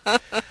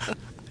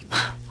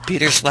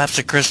 Peter slaps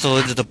a crystal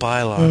into the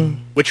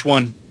pylon. Which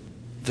one?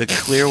 The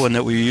clear one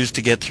that we used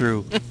to get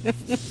through.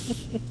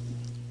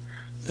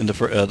 In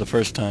the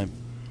first time.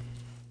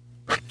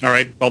 All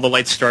right, all the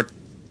lights start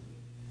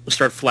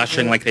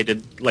flashing like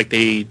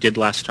they did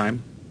last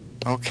time.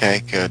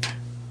 Okay, good.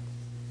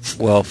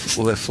 Well,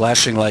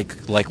 flashing like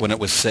when it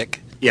was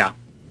sick. Yeah.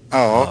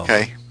 Oh,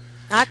 okay.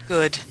 not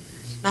good.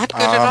 Not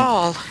good at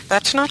all.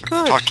 That's not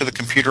good. Talk to the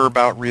computer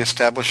about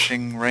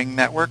reestablishing ring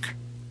network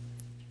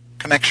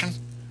connection.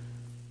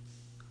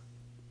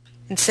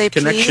 And say,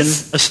 Connection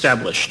please.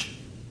 established.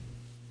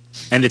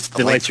 And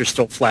the lights are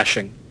still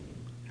flashing.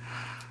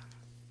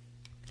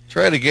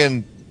 Try it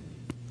again.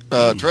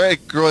 Try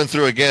going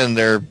through again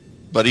there,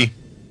 buddy.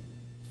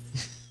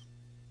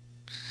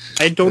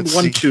 I don't Let's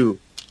want see. to.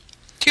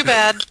 Too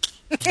bad.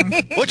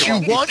 What you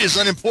want is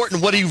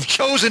unimportant. What you've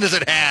chosen is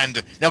at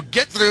hand. Now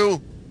get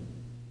through.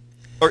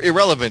 Or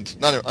irrelevant,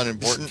 not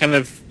unimportant. Kind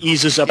of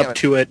eases up Yeah.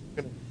 to it,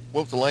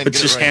 Wolf the line. puts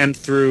Get his it right. hand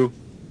through,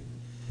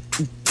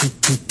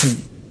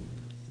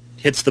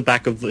 hits the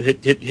back of the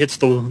hits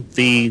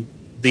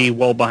the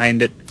wall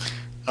behind it.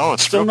 Oh,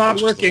 it's Still real not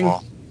close to the working.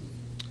 wall.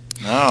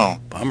 No,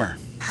 Bummer.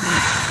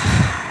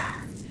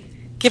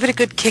 Give it a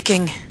good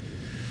kicking.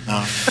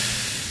 no.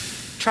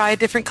 Try a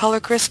different color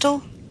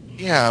crystal.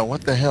 Yeah,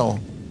 what the hell?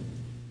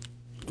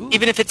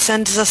 Even if it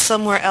sends us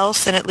somewhere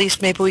else, then at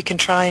least maybe we can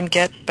try and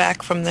get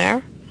back from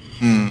there.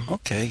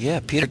 Okay, yeah.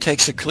 Peter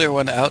takes the clear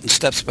one out and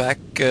steps back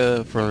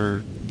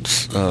for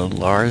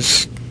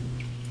Lars.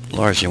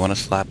 Lars, you want to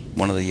slap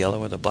one of the yellow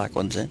or the black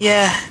ones in?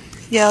 Yeah,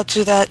 I'll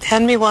do that.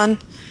 Hand me one.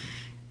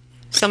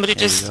 Somebody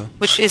There you just... go.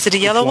 Which is it? A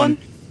yellow one?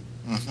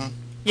 one? Mm-hmm.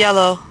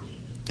 Yellow.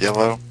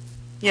 Yellow.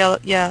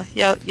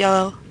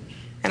 Yellow.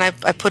 And I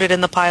put it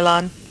in the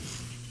pylon.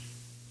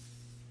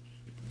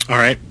 All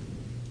right.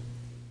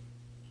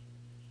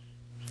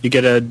 You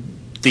get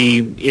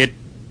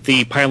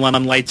the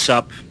pylon lights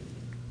up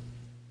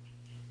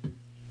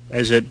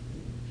as it,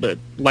 but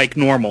like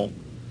normal.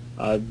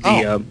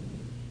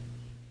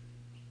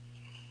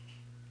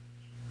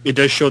 It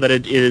does show that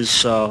it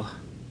is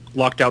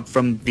locked out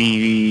from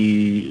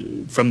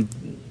the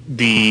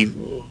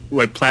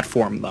right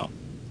platform, though.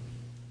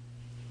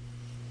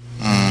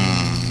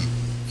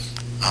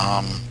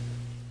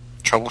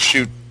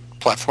 Troubleshoot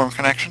platform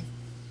connection.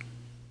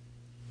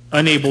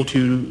 Unable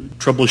to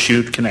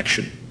troubleshoot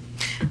connection.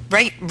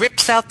 Right,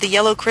 rips out the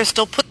yellow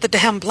crystal, put the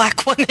damn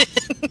black one in.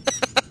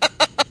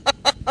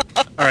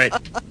 All right.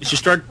 As you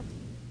start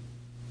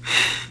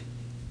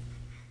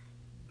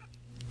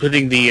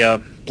putting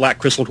the black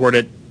crystal toward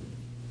it,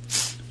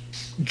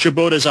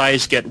 Jabota's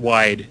eyes get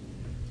wide.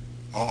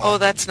 Oh,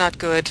 that's not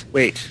good.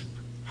 Wait.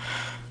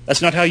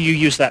 That's not how you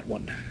use that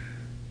one.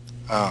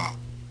 Oh.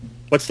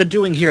 What's the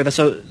doing here? That's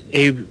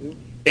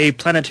a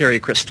planetary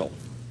crystal.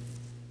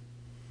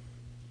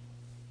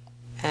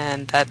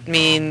 And that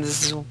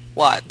means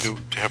what?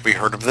 Have we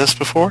heard of this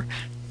before?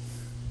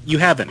 You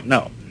haven't,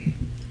 no.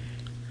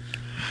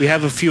 We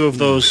have a few of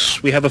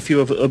those. We have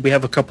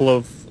a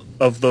couple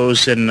of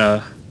those in.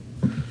 I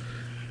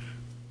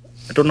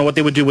don't know what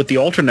they would do with the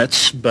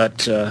alternates,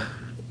 but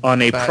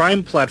on a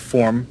prime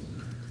platform,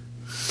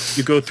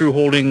 you go through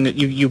holding.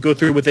 You go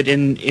through with it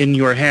in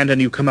your hand, and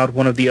you come out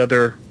one of the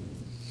other.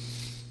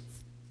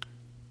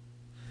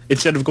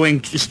 Instead of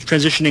just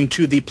transitioning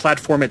to the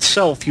platform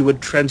itself, you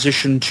would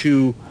transition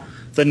to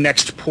the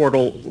next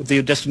portal,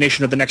 the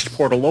destination of the next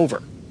portal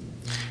over.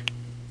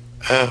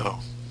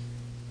 Oh.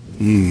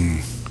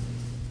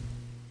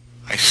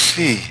 I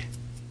see.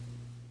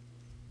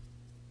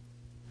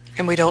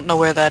 And we don't know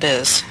where that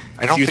is.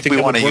 I don't think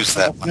we want to use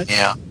that one.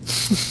 Yeah.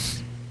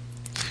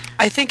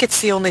 I think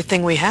it's the only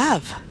thing we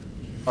have.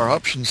 Our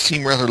options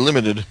seem rather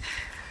limited.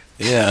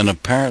 Yeah, and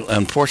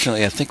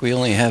unfortunately, I think we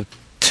only have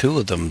 2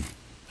 of them.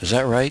 Is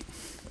that right?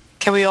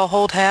 Can we all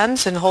hold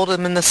hands and hold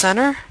them in the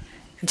center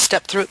and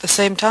step through at the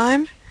same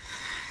time?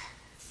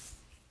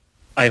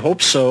 I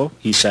hope so,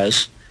 he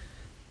says.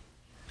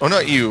 Oh,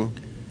 not you.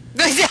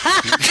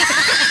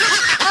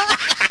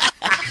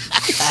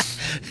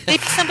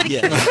 Maybe somebody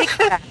can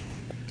piggyback.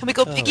 Can we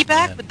go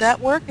piggyback? Man. Would that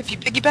work if you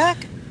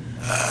piggyback?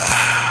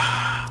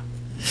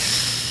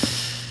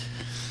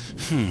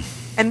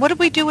 And what did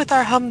we do with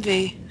our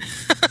Humvee?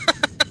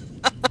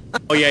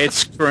 Oh yeah,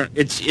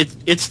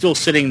 it's still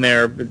sitting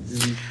there. But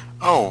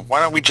Oh, why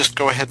don't we just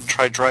go ahead and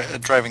try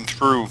driving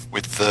through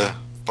with the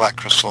black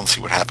crystal and see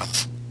what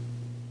happens?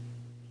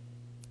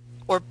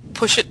 Or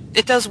push it?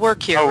 It does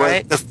work here,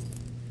 right?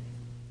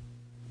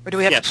 Or do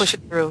we have to push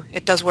it through?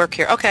 It does work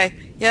here. Okay.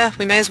 Yeah,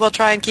 we may as well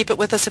try and keep it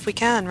with us if we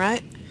can,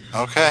 right?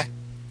 Okay.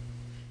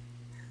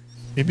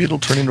 Maybe it'll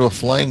turn into a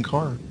flying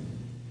car.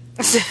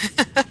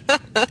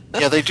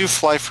 Yeah, they do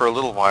fly for a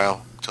little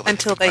while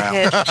until they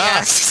hit.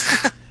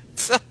 Yes.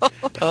 So,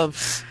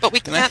 but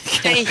we can't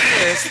stay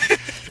here.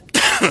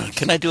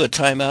 Can I do a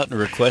timeout and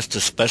request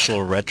a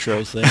special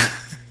retro thing?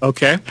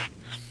 okay.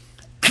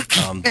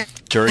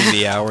 During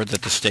the hour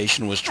that the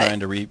station was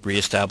trying to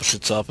reestablish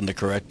itself in the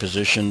correct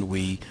position,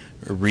 we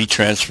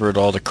retransferred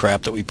all the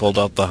crap that we pulled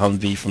off the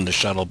Humvee from the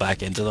shuttle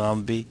back into the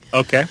Humvee.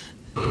 Okay.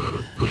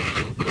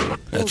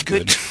 That's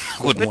good.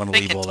 Wouldn't want to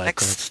leave all that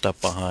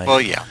stuff behind.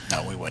 Well, yeah.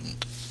 No, we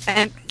wouldn't.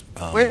 And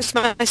where's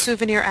my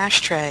souvenir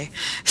ashtray?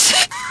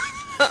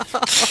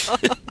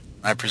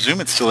 I presume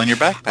it's still in your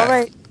backpack. All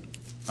right.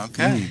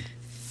 Okay.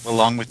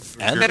 Along with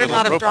And your Better little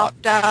not have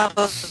robot. dropped out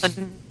of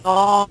the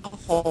gnaw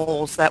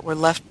holes that were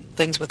left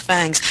things with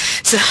fangs.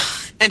 So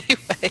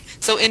anyway,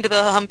 so into the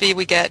Humvee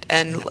we get,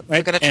 and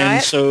we're going to try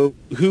and it. So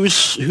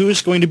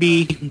who's going to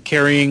be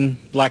carrying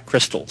black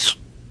crystals?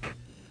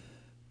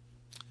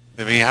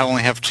 We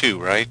only have 2,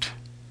 right?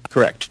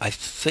 Correct. I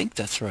think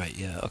that's right.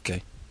 Yeah.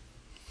 Okay.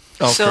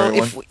 I'll So carry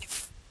if one.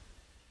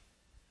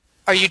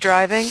 are you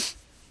driving?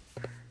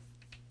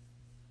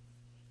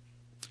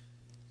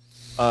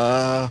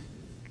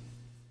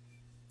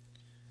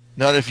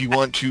 Not if you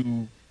want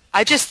to.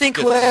 I just think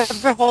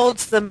whoever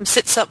holds them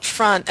sits up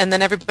front, and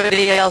then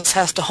everybody else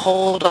has to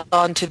hold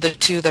on to the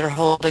 2 that are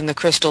holding the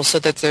crystal, so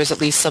that there's at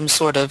least some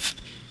sort of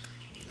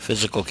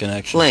Physical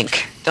connection.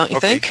 link. Don't you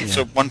think?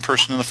 So one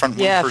person in the front,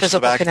 one Yeah, person in the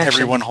physical back, connection.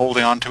 everyone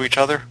holding on to each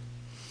other?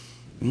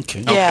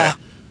 Okay. Yeah,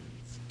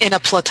 in a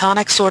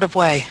platonic sort of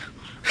way.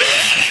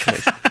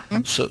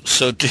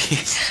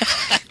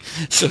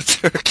 So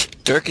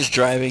Dirk is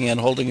driving and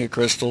holding a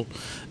crystal,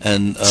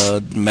 and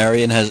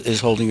Marion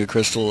is holding a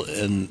crystal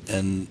in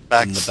the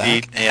back.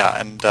 Seat, yeah,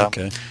 and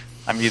Okay.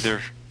 I'm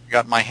either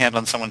got my hand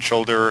on someone's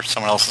shoulder or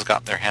someone else has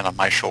got their hand on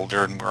my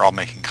shoulder, and we're all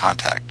making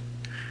contact.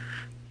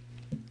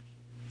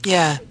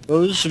 Yeah.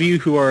 Those of you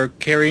who are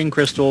carrying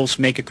crystals,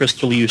 make a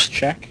crystal use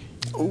check.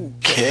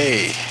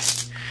 Okay.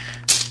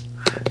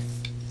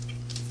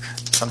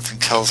 Something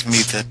tells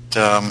me that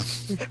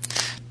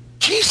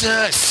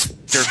Jesus!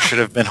 Dirk should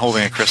have been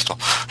holding a crystal.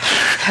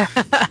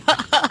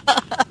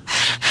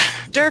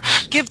 Dirk,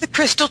 give the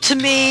crystal to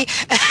me.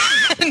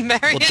 And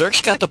Marion. Well,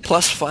 Dirk's got the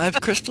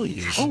 +5 crystal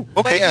use. Oh,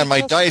 okay. Yeah, and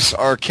my dice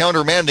are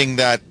countermanding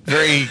that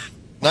very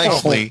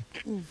nicely.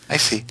 I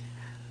see.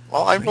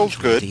 Well, I rolled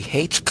good. He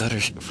hates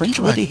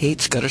Fringewoody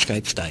hates Gutter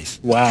Skype's dice.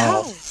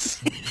 Wow.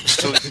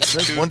 So it's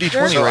That's 2.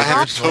 1d20 So I right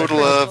have a there.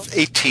 total of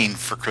 18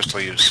 for crystal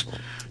use.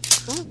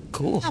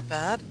 Cool. Not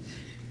bad.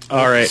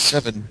 All right.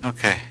 7.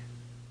 Okay.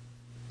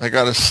 I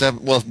got a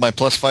 7. Well, my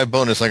 +5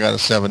 bonus, I got a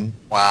 7.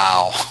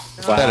 Wow.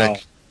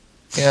 Pathetic.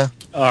 Yeah.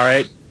 All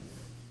right.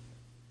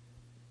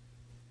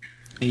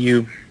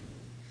 You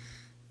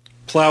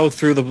plow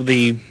through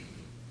the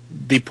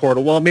the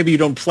portal. Well, maybe you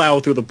don't plow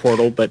through the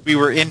portal, but We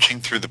were inching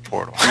through the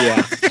portal.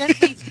 yeah.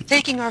 Gently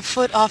taking our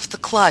foot off the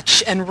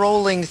clutch and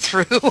rolling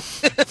through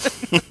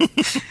in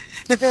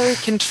a very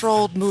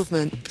controlled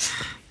movement.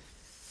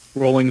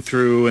 Rolling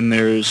through, and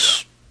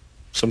there's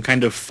some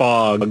kind of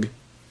fog.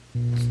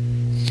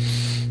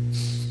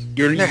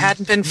 There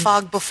hadn't been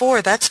fog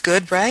before. That's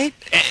good, right?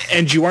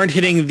 And you aren't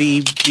hitting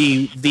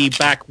the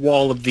back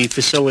wall of the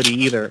facility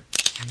either.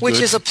 Which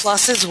is a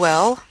plus as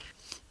well.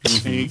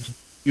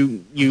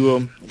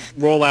 You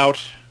roll out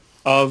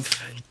of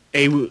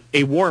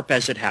a warp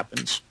as it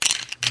happens,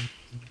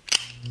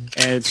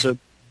 and it's a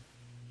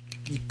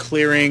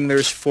clearing.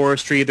 There's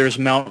forestry. There's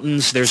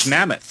mountains. There's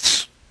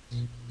mammoths.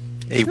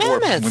 A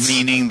warp, Mammoths.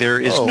 meaning there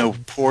is no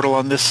portal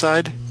on this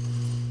side?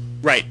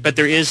 Right, but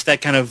there is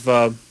that kind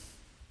of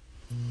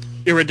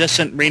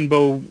iridescent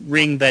rainbow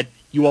ring that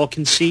you all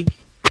can see.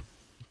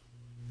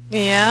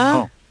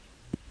 Yeah.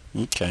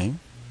 Okay.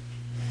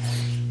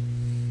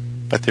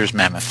 But there's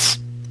mammoths.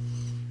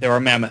 There are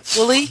mammoths.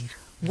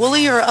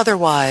 Woolly or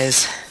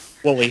otherwise?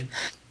 Woolly.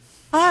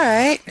 All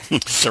right.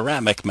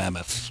 Ceramic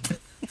mammoths.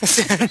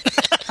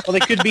 Well, they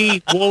could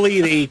be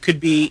woolly. They could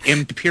be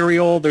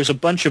imperial. There's a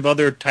bunch of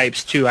other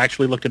types too. I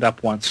actually looked it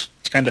up once.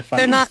 It's kind of fun.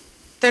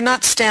 They're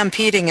not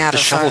stampeding at The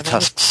us. shovel are they?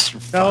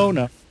 tusks.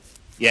 No.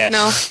 Yes.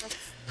 No.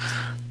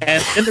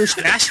 And then there's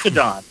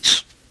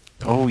mastodons.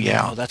 Oh,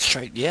 yeah. Oh, that's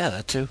right. Yeah,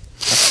 that too.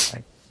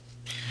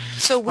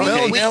 So we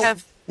Well, we now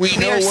have we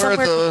know are where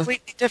somewhere the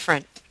completely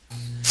different.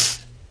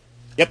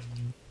 Yep.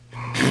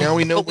 now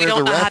we know But we where the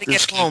don't know how to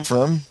get raptors home. came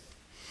from.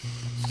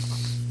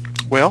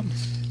 Well,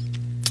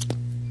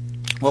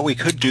 what we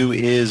could do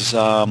is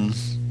try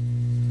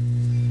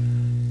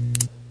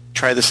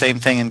the same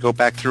thing and go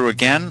back through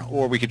again,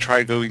 or we could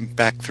try going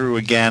back through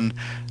again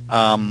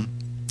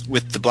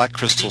with the black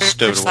crystals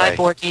stowed away.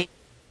 Cyborgy.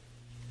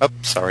 Oh,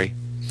 sorry.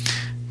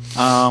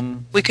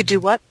 We could do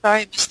what?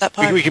 Sorry, I missed that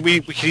part. We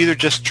could either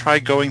just try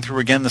going through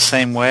again the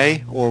same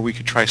way, or we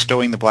could try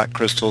stowing the black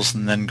crystals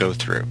and then go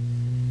through.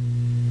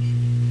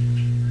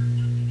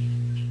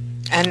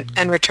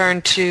 And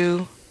return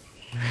to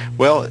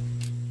Well,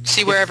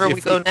 see wherever if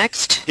we go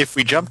next. if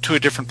we jump to a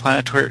different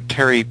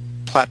planetary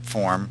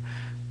platform,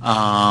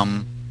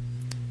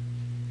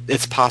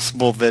 it's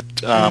possible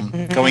that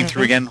going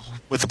through again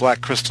with the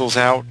black crystals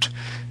out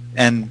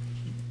and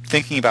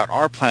thinking about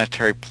our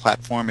planetary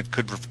platform, it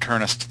could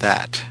return us to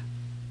that.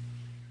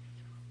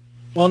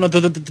 Well, no.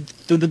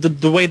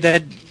 The way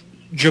that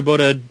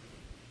Jabota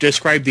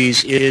described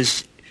these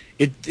is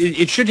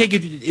it should take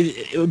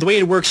you. The way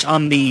it works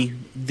on the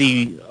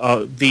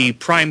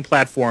prime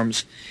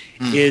platforms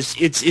is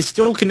it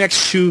still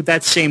connects to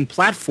that same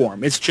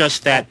platform. It's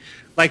just that,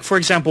 like for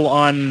example,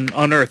 on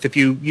Earth, if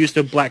you used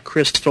a black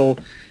crystal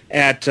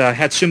at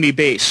Hatsumi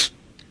Base,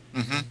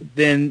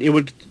 then you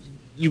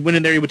went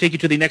in there. It would take you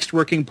to the next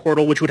working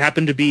portal, which would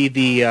happen to be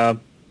the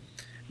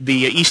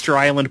Easter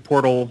Island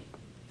portal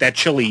that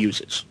Chile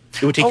uses.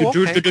 It would take you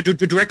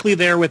directly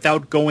there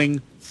without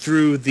going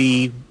through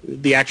the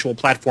actual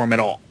platform at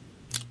all.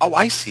 Oh,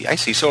 I see.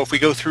 So if we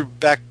go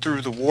back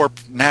through the warp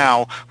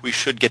now, we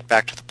should get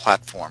back to the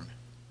platform.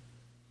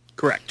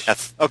 Correct.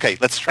 That's okay.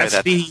 Let's try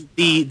That's that.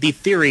 the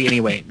theory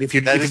anyway. If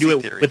you That if is you do the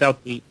it theory.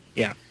 without the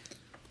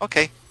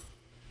Okay,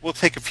 we'll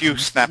take a few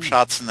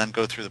snapshots and then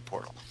go through the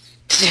portal.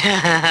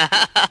 Yeah.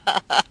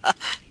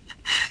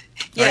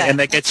 right, and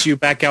that gets you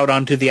back out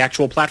onto the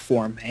actual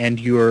platform, and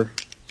you're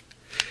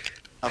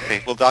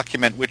Okay, we'll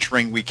document which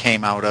ring we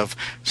came out of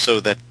so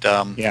that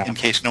in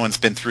case no one's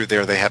been through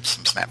there, they have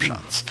some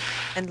snapshots.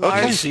 And Do we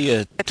Lars see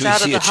a gets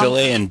out of the hump.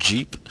 Chilean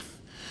Jeep?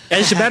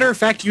 As a matter of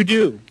fact, you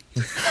do.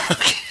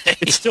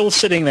 It's still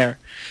sitting there.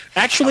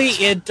 Actually,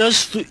 it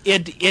does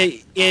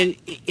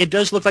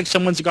look like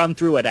someone's gone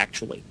through it.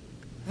 Actually,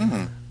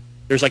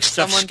 there's like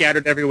stuff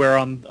scattered everywhere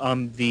on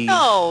the.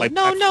 No.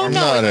 platform.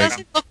 It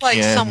doesn't look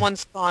like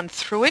someone's gone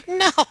through it.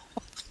 No.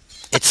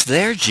 It's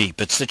their Jeep.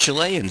 It's the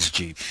Chileans'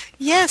 Jeep.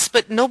 Yes,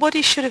 but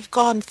nobody should have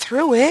gone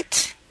through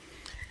it.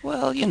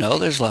 Well,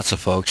 there's lots of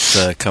folks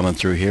coming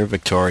through here,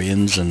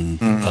 Victorians and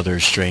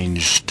other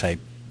strange type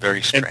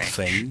Very strange.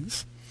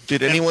 things.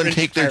 Did anyone French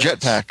take their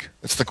pirates. jetpack?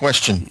 That's the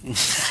question.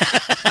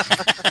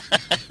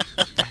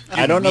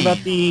 I don't know about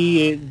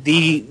the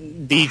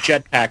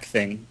jetpack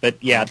thing, but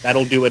yeah,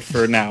 that'll do it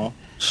for now.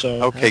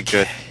 So Okay,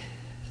 good.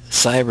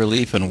 Sigh of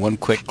relief, and one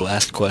quick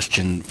last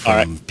question from All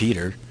right.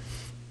 Peter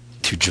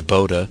to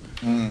Jabota.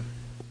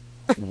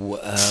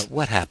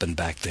 What happened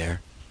back there?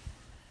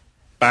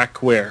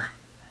 back where?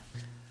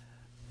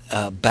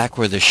 Back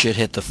where the shit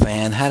hit the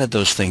fan, how did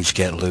those things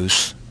get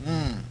loose?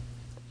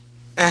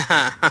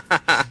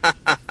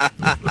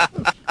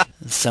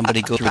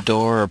 Somebody go through a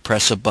door or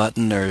press a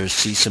button or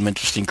see some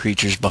interesting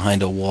creatures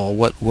behind a wall.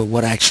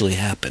 What actually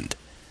happened?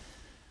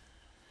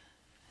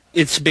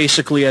 It's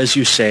basically as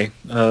you say.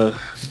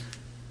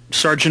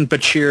 Sergeant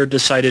Bashir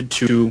decided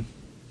to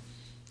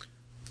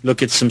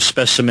look at some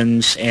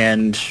specimens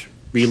and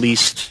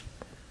released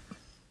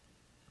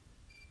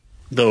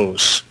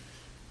those.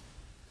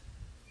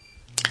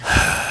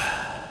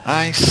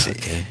 I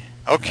see.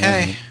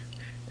 Okay.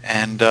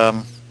 And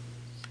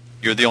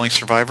You're the only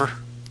survivor?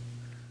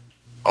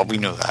 Oh, we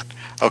know that.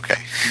 Okay.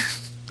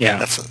 Yeah.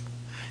 That's an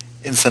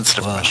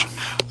insensitive Wow. question.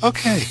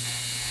 Okay.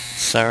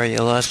 Sorry you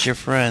lost your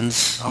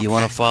friends. Okay. You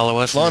want to follow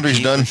us? Laundry's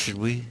in the done. Keep, or should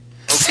we?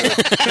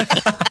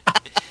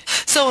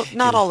 So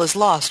not all is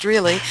lost,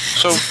 really.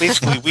 So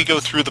basically, we go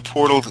through the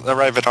portal,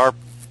 arrive at our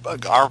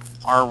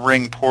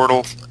ring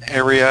portal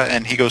area,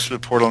 and he goes through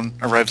the portal and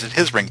arrives at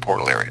his ring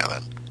portal area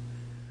then.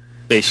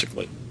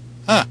 Basically.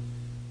 Huh.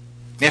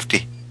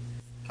 Nifty.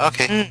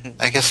 Okay.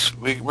 I guess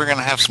we're going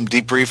to have some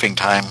debriefing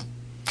time.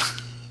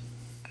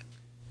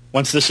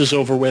 Once this is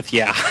over with,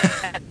 yeah.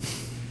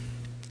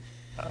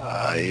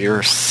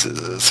 You're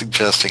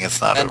suggesting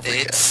it's not over yet.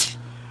 Band-Aids.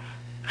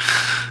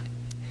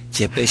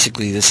 Yeah,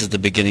 basically this is the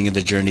beginning of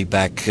the journey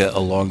back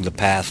along the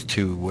path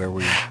to where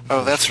we...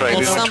 Oh, that's right.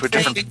 Well, We went to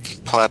a something-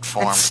 different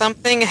platform.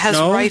 Something has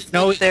no,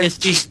 rifled their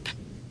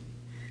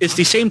it's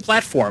the same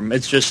platform.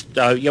 It's just,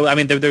 I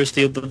mean, there's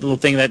the little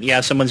thing that,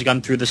 someone's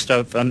gone through the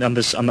stuff on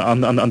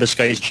the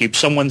Sky's Jeep.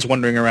 Someone's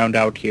wandering around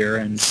out here,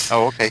 and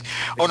Oh, okay.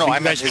 Oh, no, You I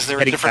meant, guys is there a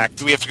heading different... back.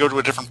 Do we have to go to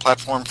a different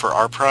platform for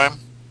our Prime?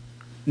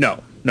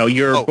 no,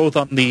 you're Oh. both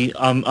on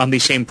the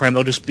same prime.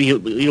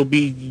 You'll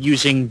be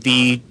using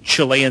the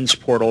Chilean's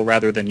portal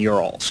rather than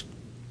Ural's,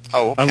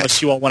 Oh, okay.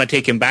 unless you all want to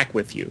take him back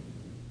with you,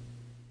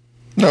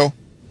 No.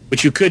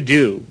 which you could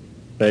do,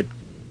 but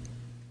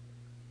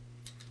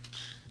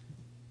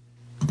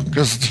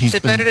Because he's Is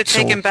it better to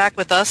take so- him back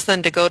with us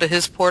than to go to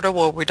his portal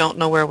where we don't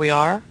know where we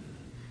are?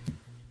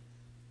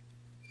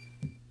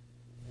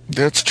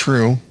 That's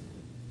true.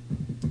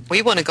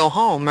 We want to go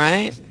home,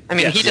 right? I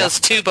mean, Yes. he does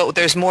too, but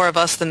there's more of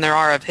us than there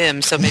are of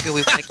him, so maybe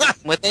we want to keep him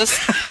with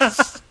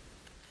us.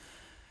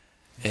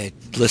 Hey,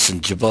 listen,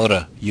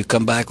 Jabota, you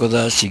come back with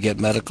us, you get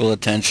medical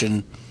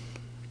attention.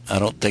 I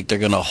don't think they're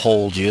going to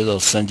hold you. They'll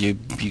send you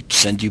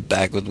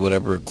back with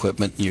whatever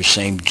equipment in your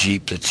same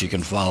Jeep that you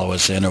can follow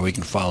us in, or we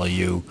can follow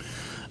you,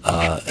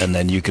 and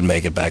then you can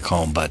make it back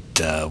home. But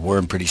we're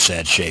in pretty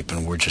sad shape,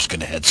 and we're just going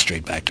to head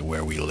straight back to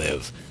where we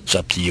live. It's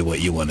up to you what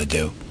you want to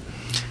do.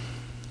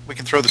 We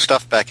can throw the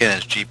stuff back in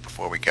his Jeep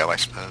before we go, I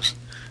suppose.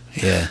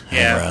 Yeah, hang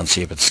Yeah. around,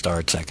 see if it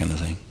starts, that kind of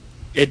thing.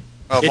 it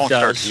Oh, it won't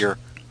start does. here.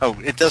 Oh,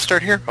 it does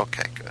start here?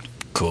 Okay, good.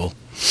 Cool.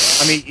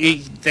 I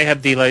mean, they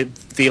have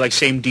the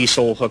same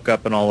diesel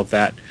hookup and all of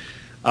that.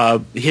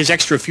 His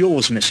extra fuel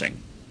was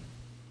missing.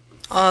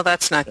 Oh,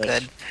 that's not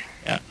good.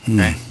 Yeah.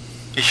 Okay.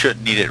 He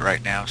shouldn't need it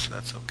right now, so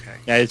that's okay.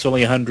 Yeah, it's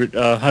only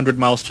 100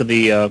 miles to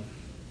the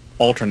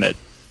alternate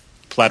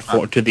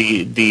platform, to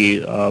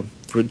the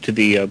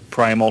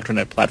prime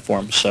alternate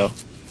platform. So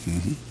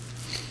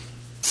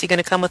Is he going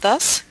to come with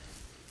us?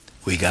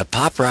 We got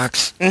Pop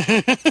Rocks We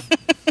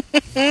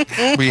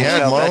had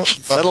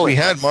we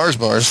had Mars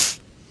bars.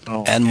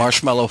 and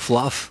Marshmallow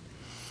Fluff.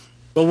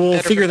 but we'll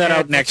Better figure that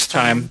prepare out next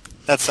time.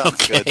 That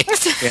sounds good.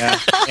 Yeah,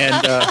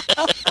 and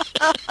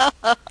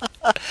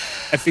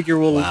I figure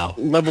we'll Wow.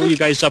 level you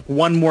guys up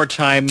one more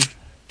time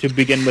to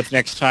begin with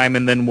next time,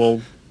 and then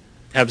we'll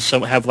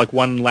have like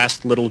one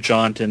last little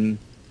jaunt, and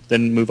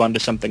then move on to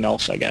something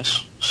else, I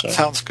guess. So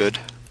Sounds good.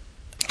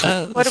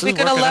 What are we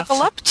going to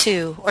level up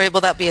to? Or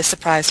will that be a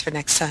surprise for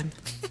next time?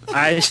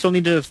 I still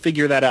need to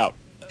figure that out.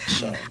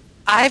 So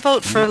I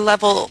vote for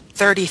level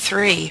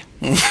 33.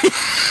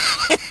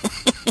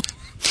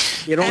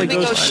 it only And we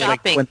goes go to like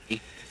shopping.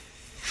 20.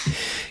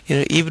 You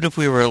know, even if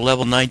we were at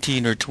level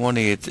 19 or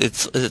 20,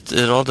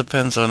 it all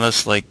depends on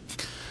us, like,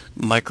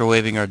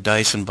 microwaving our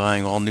dice and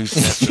buying all new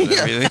sets and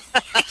everything.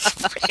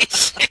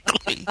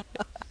 Basically.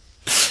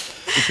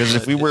 Because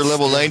if we were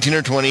level 19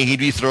 or 20, he'd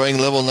be throwing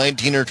level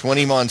 19 or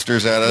 20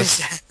 monsters at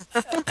us.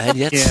 And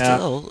yet Yeah.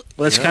 still...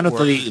 Well, that's you kind know, of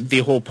we're- the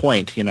whole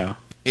point, you know.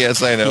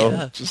 Yes, I know.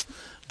 Yeah. Just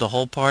The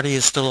whole party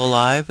is still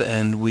alive,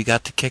 and we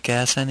got to kick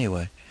ass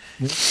anyway.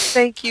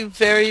 Thank you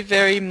very,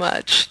 very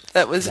much.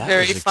 That was That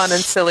very was fun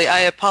and silly. I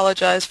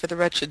apologize for the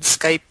wretched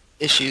Skype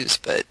issues,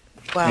 but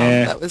wow,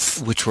 Yeah. that was...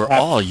 Which were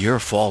all your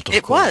fault, of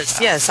It course.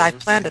 was, yes. I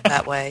planned it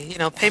that way. You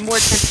know, pay more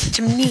attention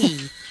to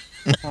me.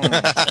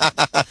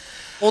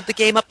 Hold the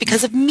game up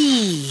because of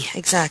me.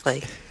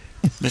 Exactly.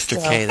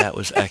 Mr. K, that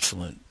was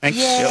excellent. Thanks.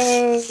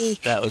 Yay!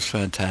 That was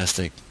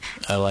fantastic.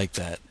 I like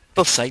that.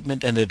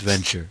 Excitement and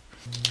adventure.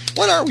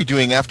 what are we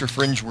doing after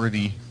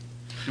Fringeworthy?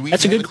 Do we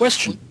That's a have good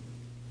question.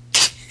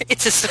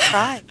 It's a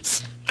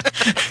surprise.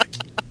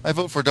 I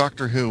vote for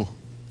Doctor Who.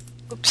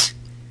 Oops.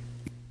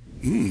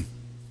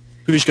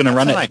 Who's going to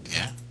run That's it?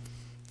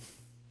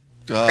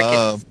 an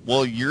idea.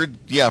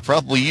 Well,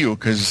 probably you,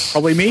 because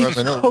Probably me?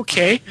 I know.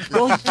 Okay.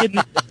 Well,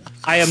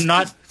 I am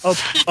not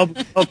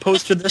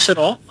opposed to this at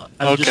all.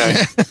 I'm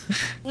Okay.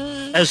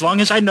 as long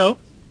as I know.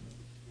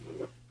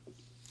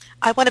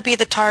 I want to be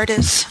the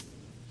TARDIS.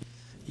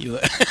 You,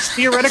 It's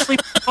theoretically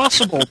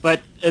possible,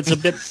 but it's a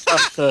bit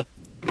tough to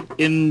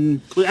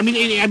include. I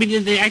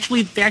mean, they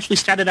actually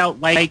started out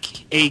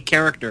like a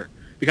character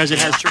because it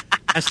has certain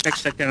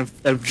aspects that kind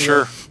of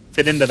Sure.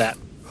 fit into that.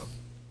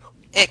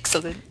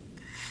 Excellent.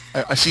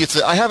 I see.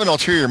 I have an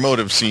ulterior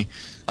motive. See,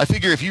 I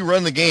figure if you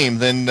run the game,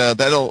 then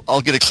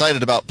I'll get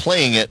excited about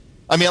playing it.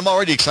 I mean, I'm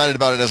already excited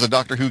about it as a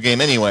Doctor Who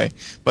game anyway,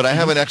 but I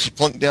haven't actually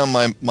plunked down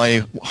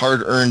my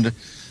hard-earned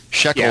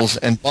shekels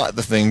and bought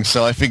the thing,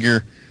 so I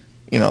figure,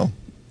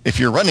 if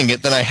you're running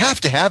it, then I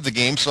have to have the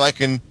game so I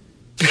can,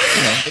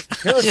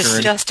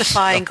 Just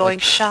justifying going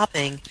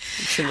shopping.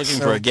 You're looking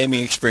for a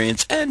gaming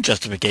experience and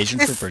justification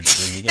for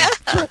purchasing a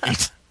game.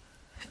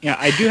 Yeah,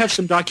 I do have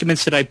some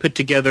documents that I put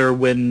together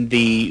when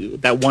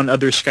that one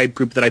other Skype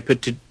group that I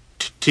put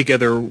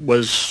together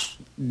was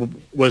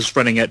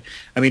running it.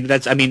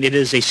 It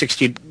is a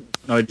 60.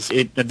 No,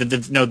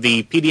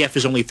 the PDF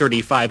is only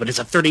 35, but it's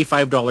a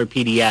 $35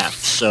 PDF.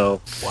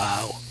 So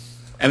Wow.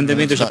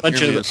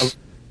 There's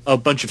a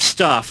bunch of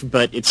stuff,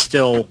 but it's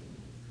still.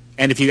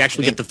 And if you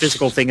actually get the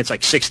physical thing, it's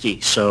like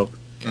 60. So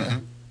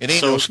it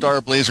ain't no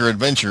Star Blazer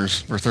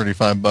Adventures for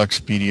 $35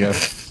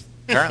 PDF.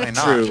 Apparently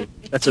not. True.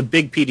 That's a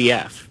big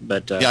PDF,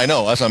 but Yeah, I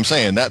know. That's what I'm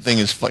saying. That thing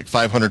is like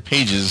 500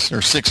 pages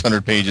or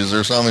 600 pages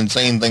or some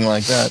insane thing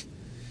like that.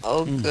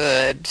 Oh,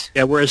 good.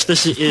 yeah. Whereas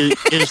this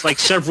is like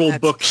several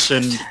books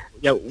and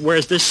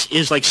whereas this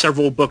is like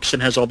several books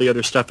and has all the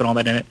other stuff and all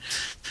that in it.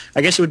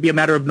 I guess it would be a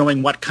matter of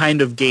knowing what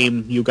kind of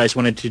game you guys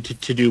wanted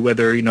to do,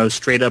 whether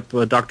straight up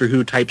Doctor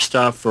Who type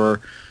stuff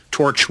or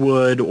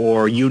Torchwood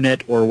or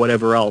Unit or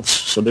whatever else.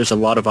 So there's a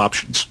lot of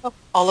options.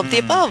 All of the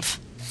above.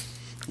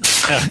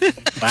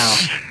 Wow.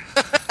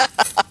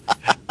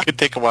 Could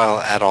take a while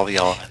to add all the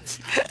elements.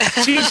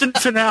 Season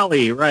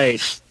finale,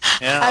 right.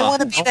 Yeah. I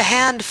want to be the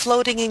hand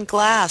floating in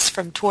glass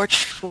from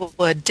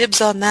Torchwood.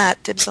 Dibs on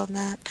that.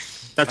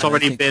 That's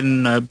already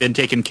been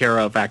taken care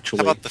of,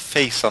 actually. How about the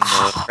face on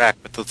the rack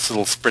with this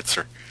little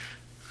spritzer?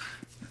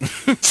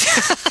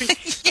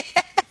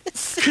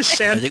 Yes.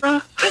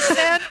 Cassandra?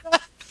 Cassandra.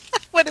 I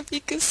want to be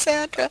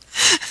Cassandra.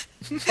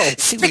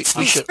 Spritz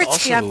me, should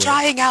spritz me. also, I'm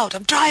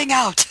drying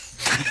out.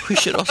 We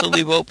should also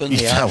leave open the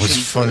That was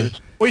option funny.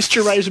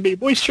 Moisturize me.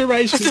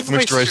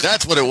 Moisturize.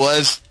 That's what it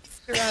was.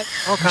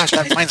 Oh gosh,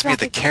 that reminds me of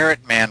the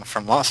Carrot Man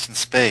from Lost in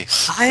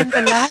Space. I'm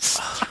the last.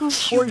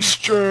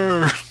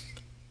 Moisture.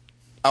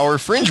 Our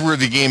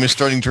Fringeworthy game is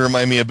starting to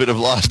remind me a bit of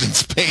Lost in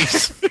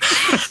Space.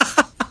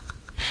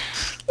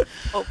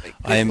 Oh my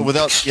I am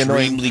Without the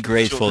annoying extremely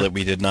grateful children. that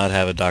we did not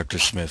have a Dr.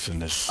 Smith in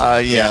this.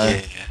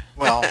 Yeah.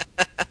 Well,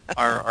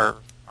 our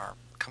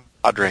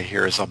compadre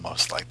here is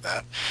almost like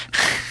that.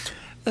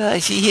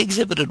 He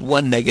exhibited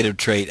one negative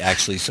trait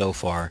actually so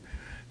far,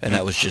 and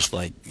that was just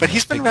like. But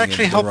he's been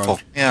actually helpful.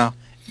 Yeah.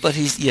 But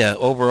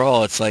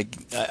overall, it's like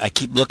I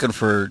keep looking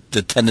for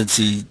the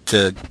tendency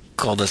to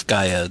call this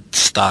guy a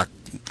stock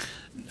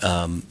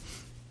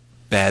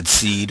bad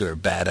seed or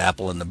bad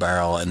apple in the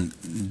barrel, and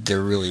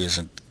there really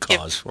isn't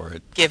cause for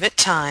it Give it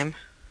time.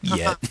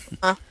 yet.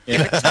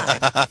 Give it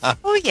time.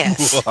 Oh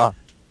yes.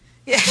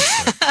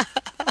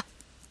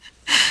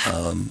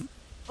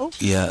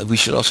 Yeah, we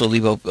should also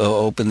leave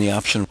open the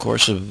option, of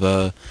course, of.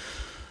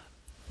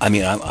 I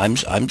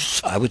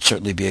would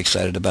certainly be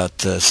excited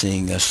about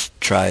seeing us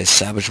try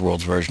Savage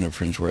Worlds version of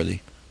Fringeworthy.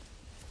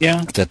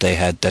 Yeah. That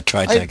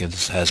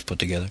Tritech has put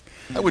together.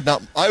 I would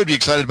be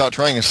excited about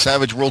trying a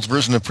Savage Worlds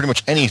version of pretty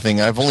much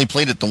anything. I've only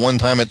played it the one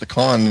time at the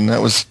con, and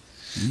that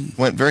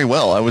went very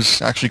well. I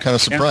was actually kind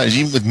of surprised.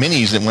 Even with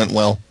minis, it went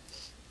well.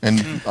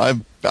 And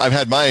I've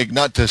had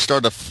not to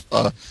start a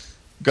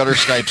Gutter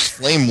Skype's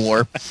flame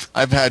war.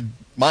 I've had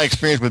my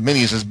experience with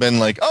minis has been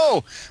like,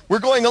 oh, we're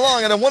going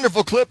along at a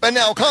wonderful clip, and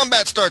now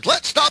combat starts.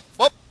 Let's stop.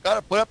 Whoop,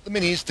 gotta put up the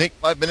minis. Take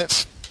 5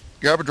 minutes.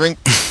 Grab a drink.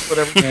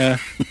 Whatever. Yeah.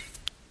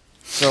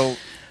 So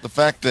the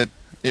fact that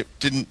it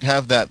didn't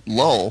have that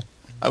lull,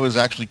 I was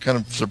actually kind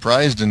of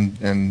surprised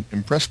and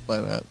impressed by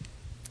that.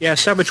 Yeah,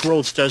 Savage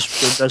Worlds does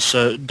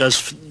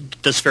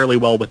fairly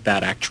well with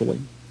that,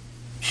 actually.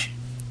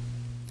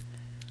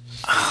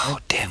 Oh,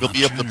 damn. We'll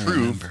be able to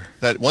prove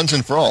that once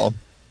and for all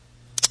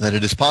that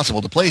it is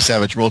possible to play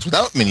Savage Worlds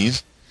without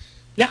minis.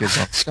 Yeah. Because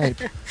on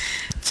Skype.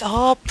 It's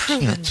all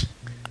proven. Can't.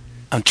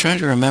 I'm trying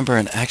to remember,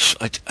 and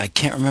actually, I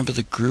can't remember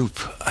the group.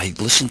 I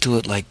listened to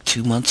it like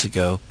 2 months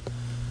ago,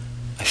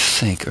 I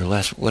think, or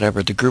last,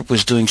 whatever. The group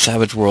was doing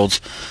Savage Worlds.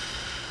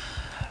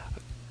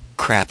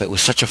 Crap, it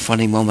was such a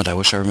funny moment. I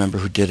wish I remember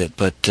who did it,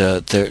 but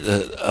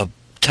a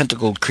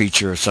tentacled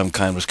creature of some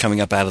kind was coming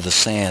up out of the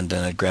sand,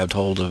 and it grabbed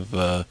hold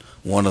of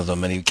one of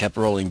them, and he kept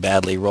rolling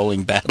badly,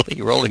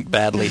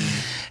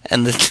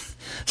 and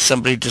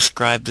somebody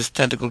described this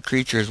tentacled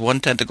creature as one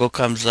tentacle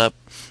comes up,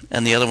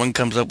 and the other one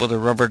comes up with a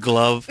rubber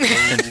glove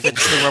and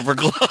fits the rubber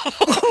glove.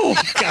 Oh,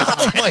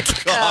 my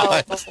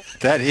God.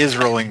 That is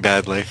rolling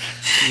badly.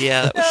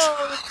 Yeah.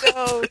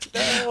 No.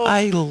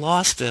 I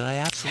lost it. I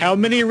absolutely. How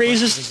many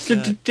raises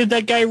did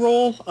that guy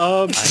roll?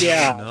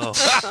 Yeah. No.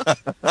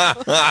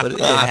 But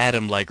it had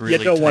him like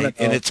really don't wanna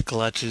tight in know. its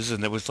clutches,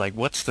 and it was like,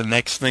 what's the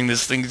next thing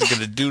this thing's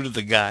going to do to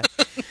the guy?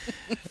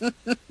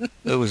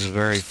 It was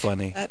very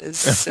funny. That is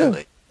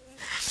silly.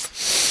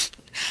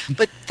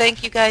 But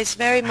thank you guys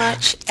very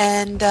much,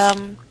 and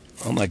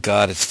Oh my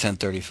God, it's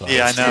 10:35.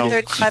 Yeah, I know.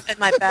 10:35 and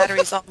my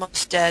battery's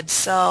almost dead.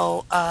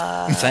 So,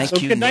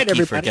 Thank you, good night, Nikki,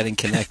 for everybody. getting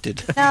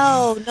connected.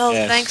 no,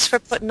 Yes. thanks for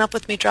putting up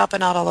with me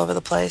dropping out all over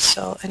the place.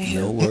 So, anywho.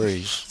 No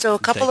worries. So a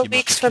couple Thank of you,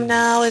 weeks Mr. from Kitty.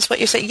 now is what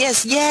you're saying.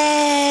 Yes,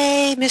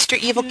 yay, Mr.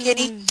 Evil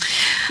Kitty.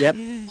 Yep.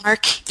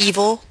 Mark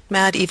Evil,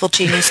 Mad Evil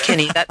Genius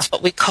Kinney. That's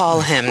what we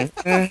call him.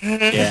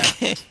 Yeah.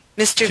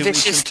 Mr. 2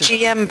 weeks Vicious from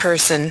GM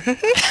person.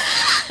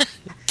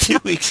 2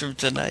 weeks from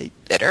tonight.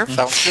 Bitter.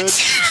 Sounds good.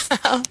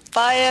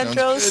 Bye,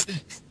 Andros.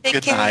 good. Take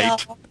Good care,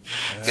 night. y'all.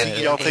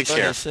 Y'all take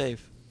care. Stay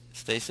safe.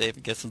 Stay safe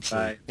and get some sleep.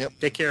 Bye. Yep.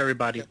 Take care,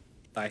 everybody.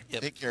 Bye.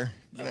 Yep. Take care.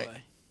 Good night.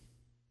 Bye-bye.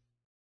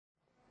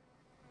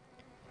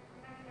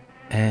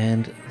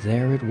 And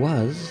there it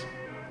was.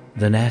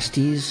 The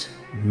Nasties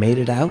made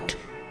it out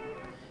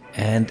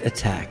and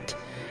attacked.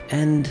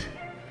 And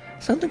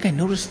something I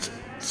noticed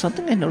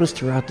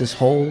throughout this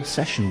whole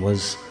session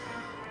was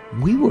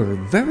we were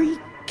very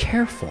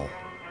careful.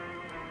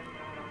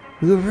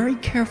 We were very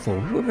careful.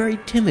 We were very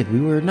timid.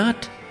 We were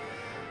not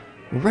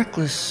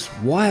reckless,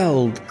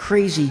 wild,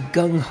 crazy,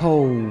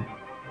 gung-ho,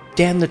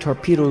 damn the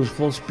torpedoes,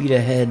 full speed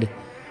ahead.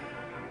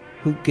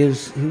 Who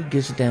gives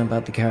a damn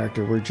about the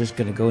character? We're just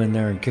going to go in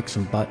there and kick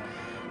some butt.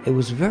 It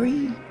was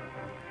very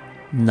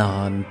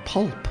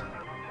non-pulp.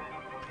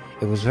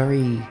 It was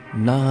very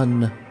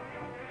non-cartoon.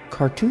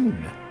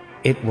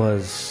 It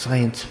was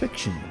science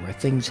fiction, where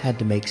things had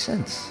to make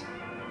sense,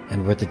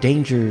 and where the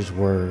dangers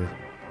were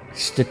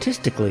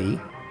statistically,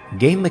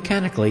 game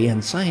mechanically,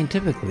 and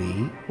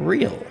scientifically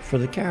real for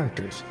the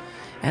characters.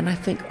 And I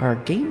think our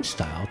game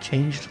style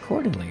changed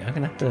accordingly. I'm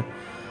gonna have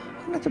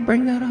to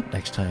bring that up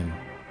next time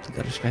the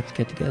Gutter Skypes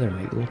get together.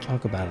 Maybe we'll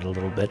talk about it a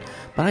little bit.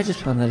 But I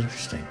just found that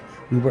interesting.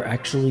 We were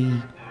actually,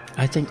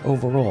 I think,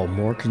 overall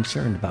more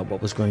concerned about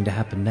what was going to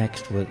happen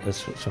next with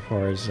as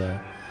far as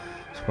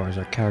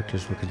our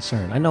characters were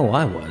concerned. I know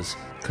I was,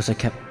 because I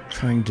kept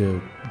trying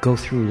to go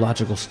through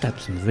logical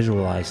steps and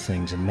visualize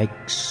things and make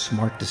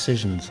smart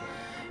decisions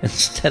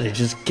instead of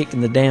just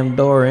kicking the damn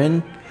door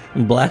in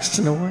and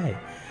blasting away.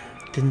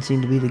 Didn't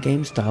seem to be the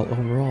game style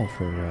overall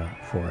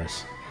for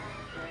us.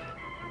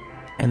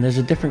 And there's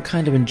a different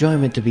kind of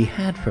enjoyment to be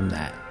had from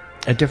that.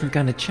 A different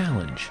kind of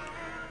challenge.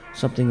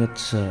 Something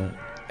that's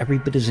every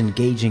bit as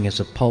engaging as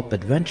a pulp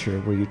adventure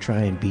where you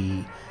try and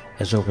be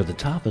as over the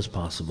top as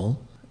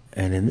possible.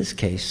 And in this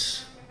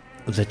case,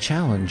 the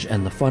challenge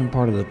and the fun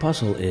part of the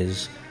puzzle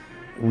is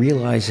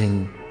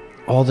realizing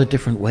all the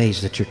different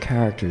ways that your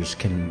characters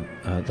can,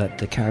 that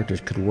the characters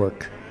could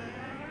work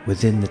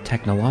within the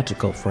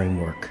technological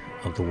framework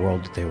of the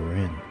world that they were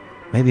in.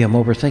 Maybe I'm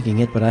overthinking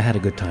it, but I had a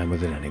good time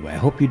with it anyway. I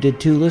hope you did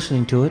too,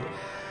 listening to it.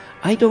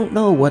 I don't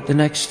know what the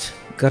next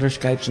Gutter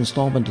Skypes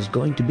installment is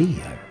going to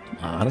be.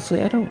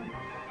 Honestly, I don't.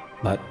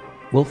 But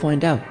we'll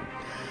find out.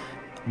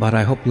 But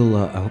I hope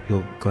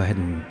you'll go ahead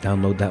and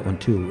download that one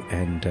too,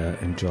 and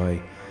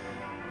enjoy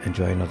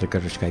another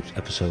Gutter Skypes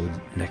episode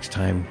next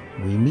time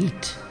we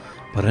meet.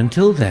 But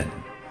until then,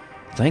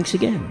 thanks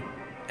again,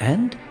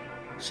 and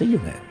see you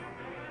then.